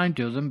be kind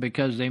to them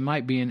because they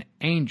might be an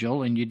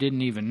angel and you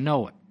didn't even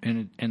know it.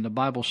 And the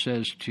Bible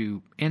says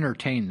to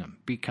entertain them,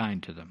 be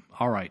kind to them.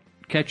 All right.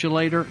 Catch you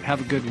later.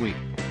 Have a good week.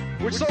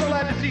 We're so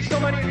glad to see so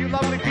many of you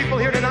lovely people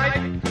here tonight.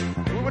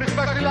 We would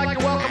especially like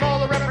to welcome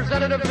all the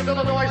representatives of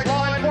Illinois'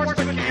 law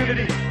enforcement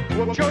community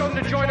who have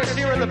chosen to join us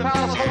here in the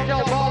Palace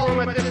Hotel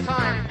Ballroom at this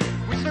time.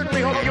 We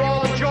certainly hope you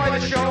all enjoy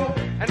the show.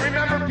 And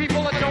remember, people,